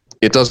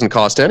 It doesn't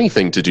cost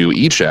anything to do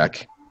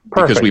E-Check.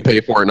 Perfect. Because we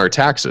pay for it in our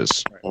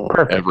taxes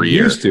every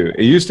year.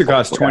 It used to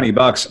cost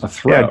 $20 a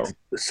throw.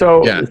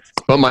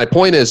 But my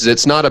point is,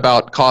 it's not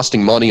about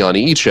costing money on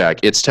E-Check.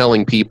 It's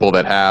telling people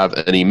that have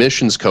an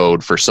emissions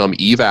code for some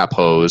evap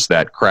hose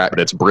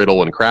that's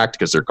brittle and cracked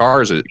because their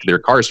car's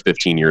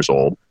 15 years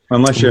old.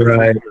 Unless you have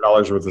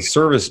 $100 worth of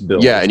service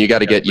bill. Yeah, and you got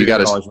to pay.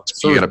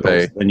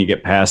 Then you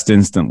get passed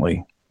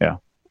instantly. Yeah.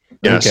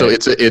 Yeah. Okay. So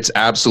it's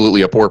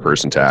absolutely a poor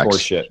person tax.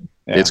 Horseshit.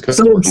 Yeah. It's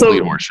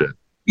complete horseshit.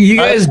 You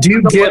guys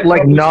do get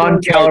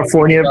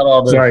non-California.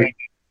 Sorry,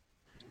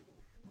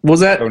 was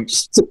that?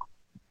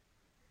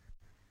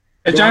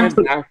 Hey, John.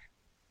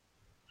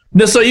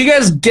 No, so you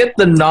guys get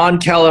the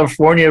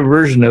non-California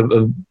version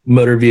of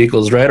motor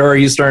vehicles, right? Or are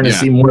you starting to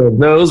see more of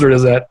those, or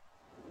does that?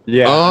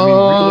 Yeah,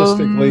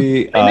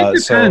 realistically, it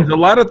depends. A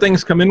lot of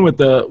things come in with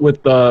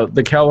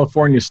the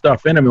California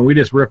stuff in them, and we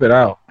just rip it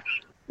out.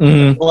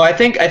 Mm-hmm. Well, I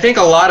think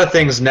a lot of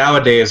things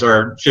nowadays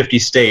are 50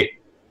 state.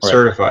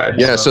 Certified.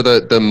 Yeah, so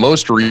the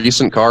most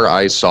recent car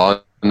I saw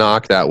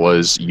knock that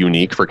was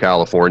unique for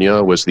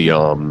California was the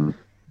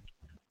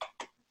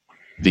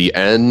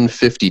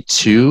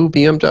N52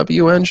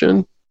 BMW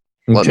engine.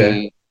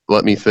 Okay.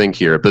 Let me think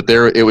here. But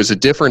it was a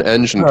different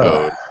engine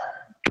code.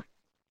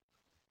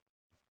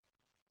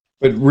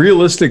 But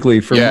realistically,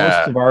 for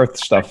most of our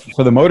stuff,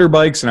 for the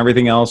motorbikes and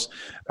everything else,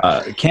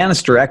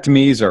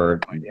 canisterectomies are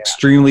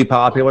extremely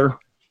popular.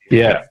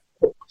 Yeah.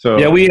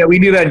 So we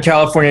do that in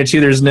California too.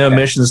 There's no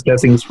emissions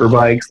testings for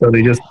bikes, so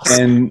they just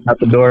out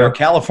the door.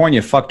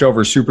 California fucked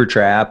over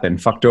SuperTrap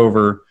and fucked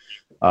over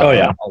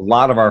a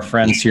lot of our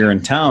friends here in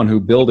town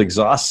who build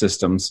exhaust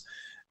systems.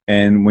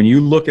 And when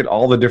you look at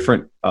all the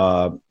different,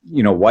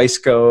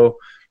 Wiseco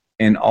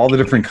and all the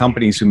different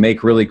companies who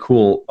make really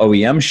cool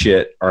OEM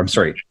shit,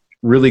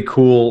 really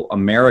cool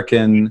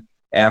American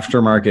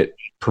aftermarket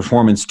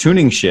performance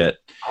tuning shit,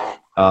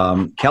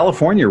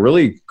 California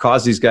really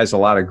caused these guys a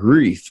lot of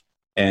grief.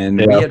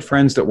 And we had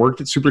friends that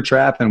worked at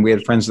SuperTrap, and we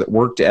had friends that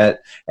worked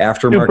at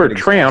aftermarket.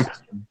 SuperTramp.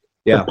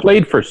 Yeah,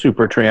 played for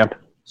SuperTramp.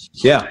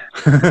 Yeah,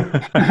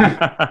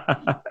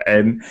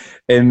 and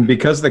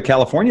because of the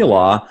California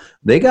law,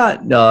 they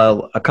got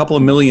a couple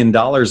of $1 million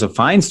of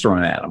fines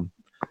thrown at them.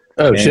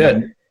 Oh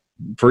shit!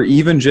 For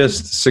even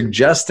just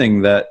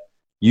suggesting that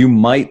you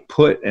might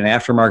put an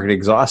aftermarket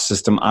exhaust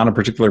system on a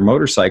particular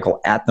motorcycle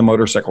at the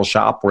motorcycle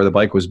shop where the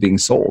bike was being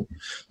sold.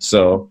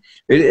 So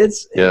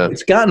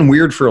it's gotten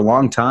weird for a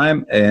long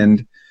time.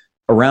 And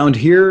around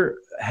here,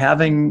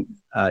 having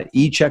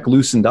E-Check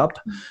loosened up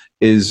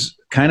is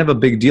kind of a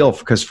big deal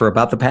because for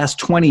about the past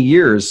 20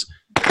 years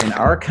in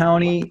our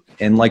county,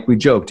 and like we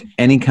joked,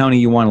 any county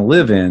you want to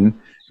live in,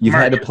 you've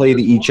had to play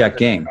the E-Check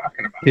game.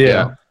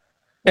 Yeah.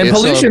 And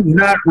pollution's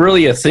not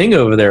really a thing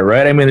over there,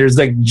 right? I mean, there's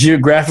like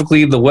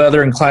geographically the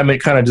weather and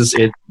climate kind of just,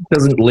 it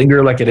doesn't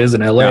linger like it is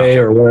in LA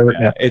or wherever.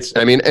 Yeah, it's.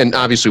 I mean, and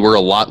obviously we're a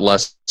lot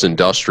less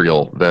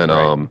industrial than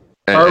Our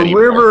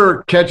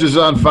river catches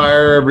on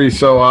fire every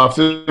so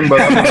often, but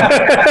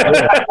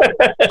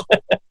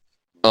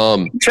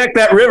check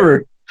that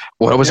river.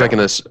 What was I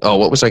going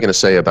to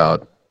say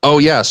about? Oh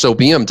yeah, so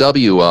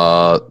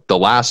BMW, the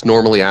last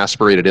normally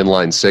aspirated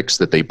inline six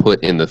that they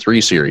put in the 3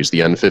 Series,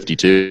 the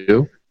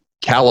N52.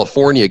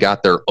 California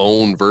got their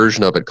own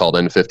version of it called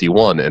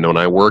N51, and when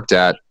I worked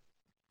at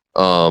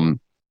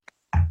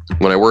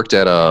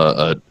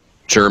a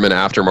German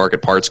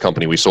aftermarket parts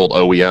company, we sold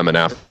OEM and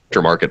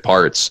aftermarket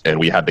parts, and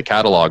we had the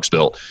catalogs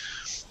built.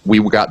 We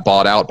got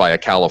bought out by a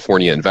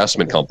California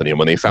investment company, and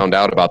when they found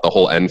out about the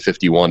whole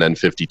N51,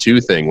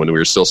 N52 thing, when we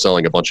were still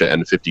selling a bunch of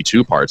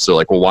N52 parts, they're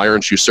like, well, why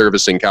aren't you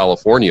servicing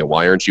California?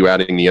 Why aren't you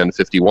adding the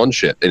N51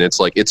 shit? And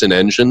it's like, it's an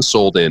engine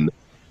sold in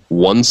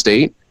one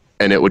state,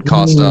 and it would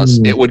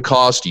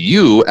cost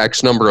you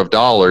X number of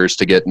dollars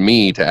to get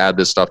me to add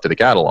this stuff to the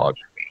catalog.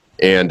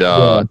 And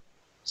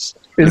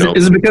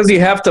is it because you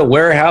have to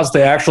warehouse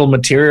the actual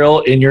material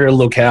in your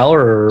locale,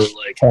 or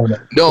like?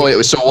 No, it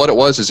was, so what it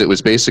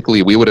was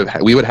basically we would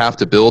have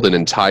to build an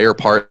entire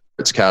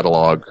parts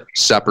catalog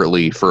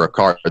separately for a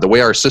car. The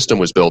way our system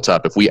was built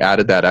up, if we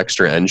added that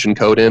extra engine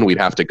code in, we'd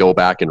have to go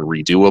back and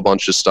redo a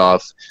bunch of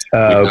stuff. We'd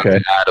have to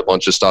add a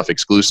bunch of stuff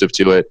exclusive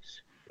to it.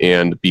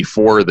 And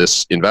before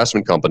this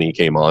investment company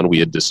came on, we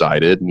had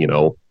decided,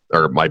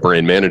 or my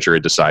brand manager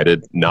had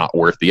decided, not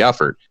worth the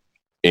effort.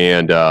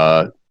 And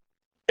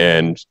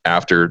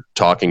after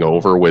talking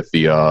over with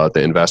the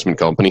investment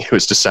company, it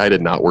was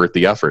decided not worth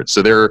the effort.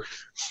 So there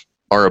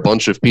are a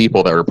bunch of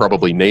people that are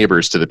probably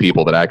neighbors to the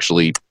people that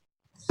actually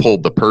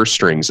pulled the purse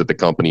strings at the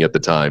company at the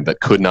time that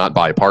could not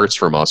buy parts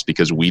from us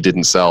because we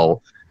didn't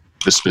sell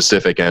the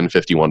specific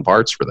N51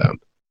 parts for them.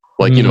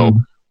 Like,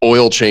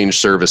 oil change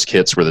service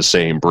kits were the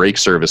same, brake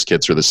service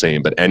kits were the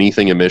same, but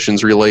anything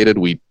emissions related,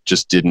 we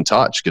just didn't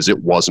touch because it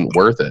wasn't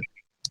worth it.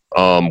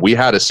 We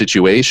had a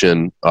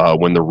situation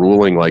when the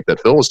ruling like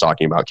that Phil was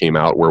talking about came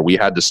out where we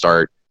had to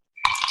start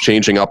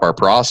changing up our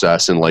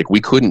process, and like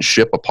we couldn't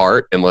ship a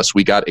part unless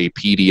we got a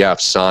PDF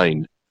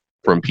signed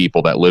from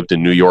people that lived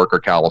in New York or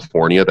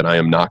California that I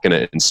am not going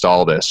to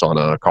install this on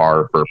a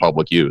car for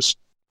public use.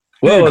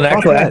 Well, an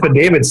actual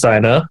affidavit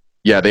sign, huh?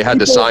 Yeah, they had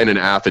to sign an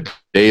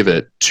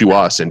affidavit to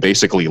us and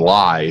basically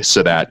lie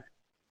so that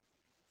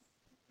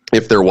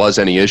if there was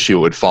any issue,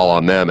 it would fall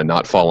on them and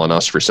not fall on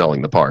us for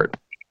selling the part.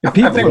 I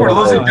think we're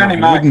losing Johnny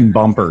Mac. Wooden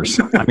bumpers.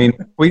 I mean,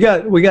 we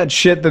got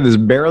shit that is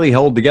barely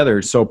held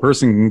together so a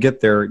person can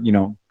get there,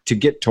 to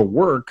get to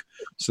work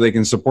so they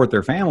can support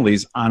their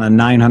families on a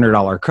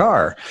 $900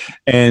 car.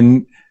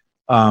 And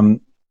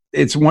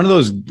it's one of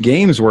those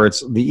games where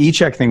it's the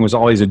e-check thing was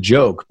always a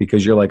joke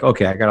because you're like,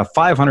 okay, I got a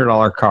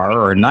 $500 car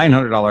or a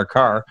 $900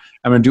 car.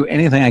 I'm going to do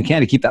anything I can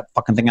to keep that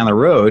fucking thing on the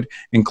road,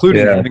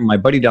 including having my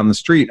buddy down the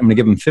street. I'm going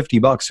to give him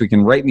 $50 so he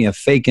can write me a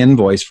fake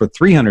invoice for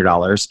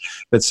 $300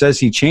 that says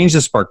he changed the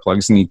spark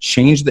plugs and he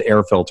changed the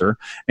air filter,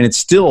 and it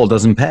still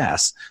doesn't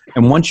pass.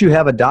 And once you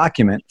have a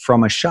document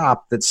from a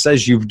shop that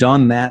says you've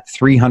done that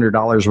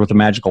 $300 worth of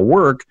magical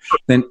work,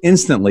 then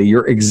instantly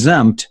you're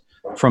exempt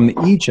from the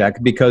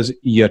e-check because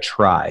you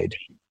tried.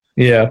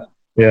 Yeah.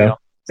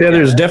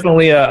 There's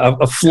definitely a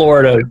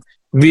Florida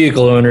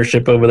vehicle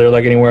ownership over there,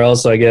 like anywhere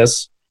else, I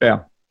guess.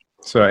 Yeah.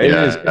 So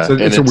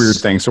it's a weird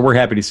thing. So we're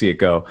happy to see it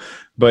go.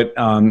 But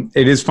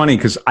it is funny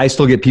because I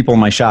still get people in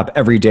my shop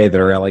every day that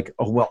are like,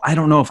 oh, well, I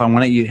don't know if I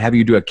want to have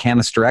you do a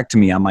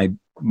canisterectomy on my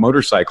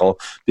motorcycle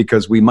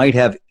because we might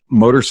have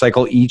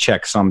motorcycle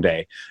e-check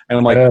someday. And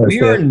I'm like, we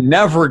are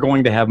never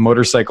going to have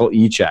motorcycle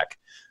e-check.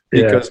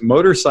 Because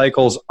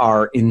motorcycles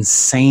are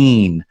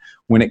insane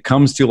when it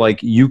comes to,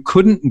 like, you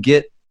couldn't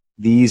get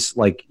these,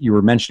 like you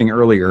were mentioning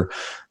earlier,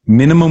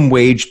 minimum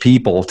wage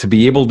people to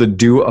be able to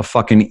do a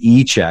fucking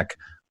e-check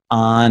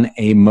on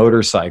a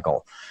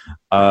motorcycle.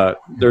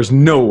 There's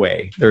no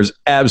way. There's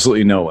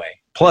absolutely no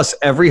way. Plus,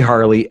 every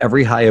Harley,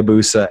 every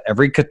Hayabusa,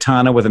 every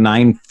Katana with a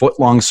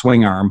 9-foot-long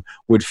swing arm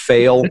would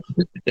fail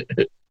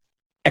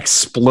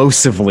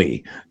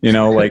explosively,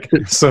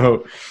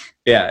 so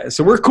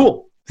we're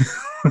cool.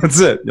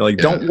 That's it. You're like,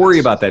 don't worry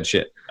about that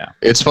shit. Yeah.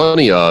 It's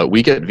funny.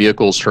 We get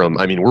vehicles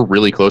we're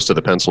really close to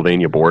the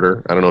Pennsylvania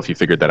border. I don't know if you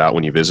figured that out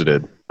when you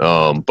visited,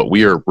 but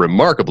we are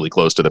remarkably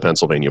close to the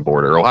Pennsylvania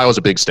border. Ohio's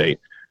a big state.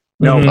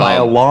 No, by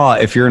a law,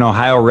 if you're an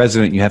Ohio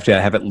resident, you have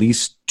to have at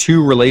least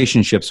 2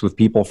 relationships with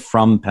people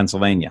from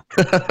Pennsylvania.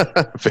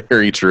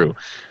 Very true. Yeah.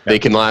 They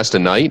can last a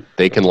night.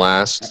 They can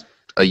last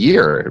a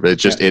year. It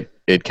just,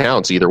 it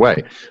counts either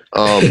way.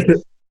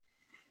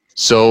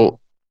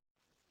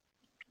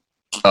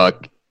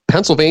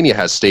 Pennsylvania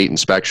has state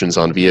inspections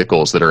on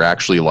vehicles that are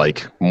actually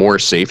like more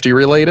safety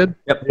related.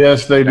 Yep.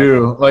 Yes, they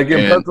do. Like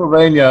in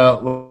Pennsylvania,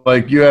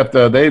 like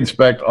they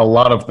inspect a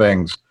lot of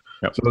things.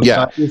 Yep. So it's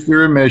not just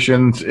your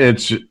emissions.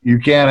 You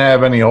can't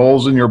have any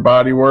holes in your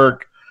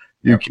bodywork.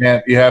 You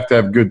have to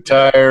have good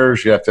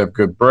tires. You have to have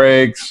good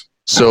brakes.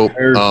 So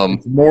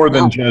It's more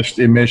than just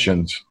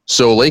emissions.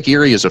 So Lake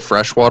Erie is a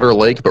freshwater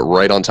lake, but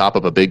right on top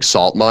of a big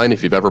salt mine.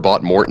 If you've ever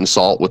bought Morton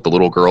salt with the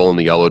little girl in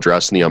the yellow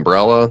dress and the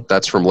umbrella,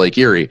 that's from Lake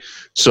Erie.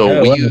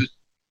 So we use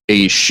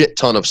a shit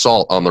ton of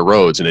salt on the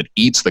roads, and it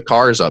eats the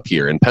cars up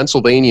here. And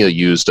Pennsylvania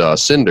used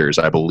cinders,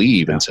 I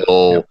believe,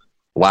 until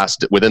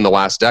within the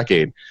last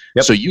decade.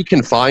 So you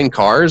can find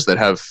cars that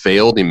have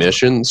failed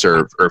emissions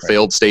or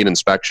failed state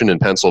inspection in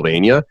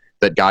Pennsylvania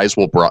that guys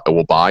will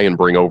buy and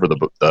bring over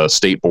the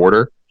state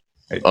border.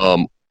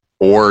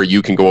 Or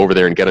you can go over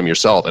there and get them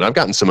yourself. And I've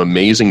gotten some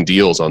amazing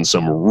deals on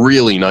some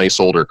really nice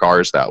older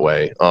cars that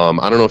way.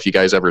 I don't know if you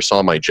guys ever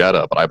saw my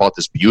Jetta, but I bought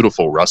this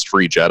beautiful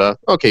rust-free Jetta.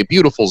 Okay,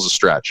 beautiful is a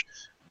stretch,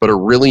 but a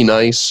really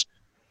nice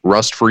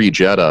rust-free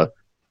Jetta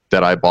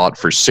that I bought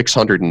for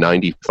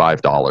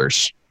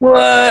 $695.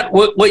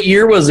 What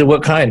year was it?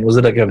 What kind? Was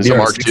it like a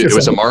Mark II? It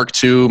was a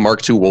Mark II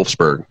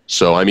Wolfsburg.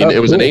 So, I mean,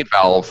 it was an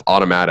 8-valve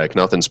automatic,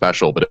 nothing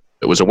special, but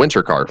it was a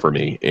winter car for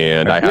me.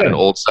 And I had an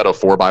old set of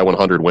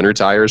 4x100 winter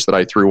tires that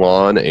I threw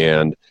on.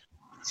 And,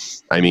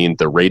 I mean,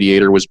 the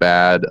radiator was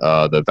bad.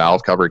 The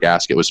valve cover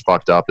gasket was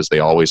fucked up, as they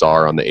always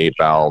are on the 8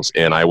 valves.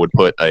 And I would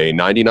put a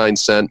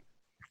 99-cent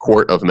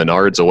quart of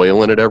Menards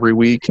oil in it every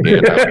week. And I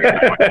would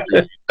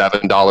put a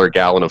 $7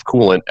 gallon of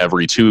coolant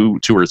every two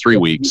or 3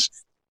 weeks.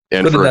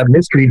 And put that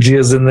mystery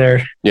jizz in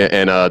there. Yeah,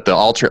 and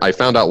I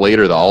found out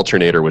later the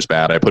alternator was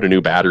bad. I put a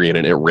new battery in it,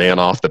 and it ran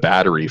off the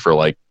battery for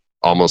like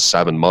almost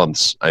 7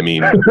 months. I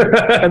mean,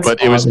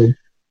 but it was.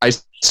 I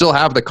still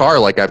have the car.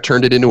 Like, I've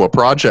turned it into a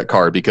project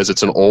car because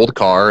it's an old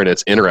car and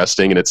it's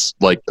interesting and it's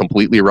like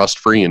completely rust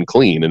free and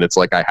clean. And it's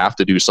like I have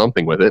to do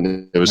something with it.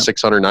 And it was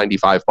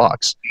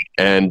 $695.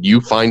 And you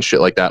find shit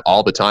like that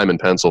all the time in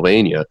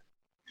Pennsylvania.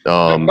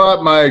 I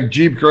bought my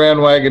Jeep Grand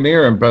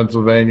Wagoneer in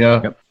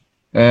Pennsylvania.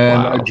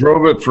 And I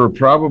drove it for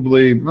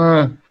probably,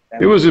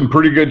 it was in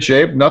pretty good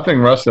shape. Nothing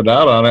rusted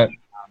out on it.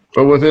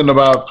 But within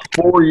about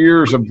 4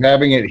 years of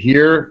having it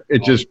here,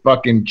 it just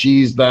fucking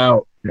cheesed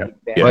out. Like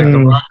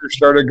the rocker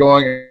started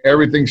going,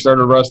 everything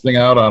started rusting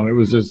out on it. It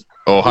was just.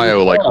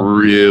 Ohio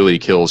really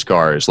kills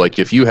cars. Like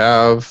if you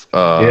have,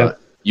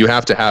 you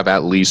have to have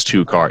at least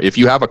 2 cars. If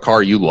you have a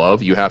car you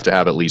love, you have to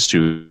have at least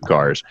 2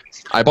 cars.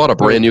 I bought a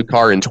brand new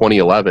car in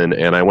 2011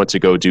 and I went to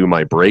go do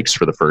my brakes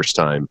for the first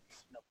time.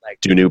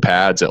 Do new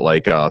pads at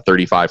like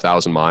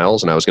 35,000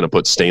 miles, and I was going to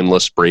put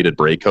stainless braided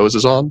brake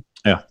hoses on.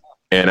 Yeah.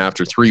 And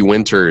after 3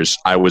 winters,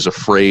 I was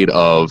afraid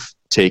of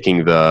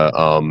taking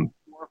the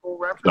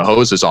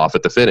hoses off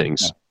at the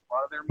fittings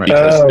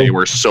because they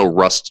were so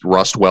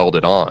rust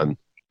welded on.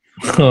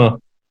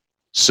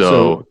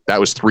 So that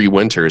was 3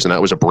 winters, and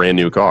that was a brand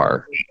new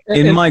car.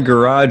 In my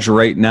garage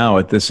right now,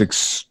 at this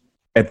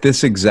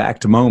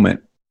exact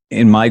moment,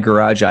 in my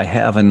garage, I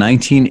have a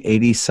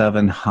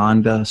 1987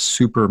 Honda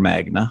Super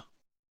Magna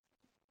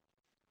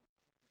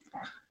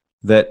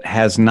that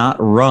has not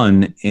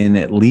run in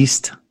at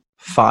least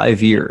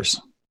 5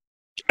 years.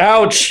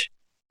 Ouch.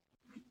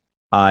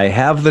 I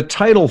have the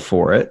title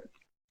for it.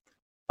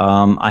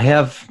 I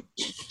have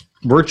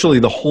virtually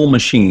the whole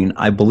machine.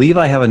 I believe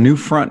I have a new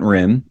front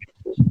rim.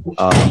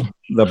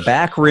 The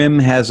back rim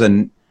has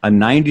a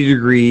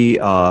 90-degree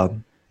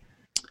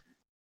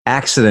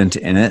accident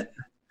in it.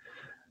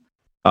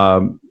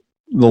 The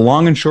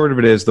long and short of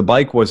it is the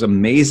bike was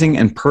amazing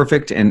and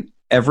perfect in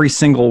every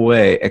single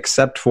way,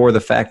 except for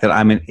the fact that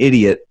I'm an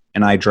idiot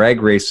and I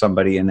drag race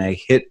somebody and I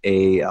hit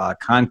a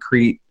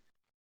concrete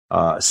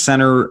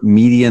center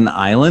median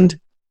island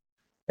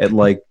at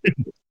like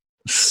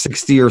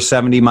 60 or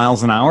 70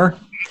 miles an hour.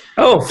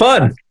 Oh,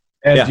 fun.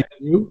 Yeah.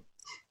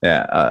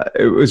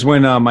 It was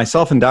when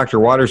myself and Dr.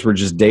 Waters were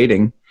just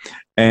dating,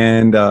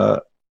 and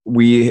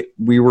we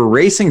were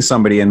racing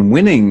somebody and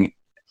winning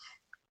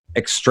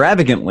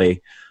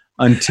extravagantly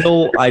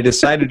until I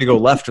decided to go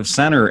left of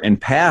center and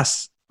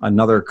pass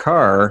another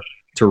car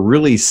to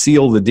really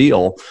seal the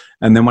deal.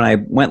 And then when I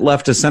went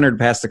left to center to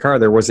pass the car,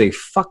 there was a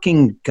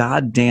fucking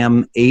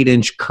goddamn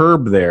 8-inch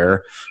curb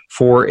there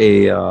for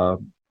a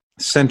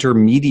center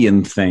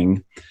median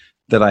thing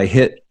that I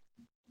hit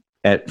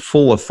at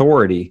full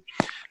authority.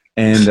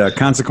 And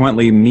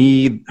consequently,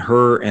 me,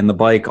 her, and the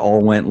bike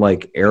all went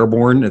like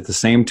airborne at the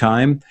same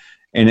time.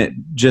 And it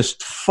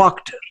just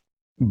fucked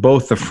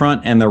both the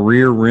front and the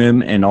rear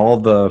rim and all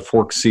the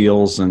fork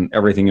seals and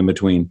everything in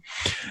between.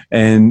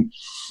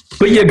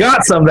 But you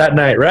got some that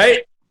night,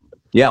 right?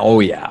 Yeah. Oh,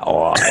 yeah.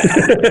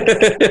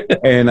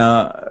 And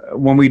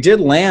when we did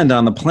land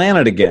on the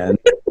planet again,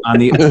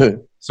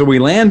 so we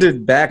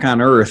landed back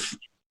on Earth,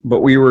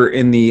 but we were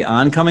in the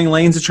oncoming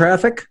lanes of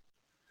traffic.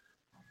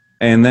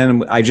 And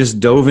then I just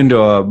dove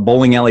into a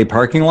bowling alley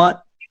parking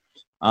lot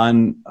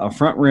on a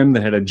front rim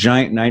that had a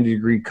giant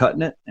 90-degree cut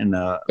in it, and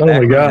a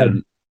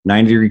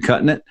 90-degree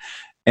cut in it.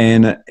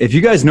 And if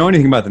you guys know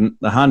anything about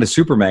the Honda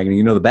Super Magna,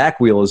 you know the back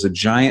wheel is a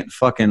giant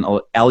fucking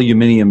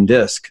aluminum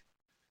disc,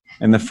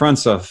 and the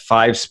front's a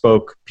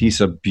 5-spoke piece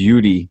of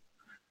beauty,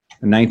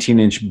 a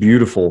 19-inch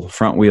beautiful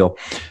front wheel.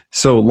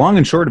 So long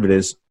and short of it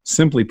is,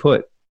 simply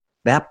put,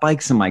 that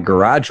bike's in my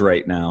garage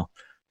right now,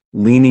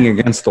 leaning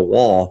against the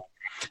wall.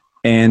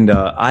 And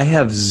I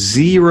have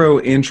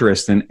zero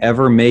interest in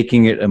ever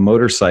making it a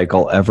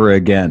motorcycle ever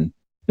again.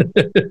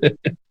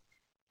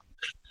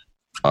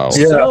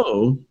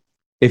 So,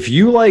 if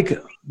you like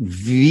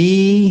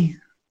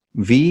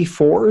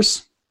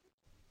V4s,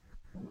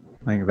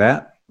 like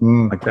that,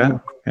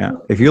 yeah.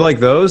 If you like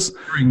those,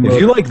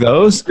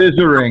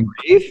 scissoring,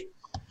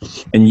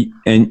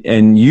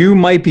 and you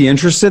might be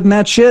interested in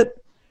that shit.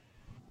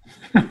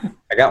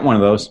 I got one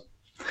of those.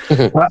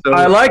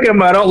 I like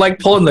them. I don't like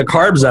pulling the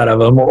carbs out of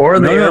them or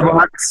the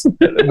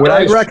airbox. What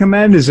I'd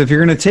recommend is if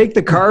you're going to take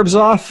the carbs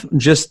off,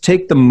 just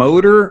take the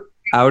motor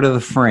out of the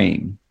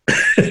frame.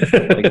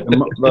 Like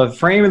the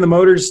frame and the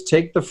motors,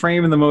 take the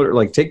frame and the motor,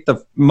 like take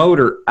the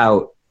motor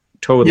out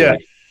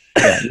totally.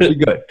 Yeah, you'll be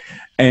good.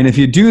 And if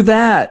you do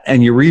that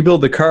and you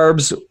rebuild the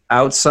carbs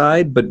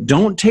outside, but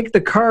don't take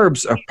the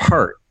carbs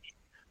apart.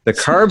 The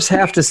carbs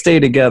have to stay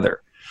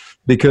together.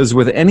 Because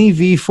with any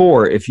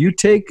V4, if you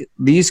take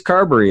these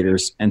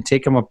carburetors and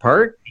take them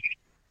apart,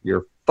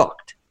 you're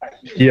fucked.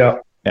 Yeah.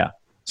 Yeah.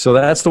 So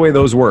that's the way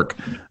those work.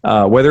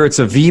 Whether it's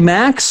a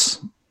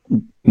VMAX,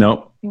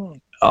 nope.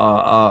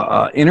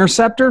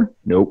 Interceptor,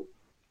 nope.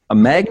 A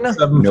Magna,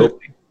 nope.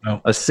 No.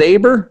 A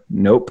Sabre,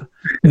 nope.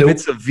 If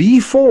it's a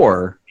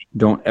V4,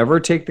 don't ever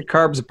take the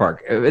carbs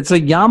apart. If it's a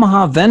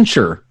Yamaha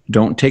Venture,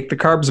 don't take the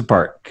carbs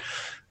apart.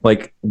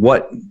 Like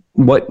what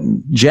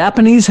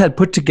Japanese had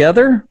put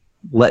together,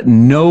 let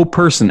no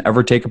person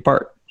ever take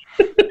apart.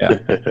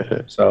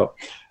 Yeah. So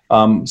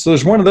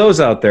there's one of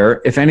those out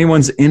there. If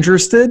anyone's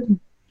interested,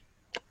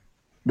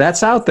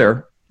 that's out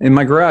there in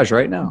my garage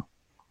right now.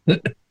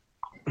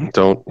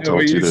 Don't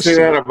when do you this. say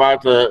that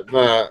about the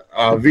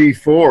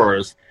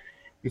V4s,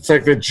 it's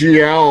like the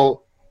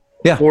GL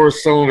 4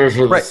 cylinders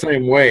are the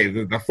same way.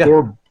 The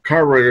 4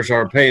 carburetors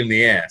are a pain in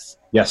the ass.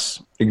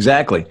 Yes,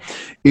 exactly.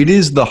 It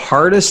is the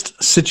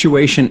hardest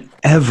situation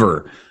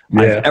ever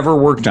I've ever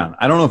worked on.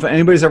 I don't know if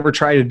anybody's ever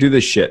tried to do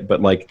this shit,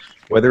 but like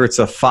whether it's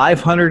a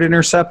 500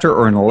 Interceptor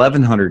or an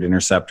 1100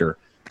 Interceptor,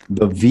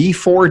 the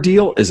V4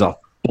 deal is a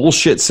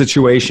bullshit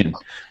situation.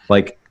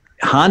 Like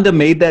Honda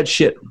made that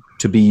shit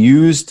to be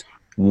used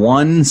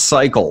one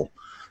cycle,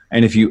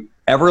 and if you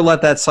ever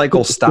let that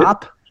cycle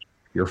stop,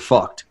 you're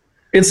fucked.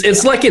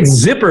 It's like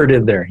it's zippered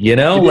in there, you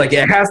know, like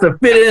it has to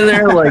fit in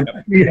there. Like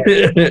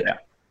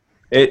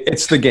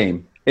it's the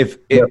game. If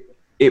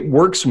it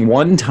works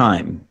one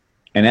time.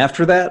 And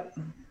after that,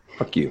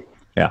 fuck you.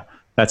 Yeah,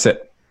 that's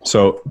it.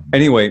 So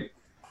anyway,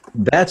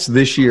 that's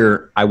this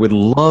year. I would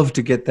love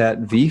to get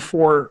that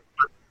V4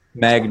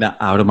 Magna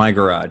out of my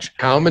garage.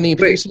 How many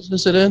pieces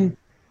is it in?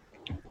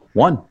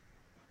 One.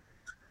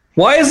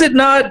 Why has it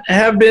not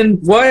have been?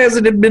 Why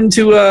hasn't it been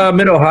to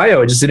Mid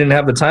Ohio? It just didn't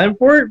have the time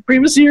for it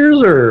previous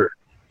years, or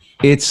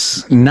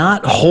it's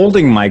not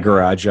holding my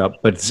garage up,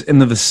 but it's in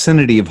the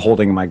vicinity of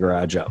holding my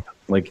garage up.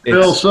 Like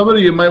Bill,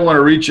 somebody you might want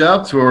to reach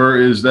out to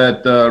her is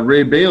that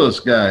Ray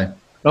Bayless guy.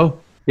 Oh,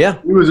 yeah.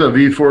 He was a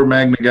V4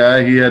 Magna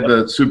guy. He had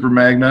the Super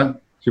Magna.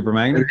 Super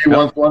Magna? If he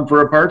wants one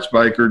for a parts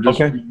bike or just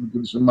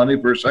give some money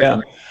for a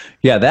second.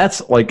 Yeah, that's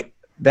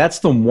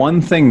the one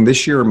thing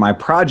this year. My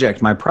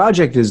project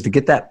is to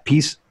get that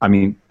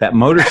that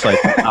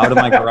motorcycle out of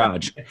my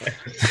garage.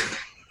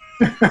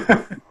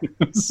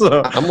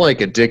 So I'm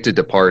like addicted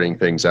to parting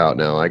things out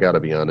now. I got to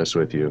be honest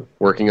with you.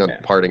 Working on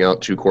parting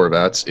out 2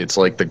 Corvettes, it's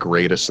like the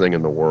greatest thing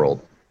in the world.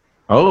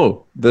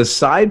 Oh, the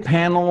side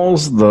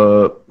panels,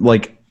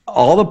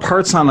 all the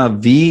parts on a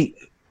V40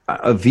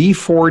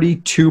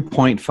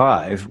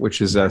 2.5,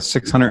 which is a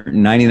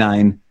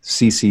 699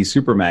 cc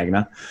Super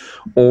Magna,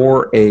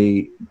 or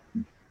a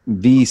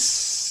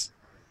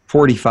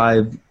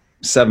V45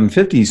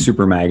 750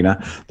 Super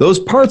Magna. Those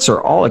parts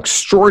are all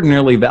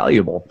extraordinarily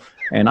valuable.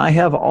 And I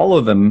have all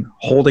of them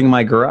holding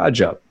my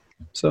garage up.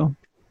 So,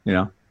 you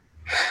know.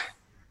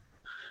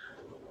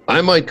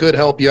 I could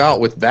help you out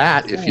with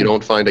that if you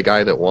don't find a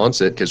guy that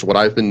wants it. Because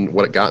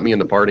what got me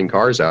into parting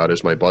cars out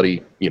is my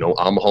buddy,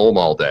 I'm home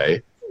all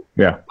day.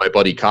 Yeah. My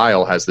buddy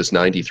Kyle has this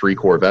 93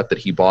 Corvette that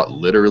he bought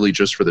literally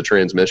just for the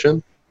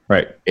transmission.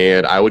 Right.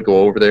 And I would go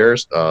over there,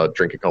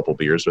 drink a couple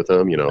beers with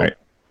him, right.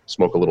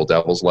 Smoke a little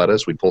devil's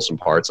lettuce. We'd pull some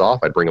parts off.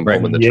 I'd bring them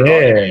home in the truck,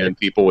 and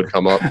people would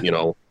come up,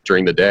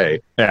 during the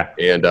day,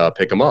 and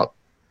pick them up.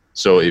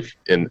 So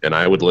and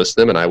I would list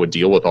them, and I would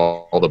deal with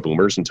all the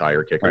boomers and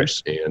tire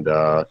kickers. Right. And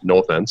no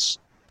offense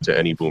to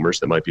any boomers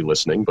that might be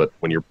listening, but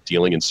when you're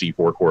dealing in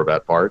C4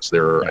 Corvette parts,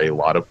 there are a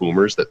lot of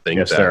boomers that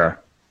think there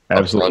are.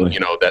 Absolutely.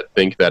 That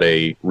think that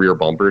a rear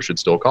bumper should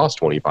still cost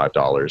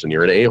 $25, and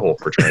you're an a-hole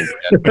for trying to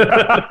get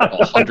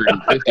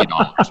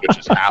 $150, which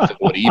is half of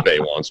what eBay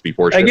wants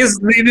before shipping. I guess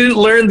they didn't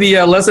learn the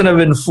lesson of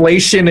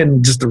inflation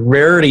and just the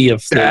rarity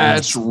of things.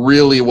 That's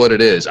really what it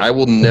is. I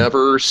will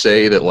never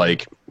say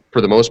that,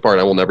 for the most part,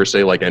 I will never say,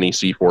 any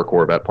C4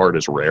 Corvette part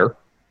is rare.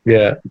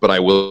 Yeah. But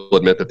I will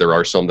admit that there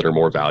are some that are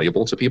more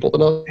valuable to people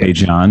than others. Hey,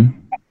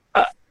 John.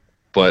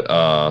 But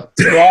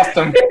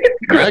Austin.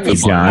 Hey,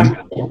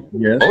 John.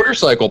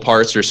 Motorcycle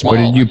parts are small. What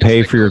did you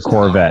pay for your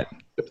Corvette?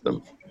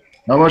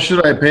 How much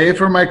did I pay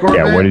for my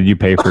Corvette? Yeah, what did you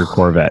pay for your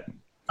Corvette?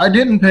 I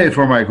didn't pay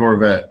for my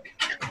Corvette.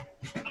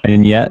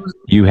 And yet,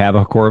 you have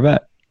a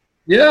Corvette.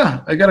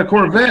 Yeah, I got a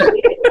Corvette.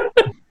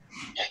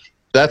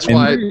 That's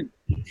why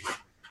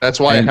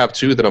I have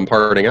two that I'm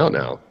parting out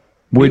now.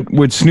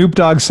 Would Snoop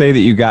Dogg say that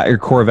you got your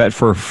Corvette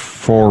for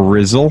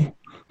Rizzle?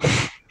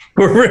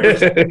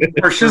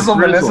 For shizzle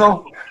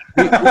manizzle.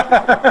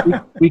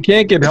 We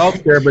can't get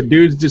health care, but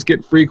dudes just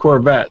get free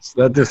Corvettes.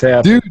 That just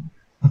happens. Dude,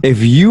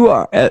 if you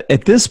are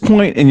at this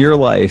point in your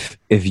life,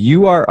 if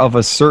you are of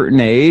a certain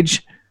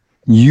age,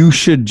 you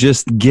should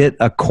just get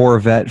a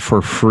Corvette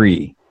for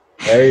free.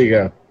 There you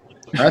go.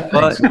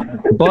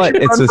 But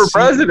it's a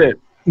president.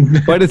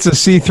 But it's a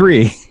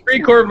C3. Free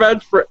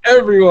Corvettes for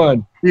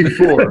everyone.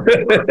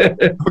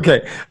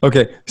 C4.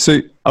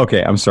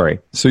 Okay. I'm sorry.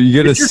 So you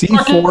get a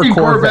C4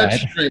 Corvette.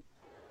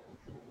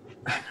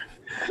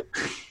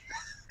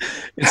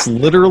 It's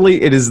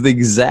literally, it is the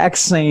exact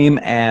same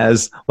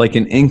as like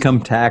an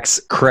income tax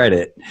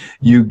credit.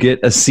 You get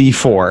a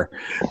C4.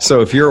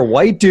 So if you're a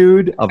white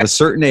dude of a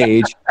certain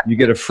age, you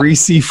get a free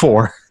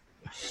C4.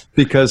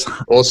 Because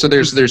so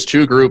there's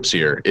two groups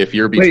here. If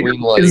you're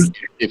between like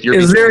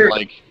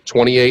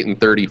 28 and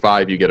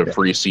 35, you get a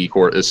free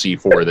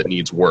C4 that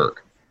needs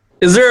work.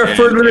 Is there a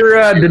further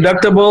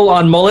deductible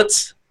on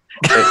mullets?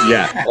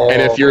 Yeah.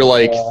 And if you're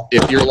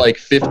like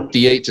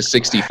 58 to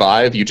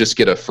 65, you just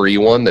get a free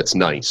one that's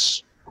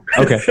nice.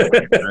 Okay.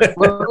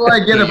 What do I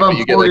get if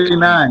I'm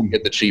 49? You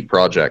get the cheap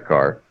project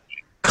car.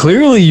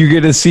 Clearly, you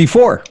get a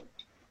C4.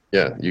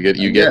 Yeah, you get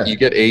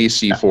a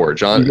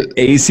C4.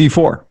 A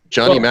C4.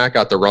 Johnny Mac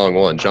got the wrong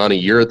one. Johnny,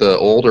 you're the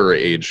older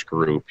age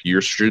group.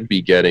 You should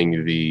be getting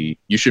the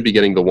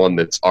one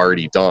that's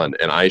already done,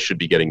 and I should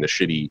be getting the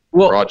shitty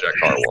project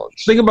car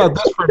ones. Think about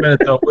this for a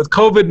minute, though. With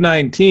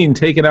COVID-19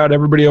 taking out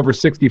everybody over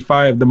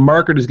 65, the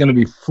market is going to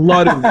be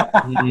flooded.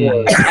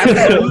 You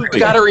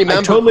got to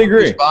remember. I totally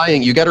agree.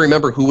 You got to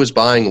remember who was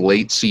buying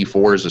late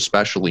C4s,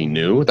 especially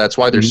new. That's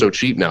why they're so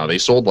cheap now. They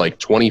sold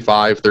like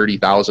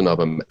 30,000 of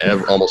them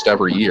almost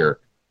every year.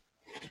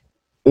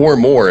 Or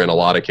more in a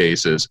lot of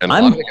cases. And a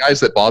lot of the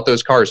guys that bought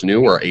those cars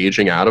new are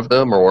aging out of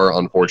them or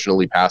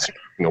unfortunately passing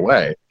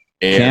away.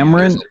 And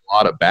Cameron, there's a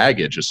lot of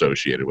baggage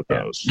associated with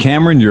those.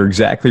 Cameron, you're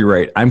exactly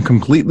right. I'm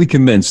completely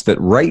convinced that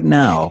right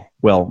now,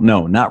 well,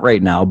 no, not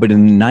right now, but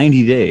in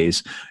 90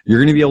 days, you're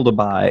going to be able to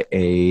buy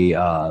a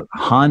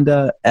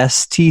Honda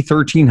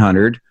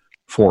ST1300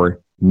 for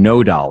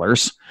no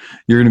dollars.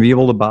 You're going to be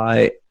able to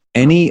buy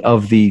any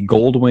of the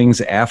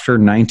Goldwings after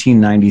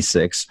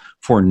 1996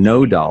 for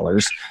no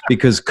dollars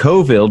because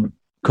COVID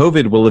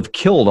will have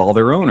killed all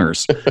their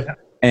owners.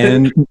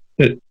 And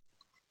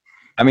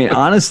I mean,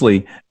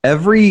 honestly,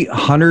 every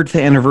 100th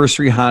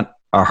anniversary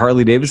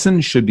Harley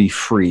Davidson should be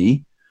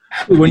free.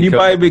 When you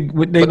buy a big,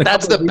 but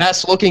that's the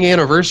best looking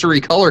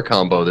anniversary color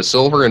combo: the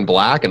silver and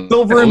black and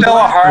silver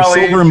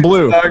and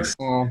blue.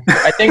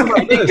 I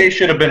think they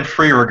should have been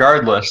free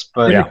regardless.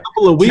 But in a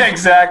couple of weeks,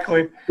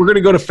 exactly. We're going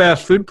to go to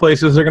fast food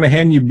places. They're going to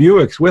hand you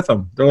Buicks with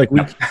them. They're like,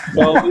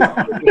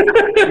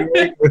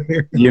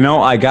 you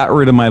know, I got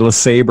rid of my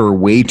LeSabre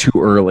way too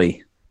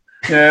early.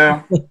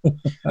 Yeah,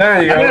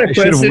 there you go. I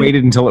should have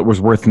waited until it was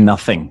worth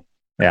nothing.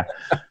 Yeah,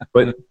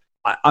 but.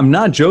 I'm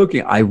not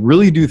joking. I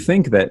really do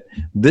think that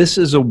this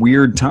is a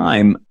weird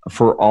time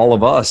for all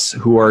of us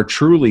who are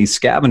truly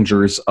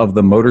scavengers of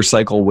the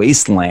motorcycle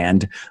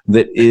wasteland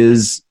that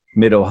is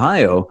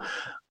Mid-Ohio.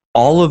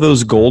 All of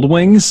those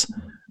Goldwings,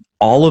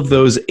 all of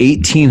those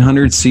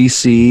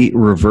 1800cc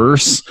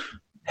reverse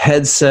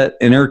headset,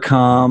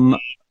 intercom,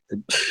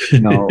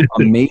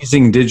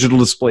 amazing digital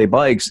display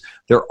bikes,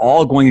 they're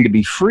all going to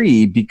be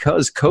free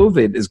because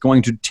COVID is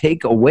going to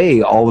take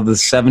away all of the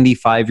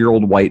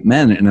 75-year-old white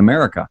men in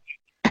America.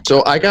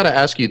 So I got to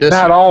ask you this.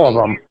 Not all of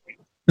them.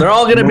 They're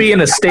all going to be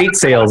in estate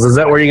sales. Is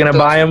that where you're going to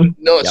buy them?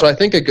 No. So I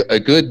think a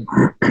good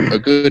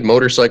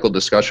motorcycle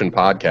discussion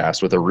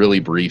podcast with a really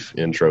brief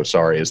intro,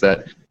 is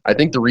that I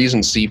think the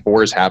reason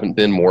C4s haven't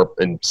been more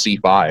and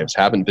C5s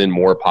haven't been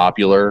more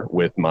popular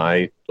with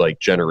my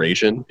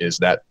generation is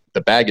that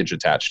the baggage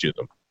attached to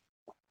them.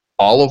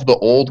 All of the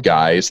old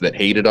guys that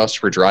hated us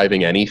for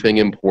driving anything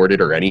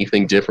imported or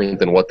anything different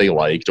than what they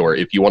liked, or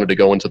if you wanted to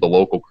go into the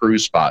local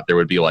cruise spot, there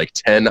would be like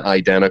 10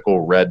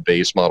 identical red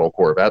base model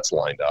Corvettes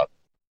lined up.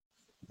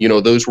 You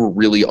know, those were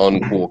really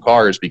uncool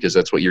cars because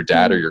that's what your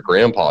dad or your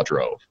grandpa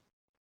drove.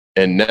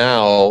 And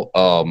now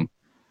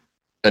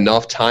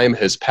enough time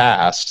has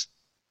passed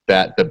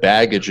that the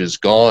baggage is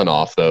gone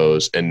off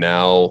those, and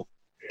now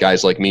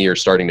guys like me are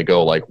starting to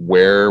go like,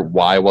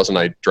 why wasn't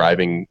I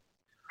driving,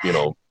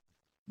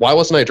 why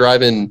wasn't I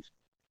driving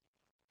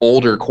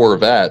older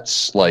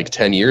Corvettes like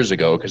 10 years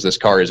ago? Because this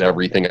car is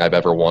everything I've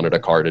ever wanted a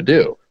car to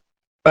do.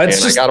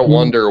 That's and I got to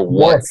wonder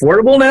more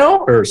affordable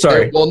now? Or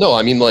sorry. Well, no,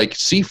 I mean like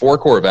C4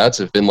 Corvettes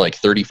have been like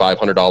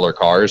 $3,500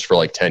 cars for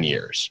like 10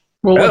 years.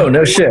 Well,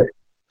 no shit.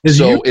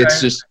 So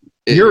it's just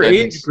your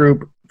age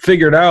group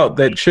figured out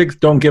that chicks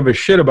don't give a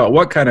shit about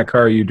what kind of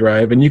car you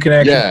drive, and you can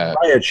actually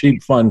buy a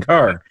cheap, fun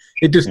car.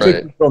 It just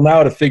took people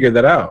now to figure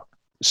that out.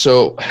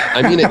 So,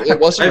 I mean, it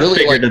wasn't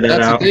really like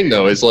that's the thing,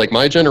 though, is like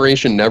my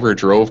generation never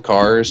drove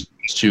cars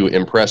to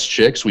impress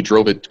chicks. We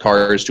drove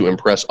cars to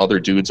impress other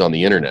dudes on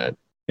the internet.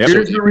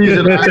 Here's the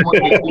reason I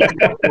wanted You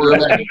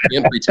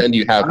can't pretend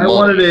you have I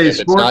wanted money. a If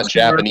it's not sports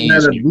car that Japanese,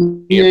 had a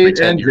you can't V8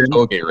 pretend you're engine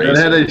toge that racing.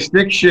 had a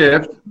stick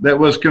shift that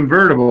was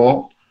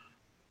convertible,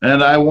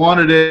 and I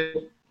wanted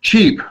it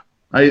cheap.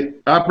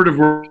 Operative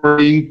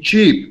wording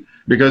cheap,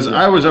 because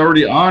I was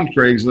already on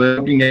Craigslist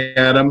looking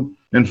at them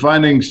and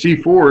finding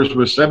C4s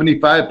with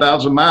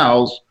 75,000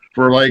 miles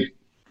for like,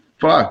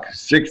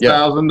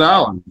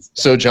 $6,000.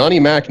 So Johnny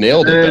Mac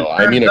nailed it, though.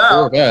 I mean, a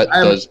Corvette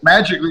does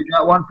magically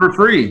got one for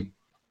free.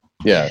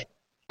 Yeah.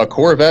 A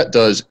Corvette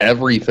does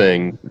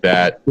everything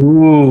that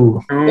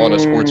you want a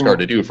sports car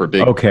to do for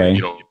big,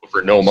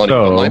 for no money.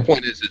 So- But my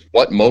point is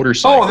what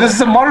motorcycle? Oh, this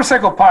is a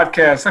motorcycle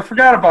podcast. I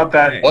forgot about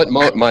that.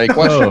 My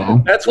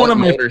question. That's one of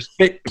my favorite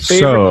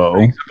things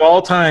of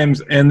all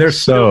times, and they're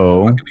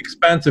so fucking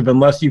expensive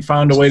unless you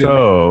found a way to make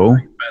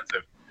them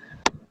expensive.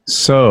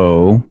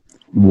 So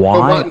why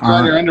buttons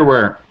on your aren't,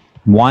 underwear.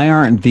 why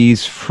aren't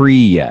these free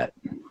yet?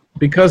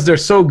 Because they're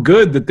so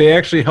good that they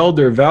actually held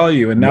their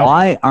value, and now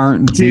Why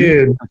aren't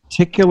these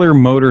particular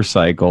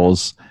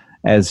motorcycles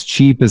as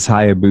cheap as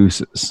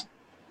Hayabusas?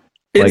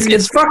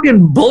 It's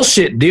fucking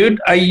bullshit, dude.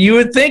 You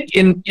would think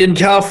in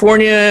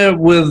California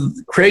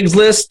with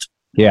Craigslist,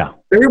 Yeah.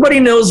 everybody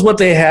knows what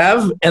they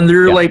have, and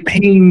they're like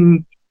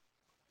paying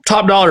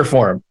top dollar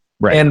for them.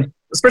 Right. And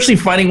especially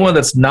finding one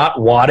that's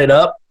not wadded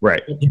up.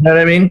 Right. You know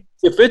what I mean?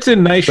 if it's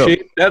in nice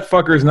shape, that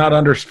fucker's not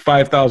under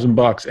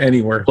 $5,000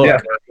 anywhere. Yeah.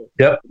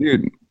 Yep.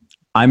 Dude,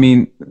 I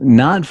mean,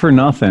 not for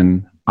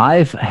nothing.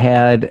 I've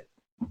owned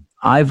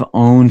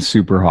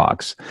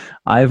Superhawks.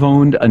 I've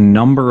owned a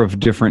number of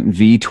different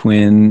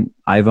V-twin.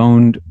 I've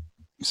owned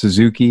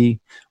Suzuki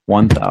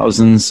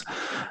 1000s.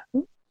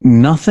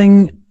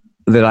 Nothing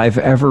that I've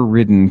ever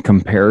ridden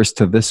compares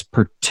to this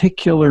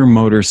particular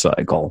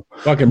motorcycle.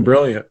 Fucking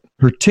brilliant.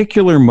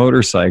 Particular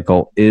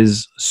motorcycle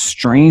is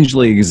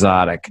strangely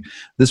exotic.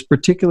 This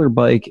particular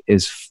bike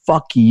is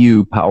fuck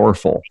you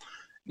powerful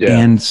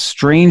and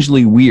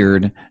strangely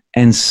weird,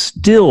 and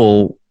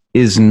still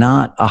is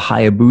not a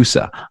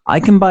Hayabusa. I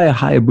can buy a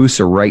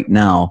Hayabusa right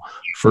now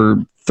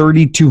for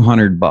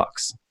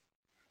 $3,200,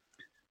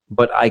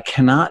 but I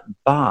cannot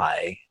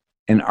buy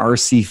an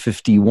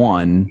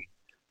RC51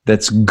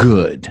 that's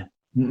good.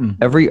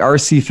 Every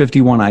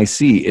RC51 I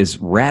see is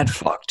rat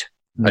fucked.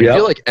 I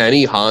feel like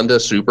any Honda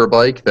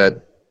Superbike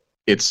that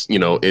its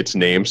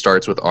name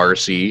starts with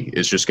RC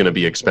is just going to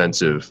be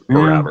expensive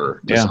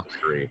forever to some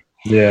degree.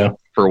 Yeah.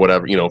 For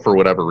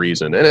whatever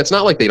reason. And it's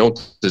not like they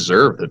don't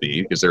deserve to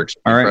be, because they're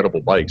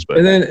incredible bikes. But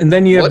and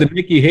then you have the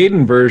Nicky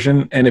Hayden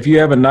version, and if you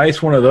have a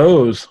nice one of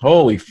those,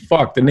 holy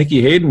fuck, the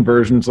Nicky Hayden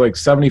version's like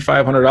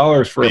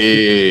 $7,500 for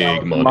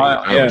big money.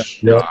 I was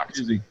shocked.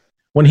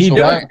 When he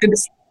died,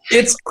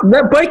 it's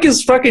that bike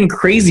is fucking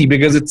crazy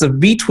because it's a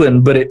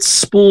V-twin, but it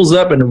spools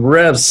up and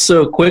revs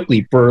so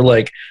quickly for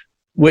like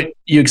what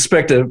you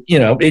expect you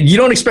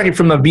don't expect it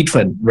from a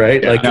V-twin,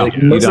 right?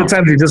 Most of the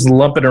time you're just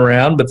lumping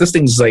around, but this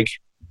thing's like,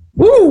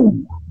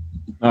 woo!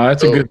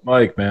 That's a good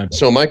bike, man.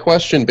 So my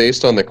question,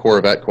 based on the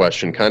Corvette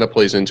question, kind of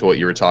plays into what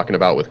you were talking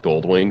about with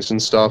Gold Wings and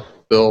stuff,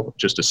 Bill,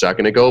 just a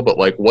second ago. But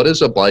like, what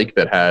is a bike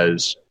that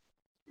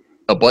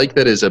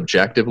is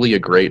objectively a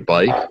great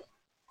bike,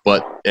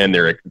 and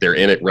they're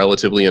in it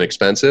relatively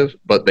inexpensive,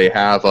 but they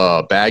have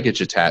baggage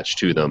attached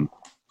to them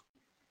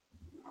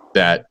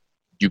that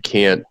you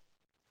can't,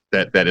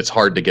 that it's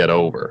hard to get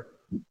over?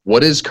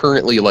 What is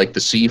currently like the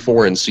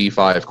C4 and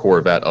C5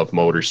 Corvette of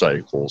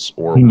motorcycles,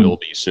 or will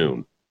be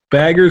soon?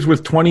 Baggers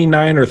with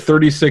 29 or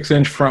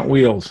 36-inch front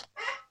wheels.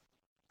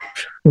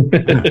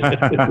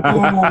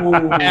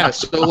 Yeah,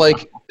 so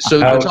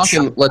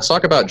let's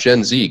talk about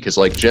Gen Z, because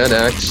like Gen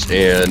X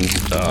and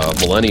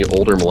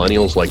older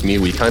millennials like me,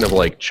 we kind of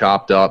like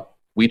chopped up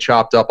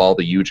all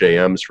the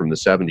UJMs from the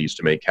 70s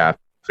to make cafe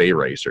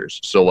racers.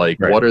 So like,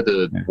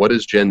 what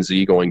is Gen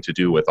Z going to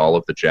do with all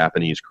of the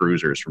Japanese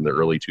cruisers from the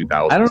early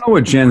 2000s? I don't know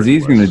what Gen Z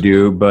is going to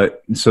do,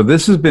 but so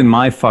this has been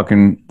my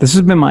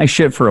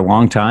shit for a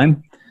long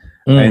time.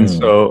 And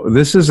so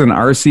this is an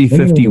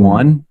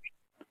RC51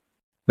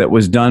 that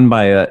was done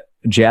by a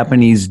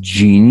Japanese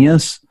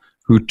genius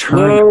who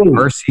turned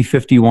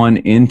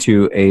RC51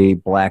 into a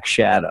Black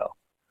Shadow.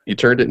 He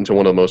turned it into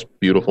one of the most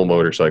beautiful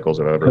motorcycles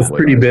I've ever That's played.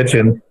 pretty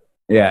bitchin'.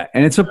 Yeah,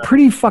 and it's a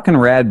pretty fucking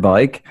rad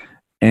bike.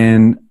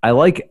 And I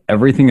like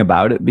everything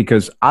about it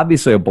because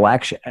obviously a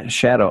Black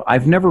Shadow,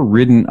 I've never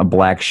ridden a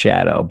Black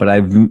Shadow, but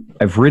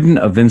I've ridden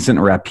a Vincent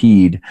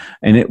Rapide,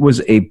 and it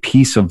was a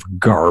piece of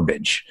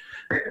garbage.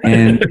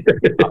 And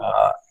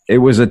it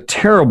was a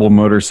terrible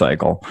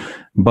motorcycle,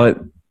 but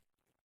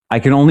I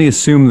can only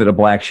assume that a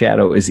Black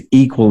Shadow is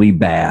equally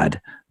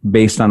bad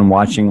based on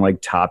watching like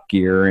Top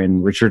Gear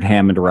and Richard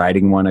Hammond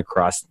riding one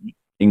across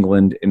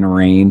England in the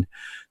rain.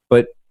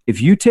 But if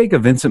you take a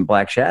Vincent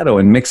Black Shadow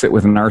and mix it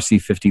with an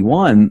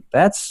RC51,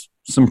 that's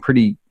some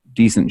pretty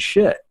decent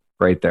shit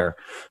right there.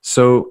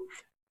 So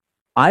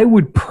I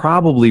would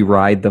probably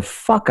ride the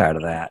fuck out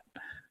of that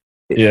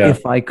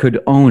if I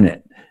could own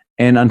it.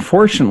 And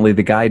unfortunately,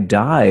 the guy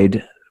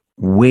died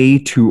way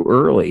too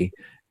early.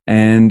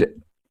 And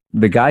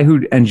the guy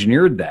who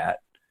engineered that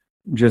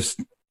just,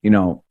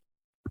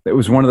 it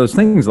was one of those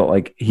things that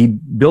like he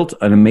built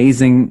an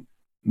amazing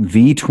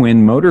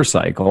V-twin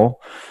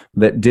motorcycle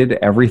that did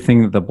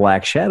everything that the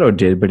Black Shadow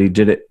did, but he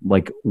did it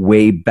like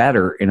way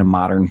better in a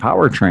modern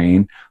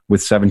powertrain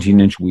with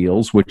 17-inch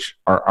wheels, which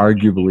are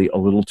arguably a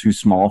little too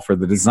small for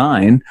the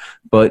design,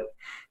 but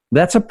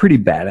that's a pretty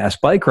badass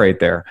bike right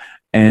there.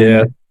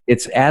 And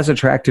it's as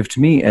attractive to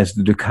me as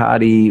the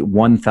Ducati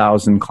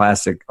 1000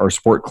 Classic or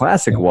Sport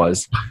Classic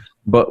was,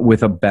 but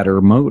with a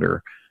better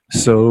motor.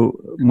 So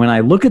when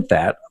I look at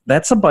that,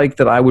 that's a bike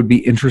that I would be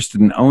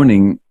interested in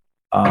owning,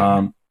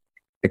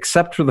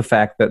 except for the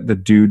fact that the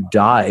dude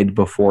died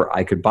before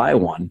I could buy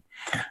one.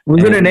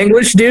 Was it an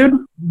English dude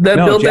that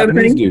built that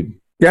thing? Dude.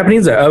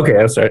 Japanese? Okay,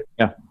 I'm sorry.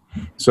 Yeah.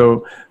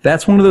 So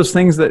that's one of those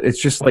things that it's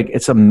just like,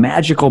 it's a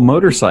magical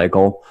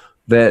motorcycle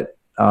that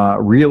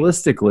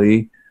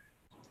realistically,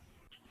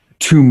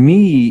 to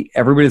me,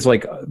 everybody's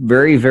like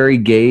very, very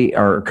gay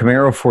or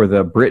Camaro for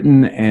the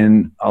Britain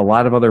and a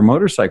lot of other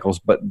motorcycles.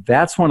 But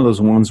that's one of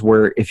those ones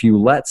where if you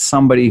let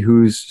somebody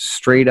who's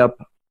straight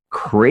up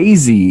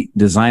crazy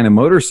design a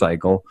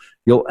motorcycle,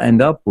 you'll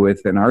end up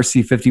with an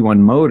RC51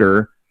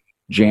 motor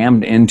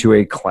jammed into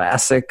a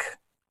classic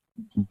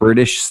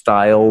British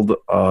styled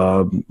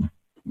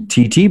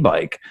TT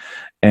bike.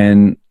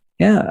 And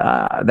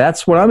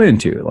that's what I'm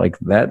into. Like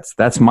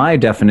that's my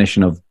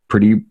definition of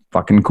pretty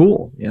fucking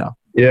cool. Yeah.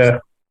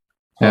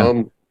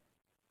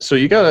 So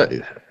you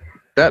gotta,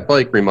 that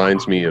bike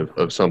reminds me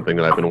of something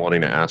that I've been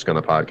wanting to ask on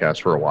the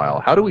podcast for a while.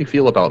 How do we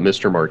feel about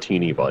Mr.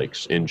 Martini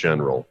bikes in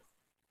general?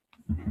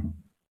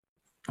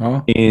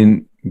 Oh,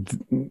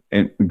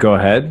 go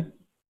ahead.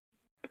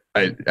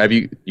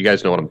 You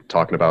guys know what I'm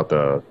talking about?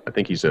 I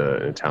think he's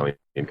an Italian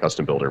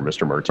custom builder,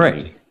 Mr.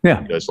 Martini. Right.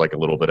 Yeah. He does like a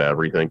little bit of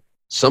everything.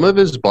 Some of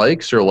his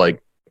bikes are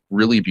like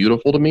really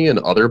beautiful to me, and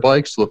other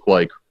bikes look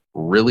like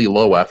really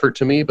low effort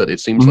to me, but it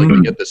seems like they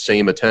get the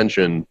same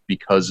attention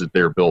because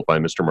they're built by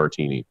Mr.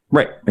 Martini.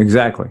 Right,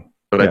 exactly.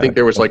 But I think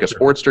there was like a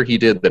Sportster he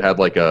did that had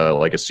like a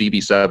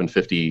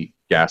CB750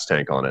 gas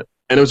tank on it,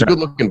 and it was a good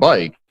looking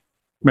bike.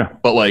 Yeah.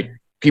 But like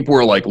people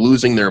were like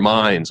losing their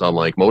minds on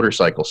like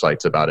motorcycle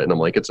sites about it, and I'm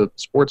like, it's a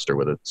Sportster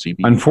with a CB.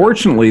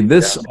 Unfortunately,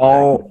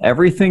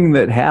 everything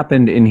that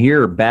happened in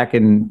here back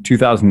in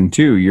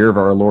 2002, year of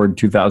our Lord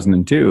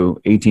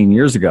 2002, 18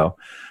 years ago,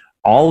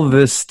 all of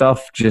this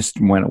stuff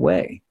just went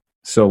away.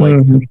 So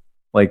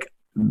like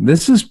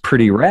this is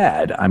pretty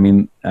rad. I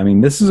mean,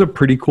 this is a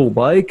pretty cool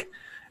bike.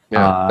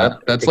 Yeah,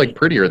 that's like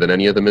prettier than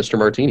any of the Mr.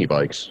 Martini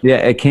bikes. Yeah,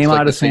 it came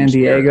out of San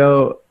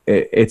Diego.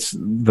 It's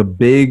the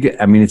big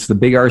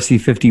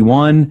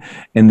RC51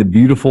 and the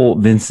beautiful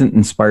Vincent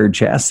inspired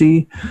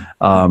chassis.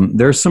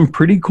 There's some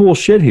pretty cool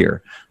shit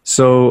here.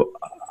 So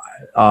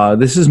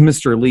this is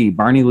Mr. Lee.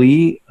 Barney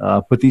Lee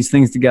put these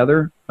things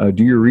together.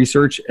 Do your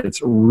research.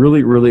 It's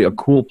really, really a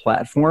cool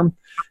platform.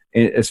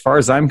 As far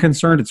as I'm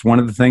concerned, it's one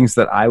of the things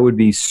that I would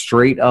be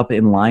straight up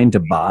in line to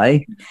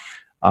buy.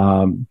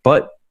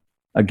 But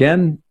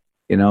again,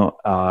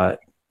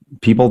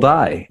 people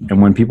die.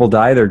 And when people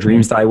die, their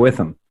dreams die with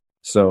them.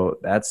 So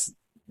that's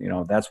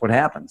what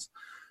happens.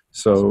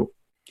 So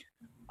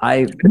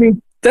I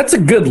mean, that's a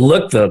good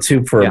look though,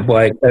 too, for a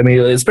bike. I mean,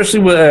 especially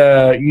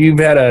when you've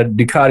had a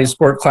Ducati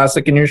Sport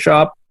Classic in your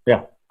shop.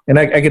 Yeah. And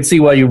I can see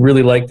why you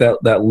really like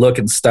that look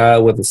and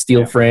style with the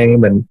steel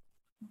frame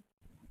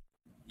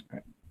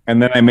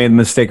and then I made the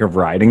mistake of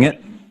riding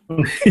it.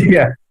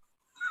 Yeah.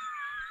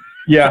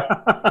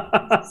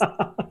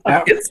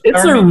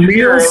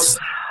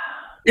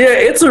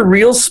 It's a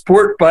real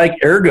sport bike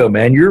ergo,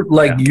 man. You're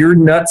like your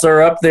nuts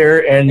are up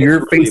there and you're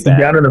really facing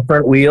down in the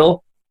front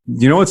wheel.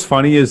 You know what's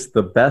funny is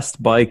the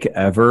best bike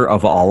ever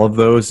of all of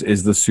those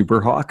is the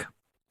Superhawk.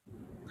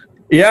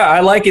 Yeah,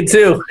 I like it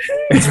too.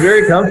 It's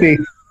very comfy.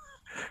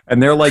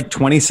 And they're like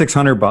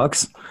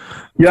 $2,600.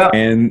 Yeah.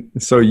 And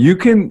so you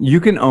can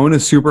own a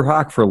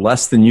Superhawk for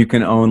less than you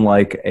can own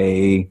like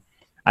a,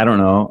 I don't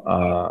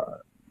know,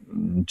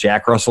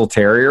 Jack Russell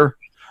Terrier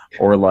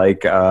or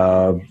like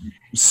a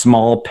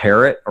small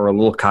parrot or a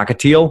little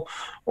cockatiel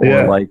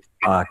or like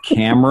a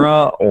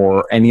camera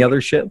or any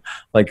other shit.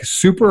 Like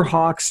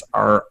Superhawks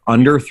are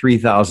under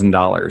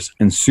 $3,000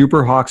 and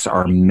Superhawks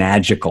are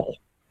magical.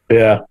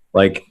 Yeah.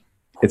 Like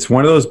it's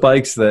one of those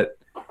bikes that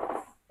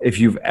if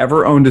you've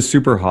ever owned a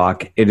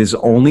Superhawk, it is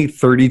only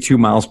 32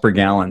 miles per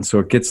gallon. So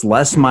it gets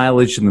less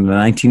mileage than the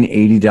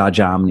 1980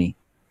 Dodge Omni.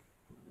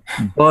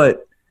 And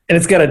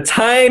it's got a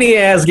tiny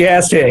ass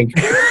gas tank.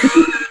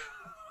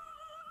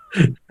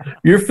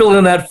 You're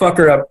filling that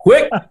fucker up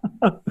quick.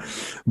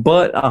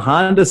 But a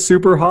Honda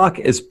Superhawk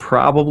is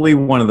probably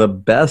one of the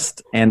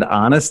best and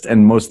honest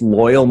and most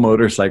loyal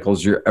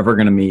motorcycles you're ever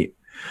going to meet.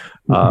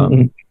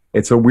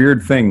 It's a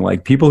weird thing.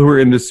 Like people who are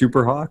into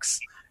Superhawks,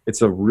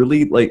 it's a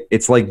really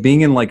it's like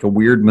being in like a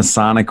weird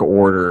Masonic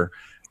order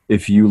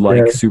if you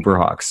like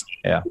Superhawks.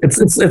 Yeah. It's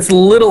a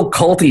little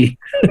culty.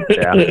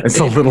 Yeah, it's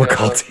a little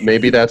culty.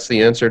 Maybe that's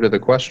the answer to the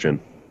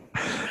question.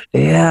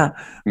 Yeah.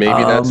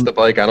 Maybe that's the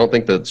bike. I don't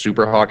think the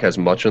Superhawk has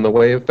much in the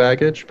way of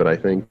baggage, but I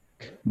think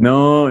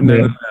No.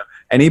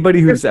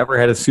 Anybody who's ever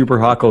had a Super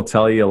Hawk will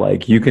tell you,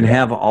 like, you can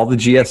have all the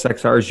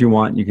GSXRs you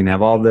want, you can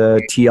have all the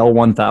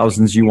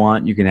TL1000s you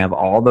want, you can have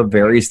all the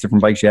various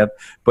different bikes you have,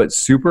 but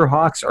Super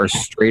Hawks are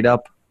straight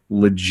up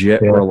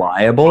legit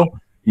reliable.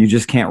 You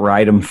just can't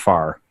ride them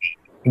far.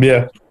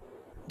 Yeah.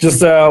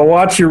 Just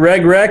watch your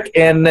reg rec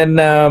and then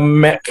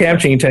cam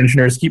chain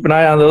tensioners. Keep an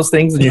eye on those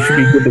things, and you should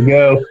be good to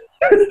go.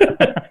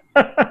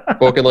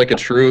 Spoken like a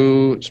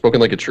true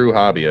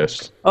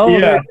hobbyist. Oh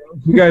yeah,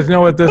 you guys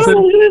know what this is?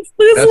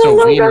 That's a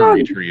wiener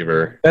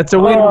retriever. That's a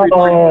wiener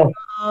retriever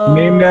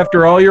named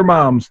after all your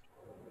moms.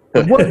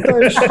 What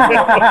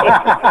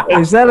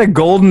is that? A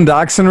golden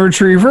dachshund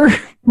retriever?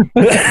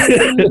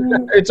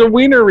 It's a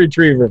wiener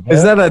retriever.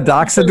 Is that a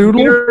doxadoodle?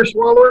 Wiener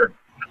swallower?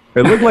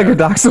 It looked like a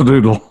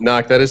doxadoodle.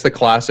 Knock, that is the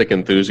classic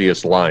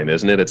enthusiast line,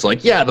 isn't it? It's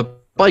like, yeah, the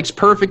bike's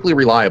perfectly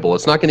reliable.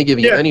 It's not going to give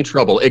you any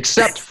trouble,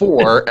 except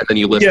for, and then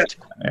you list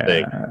the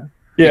thing.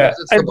 Yeah,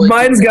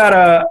 mine's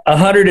got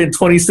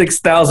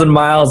 126,000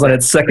 miles on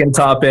its second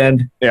top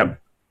end. Yeah.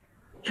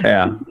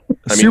 Yeah. I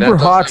mean, Super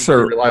Hawks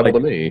are reliable to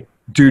me.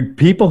 Dude,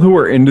 people who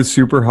are into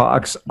Super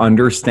Hawks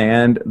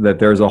understand that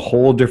there's a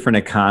whole different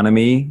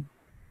economy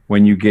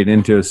when you get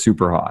into a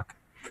Super Hawk.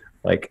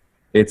 Like,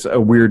 it's a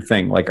weird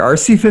thing. Like,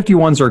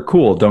 RC51s are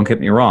cool, don't get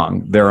me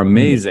wrong. They're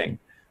amazing.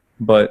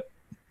 But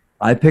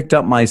I picked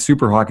up my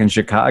Super Hawk in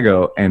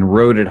Chicago and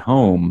rode it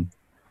home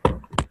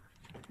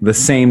the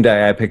same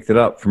day I picked it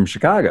up from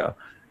Chicago.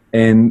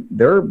 And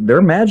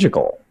they're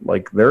magical.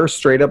 Like, they're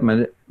straight up,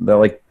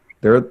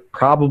 they're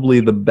probably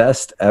the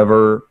best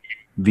ever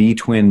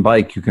V-twin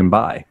bike you can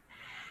buy.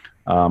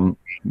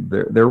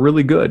 They're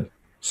really good.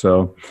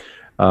 So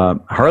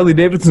Harley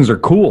Davidsons are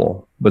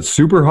cool, but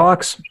Super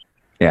Hawks,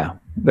 yeah,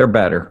 they're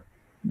better.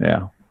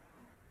 Yeah,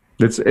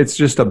 it's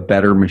just a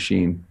better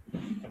machine.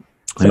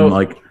 So, and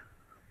like,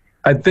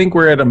 I think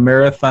we're at a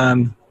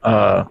marathon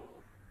time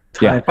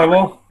Yeah. at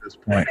this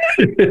point.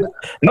 That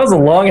was a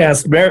long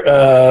ass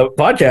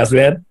podcast,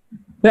 man.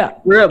 Yeah,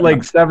 we're at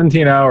like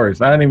 17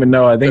 hours. I don't even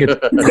know. I think it's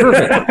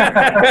perfect.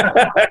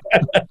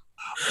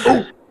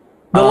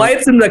 The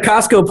lights in the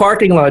Costco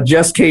parking lot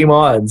just came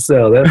on,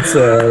 so that's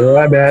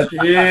my bad.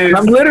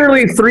 I'm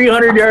literally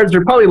 300 yards,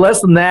 or probably less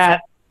than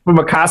that, from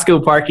a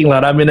Costco parking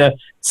lot. I'm in a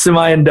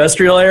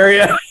semi-industrial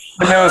area.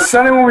 And it was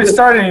sunny when we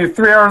started, and you're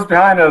 3 hours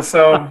behind us,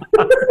 so.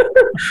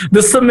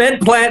 The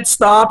cement plant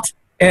stopped,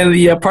 and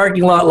the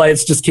parking lot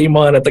lights just came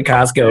on at the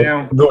Costco.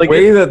 Yeah. the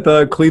way that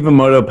the Cleveland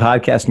Moto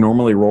podcast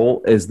normally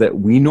roll is that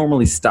we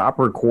normally stop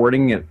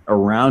recording at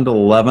around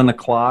 11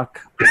 o'clock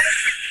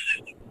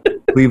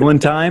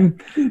Cleveland time,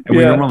 and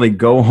we normally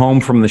go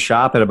home from the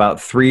shop at about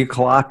 3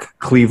 o'clock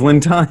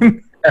Cleveland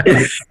time.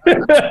 Yeah.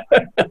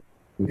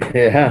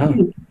 Yeah.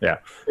 Yeah.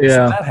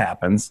 So that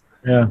happens.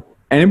 Yeah.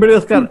 Anybody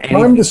else got any?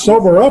 Time to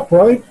sober up,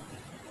 right?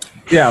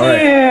 Yeah,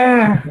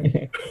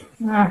 right.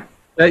 Yeah.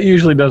 That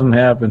usually doesn't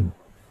happen.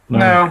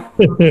 No.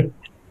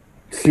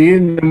 See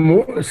you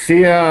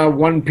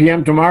 1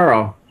 p.m.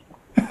 tomorrow.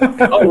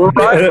 Oh, we're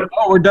riding.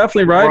 Oh, we're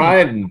definitely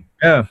riding.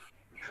 Yeah.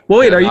 Well,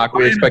 wait, are you?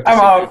 We expect to I'm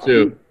see out.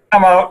 you too.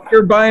 I'm out.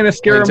 You're buying a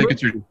Scarab?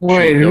 Tickets are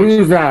Wait,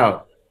 who's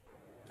out?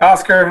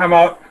 Oscar, I'm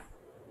out.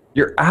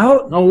 You're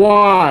out? No,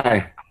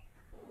 why?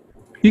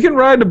 You can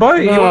ride the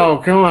bike.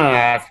 No, come on,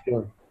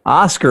 Oscar.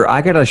 Oscar,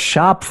 I got a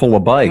shop full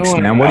of bikes,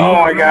 No, man. What do you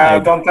Oh my God!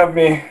 like? Don't tempt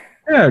me.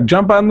 Yeah,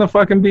 jump on the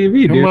fucking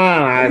BV, Come dude.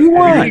 on, Oscar. You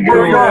want? You can Where do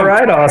are we it. going? All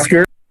right,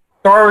 Oscar.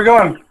 So where are we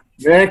going?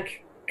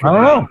 Nick. I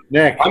don't know.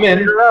 Nick. I'm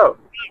in.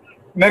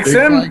 Next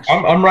in?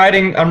 I'm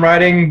riding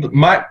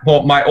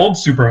my old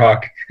Super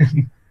Hawk.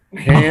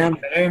 Cam.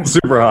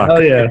 Super Hawk. Oh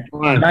yeah.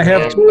 Come on, I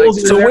have Cam.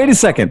 tools. So wait a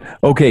second.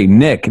 Okay,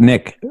 Nick.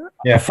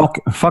 Yeah.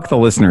 Fuck the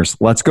listeners.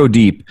 Let's go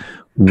deep.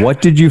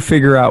 What did you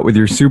figure out with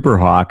your Super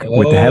Hawk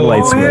with the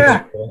headlight switch?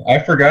 Yeah. I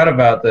forgot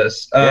about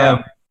this.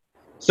 Yeah.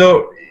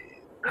 So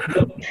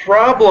the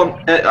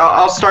problem,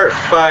 I'll start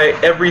by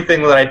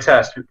everything that I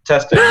tested.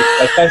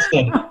 I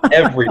tested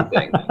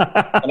everything,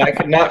 and I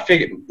could not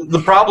figure.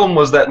 The problem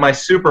was that my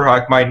Super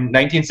Hawk, my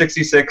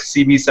 1966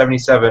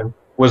 CB77,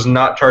 was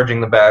not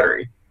charging the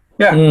battery.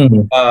 Yeah.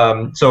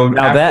 So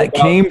Now that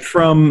came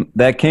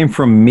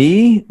from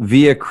me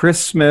via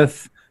Chris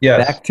Smith,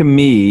 Yes. back to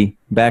me,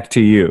 back to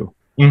you.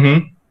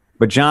 Mm-hmm.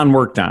 But John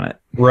worked on it.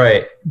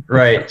 Right.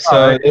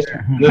 So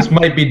this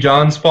might be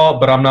John's fault,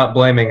 but I'm not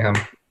blaming him.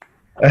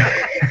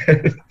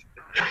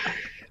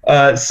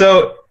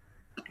 So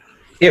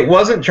it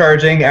wasn't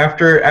charging.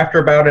 After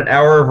about an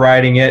hour of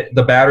riding it,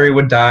 the battery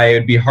would die. It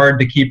would be hard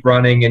to keep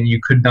running, and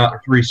you could not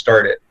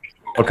restart it.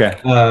 Okay.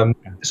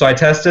 So I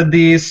tested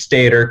these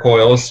stator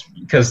coils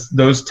because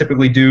those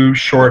typically do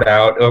short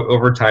out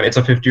over time. It's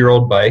a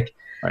 50-year-old bike.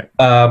 Right.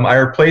 I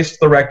replaced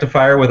the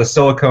rectifier with a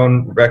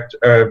silicone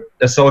rectifier.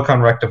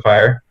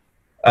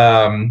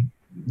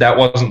 That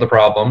wasn't the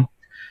problem.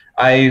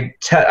 I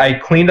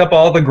cleaned up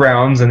all the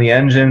grounds and the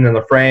engine and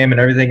the frame and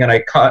everything, and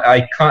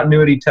I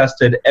continuity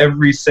tested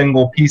every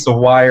single piece of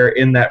wire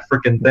in that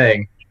freaking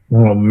thing.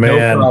 Oh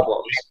man. No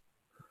problems.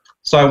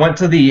 So I went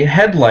to the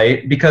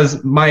headlight because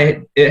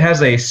it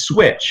has a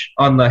switch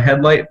on the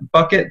headlight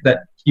bucket that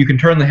you can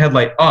turn the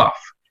headlight off.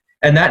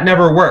 and that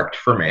never worked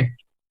for me.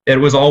 It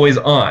was always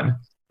on.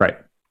 Right.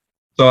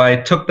 So I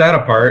took that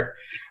apart,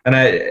 and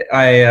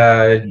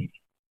I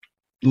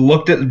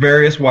looked at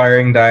various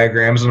wiring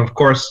diagrams, and of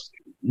course,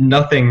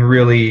 nothing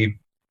really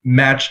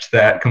matched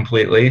that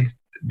completely,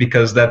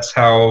 because that's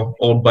how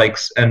old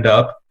bikes end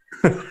up.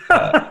 I'm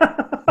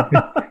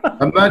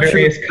not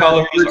various sure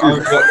colors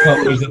aren't what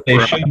colors that they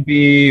should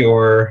be,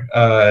 or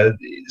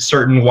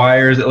certain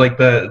wires, like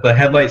the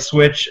headlight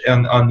switch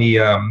on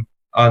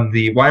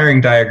the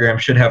wiring diagram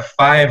should have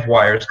 5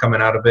 wires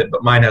coming out of it,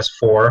 but mine has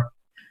 4.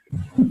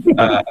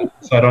 So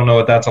I don't know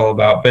what that's all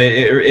about, but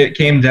it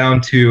came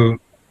down to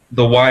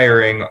the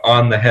wiring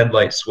on the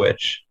headlight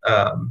switch.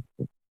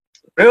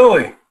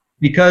 Really?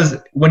 Because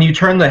when you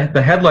turn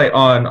the headlight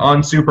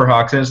on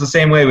Superhawks, and it's the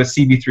same way with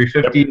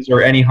CB350s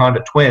or any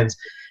Honda Twins,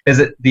 is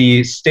that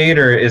the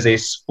stator is a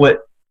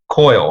split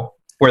coil,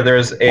 where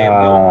there's a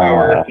low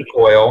power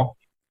coil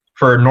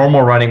for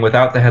normal running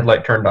without the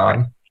headlight turned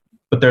on,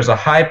 but there's a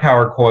high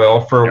power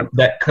coil for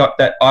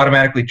that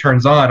automatically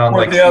turns on Or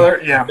like the other,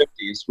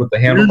 CB350s with the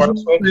handlebar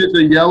switch. It's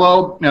a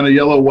yellow and a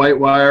yellow white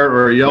wire,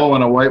 or a yellow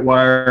and a white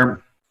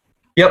wire.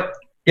 Yep.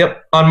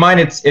 On mine,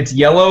 it's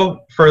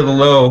yellow for the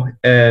low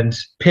and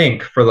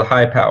pink for the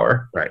high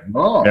power. Right.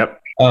 Oh. Yep.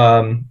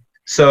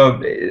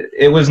 So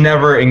it was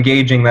never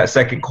engaging that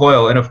second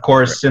coil, and of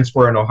course, since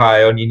we're in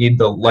Ohio and you need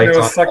the lights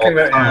on all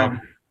the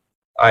time,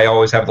 I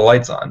always have the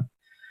lights on.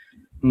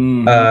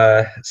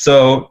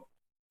 So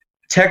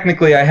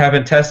technically, I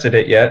haven't tested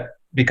it yet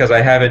because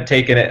I haven't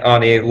taken it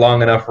on a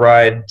long enough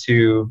ride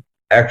to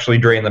actually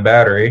drain the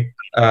battery.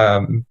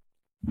 But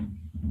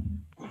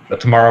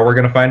tomorrow we're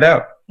going to find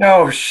out.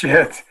 No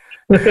shit.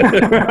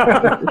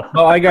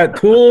 Well, I got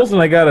tools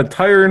and I got a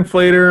tire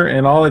inflator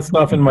and all that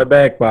stuff in my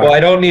back box. Well, I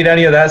don't need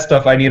any of that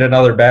stuff. I need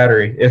another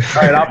battery. All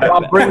right,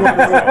 I'll bring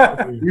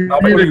one. You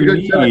need a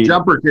good set of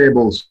jumper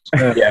cables.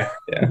 Yeah.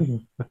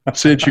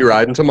 Since you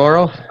riding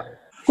tomorrow?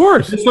 Of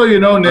course. Just so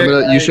you know,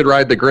 Nick, you should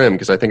ride the Grimm,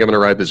 because I think I'm going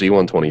to ride the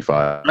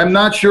Z125. I'm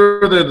not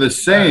sure they're the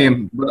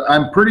same, but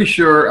I'm pretty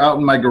sure out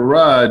in my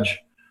garage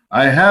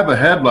I have a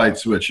headlight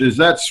switch. Is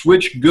that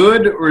switch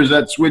good or is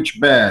that switch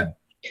bad?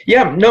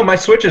 Yeah, no, my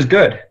switch is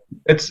good.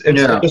 It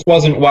just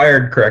wasn't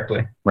wired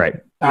correctly. Right.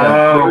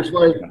 Yeah,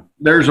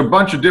 there's a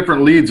bunch of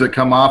different leads that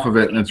come off of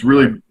it, and it's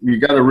really, you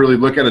got to really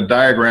look at a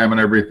diagram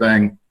and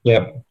everything.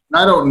 Yep.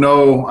 I don't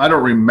know. I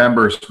don't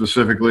remember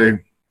specifically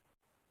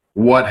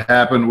what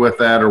happened with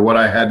that or what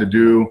I had to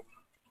do.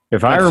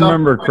 If I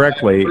remember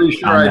correctly, I'm pretty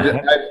sure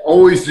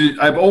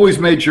I've always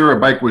made sure a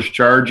bike was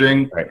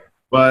charging. Right.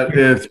 But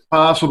it's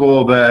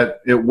possible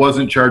that it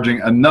wasn't charging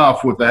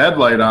enough with the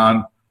headlight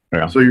on.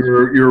 Yeah. So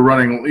you're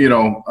running,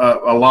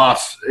 a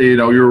loss.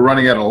 You're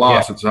running at a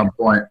loss at some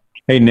point.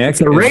 Hey, Nick.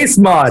 It's a race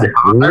mod.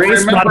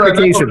 Race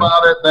modification.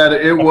 About it that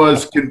it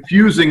was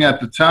confusing at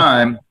the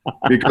time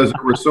because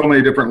there were so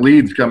many different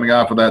leads coming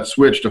off of that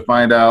switch to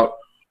find out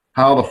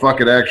how the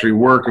fuck it actually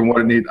worked and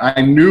what it needs.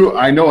 I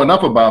know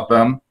enough about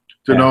them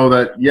to know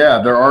that,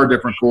 there are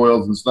different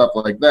coils and stuff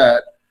like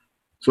that.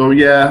 So,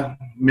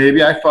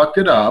 maybe I fucked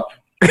it up.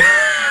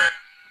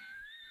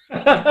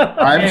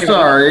 I'm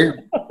sorry.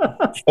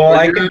 Well,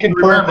 I can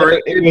confirm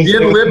that it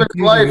did live its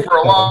life for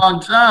a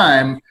long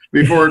time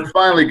before it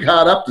finally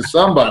caught up to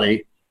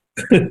somebody.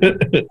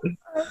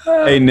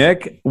 Hey,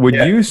 Nick, would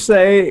you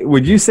say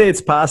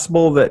it's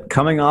possible that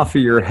coming off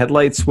of your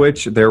headlight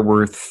switch there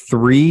were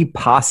 3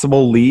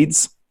 possible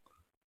leads?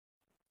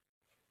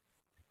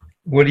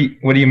 What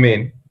do you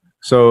mean?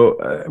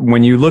 So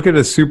when you look at a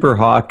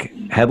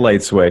Superhawk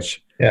headlight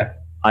switch,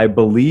 I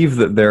believe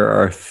that there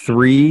are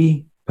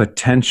 3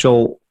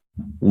 potential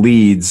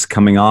leads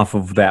coming off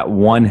of that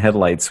one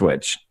headlight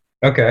switch.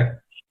 Okay.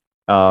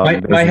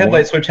 My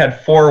headlight switch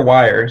had 4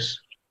 wires.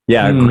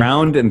 Yeah,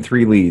 ground and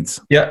 3 leads.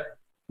 Yep.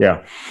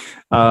 Yeah.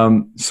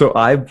 So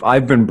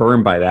I've been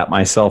burned by that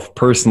myself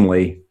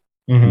personally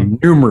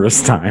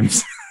numerous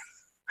times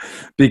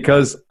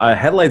because a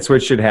headlight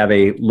switch should have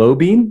a low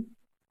beam,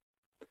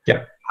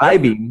 high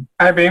beam,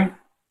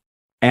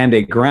 and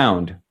a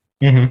ground.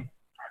 Mm-hmm.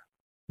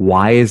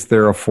 Why is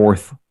there a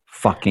 4th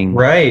fucking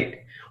right?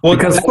 Well,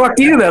 because fuck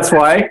you, that's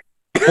why.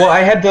 Well,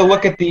 I had to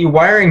look at the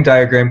wiring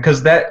diagram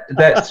because that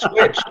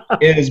switch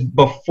is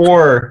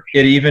before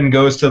it even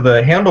goes to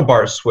the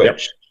handlebar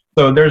switch.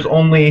 So there's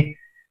only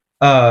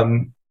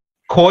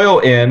coil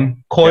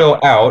in, coil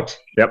out,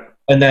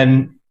 and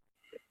then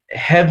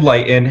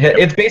headlight in.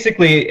 It's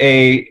basically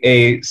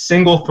a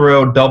single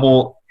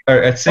throw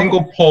a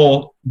single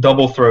pole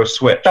double throw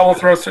switch. Double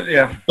throw switch,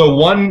 yeah. So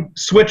one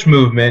switch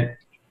movement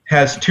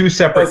has 2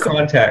 separate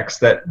contacts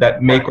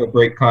that make or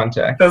break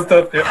contact.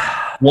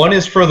 One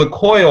is for the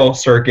coil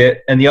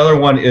circuit, and the other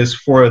one is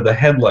for the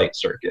headlight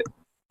circuit.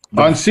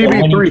 On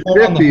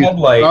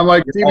CB350s,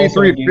 unlike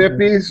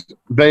CB350s,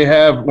 they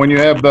have, when you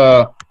have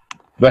the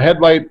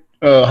headlight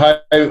high,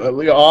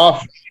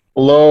 off,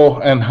 low,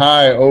 and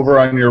high over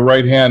on your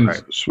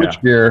right-hand switch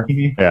gear.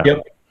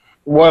 Yep.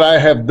 What I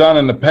have done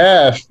in the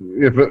past,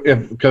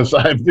 if because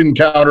I've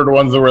encountered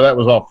ones where that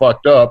was all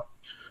fucked up,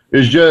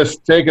 is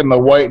just taking the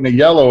white and the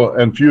yellow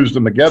and fused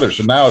them together.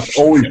 So now it's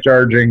always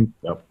charging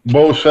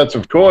both sets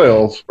of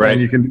coils, right?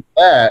 And you can do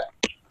that.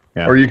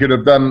 Yeah. Or you could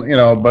have done,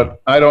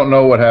 but I don't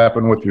know what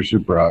happened with your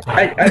Super Hawk.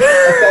 I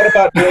thought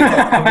about doing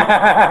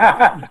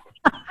that.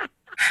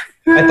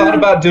 I thought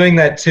about doing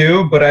that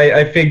too, but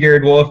I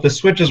figured, well, if the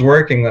switch is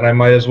working, then I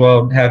might as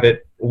well have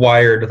it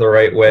wired the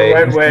right way.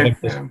 Having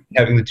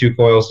the two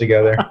coils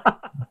together.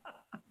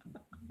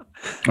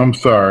 I'm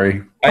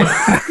sorry.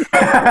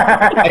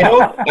 I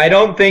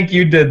don't think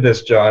you did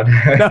this, John.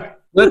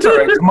 That's all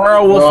right.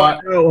 Tomorrow we'll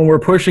find out when we're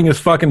pushing his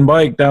fucking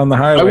bike down the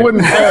highway.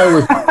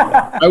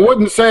 I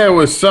wouldn't say I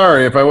was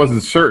sorry if I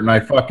wasn't certain I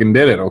fucking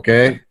did it,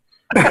 okay?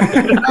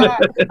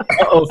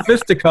 Uh-oh,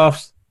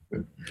 fisticuffs.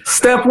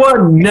 Step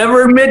 1,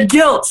 never admit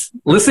guilt.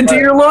 Listen to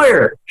your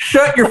lawyer.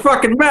 Shut your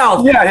fucking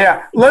mouth.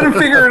 Yeah. Let him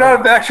figure it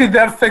out. Actually,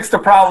 that fixed the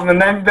problem,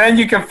 and then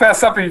you can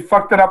fess up if you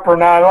fucked it up or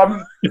not.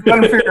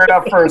 Let him figure it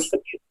out first.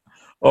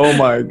 Oh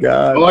my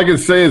God. All I can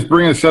say is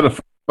bring a set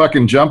of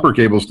fucking jumper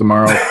cables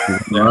tomorrow.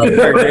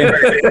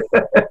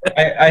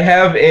 I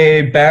have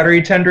a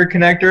battery tender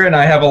connector, and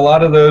I have a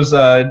lot of those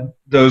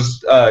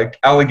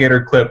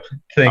alligator clip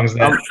things.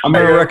 I'm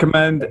going to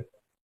recommend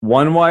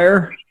one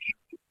wire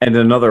and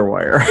another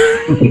wire.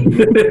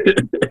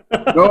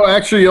 No,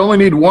 actually, you only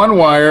need one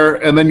wire,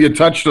 and then you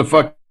touch the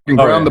fucking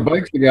ground the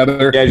bikes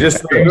together. Yeah,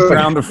 just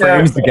ground the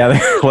frames together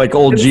like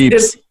old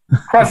Jeeps.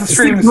 Across the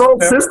street. It's a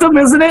 6-volt system,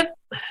 isn't it?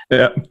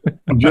 Yeah.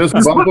 Just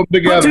bump them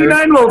together. Put 2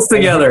 9-volts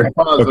together.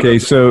 Okay,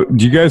 so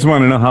do you guys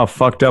want to know how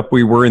fucked up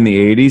we were in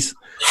the 80s?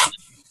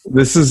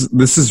 This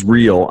is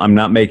real. I'm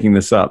not making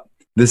this up.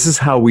 This is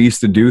how we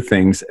used to do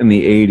things in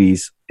the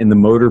 80s in the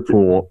motor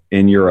pool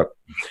in Europe.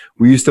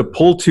 We used to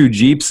pull 2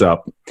 Jeeps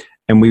up,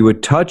 and we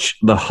would touch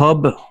the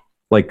hub,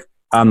 like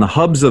on the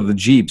hubs of the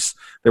Jeeps,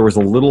 there was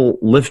a little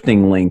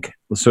lifting link.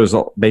 So it was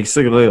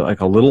basically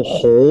like a little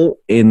hole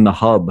in the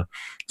hub.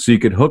 So you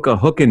could hook a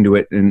hook into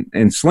it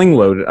and sling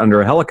load it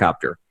under a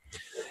helicopter.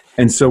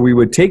 And so we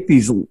would take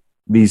these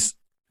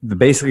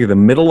basically the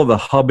middle of the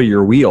hub of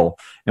your wheel,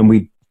 and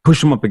we push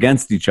them up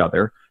against each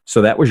other.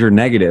 So that was your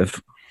negative.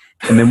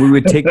 And then we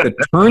would take the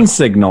turn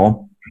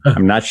signal.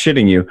 I'm not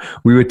shitting you.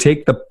 We would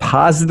take the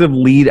positive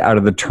lead out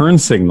of the turn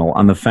signal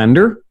on the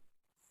fender.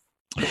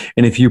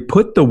 And if you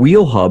put the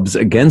wheel hubs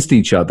against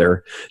each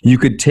other, you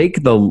could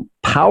take the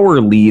power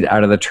lead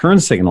out of the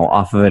turn signal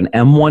off of an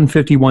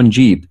M151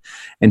 Jeep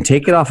and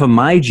take it off of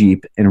my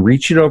Jeep and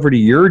reach it over to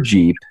your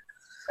Jeep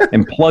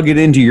and plug it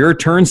into your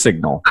turn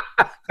signal.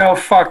 No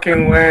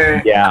fucking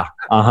way. Yeah.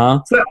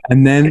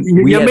 And then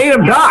you made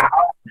him dock.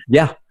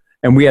 Yeah.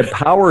 And we had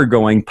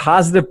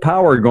positive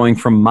power going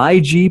from my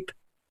Jeep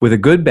with a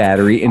good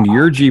battery into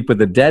your Jeep with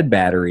a dead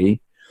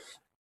battery.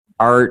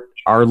 Our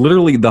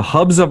literally the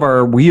hubs of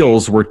our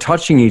wheels were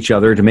touching each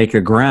other to make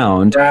a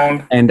ground,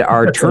 and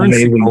our turn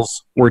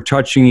signals were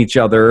touching each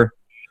other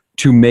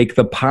to make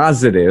the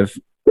positive.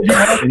 Did you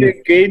have to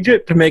engage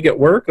it to make it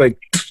work? Like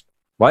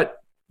what?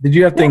 Did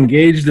you have to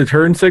engage the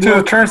turn signal?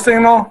 To the turn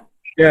signal?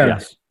 Yeah.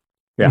 Yes.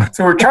 Yeah.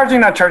 So we're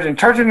charging, not charging,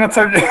 not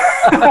charging.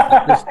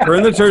 Just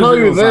turn the turn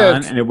signals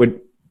on,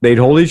 and they'd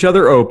hold each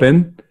other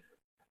open,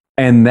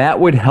 and that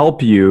would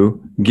help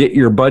you get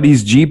your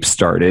buddy's Jeep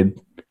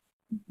started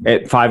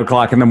at 5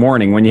 o'clock in the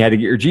morning when you had to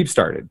get your Jeep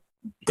started.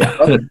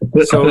 So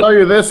I'll tell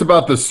you this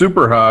about the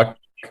Super Hawk.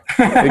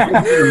 It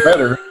gets even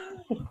better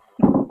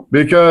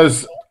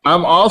because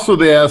I'm also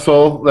the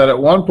asshole that at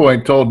one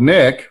point told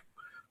Nick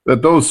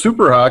that those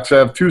Super Hawks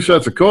have 2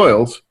 sets of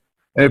coils,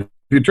 and if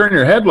you turn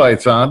your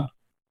headlights on,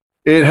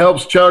 it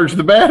helps charge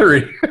the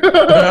battery.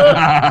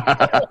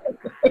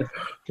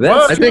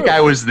 I think I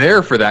was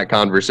there for that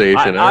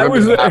conversation. I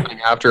was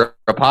happening after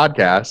a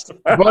podcast.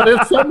 But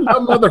it's some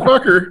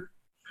motherfucker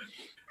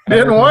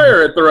didn't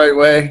wire it the right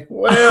way.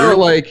 Well, you're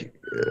like,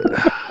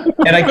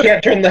 and I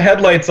can't turn the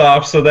headlights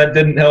off, so that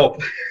didn't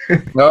help.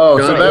 No,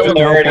 so that was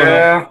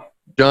already.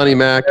 Johnny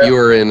Mac,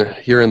 you're in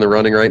the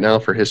running right now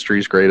for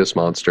history's greatest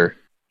monster.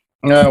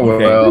 Oh,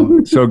 well.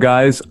 Okay. So,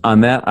 guys,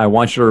 on that, I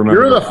want you to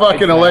remember. You're the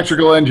fucking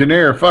electrical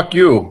engineer. Fuck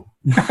you.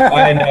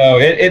 I know.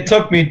 It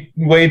took me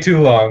way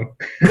too long.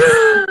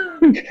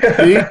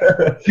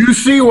 You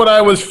see what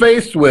I was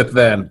faced with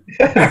then.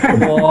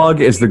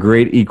 Log is the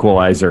great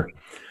equalizer.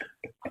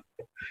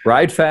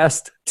 Ride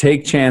fast,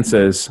 take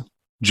chances.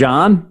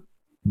 John?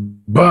 I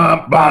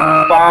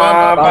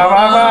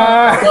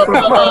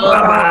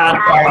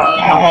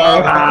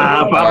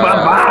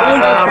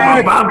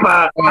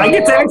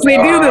get to actually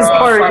do this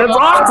part. That's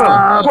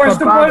awesome. Push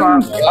the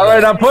button. All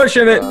right, I'm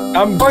pushing it.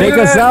 Take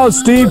us out,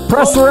 Steve.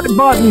 Press the red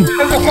button.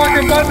 There's a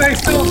fucking button. I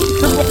still.